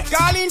if I me,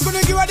 Carlin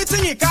couldn't give her the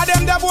thingy. Cause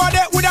them the boy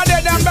they woulda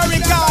dead and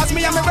buried. Cause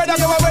me and my brother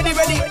go ready.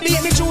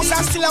 Beat me juice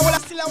and still a walla.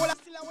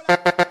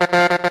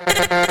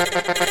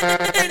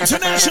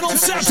 International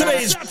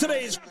Saturdays.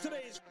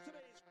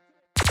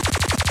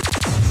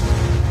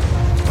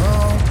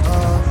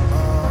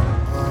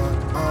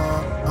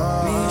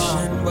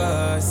 Nation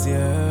boss,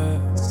 yeah.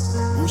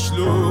 Bush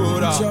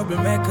loader.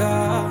 Troublemaker,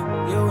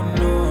 you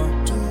know.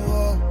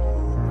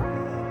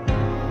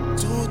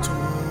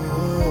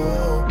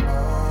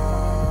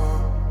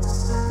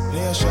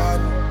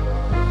 Nation.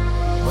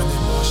 When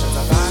emotions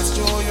are passed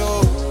through you,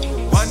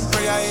 one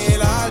prayer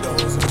heal all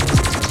those.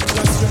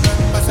 Just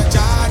remember, say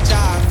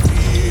Jah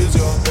feels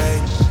your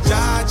pain.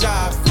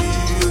 Jah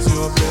feels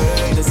your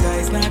pain. The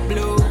sky's not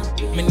blue.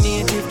 My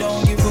native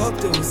don't give up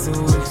too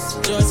soon.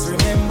 Just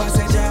remember,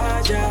 say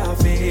Jah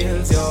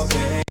feels your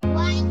pain.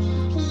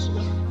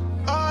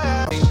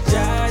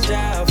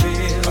 Jah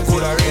feels. I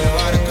coulda read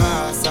about the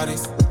cost of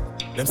this.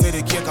 Them say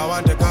the cake I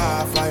want the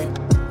car fight.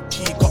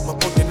 Keep up my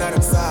putting out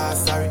of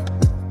sauce, sorry.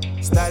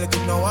 Style it,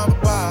 you know I'm a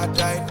bad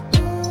guy.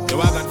 The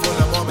wagon full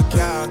of mom, I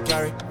can't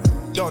carry.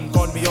 Don't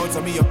cut me out,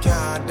 so me you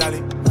can't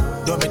dolly.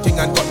 Do me thing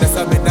and cut this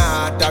and me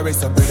not carry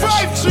some bread.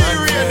 5G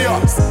radio.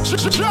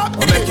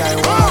 I'll make I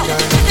walk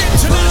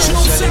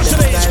International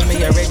Saturdays. Me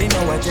already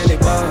know I tell the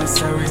boss,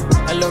 sorry.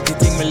 I love the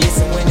thing me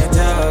listen when you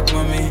talk,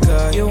 mommy.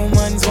 Cause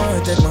humans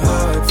want to take my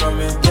heart from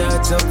me.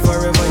 Catch up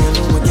forever, you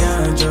know I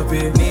can't drop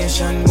it.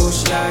 Nation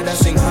bush lad, I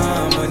sing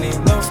harmony.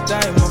 Enough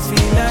time I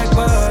feel like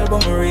ball,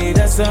 but me read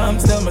a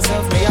psalms. Tell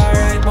myself me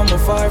alright, but me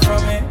far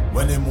from it.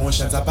 When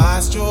emotions are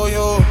passed through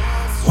you,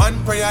 one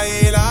prayer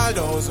heal all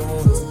those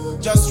wounds.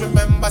 Just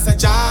remember, say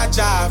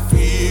Jah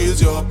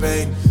feels your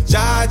pain.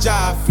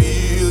 Jah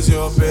feels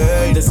your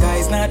pain. The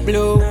sky's not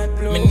blue.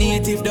 My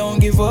native don't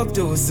give up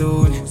too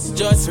soon.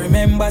 Just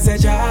remember, say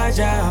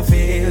Jah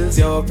feels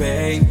your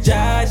pain.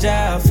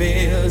 Jah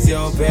feels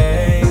your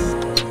pain.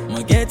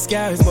 I get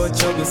scars, but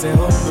trouble say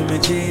humble me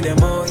G them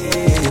out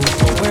here.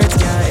 My words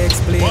can't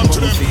explain what I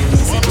feel. Me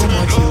say too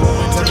much you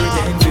want to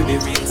pretend to be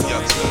real.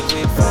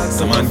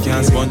 Some man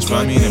can't sponge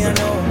for me, never.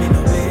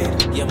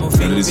 Yeah, my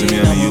And listen to me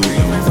and you,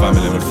 and my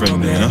family, my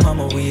friend, you know.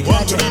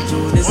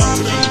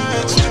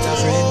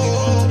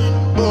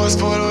 Boys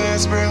for the way,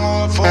 spring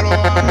on, follow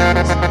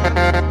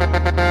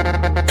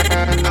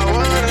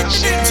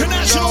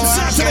International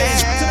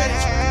Saturdays.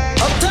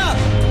 Up top.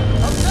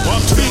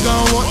 Big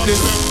on what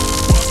this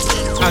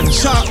and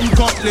sharp and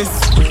cutlass.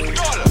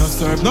 No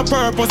serve no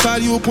purpose, all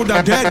you put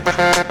a dead.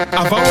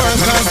 Have a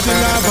work and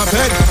still have a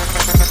bed.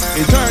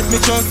 It hurt me,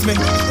 trust me.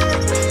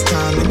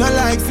 Can't me no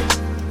likes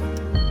it.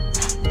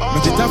 Me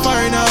get a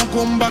foreigner and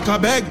come back a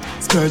beg.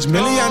 Scourge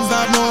millions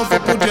that know for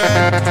put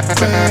dead.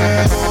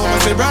 Oh,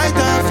 must be bright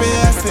and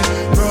face it.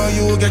 Bro,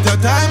 you get your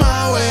time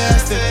and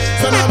waste it.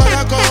 So nobody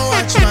come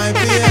watch my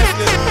face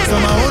it.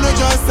 Some I wanna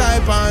just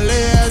type and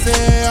lazy.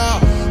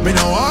 Me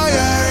know all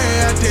your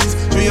ratings.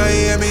 Do you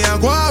hear me and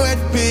go with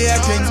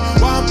paintings?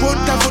 One put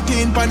a foot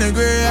in pan the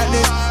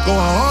greatness. Go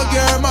and hug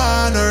your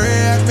man or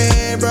rate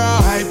me, bro.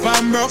 Hype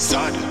and broke.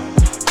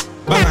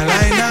 Bang a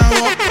line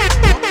now up.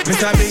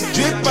 Mr. Big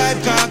Drip Pipe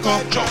cock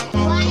up.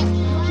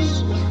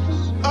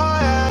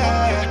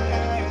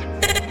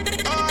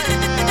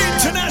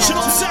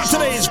 International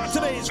Saturdays.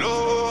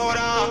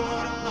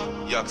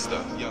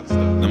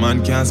 The man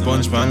can't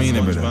sponge for me,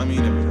 never. Me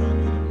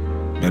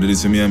do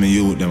this for me and me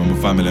youth, them, and my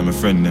family and my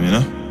friend, them, you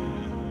know.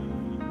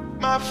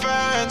 My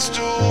friends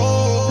too.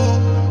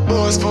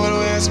 Boys for the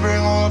way,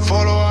 spring on,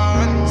 follow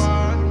on.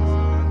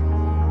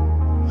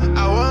 I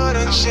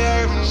wouldn't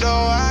share even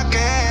though I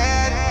can.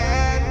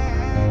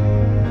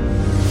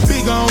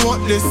 Big on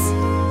what this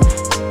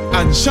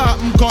and sharp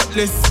and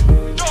cutlass.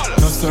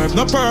 No serve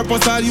no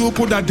purpose, all you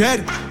put a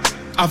dead.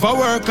 Have a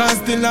work and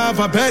still have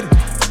a bed.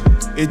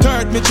 It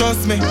hurt me,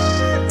 trust me.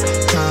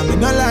 Can't me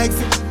no likes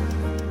it.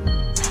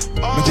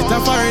 Me get a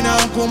foreigner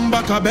and come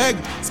back a beg.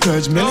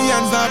 Scourge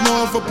millions that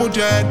know for put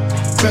dead.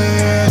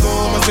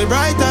 Oh, must be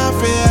bright and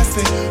face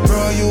it.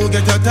 Bro, you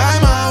get your time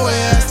and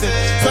waste it.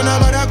 So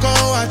nobody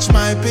come watch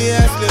my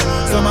PS.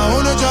 Some I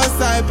wanna just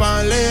type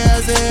and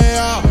lazy.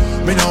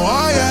 Me know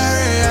all your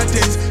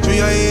ratings. Do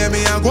you hear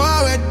me and go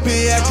with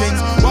paintings?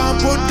 One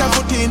put a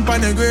foot in pan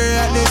the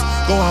greatness.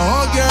 Go and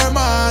hug your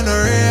man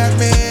or rate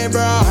me,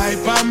 bro.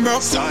 Hype and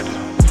broke.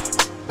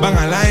 Bang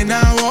a line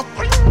and walk.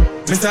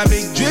 Mr.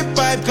 Big Drip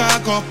Pipe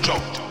cock up.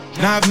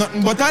 Now have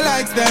nothing but I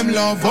likes them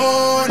love.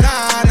 Oh,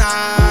 nah,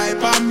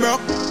 hype and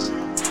broke.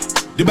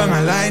 The bang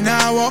a line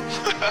and walk.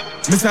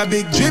 Mr.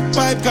 Big Drip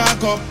Pipe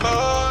cock up.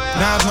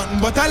 Now have nothing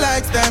but I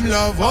likes them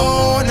love.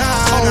 Oh,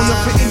 nah. Oh, you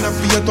fit in a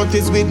for your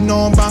 30s with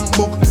no bank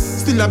book.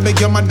 Still I beg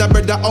your mother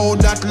brother how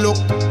that look.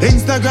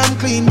 Instagram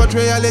clean but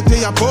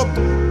reality a pop.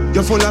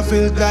 You're full of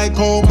filth like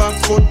how back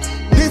foot.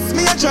 This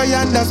me a try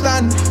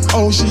understand.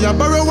 Oh, she a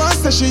borrow one,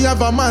 say she have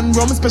a man.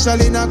 Rum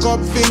special in a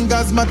cup,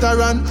 fingers matter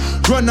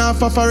run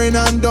off a foreign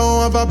and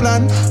don't have a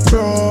plan.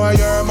 Bro,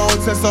 your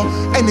mouth says so.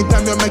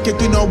 Anytime you make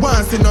it, you know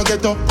once you no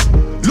get up.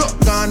 Look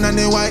down and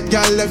the white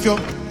girl left you.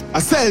 I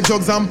sell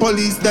drugs and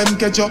police, them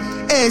catch you.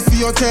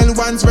 AC hotel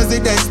once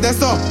residence,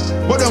 that's up.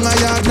 But on a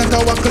yard, not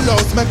a walk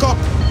close, make up.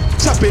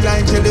 Choppy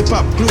line till the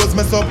pop, close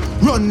mess up.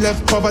 Run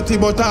left poverty,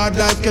 but hard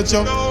life catch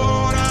you.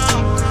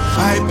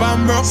 Hype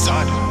and broke,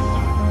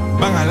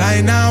 bang a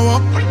line now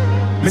up.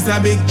 Miss a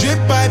big drip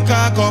pipe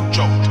cock up.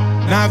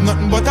 Now have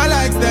nothing but I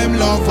likes them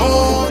love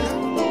on.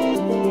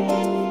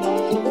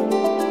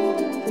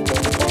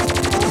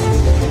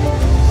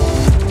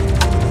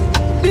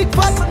 Big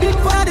fat,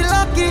 the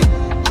lucky.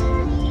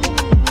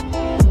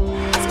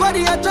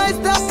 Squaddy, I try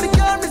stop the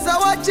car, miss I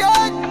watch it.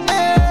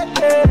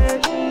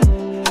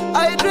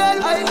 I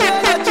drill,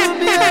 to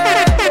me.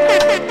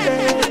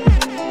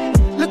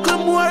 Little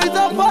more is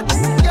a fat,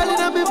 girl in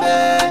me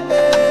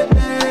bed.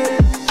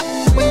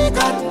 We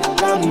got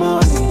the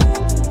money.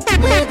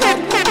 We got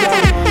the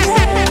money.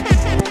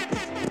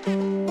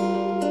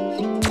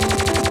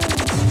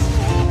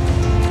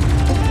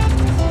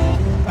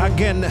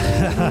 Again,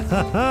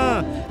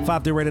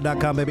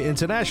 53radio.com, baby.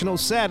 International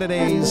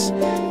Saturdays.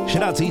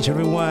 Shout out to each and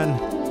everyone.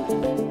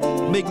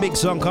 Big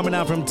song coming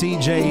out from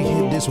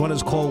TJ. This one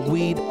is called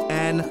Weed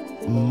and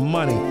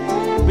Money.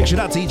 Big shout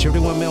out to each and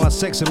everyone, man. My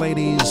sexy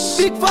ladies.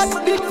 Big fat,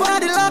 the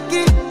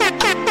lucky.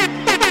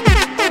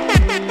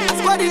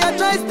 Squaddy, I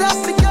try stop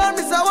the car,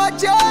 miss I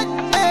watch it.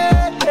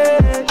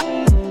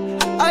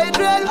 I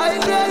drill,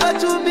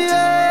 to me.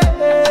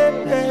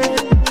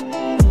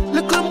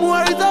 Little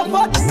more is a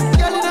fat,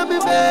 girl in me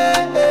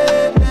bed.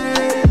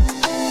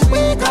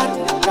 We got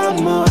the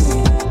money.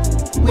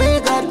 We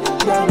got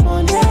the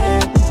money.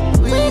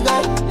 We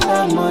got the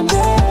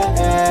money.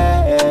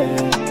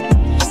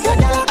 Your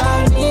girl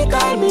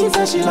call me,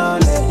 say she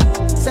lonely.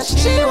 Say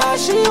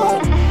she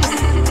want.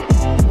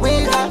 We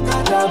got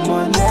the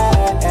money.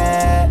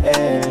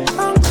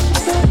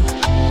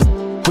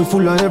 We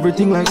full of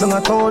everything like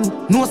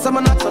Dongaton. No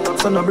summer not turn up,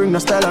 so no bring the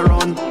style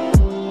around.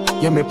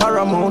 Yeah, me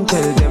paramount,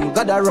 tell them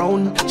God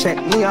around. Check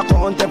me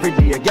account every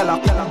day, gala.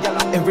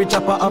 Every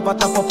chopper have a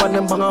top up and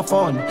them bang a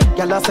phone.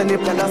 Gala send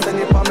it for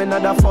me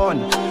another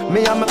phone.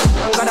 Me and my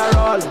God a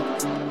roll,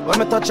 when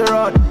me touch a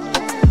road.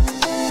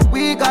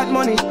 We got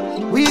money,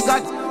 we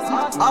got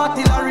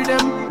artillery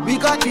them. We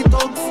got the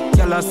thugs,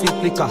 gala see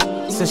flicker.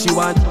 Say she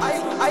want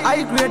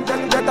I grade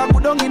them that I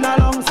put down in a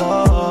long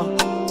so.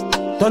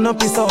 Turn up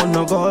the sound,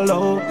 no go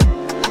low.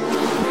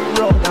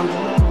 Road down.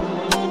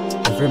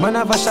 Every man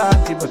have a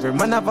shotty, but every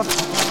man have a.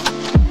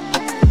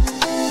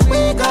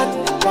 We got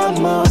the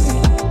money.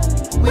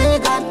 We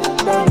got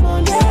the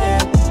money.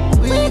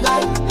 We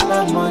got the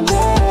money.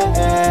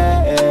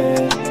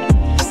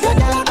 Your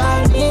girl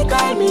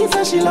call me,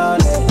 say she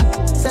lonely.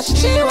 Say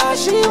she want.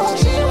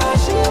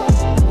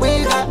 We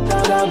got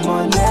the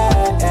money.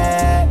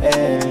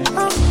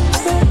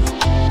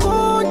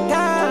 Good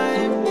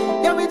time.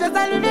 Yeah, we just a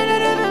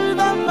living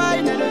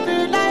vampire. Never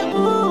feel like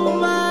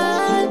woman.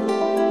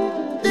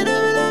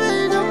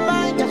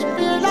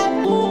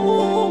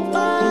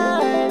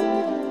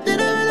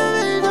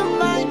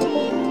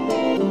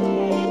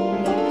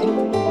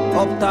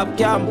 Up top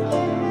cam.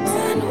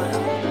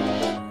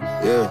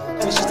 Yeah.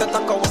 She said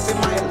talk about the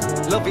mile.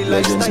 Love it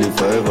like style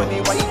forever.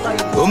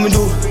 What me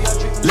do?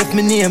 Left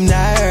me name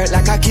now hurt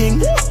like a king.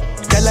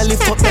 Tell her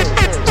lift up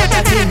what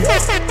a thing.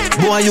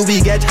 Boy you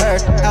will get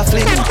hurt. I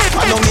fling. I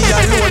know me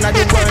alone at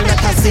the world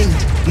that I sing.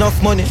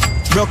 Enough money,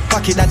 broke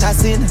pocket that I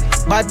sin.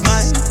 Bad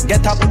man,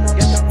 get up.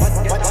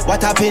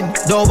 What happened?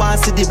 Don't want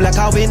see the black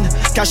I win.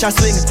 Cash a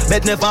swing,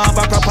 bed never have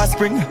a proper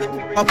spring.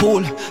 A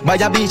pool, by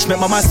a beach, make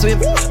mama swim.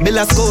 Build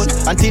a school,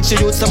 and teach you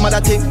youth some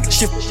other thing.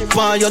 Shift,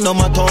 man, you no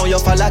matter how you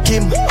fall like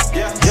him.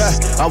 Yeah,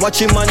 I watch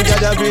him man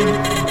gather green.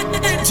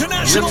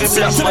 International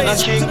black man a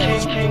Saturdays. king.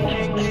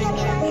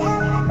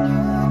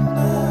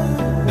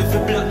 If a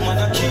black man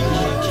a king.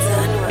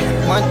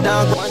 One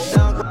dog.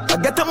 I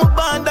get on my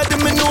band that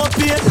me know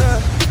pain.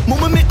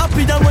 Mama me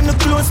happy than when the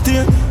clothes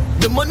stay.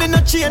 The money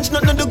not change,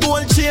 not the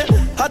gold chain.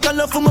 I got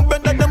love for my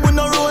brother, them we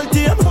no roll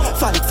team.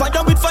 Fight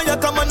fire with fire,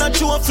 come on and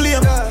show a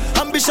flame.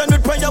 Ambition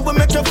with prayer, we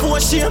make you for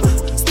shame.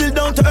 Still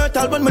down to earth,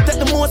 album, me take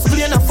the most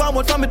plane. I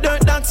forward from me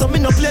dirt dance, so me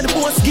no play the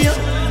most game.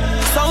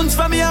 Sounds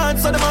from me heart,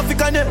 so them have to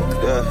connect.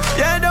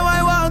 Yeah, the way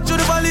I walk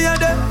through the valley of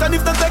death. And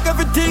if they take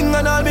everything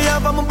and all me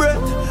have on my breath,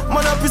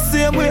 man up the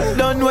same way,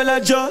 done well I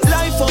just.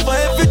 Life over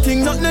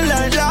everything, nothing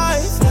like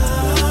life.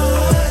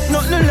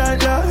 Nothing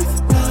like life.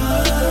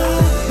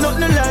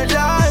 Nothing like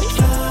life.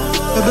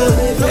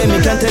 Hey, me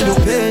can tell you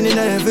pain in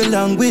every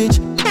language.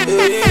 Me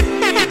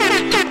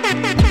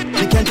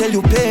can tell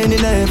you pain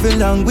in every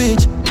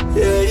language.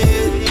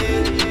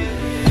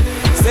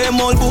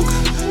 Same old book,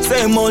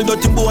 same old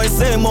dirty boy,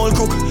 same old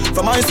cook.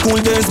 From high school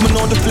days, me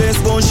know the place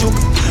gon' shook.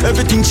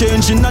 Everything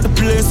changing at the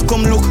place,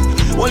 come look.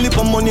 One lip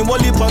of money,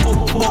 one lip of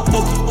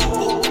book.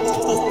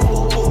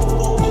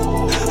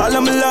 All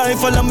of my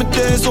life, all of my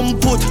days, I'm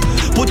put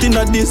in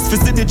a this, for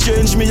see the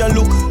change me a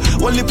look.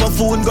 One lip of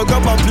food, go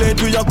grab a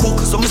plate with your cook.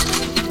 Some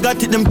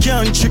got it, them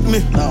can't trick me.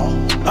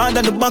 Hard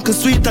at the back and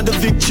sweet at the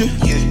victory.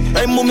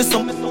 Hey, mommy,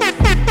 some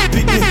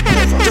pick me.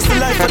 Just the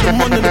life of the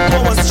money, the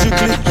power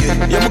strictly.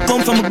 Yeah, me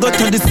come from a gut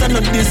and the son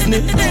of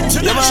Disney.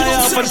 Yeah, my eye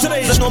off for the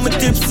I know me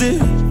tipsy.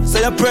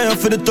 Say a prayer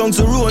for the tongues,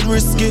 the road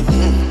risky.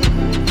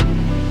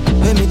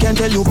 Hey, me can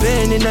tell you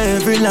pain in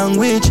every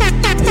language.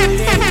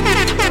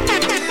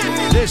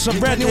 There's a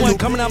brand new one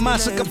coming out,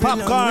 Massacre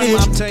Popcorn.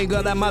 I'm telling you,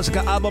 girl, that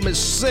Massacre album is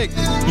sick.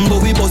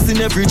 But we busting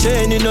every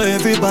chain in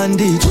every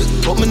bandage.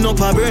 Open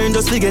up a brain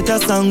just to get a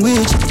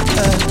sandwich.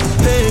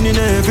 Pain in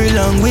every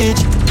language.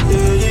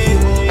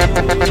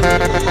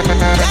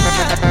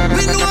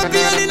 We know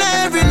pain in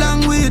every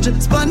language.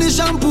 Spanish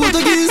and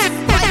Portuguese.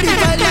 I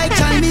divide like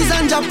Chinese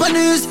and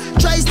Japanese.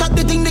 Try stop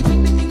the thing they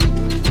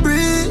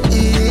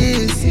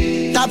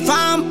breeze. Tap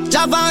farm,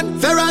 Javan,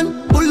 Ferran.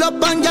 Pull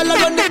up and yell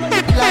around the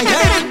like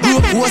heaven. Grew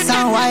up horse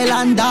and wild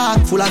and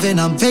dark. Full of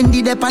venom,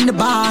 Fendi dep on the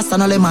boss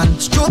and all them man.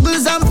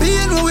 Struggles and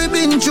pain what we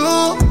been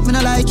through. Me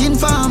no like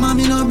informer,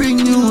 me no bring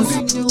news.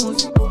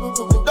 Don't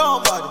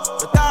bother,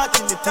 we're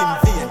talking the team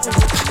vein.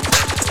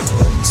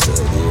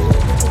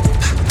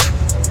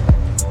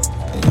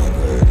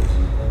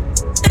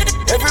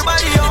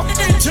 Everybody up.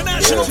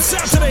 International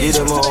Saturday. Give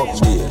them a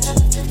update.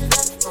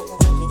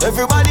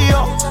 Everybody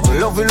up.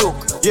 Love you look.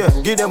 Yeah,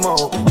 give them a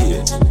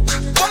update.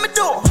 What me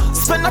do?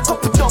 Spend a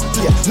couple dump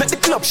here. Make the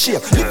club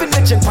shake. Living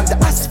legend on the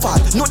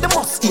asphalt. Know the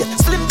must eat.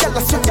 Slim gal,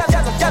 slim gal,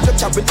 carry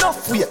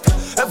enough weight.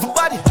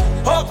 Everybody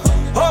up,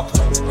 up.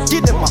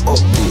 Give them a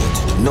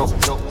update. No.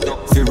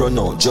 Fear run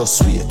out,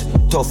 just wait.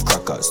 Tough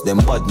crackers, them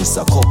badness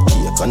a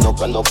cupcake. And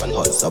up and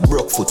huts, a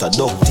broke foot a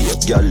duct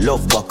tape. Girl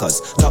love backers,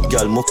 top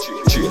girl muck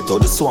straight. Or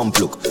the swamp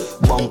look,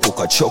 bank hook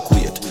a chuck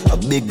weight. A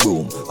big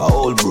broom, a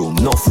old broom,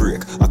 no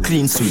freak. A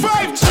clean sweep,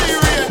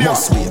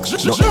 must wake,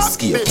 no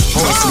escape.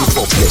 House me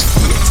fuck left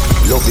gate.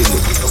 Love it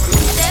look,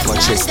 my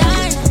chest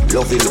plate.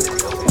 Love it look,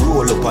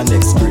 roll up a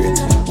next grade.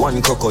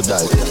 One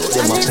crocodile,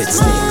 them a pet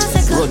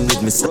snake. Run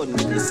with me son.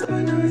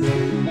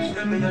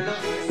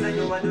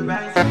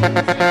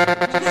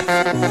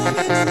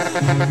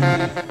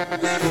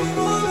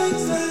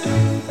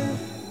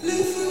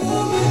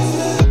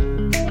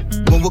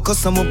 When we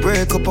cuss and we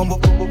break up and we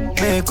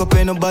make up,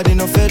 ain't nobody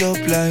no fed up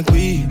like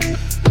we.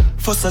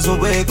 First as we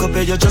wake up,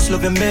 yeah, you just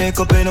love your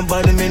makeup, ain't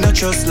nobody me no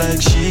trust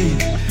like she.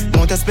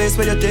 Want a space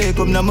where you take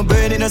up, now my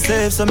brain in a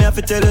safe, so me have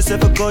to tell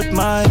yourself I cut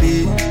my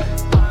beat.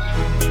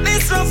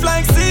 This rough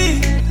like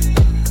sea,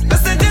 I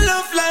said the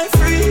love like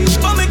free.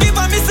 But me give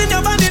a miss in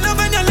your body, love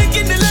when you're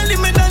licking the lily,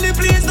 me dolly,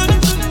 please don't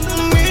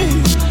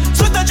me.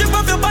 Sweat a drip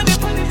off your body,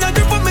 you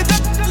grip on me,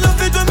 love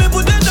it when me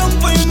put it down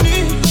for your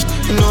knee.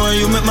 You know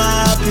you make me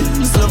happy,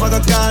 this love like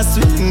a car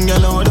swing, you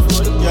know what the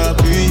fuck you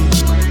breathe.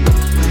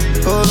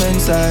 Come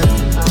inside.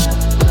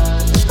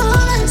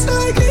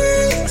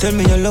 Tell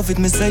me you love it,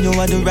 me say you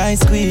are the right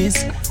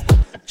squeeze.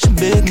 She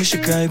beg me, she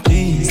cry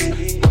please.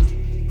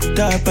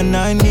 Type of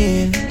 9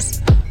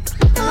 years.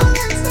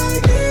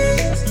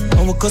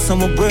 And we cuss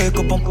and we break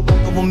up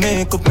and we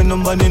make up and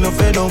nobody no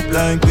fed up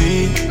like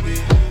we.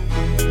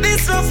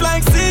 This rough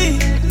like sea.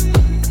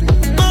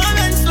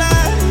 Moments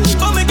like.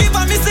 But me give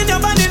a miss in your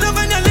body, love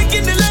when you're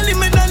licking the lily,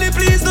 me dolly,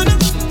 please don't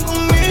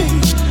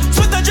me.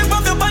 Sweat a drip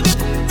off your body, you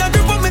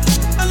grip on me.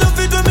 I love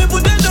it when me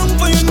put it down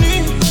for your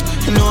knee.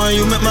 You know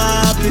you make me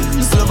happy.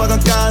 This love like a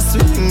car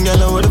swing, you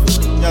know what the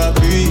fuck you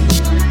breathe.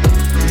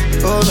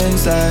 Come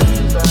inside.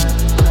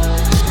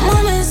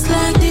 Moments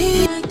like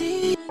these.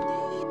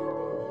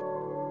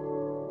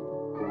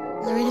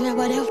 The rhythm your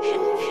body up.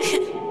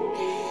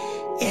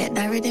 Yeah,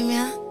 that rhythm,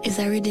 yeah, is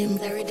a rhythm.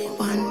 The rhythm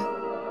one.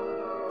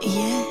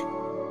 Yeah.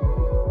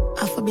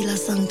 I for build a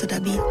song to the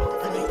beat.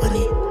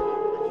 Funny.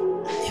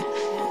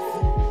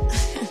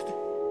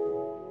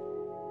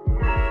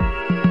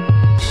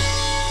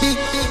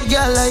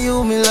 Girl, are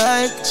you me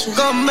like?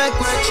 Come make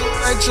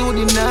right through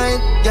the night.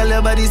 Girl,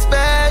 your body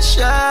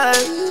special.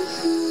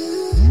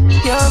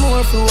 You're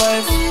more for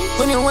wife.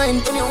 When you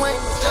whine,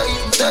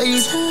 tight.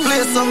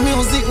 Play some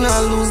music,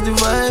 now lose the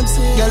vibes.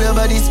 Girl, your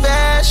body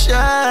special. I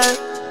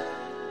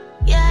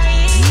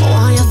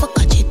want you to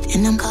catch it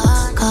in them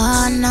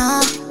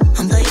corner.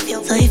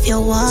 So if you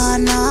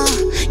wanna,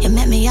 you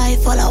make me eye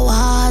full of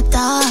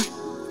water.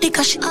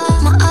 Because she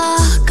my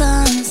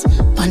organs.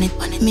 Pan it,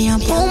 me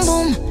and boom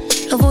boom.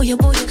 Love how you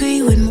both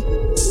agree with me.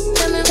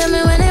 Tell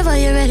me whenever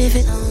you're ready for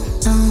it.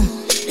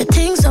 The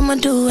things I'ma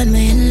do when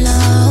me in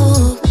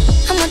love.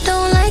 I'ma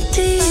don't like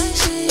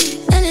this.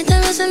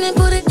 Anytime you see me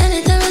put it,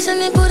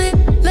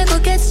 make her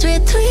get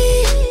straight to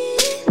it.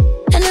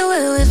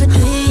 Anywhere we do it,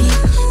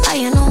 I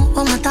you know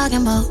what I'm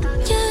talking about.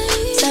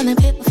 Send me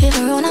paper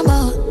fever round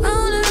about.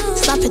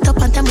 Slap it up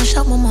and tell me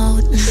shut my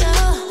mouth.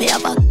 Me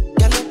have a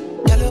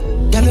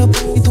girl, you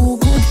too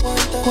good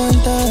one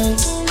time.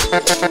 You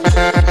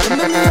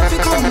make me have to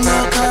come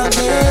back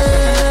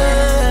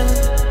again.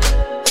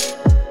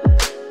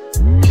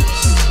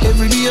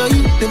 Every day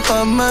you dip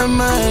on my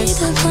mind.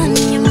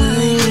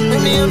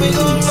 Make me have to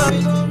come back.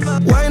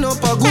 Wind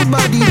up a good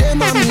body,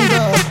 them a me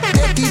dog.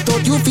 Take it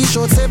out, you fish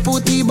out, say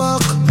put it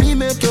back. Me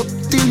make you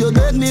till you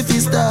beg me fi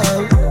stop.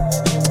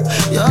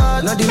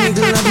 Yeah, not the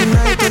middle of the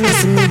night when you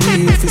see me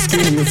be if you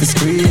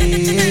scream.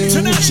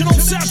 International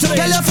Saturday.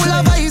 Girl, you full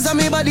of eyes and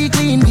me body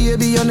clean,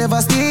 baby, you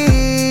never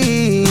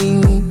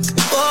stink.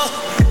 Oh,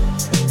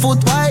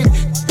 foot wide,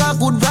 talk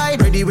good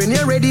ride. Ready when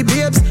you're ready,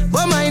 babes.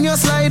 But mind your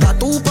slide, a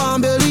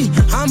 2-pound belly,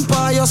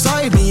 hamper your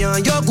side. Me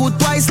and your good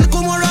twice, look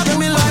how more rock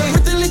me like.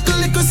 Pretty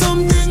little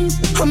something,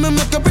 I'ma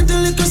make a pretty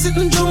little sit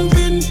and jump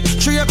in.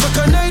 3 o'clock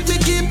at night, me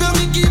keep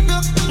you,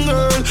 girl.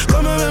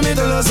 Come on, let me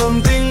tell her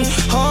something.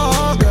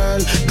 Oh, girl,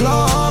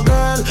 glow, oh,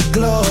 girl,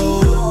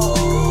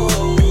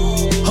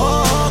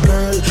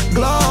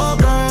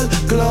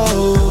 glow,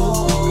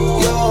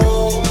 yo.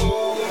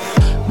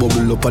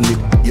 Bubble up and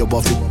you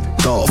buff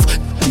it off.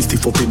 You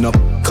stiff up in up,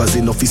 cause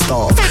enough is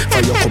tough.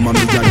 Fire come and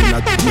me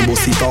and me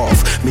bust it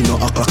off. Me no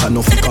act like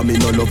enough, cause me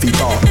no love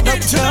it off.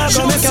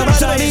 Don't make your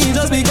bad money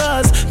just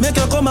because. Make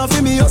you come and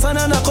feel me house and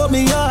I cut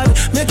me yard.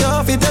 Make you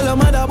have to tell your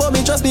mother about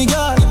me, trust me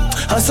God.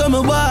 I saw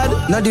me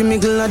bad. Not the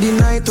middle of the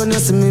night when you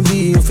see me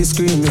be, if you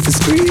scream. Girl,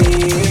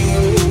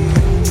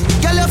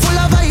 you full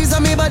of eyes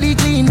and me body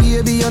clean,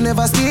 baby, you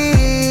never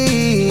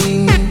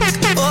stink.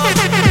 Oh,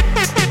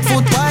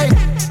 foot wide,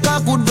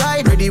 talk good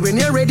ride. Ready when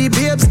you're ready,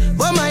 babes.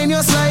 But mind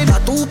your slide, a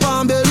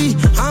 2-pound belly,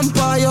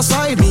 hamper your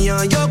side. Me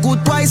and your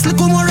good twice, look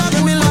how more rock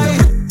me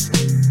like.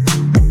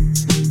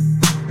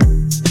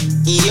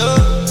 Yo.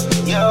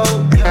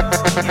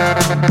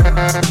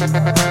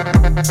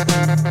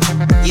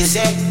 You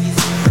say,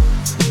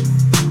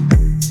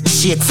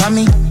 shake for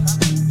me.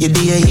 You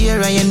do your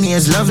hair and your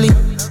nails lovely.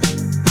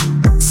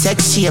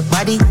 Sexy your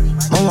body,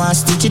 I want to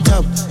stitch it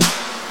up.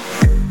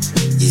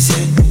 You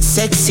say,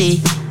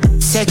 sexy,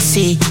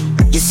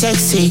 you're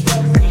sexy.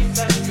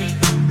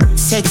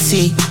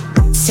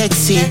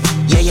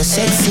 Yeah, you're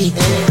sexy.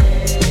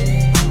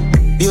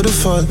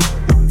 Beautiful,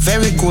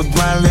 very good,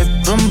 man.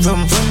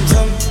 Vroom.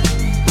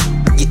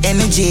 Your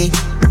energy,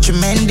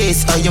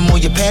 tremendous. How you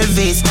move your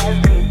pelvis.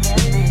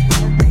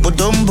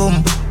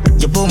 Boom,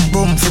 your boom,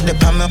 for the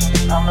palm.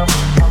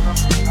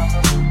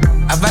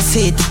 Have I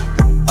said,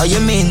 how you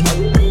mean?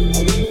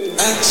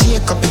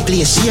 Shake up the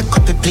place. Shake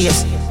up the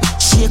place.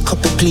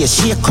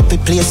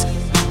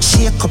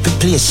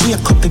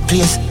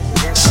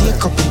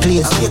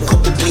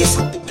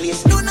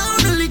 No,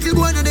 the little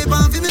boy no dey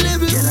pan for me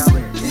level.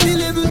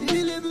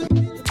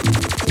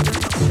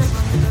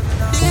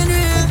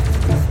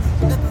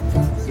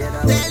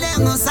 Tell them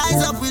no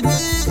size up with me.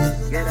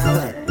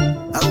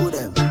 How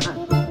them?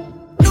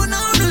 No,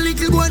 the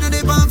little boy no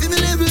dey pan for me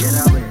level.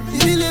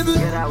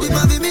 They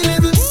pan for me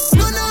level.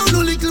 No,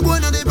 little boy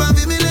no dey pan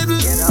for me level.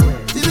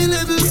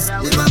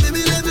 They pan for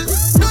me level.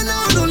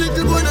 No,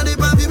 little boy no dey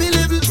pan for me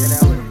level.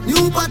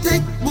 New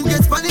Patek,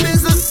 Bugatti, Spanish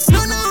business.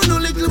 No,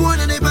 little boy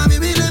no dey pan for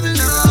me level.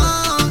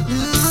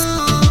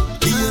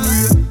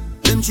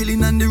 Them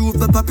chilling on the roof,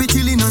 the papi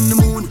chilling on the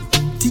moon.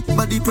 Thick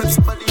body preps,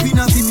 we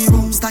not in me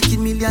room.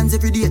 Stacking millions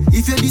every day.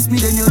 If you diss me,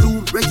 then you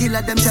do.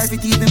 Regular them try to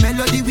teach me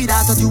melody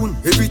without a tune.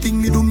 Everything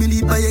me do, me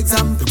lead by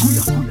example.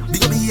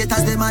 Big up me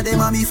haters, them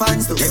are me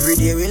fans too. Every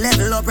day we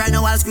level up, right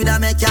now I'll squid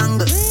and make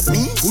angle.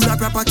 Me, full of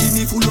property,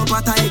 me full up a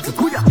title.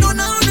 No,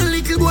 the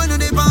little boy no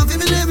dey pan for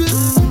me level.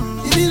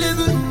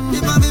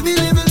 They pan for me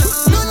level.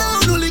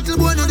 No, little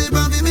boy no dey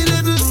pan for me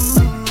level.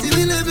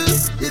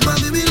 They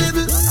pan for me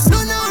level.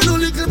 No,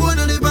 little boy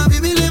no dey pan for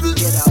me level.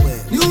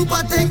 New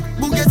Patek,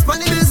 Bugatti,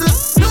 Spanish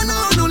business.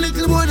 No,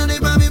 little boy no dey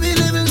pan for me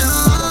level.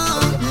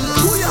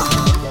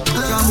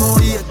 Come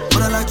on here,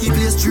 but I like keep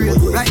it straight.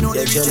 Right now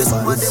the richest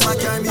woman them a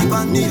carry me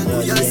band-aid.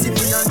 Y'all see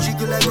me and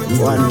jiggle like when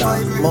you wanna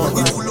vibrate.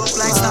 We pull up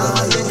like stars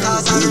and then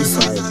cars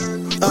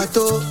and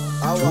Ato,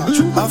 I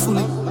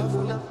fully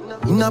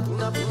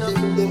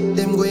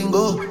them going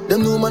go.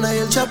 Them no man a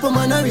hell chopper,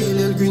 man a real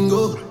hell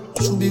gringo.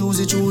 Should be use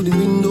it through the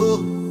window.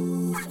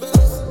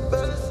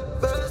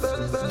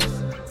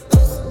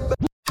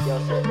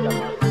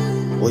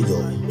 Oh yo,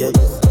 yeah.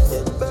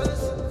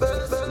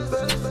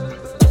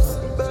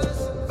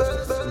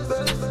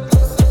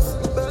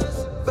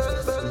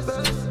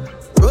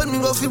 Run me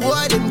go fi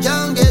boy, them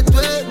can't get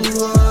wet.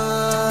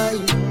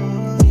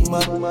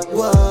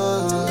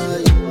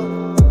 Why?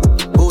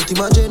 Both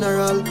him a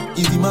general,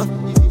 give him a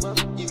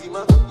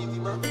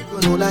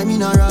no like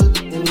mineral.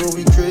 Them know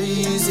we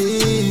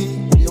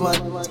crazy.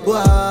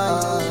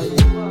 Why?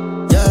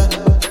 Yeah,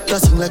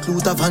 just sing like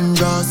Luther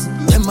Vandross.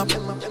 Them up,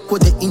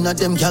 put it in a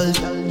them gal.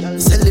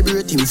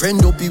 Celebrate him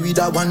friend up with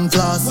a one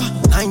class.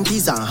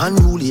 90s and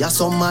unruly as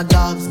some mad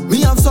dogs.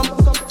 Me have some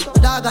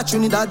dog at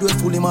Trinidad we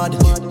fully mad.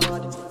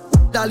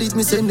 That lead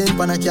me send them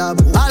pan a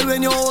cab. All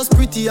when your house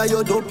pretty and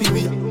your dopey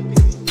me.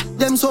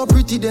 Them so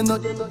pretty, them no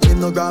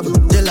grab.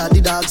 Tell her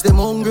the dogs them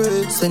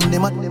hungry. Send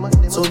them at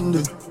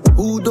Sunday.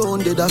 Who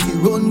don't they that fi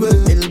run way?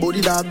 Elbow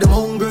the dog them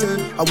hungry.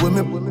 I will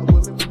me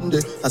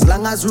as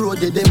long as road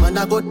they them and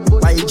I got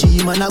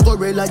YG man I go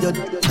rela yard.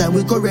 Time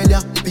we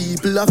Corella.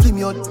 People a flim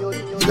yard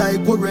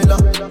like Corella.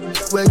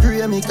 Where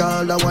Gray me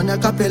call that one a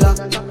capella.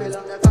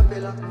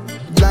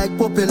 Like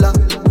Popella.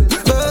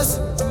 First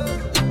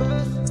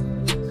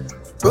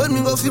run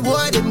me go fi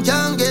boy them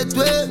can't get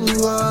wet.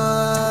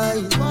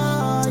 Why?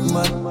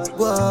 man.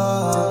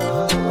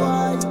 Why?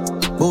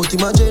 Bout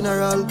him a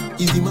general,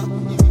 give him a.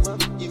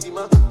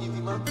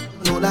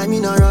 No like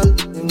mineral,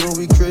 you know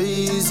we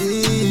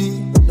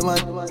crazy. No man,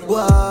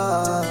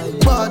 why?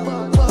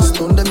 But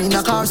stone them in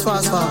a cars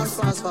fast.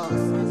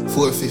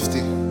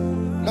 450.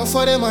 Now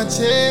for them I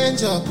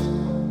change up,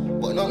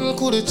 but nothing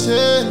could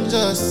change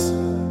us.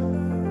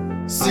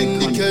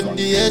 Syndicate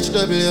the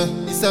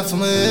HW, it's up for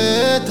my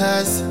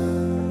haters.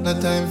 No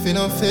time for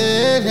no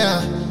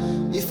failure.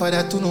 If I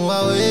that to know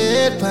I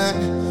wait pan,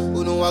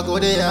 who know I go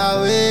there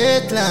I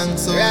wait long.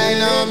 So right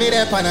now me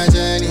there on a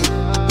journey.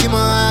 Give my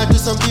heart to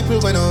some people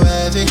when I'm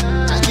heavy.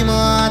 I give my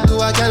heart to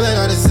a girl when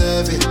I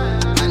deserve it.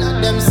 And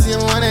at them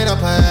same one end up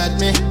hurt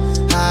me.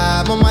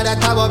 My mother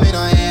talk about me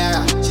no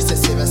hair. She said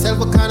save yourself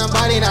because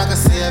nobody not gonna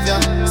save ya.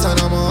 So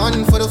now I'm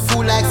hunting for the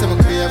fool like some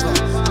craver.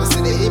 But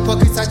see the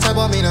hypocrites I talk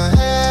about me no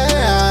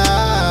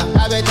hair.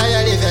 I better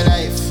you live your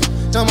life.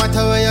 No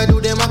matter where you do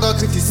them I go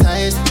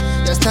criticize.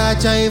 You start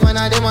jive and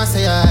them I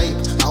say hype.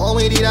 And when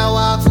we did a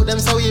walk for them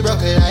so we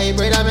broke a life.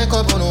 Brother make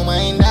up on no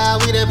mind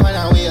that we dey pan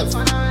a wave.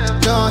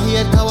 Don't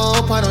hate cover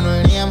up on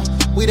no name.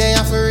 We dey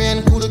have for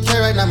rain, cool to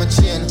carry on my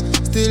chain.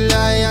 Still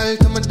loyal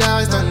to my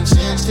dogs, nothing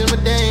change. Still my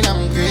day in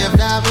I'm grave,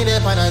 that me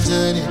there on a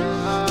journey.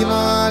 Give my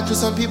heart to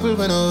some people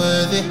when I'm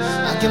worthy.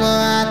 I give my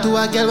heart to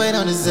a girl when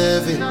I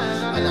deserve it.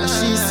 And now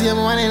she see me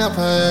wanting up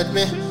hurt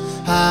me.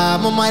 My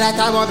mother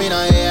talk about me no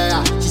hair.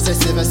 She said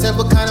save yourself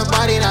because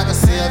nobody not gonna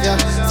save ya.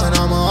 So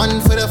now I'm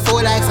on for the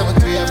fool like some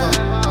craver.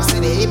 I see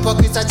the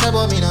hypocrites that talk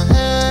about me no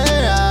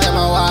hair. Them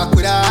I walk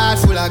with a heart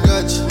full of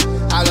grudge.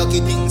 I lucky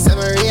things I'm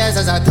raised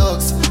as a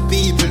tux.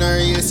 People not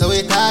real so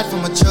it hard for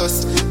my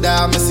trust.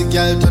 That messy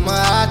girl turn my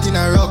heart in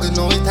a rug.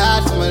 Know it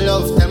hard for my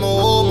love. Tell me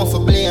home for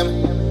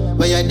blame.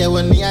 But you're there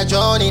when me a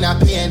drown in a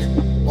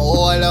pain. My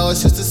whole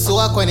house used to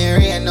soak when it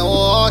rain. Now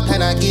out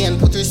and again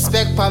put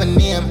respect for my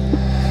name.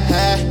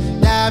 Hey.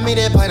 Now me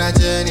there on a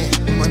journey.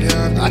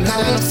 I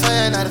can't the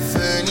fire, not the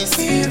furnace.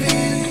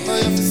 Oh,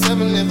 you for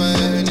seven never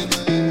earn it.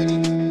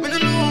 Me no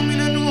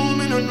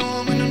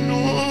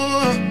know.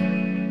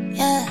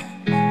 Yeah,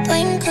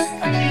 twinkle.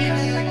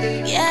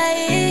 Yeah.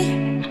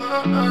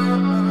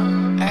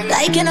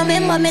 Like you know,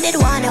 remember me did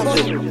one of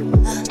you.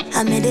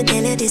 I made it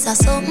tell you this or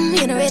something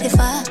you know ready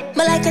for.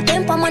 But like a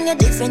temper man, you're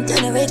different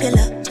than a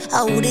regular.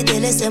 I would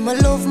tell you say my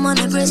love man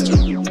I breast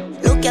you.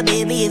 Look ya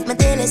baby, if me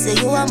tell you say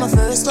you are my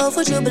first love,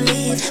 would you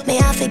believe? May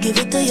I forgive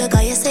it to you,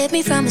 cause you saved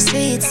me from the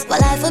streets. Well,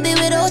 life will be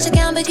without you,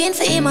 can't begin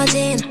to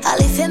imagine. All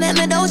if you make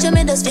me doubt you,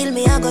 me just feel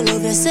me, I go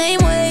love you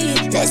same way.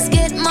 Let's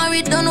get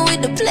married, done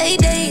with the play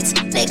dates.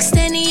 Next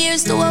 10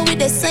 years, do it with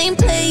the same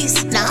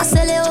place. Now I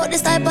sell you out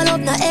this type of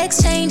love, no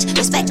exchange.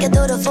 Respect you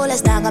to the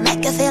fullest, I'm gonna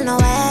make you feel no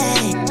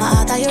way. My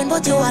heart I yearn,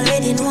 but you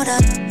already know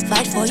that.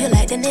 Fight for you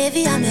like the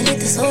Navy, I'm your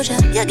little soldier.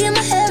 You give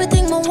me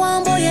everything, my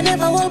one boy, you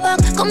never hold back.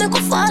 Come make me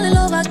fall in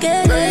love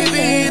again.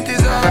 Baby, it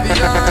is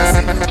obvious.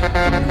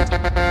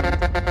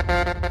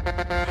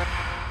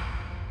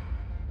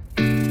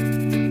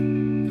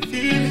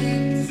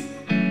 Feelings.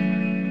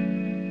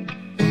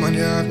 Woman,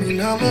 you have me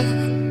now.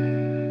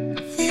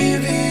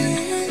 Feelings.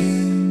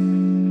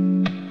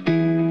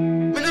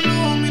 Me no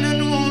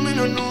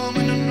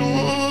know.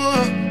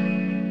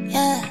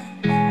 Yeah,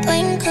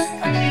 twinkle.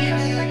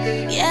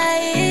 Yeah.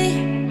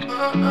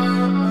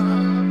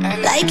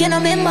 Like you know,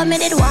 remember me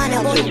did one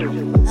of you.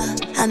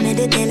 I made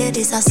it tell you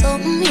this or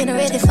something you know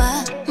ready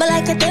for. But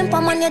like a temper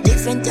man, you're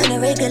different than a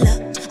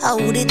regular. I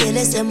would tell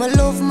you say my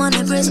love man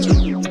I breast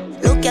you.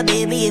 Look ya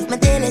baby, if me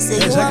tell you say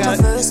you are my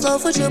first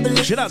love, would you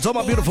believe? Shout out to all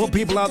my beautiful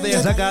people out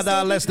there. I got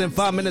less than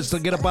 5 minutes to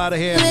get up out of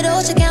here.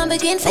 Without you can't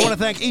begin. I want to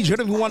thank each and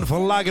every one for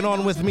logging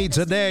on with me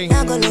today.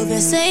 I go love you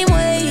same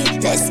way.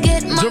 Let's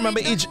get so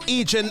remember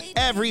each and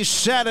every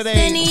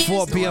Saturday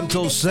 4 p.m.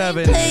 till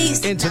 7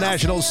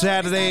 International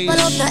Saturdays.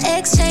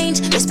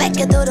 Exchange. Respect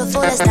you to the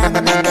fullest, I'm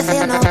gonna make you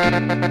feel no.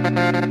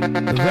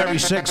 A very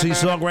sexy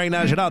song right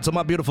now. Shout out to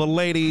my beautiful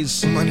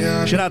ladies.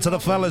 Shout out to the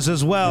fellas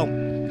as well.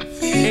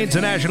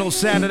 International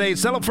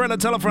Saturdays. Tell a friend,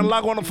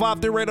 log on to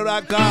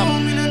 53radio.com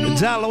and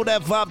download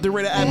that 53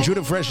 Radio app.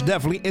 Juniorfresh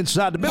definitely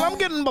inside the bill. I'm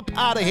getting up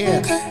out of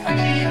here.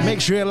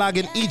 Make sure you log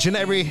in each and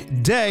every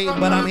day,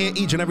 but I'm here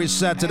each and every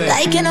Saturday.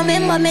 Like you know,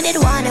 remember me did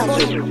one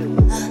of you.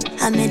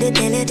 I made it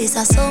tell you this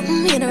or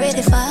something you know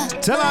ready for.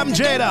 Tell I'm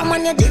Jada.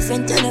 Man, you're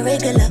different than a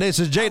regular. This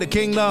is Jada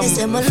Kingdom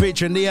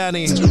featuring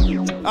Diani.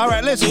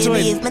 Alright, listen to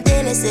it. If me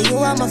tell you say you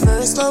are my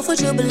first love, would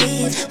you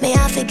believe? May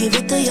I forgive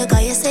it to you,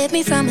 cause you saved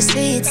me from the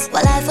streets.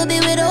 Well, life will be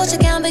without you,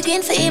 can't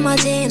begin to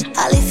imagine.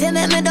 All if you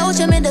make me doubt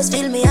you, me just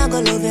feel me, I go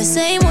love you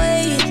same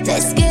way.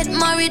 Let's get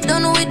married,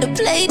 done with the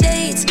play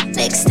dates.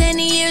 Next 10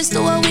 years,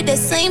 do it with the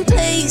same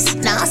place.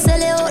 Now I sell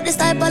you out this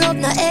type of love,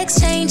 no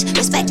exchange.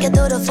 Respect you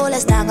to the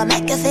fullest, I'm gonna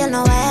make you feel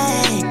no way.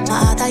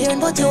 My heart I yearn,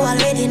 but you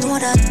already know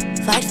that.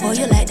 Fight for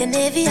you like the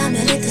Navy, I'm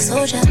your little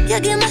soldier. You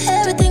give me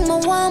everything, my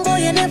one boy,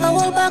 you never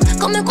hold back.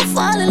 Come make me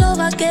fall in love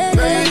again.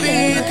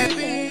 Baby,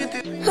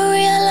 me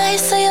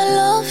realize say your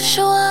love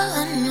sure,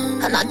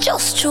 and I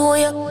just show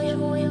you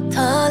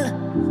tall.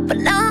 But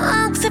now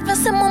I ask if you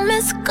see my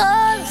missed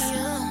calls.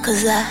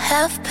 Cause I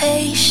have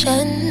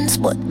patience,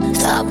 but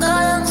stop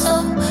calling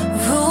so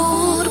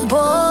rude,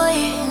 boy.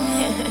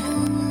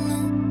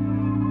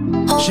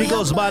 She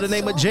goes by the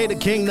name of Jada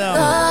King now.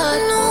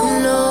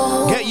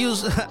 No. Get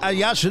used,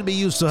 y'all should be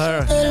used to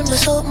her. Tell me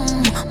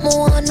something,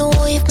 more know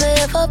if me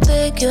ever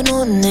beg you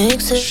no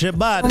next. Shit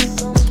bad.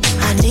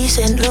 And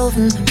decent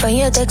loving, when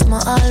you text me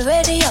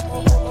already up.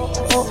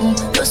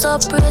 Just a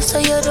pray so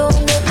you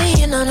don't get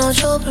me in no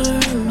trouble.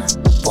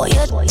 Boy,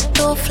 you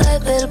tough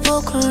like bell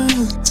buckle.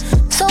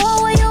 So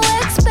what you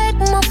expect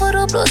me for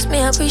the plus me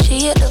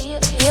appreciate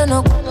it. You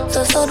know,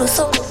 so.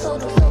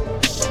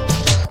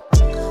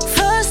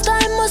 First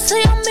time I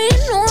see me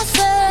no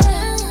say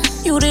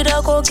you did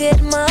I go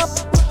get my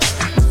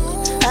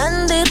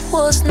and it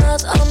was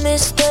not a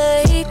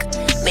mistake.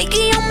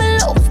 Making you my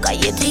love, cause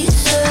you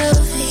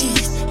deserve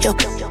it. You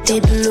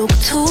did look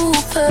too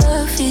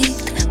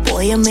perfect.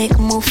 Boy, you make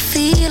me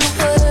feel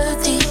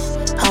worthy.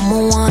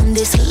 I'ma want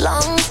this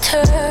long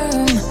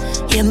term.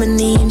 Yeah, me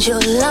need you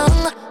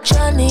long.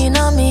 Johnny,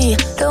 na me,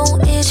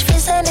 don't itch for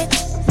send it.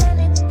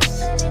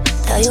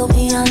 Tell you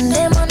me and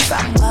them and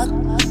from back.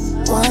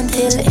 One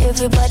till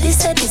everybody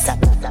said this up.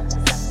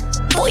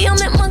 Boy, you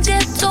make me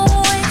get so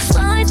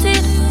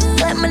excited.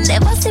 Like me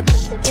never sip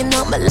in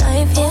my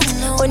life yet.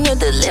 When you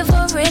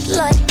deliver it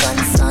like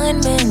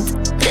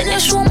consignment, then you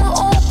show me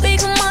all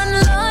big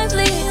man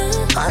lively.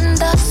 And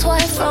that's why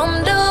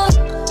from the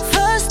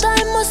first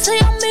time I see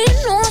me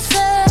no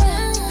say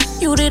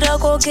you did I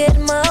go get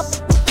my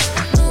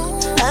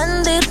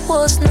and it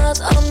was not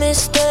a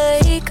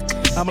mistake.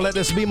 I'ma let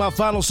this be my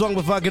final song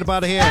before I get up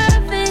out of here.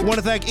 I want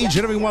to thank each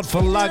and every one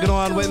for logging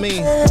on with me.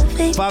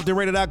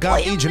 5theradio.com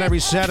each and every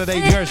Saturday.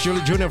 Yours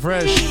truly,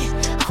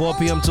 Juniorfresh, 4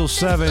 p.m. till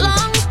 7.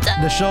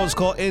 The show's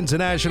called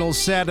International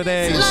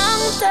Saturdays.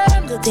 Long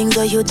term, the things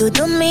that you do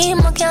to me,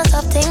 I can't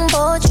stop thinking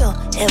about you.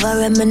 Ever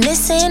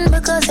reminiscing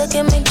because they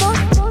can make good.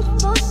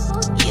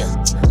 Yeah.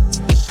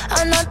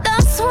 I know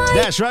that's why.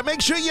 That's right.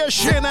 Make sure you're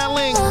sharing that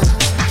link.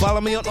 Follow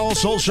me on all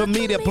social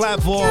media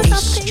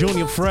platforms,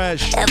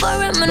 Juniorfresh.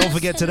 Don't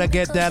forget to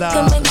get that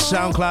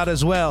SoundCloud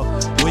as well,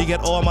 where you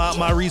get all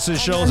my recent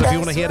shows. If you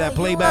want to hear that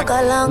playback,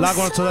 log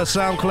on to the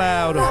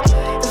SoundCloud.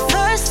 The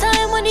first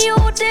time when you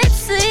did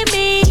see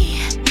me,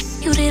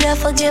 you did I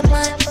forget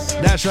my.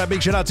 That's right.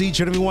 Big shout out to each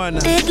and every one.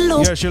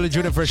 You're surely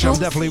Juniorfresh. I'm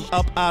definitely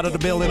up out of the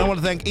building. I want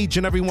to thank each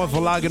and every one for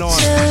logging on.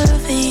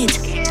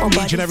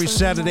 Each and every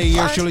Saturday,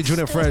 you're surely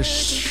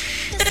Juniorfresh.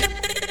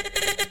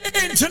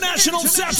 International Saturday.